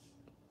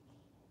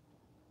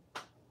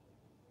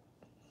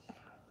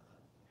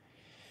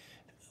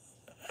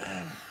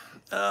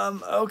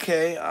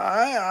 okay.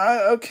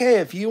 Okay,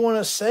 if you want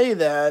to say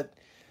that,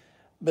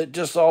 but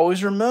just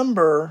always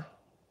remember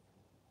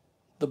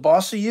the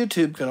boss of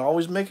YouTube can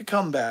always make a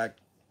comeback,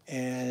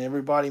 and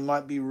everybody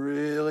might be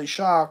really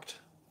shocked.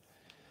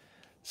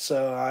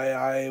 So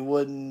I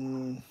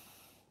wouldn't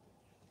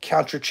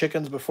count your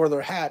chickens before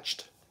they're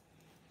hatched.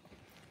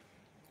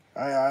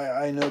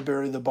 I know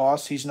Barry the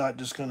boss. He's not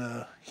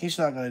gonna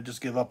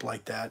just give up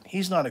like that.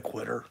 He's not a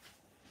quitter.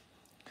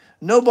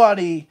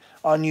 Nobody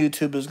on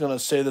YouTube is gonna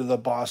say they're the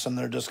boss and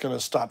they're just gonna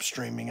stop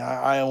streaming.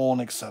 I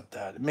won't accept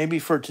that. Maybe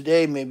for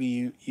today,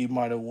 maybe you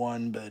might have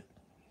won,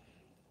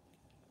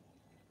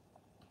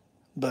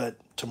 but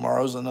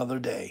tomorrow's another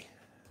day.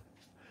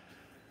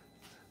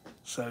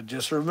 So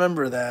just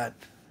remember that.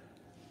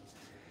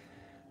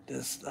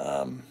 Just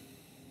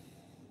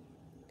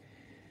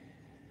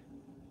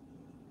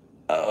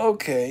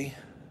okay.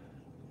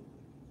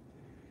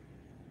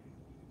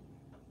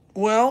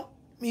 Well,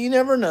 you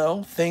never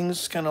know.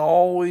 Things can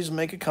always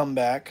make a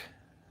comeback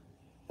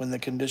when the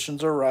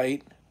conditions are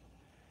right.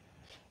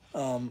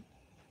 Um,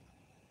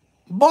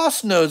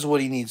 Boss knows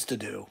what he needs to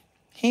do.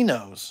 He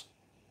knows.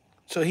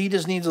 So he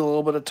just needs a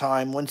little bit of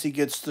time. Once he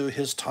gets through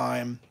his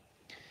time,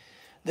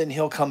 then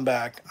he'll come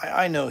back.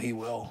 I know he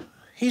will.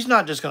 He's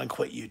not just going to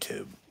quit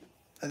YouTube.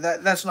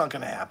 That's not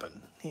going to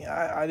happen.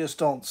 I just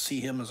don't see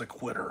him as a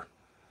quitter.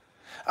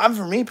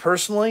 For me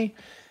personally,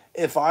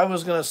 if I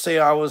was going to say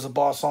I was a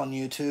boss on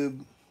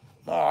YouTube,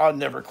 I'd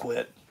never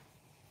quit.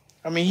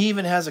 I mean, he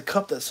even has a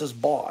cup that says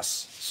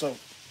boss. So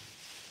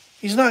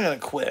he's not going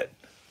to quit.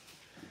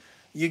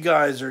 You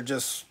guys are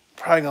just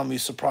probably going to be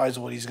surprised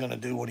what he's going to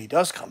do when he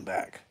does come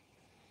back.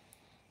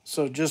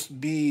 So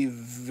just be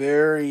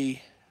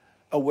very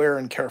aware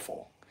and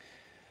careful.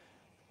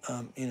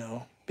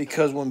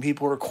 Because when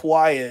people are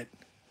quiet,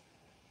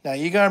 now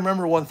you got to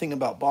remember one thing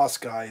about boss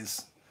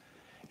guys,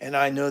 and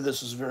I know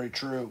this is very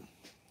true.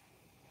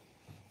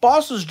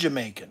 Boss is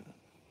Jamaican.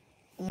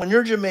 When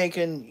you're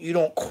Jamaican, you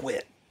don't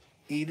quit.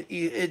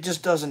 It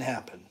just doesn't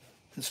happen,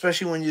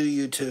 especially when you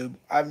do YouTube.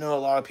 I've known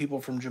a lot of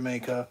people from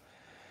Jamaica,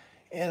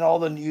 and all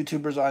the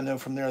YouTubers I know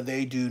from there,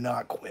 they do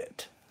not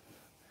quit.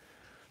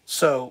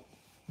 So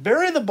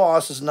Barry the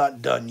Boss is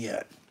not done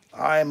yet.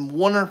 I'm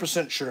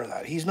 100% sure of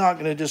that. He's not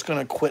just going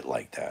to quit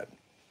like that.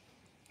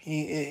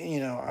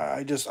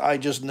 I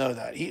just know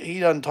that. He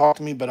doesn't talk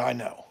to me, but I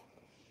know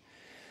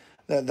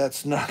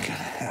that's not going to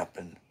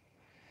happen.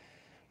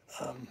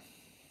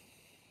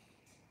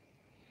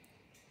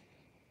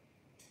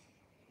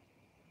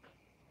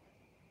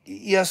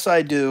 Yes,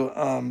 I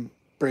do.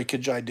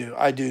 Breakage, I do.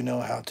 I do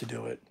know how to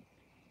do it.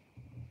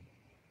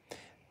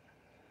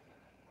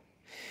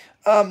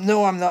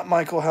 No, I'm not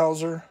Michael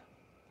Hauser.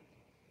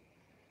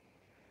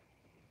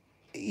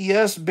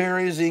 Yes,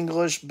 Barry's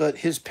English, but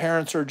his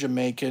parents are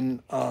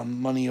Jamaican.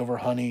 Money over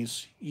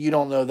honeys. You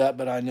don't know that,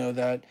 but I know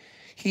that.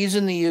 He's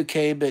in the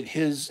UK, but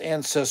his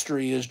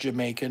ancestry is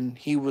Jamaican.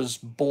 He was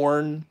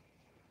born.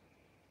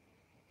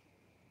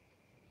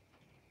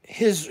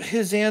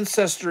 His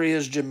ancestry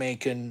is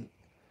Jamaican.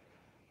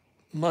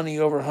 Money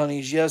over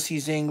honeys. Yes,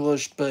 he's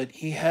English, but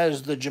he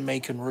has the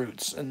Jamaican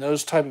roots, and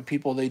those type of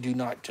people, they do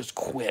not just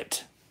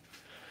quit.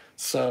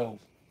 So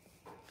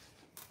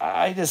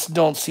I just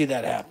don't see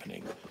that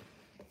happening.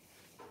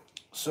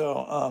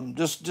 So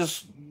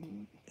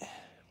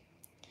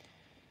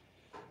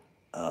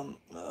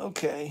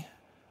okay.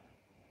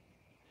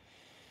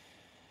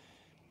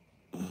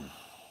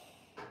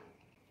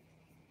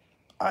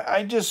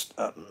 I just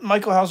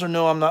Michael Hauser.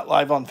 No, I'm not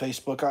live on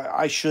Facebook.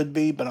 I should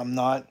be, but I'm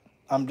not.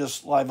 I'm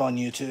just live on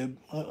YouTube.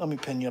 Let me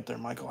pin you up there,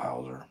 Michael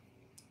Hauser.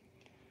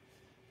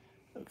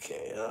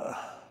 Okay.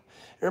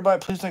 Everybody,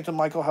 please link to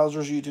Michael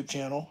Hauser's YouTube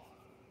channel.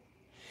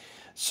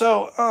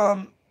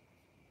 So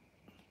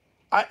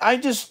I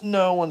just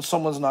know when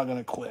someone's not going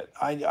to quit.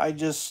 I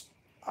just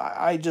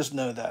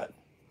know that.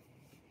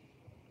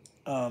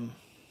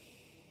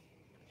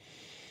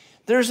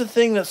 There's a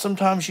thing that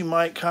sometimes you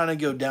might kind of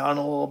go down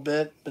a little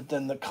bit, but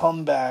then the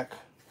comeback.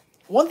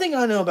 One thing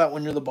I know about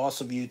when you're the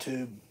boss of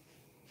YouTube,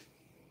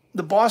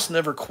 the boss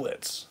never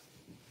quits.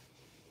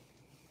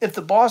 If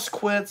the boss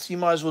quits, you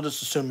might as well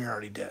just assume you're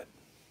already dead.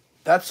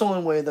 That's the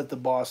only way that the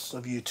boss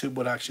of YouTube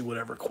would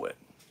ever quit.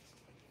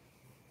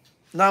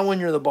 Not when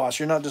you're the boss.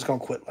 You're not just going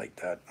to quit like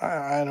that.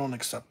 I don't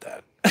accept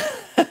that.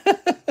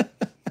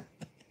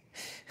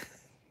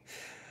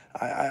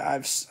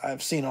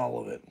 I've seen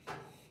all of it.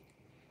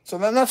 So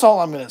then that's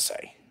all I'm going to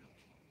say.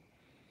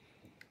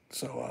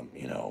 So,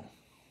 you know.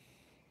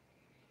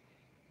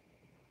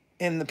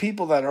 And the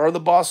people that are the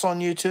boss on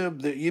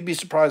YouTube, you'd be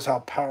surprised how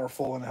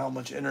powerful and how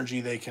much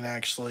energy they can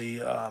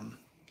actually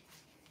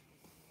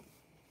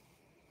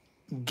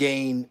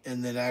gain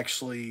and then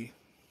actually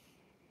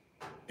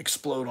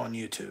explode on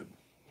YouTube.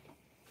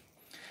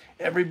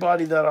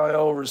 Everybody that I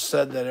ever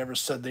said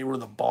they were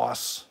the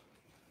boss,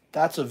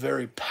 that's a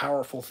very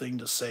powerful thing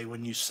to say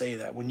when you say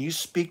that. When you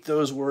speak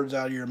those words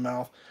out of your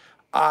mouth,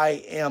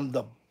 I am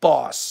the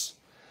boss.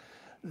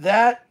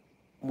 That,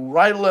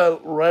 right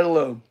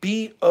alone,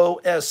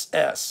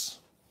 BOSS.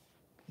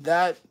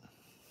 That,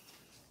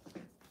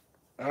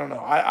 I don't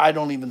know. I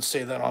don't even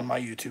say that on my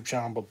YouTube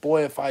channel, but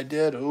boy, if I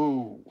did,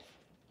 ooh.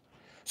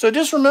 So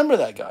just remember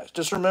that, guys.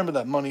 Just remember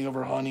that. Money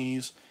over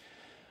honeys.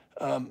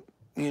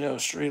 You know,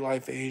 Street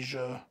Life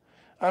Asia.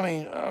 I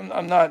mean,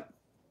 I'm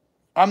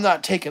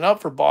not taking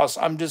up for boss.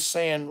 I'm just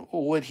saying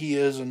what he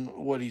is and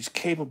what he's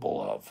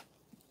capable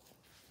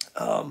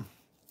of.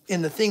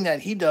 And the thing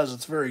that he does,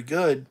 it's very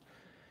good.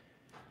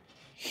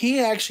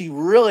 He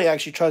really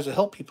tries to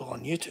help people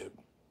on YouTube.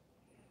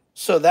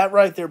 So that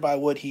right there, by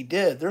what he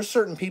did, there's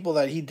certain people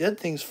that he did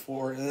things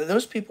for, and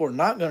those people are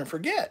not going to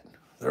forget.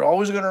 They're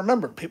always going to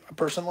remember. A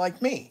person like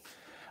me,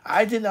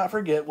 I did not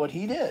forget what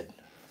he did.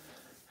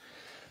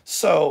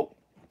 So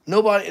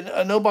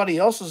nobody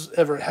else has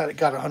ever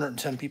got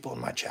 110 people in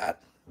my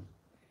chat.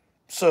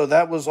 So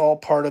that was all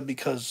part of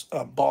because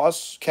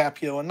Boss,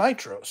 Capio, and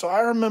Nitro. So I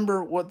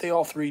remember what they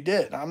all three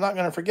did. I'm not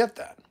going to forget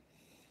that.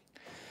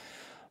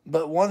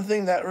 But one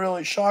thing that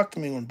really shocked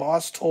me when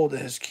Boss told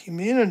his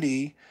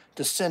community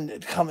to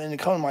come in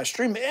my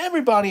stream,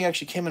 everybody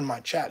actually came in my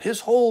chat.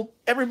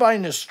 Everybody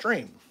in his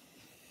stream.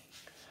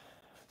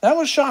 That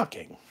was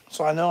shocking.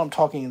 So I know I'm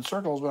talking in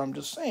circles, but I'm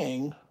just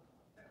saying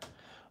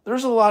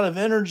there's a lot of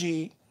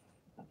energy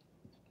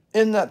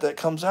in that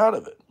comes out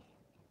of it.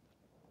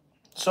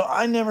 So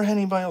I never had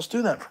anybody else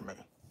do that for me.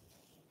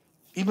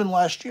 Even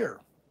last year.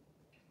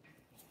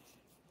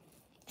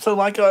 So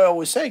like I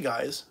always say,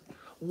 guys,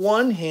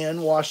 one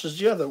hand washes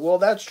the other. Well,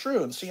 that's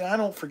true. And see, I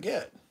don't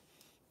forget.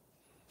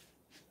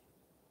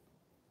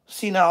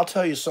 See, now I'll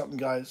tell you something,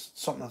 guys.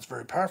 Something that's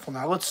very powerful.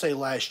 Now, let's say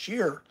last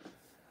year,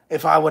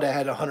 if I would have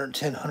had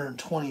 110,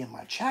 120 in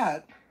my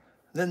chat,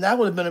 then that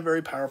would have been a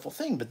very powerful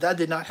thing. But that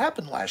did not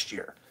happen last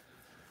year.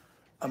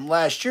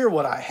 Last year,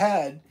 what I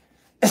had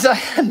is I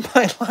had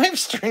my live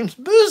streams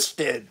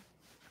boosted.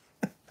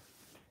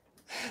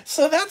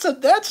 So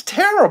that's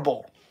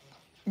terrible.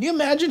 Can you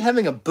imagine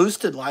having a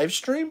boosted live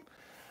stream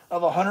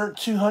of 100,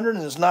 200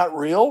 and it's not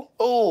real?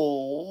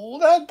 Oh,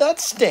 that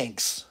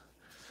stinks.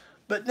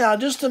 But now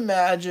just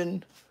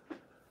imagine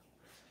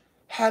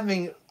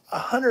having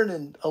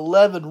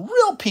 111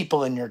 real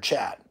people in your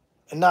chat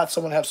and not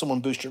have someone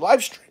boost your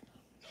live stream.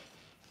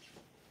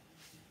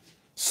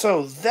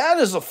 So that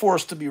is a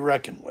force to be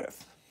reckoned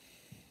with.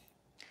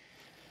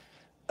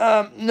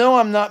 No,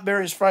 I'm not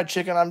Barry's Fried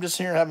Chicken. I'm just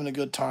here having a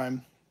good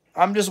time.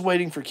 I'm just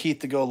waiting for Keith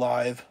to go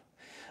live.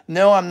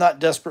 No, I'm not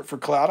desperate for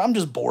clout. I'm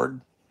just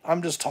bored.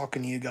 I'm just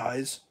talking to you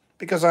guys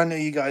because I know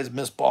you guys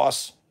miss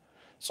Boss.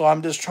 So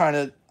I'm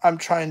trying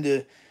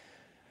to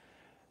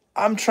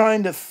I'm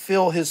trying to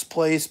fill his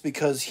place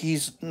because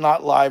he's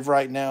not live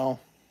right now.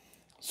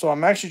 So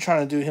I'm actually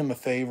trying to do him a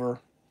favor.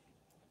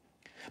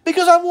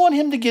 Because I want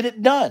him to get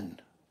it done.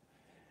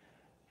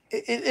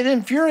 It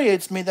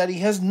infuriates me that he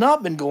has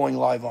not been going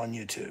live on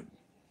YouTube.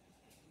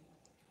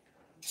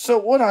 So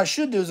what I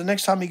should do is the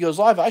next time he goes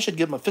live, I should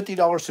give him a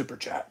 $50 super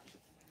chat.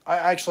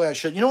 I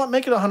should. You know what?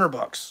 Make it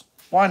 $100.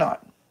 Why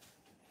not?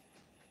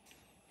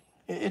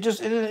 It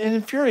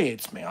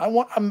infuriates me.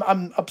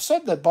 I'm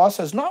upset that boss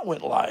has not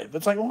went live.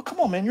 It's like, well, come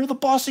on, man, you're the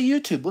boss of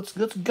YouTube.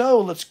 Let's go,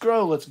 let's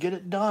grow, let's get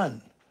it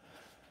done.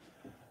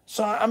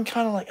 So I'm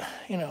kind of like,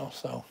 you know,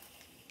 so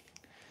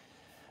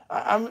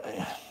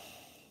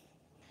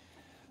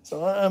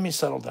so let me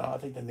settle down. I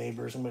think the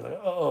neighbors will be like,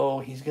 oh,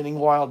 he's getting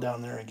wild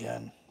down there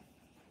again.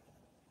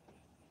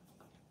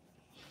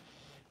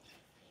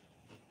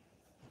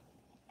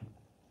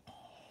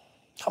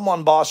 Come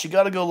on, boss, you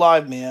got to go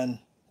live, man.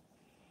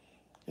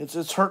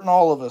 It's hurting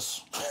all of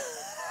us.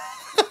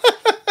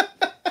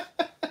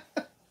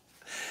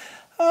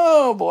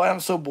 Oh boy, I'm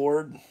so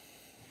bored.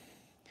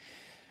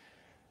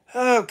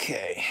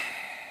 Okay.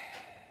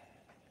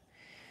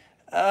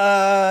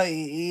 Well,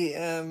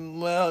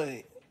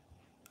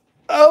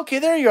 okay,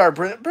 there you are,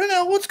 Brent. Brent,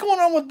 what's going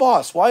on with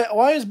boss?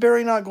 Why is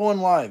Barry not going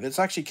live? It's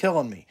actually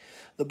killing me.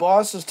 The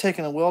boss is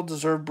taking a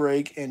well-deserved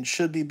break and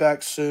should be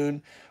back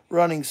soon.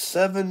 Running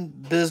 7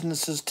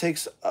 businesses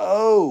takes...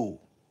 Oh,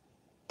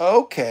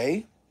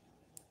 okay.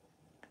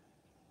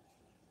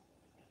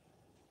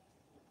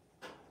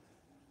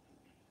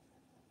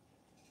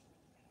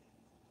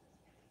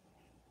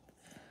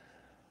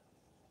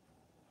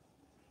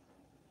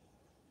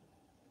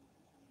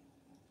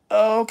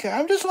 Okay,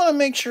 I just want to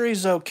make sure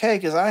he's okay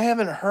because I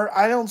haven't heard...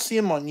 I don't see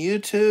him on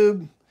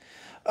YouTube.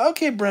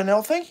 Okay,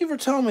 Brennell, thank you for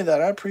telling me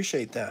that. I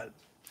appreciate that.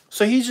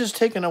 So he's just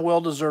taking a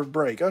well-deserved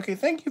break. Okay,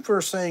 thank you for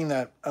saying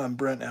that,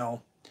 Brent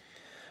L.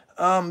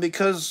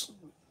 Because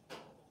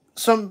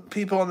some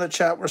people in the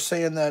chat were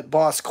saying that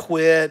boss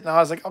quit, and I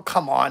was like, oh,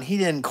 come on, he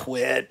didn't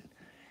quit.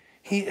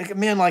 A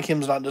man like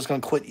him's not just going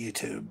to quit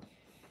YouTube.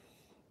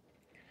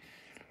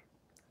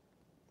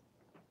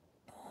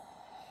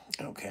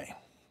 Okay.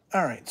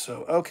 All right,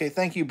 so, okay,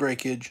 thank you,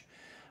 Breakage.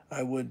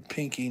 I would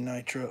Pinky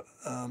Nitro.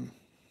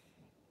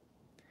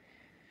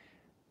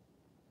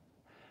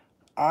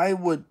 I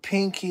would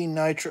Pinky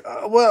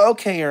Nitro. Well,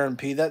 okay, Aaron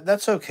P.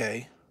 That's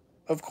okay.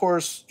 Of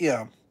course,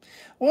 yeah.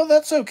 Well,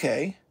 that's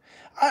okay.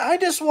 I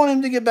just want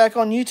him to get back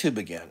on YouTube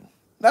again.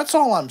 That's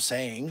all I'm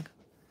saying.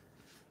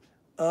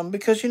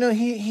 Because you know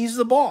he's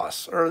the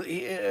boss, or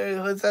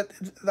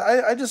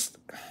I just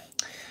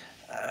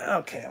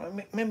okay.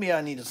 Maybe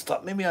I need to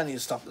stop. Maybe I need to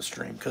stop the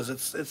stream because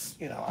it's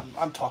you know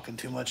I'm talking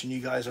too much and you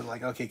guys are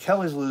like, okay,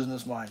 Kelly's losing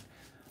his mind.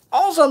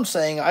 All I'm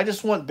saying, I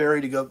just want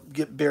Barry to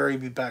get Barry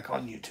back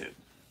on YouTube.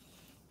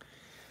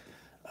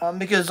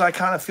 Because I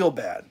kind of feel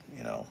bad,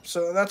 you know.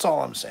 So that's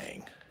all I'm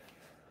saying.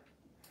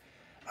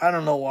 I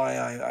don't know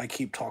why I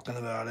keep talking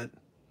about it.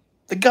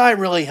 The guy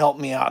really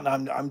helped me out,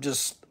 and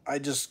I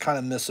just kind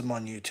of miss him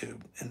on YouTube,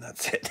 and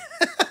that's it.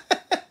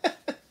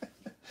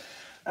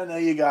 I know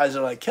you guys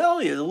are like,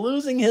 Kelly is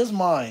losing his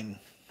mind.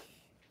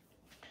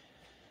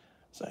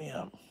 So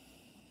yeah.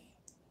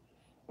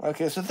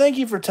 Okay, so thank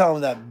you for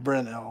telling me that,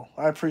 Brent L.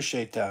 I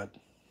appreciate that.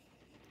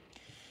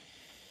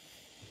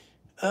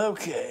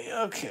 Okay,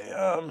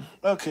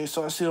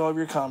 so I see all of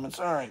your comments.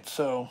 All right,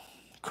 so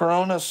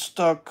Corona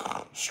struck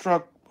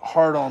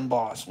hard on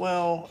boss.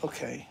 Well,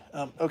 okay.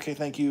 Okay,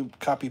 thank you.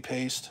 Copy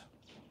paste.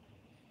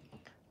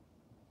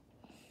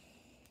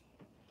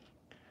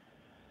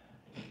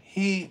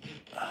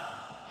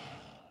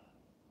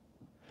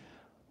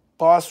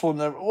 Boss will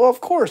never. Well,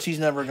 of course he's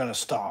never going to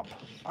stop.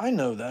 I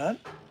know that.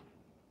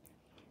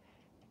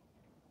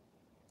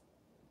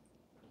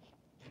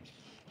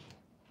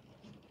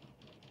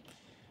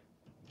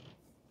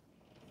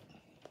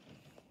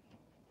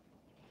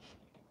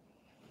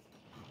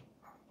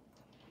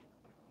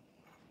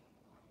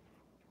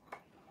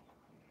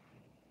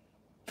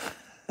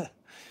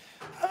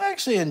 I've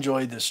actually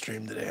enjoyed this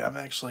stream today. I've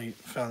actually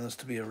found this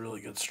to be a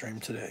really good stream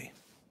today.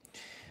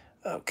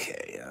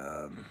 Okay.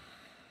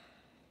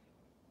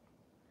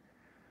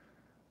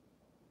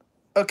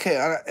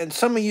 Okay, and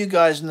some of you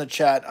guys in the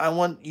chat, I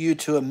want you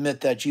to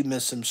admit that you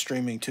miss him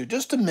streaming too.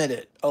 Just admit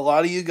it. A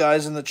lot of you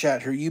guys in the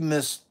chat here, you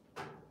miss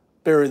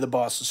Barry the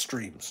Boss's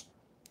streams.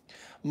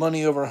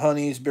 Money Over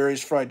Honeys,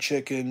 Barry's Fried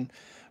Chicken,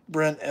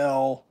 Brent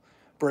L,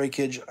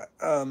 Breakage.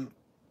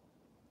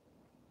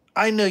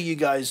 I know you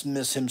guys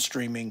miss him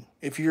streaming.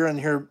 If you're in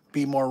here,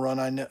 Be More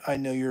Run, I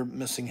know you're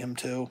missing him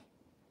too.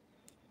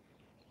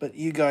 But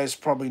you guys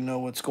probably know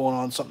what's going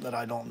on, something that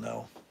I don't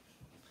know.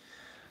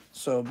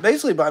 So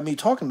basically by me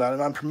talking about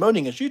it, I'm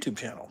promoting his YouTube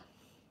channel.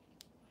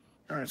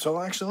 All right, so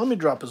actually let me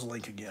drop his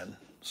link again.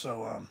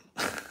 So,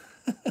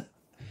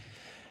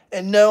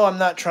 and no, I'm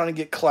not trying to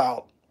get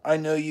clout. I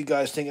know you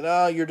guys thinking,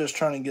 oh, you're just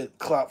trying to get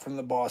clout from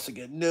the boss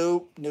again.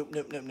 Nope.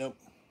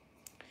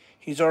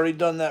 He's already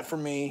done that for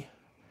me.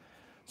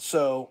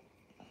 So,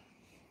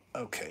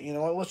 okay, you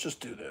know what? Let's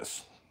just do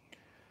this.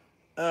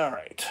 All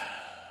right.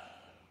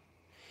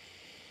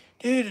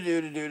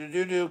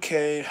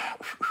 Okay.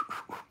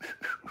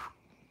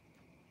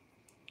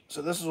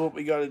 So this is what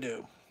we got to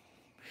do.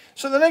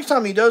 So the next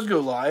time he does go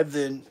live,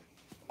 then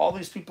all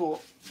these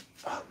people...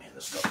 Oh, man,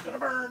 this stuff's going to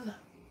burn.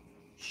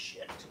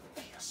 Shit.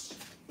 Yes.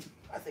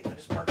 I think I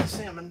just burnt the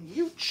salmon.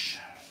 Huge.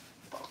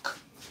 Fuck.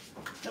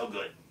 No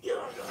good. Yeah,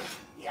 no good.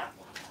 Yeah.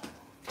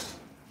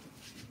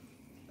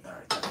 All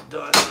right, that's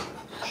done.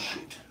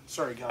 Shoot.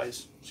 Sorry,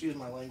 guys. Excuse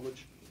my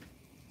language.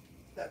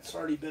 That's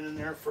already been in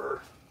there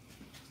for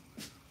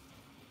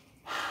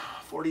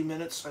 40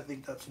 minutes. I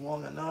think that's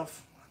long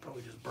enough. I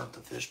probably just burnt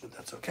the fish, but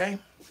that's okay.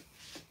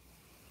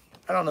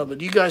 I don't know, but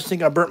do you guys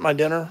think I burnt my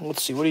dinner?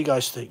 Let's see. What do you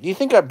guys think? Do you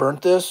think I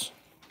burnt this?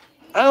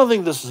 I don't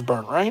think this is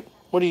burnt, right?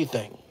 What do you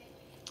think?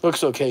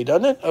 Looks okay,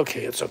 doesn't it?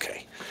 Okay, it's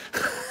okay.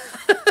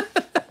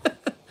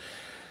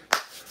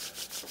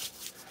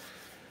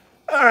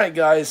 All right,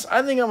 guys.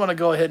 I think I'm going to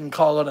go ahead and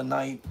call it a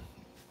night.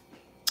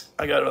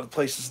 I got other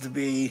places to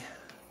be.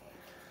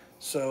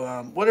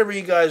 So whatever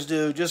you guys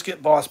do, just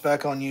get Boss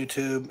back on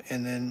YouTube,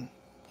 and then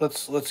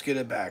let's get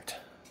it backed.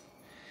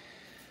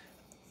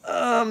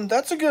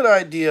 That's a good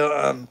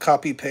idea.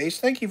 Copy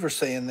paste. Thank you for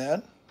saying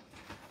that.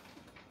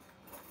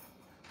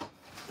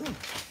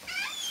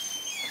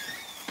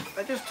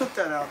 I just took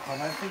that out, hon.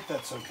 I think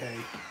that's okay.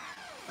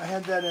 I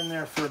had that in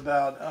there for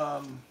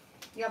about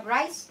You have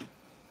rice?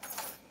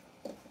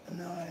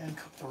 No, I didn't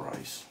cook the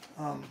rice.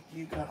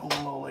 You got home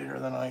a little later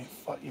than I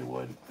thought you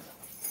would.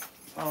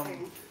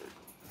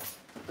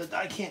 But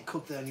I can't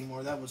cook that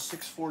anymore. That was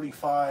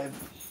 6:45.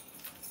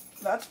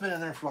 That's been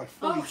in there for like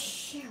 40. Oh,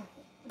 shoot.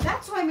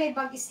 That's why my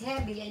bag is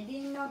heavy. I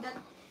didn't know that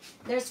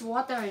there's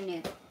water in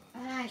it.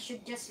 I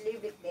should just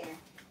leave it there.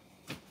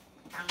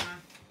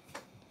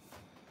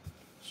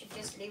 Should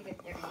just leave it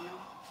there, you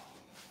know.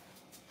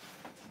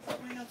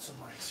 I got some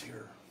rice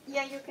here.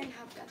 Yeah, you can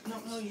have that.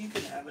 No, you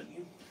can have it.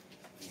 You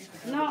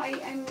can No, have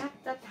it. I'm not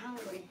that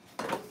hungry.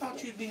 I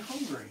thought you'd be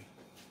hungry.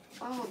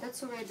 Oh,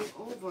 that's already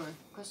over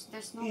because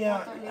there's no Yeah.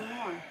 water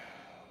anymore.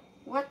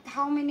 What?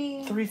 How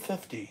many?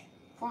 350.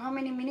 For how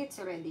many minutes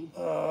already?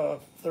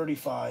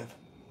 35.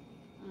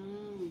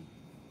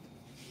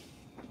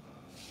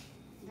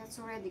 That's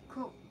already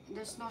cooked.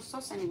 There's no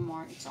sauce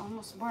anymore. It's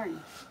almost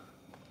burned.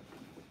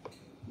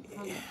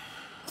 It's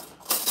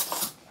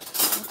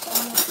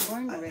almost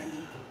burned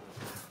already.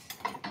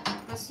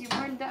 Because you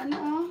burned the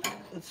ano?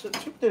 It's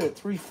kept it at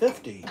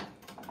 350.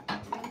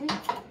 Really?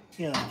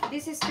 Yeah.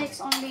 This takes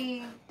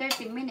only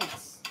 30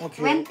 minutes.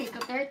 Okay. 20 to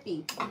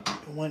 30.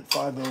 It went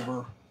 5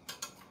 over.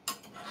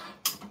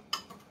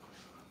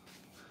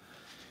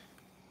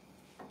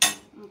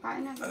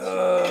 Kain na.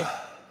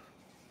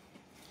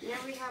 Yeah,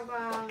 we have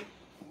a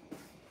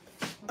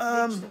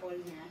vegetable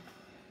here.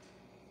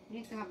 You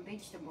need to have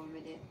vegetable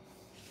with it.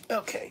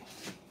 Okay.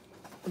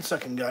 1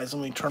 second, guys.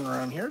 Let me turn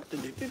around here.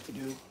 Let me get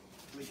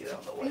out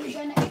of the Are you way.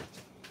 gonna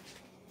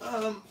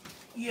eat?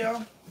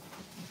 Yeah.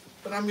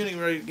 But I'm getting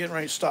ready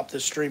to stop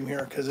this stream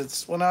here because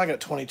it's, well, now I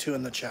got 22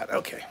 in the chat.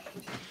 Okay.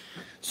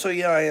 So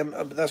yeah, I am.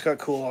 That's got to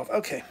cool off.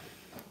 Okay.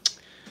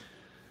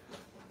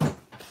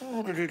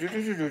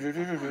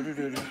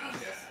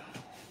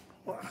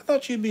 Well, I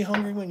thought you'd be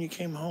hungry when you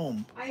came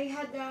home. I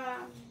had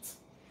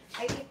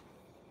I eat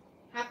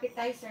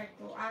appetizer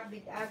to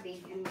Abby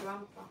and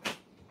Grandpa.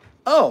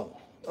 Oh,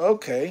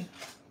 okay.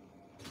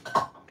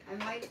 I'm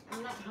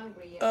not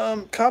hungry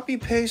yet. Copy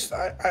paste.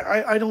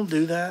 I don't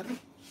do that.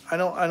 I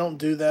don't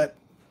do that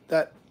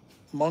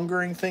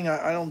mongering thing.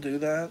 I don't do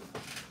that.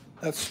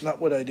 That's not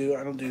what I do.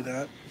 I don't do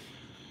that.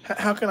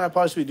 How can I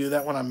possibly do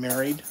that when I'm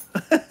married?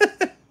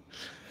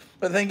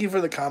 But thank you for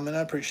the comment.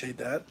 I appreciate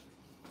that.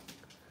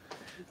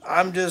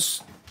 I'm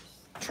just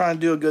trying to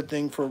do a good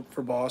thing for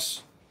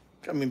Boss.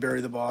 I mean,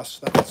 Barry the Boss.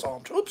 That's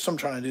all. I'm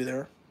trying to do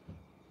there.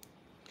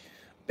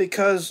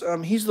 Because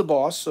he's the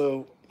boss,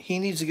 so he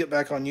needs to get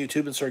back on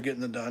YouTube and start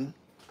getting it done.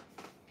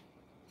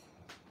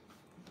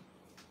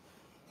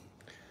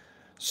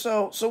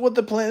 So what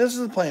the plan? This is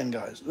the plan,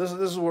 guys. This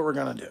is what we're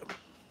gonna do.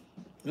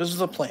 This is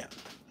the plan.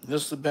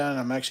 This is the plan.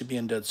 I'm actually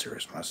being dead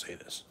serious when I say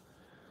this.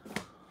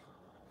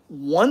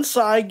 Once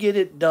I get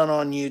it done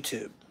on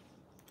YouTube,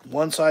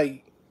 once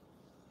I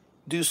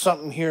do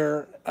something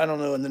here, I don't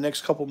know, in the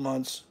next couple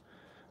months,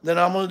 then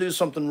I'm gonna do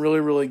something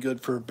really, really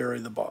good for Barry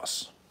the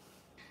Boss.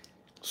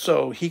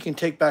 So he can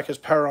take back his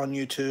power on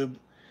YouTube,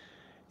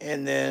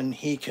 and then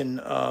he can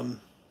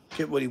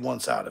get what he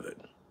wants out of it.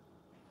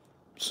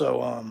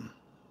 So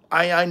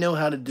I know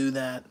how to do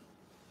that.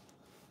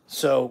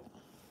 So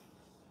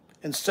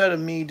instead of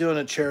me doing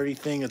a charity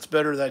thing, it's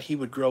better that he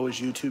would grow his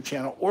YouTube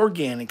channel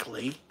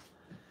organically,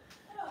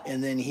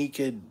 and then he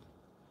could,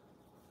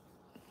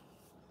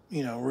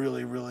 you know,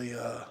 really, really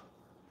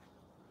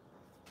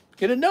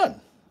get it done.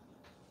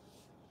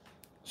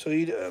 So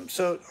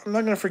so I'm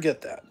not going to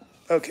forget that.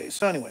 Okay,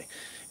 so anyway,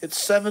 it's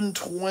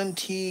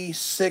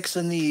 7:26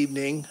 in the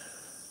evening.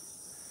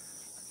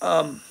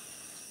 I'm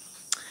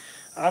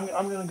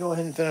going to go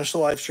ahead and finish the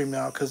live stream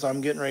now because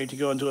I'm getting ready to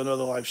go into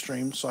another live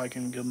stream so I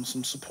can give them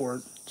some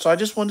support. So I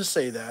just wanted to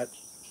say that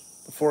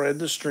before I end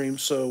the stream.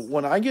 So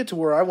when I get to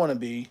where I want to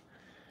be,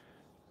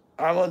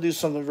 I'm gonna do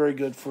something very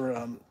good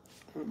for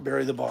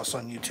Barry the Boss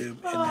on YouTube,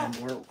 and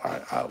then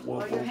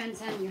we'll Your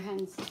hands, your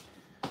hands.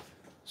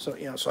 So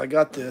yeah, so I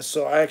got this.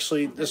 So I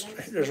actually there's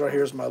right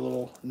here's my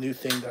little new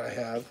thing that I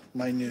have,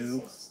 my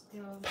new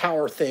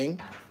power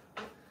thing.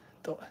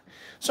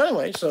 So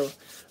anyway, so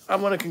I'm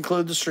going to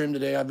conclude the stream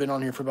today. I've been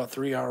on here for about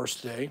 3 hours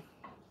today.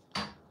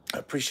 I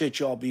appreciate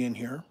you all being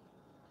here.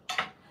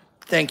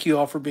 Thank you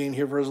all for being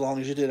here for as long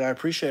as you did. I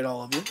appreciate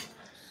all of you.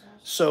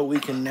 So we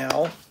can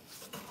now,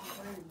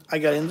 I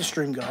got in the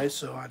stream, guys,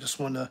 so I just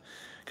want to,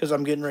 because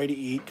I'm getting ready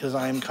to eat, because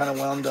I am kind of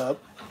wound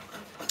up.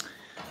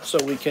 So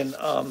we can,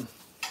 I'll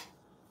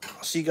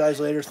see you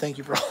guys later. Thank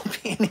you for all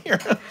being here.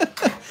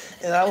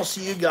 And I will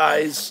see you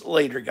guys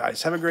later,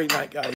 guys. Have a great night, guys.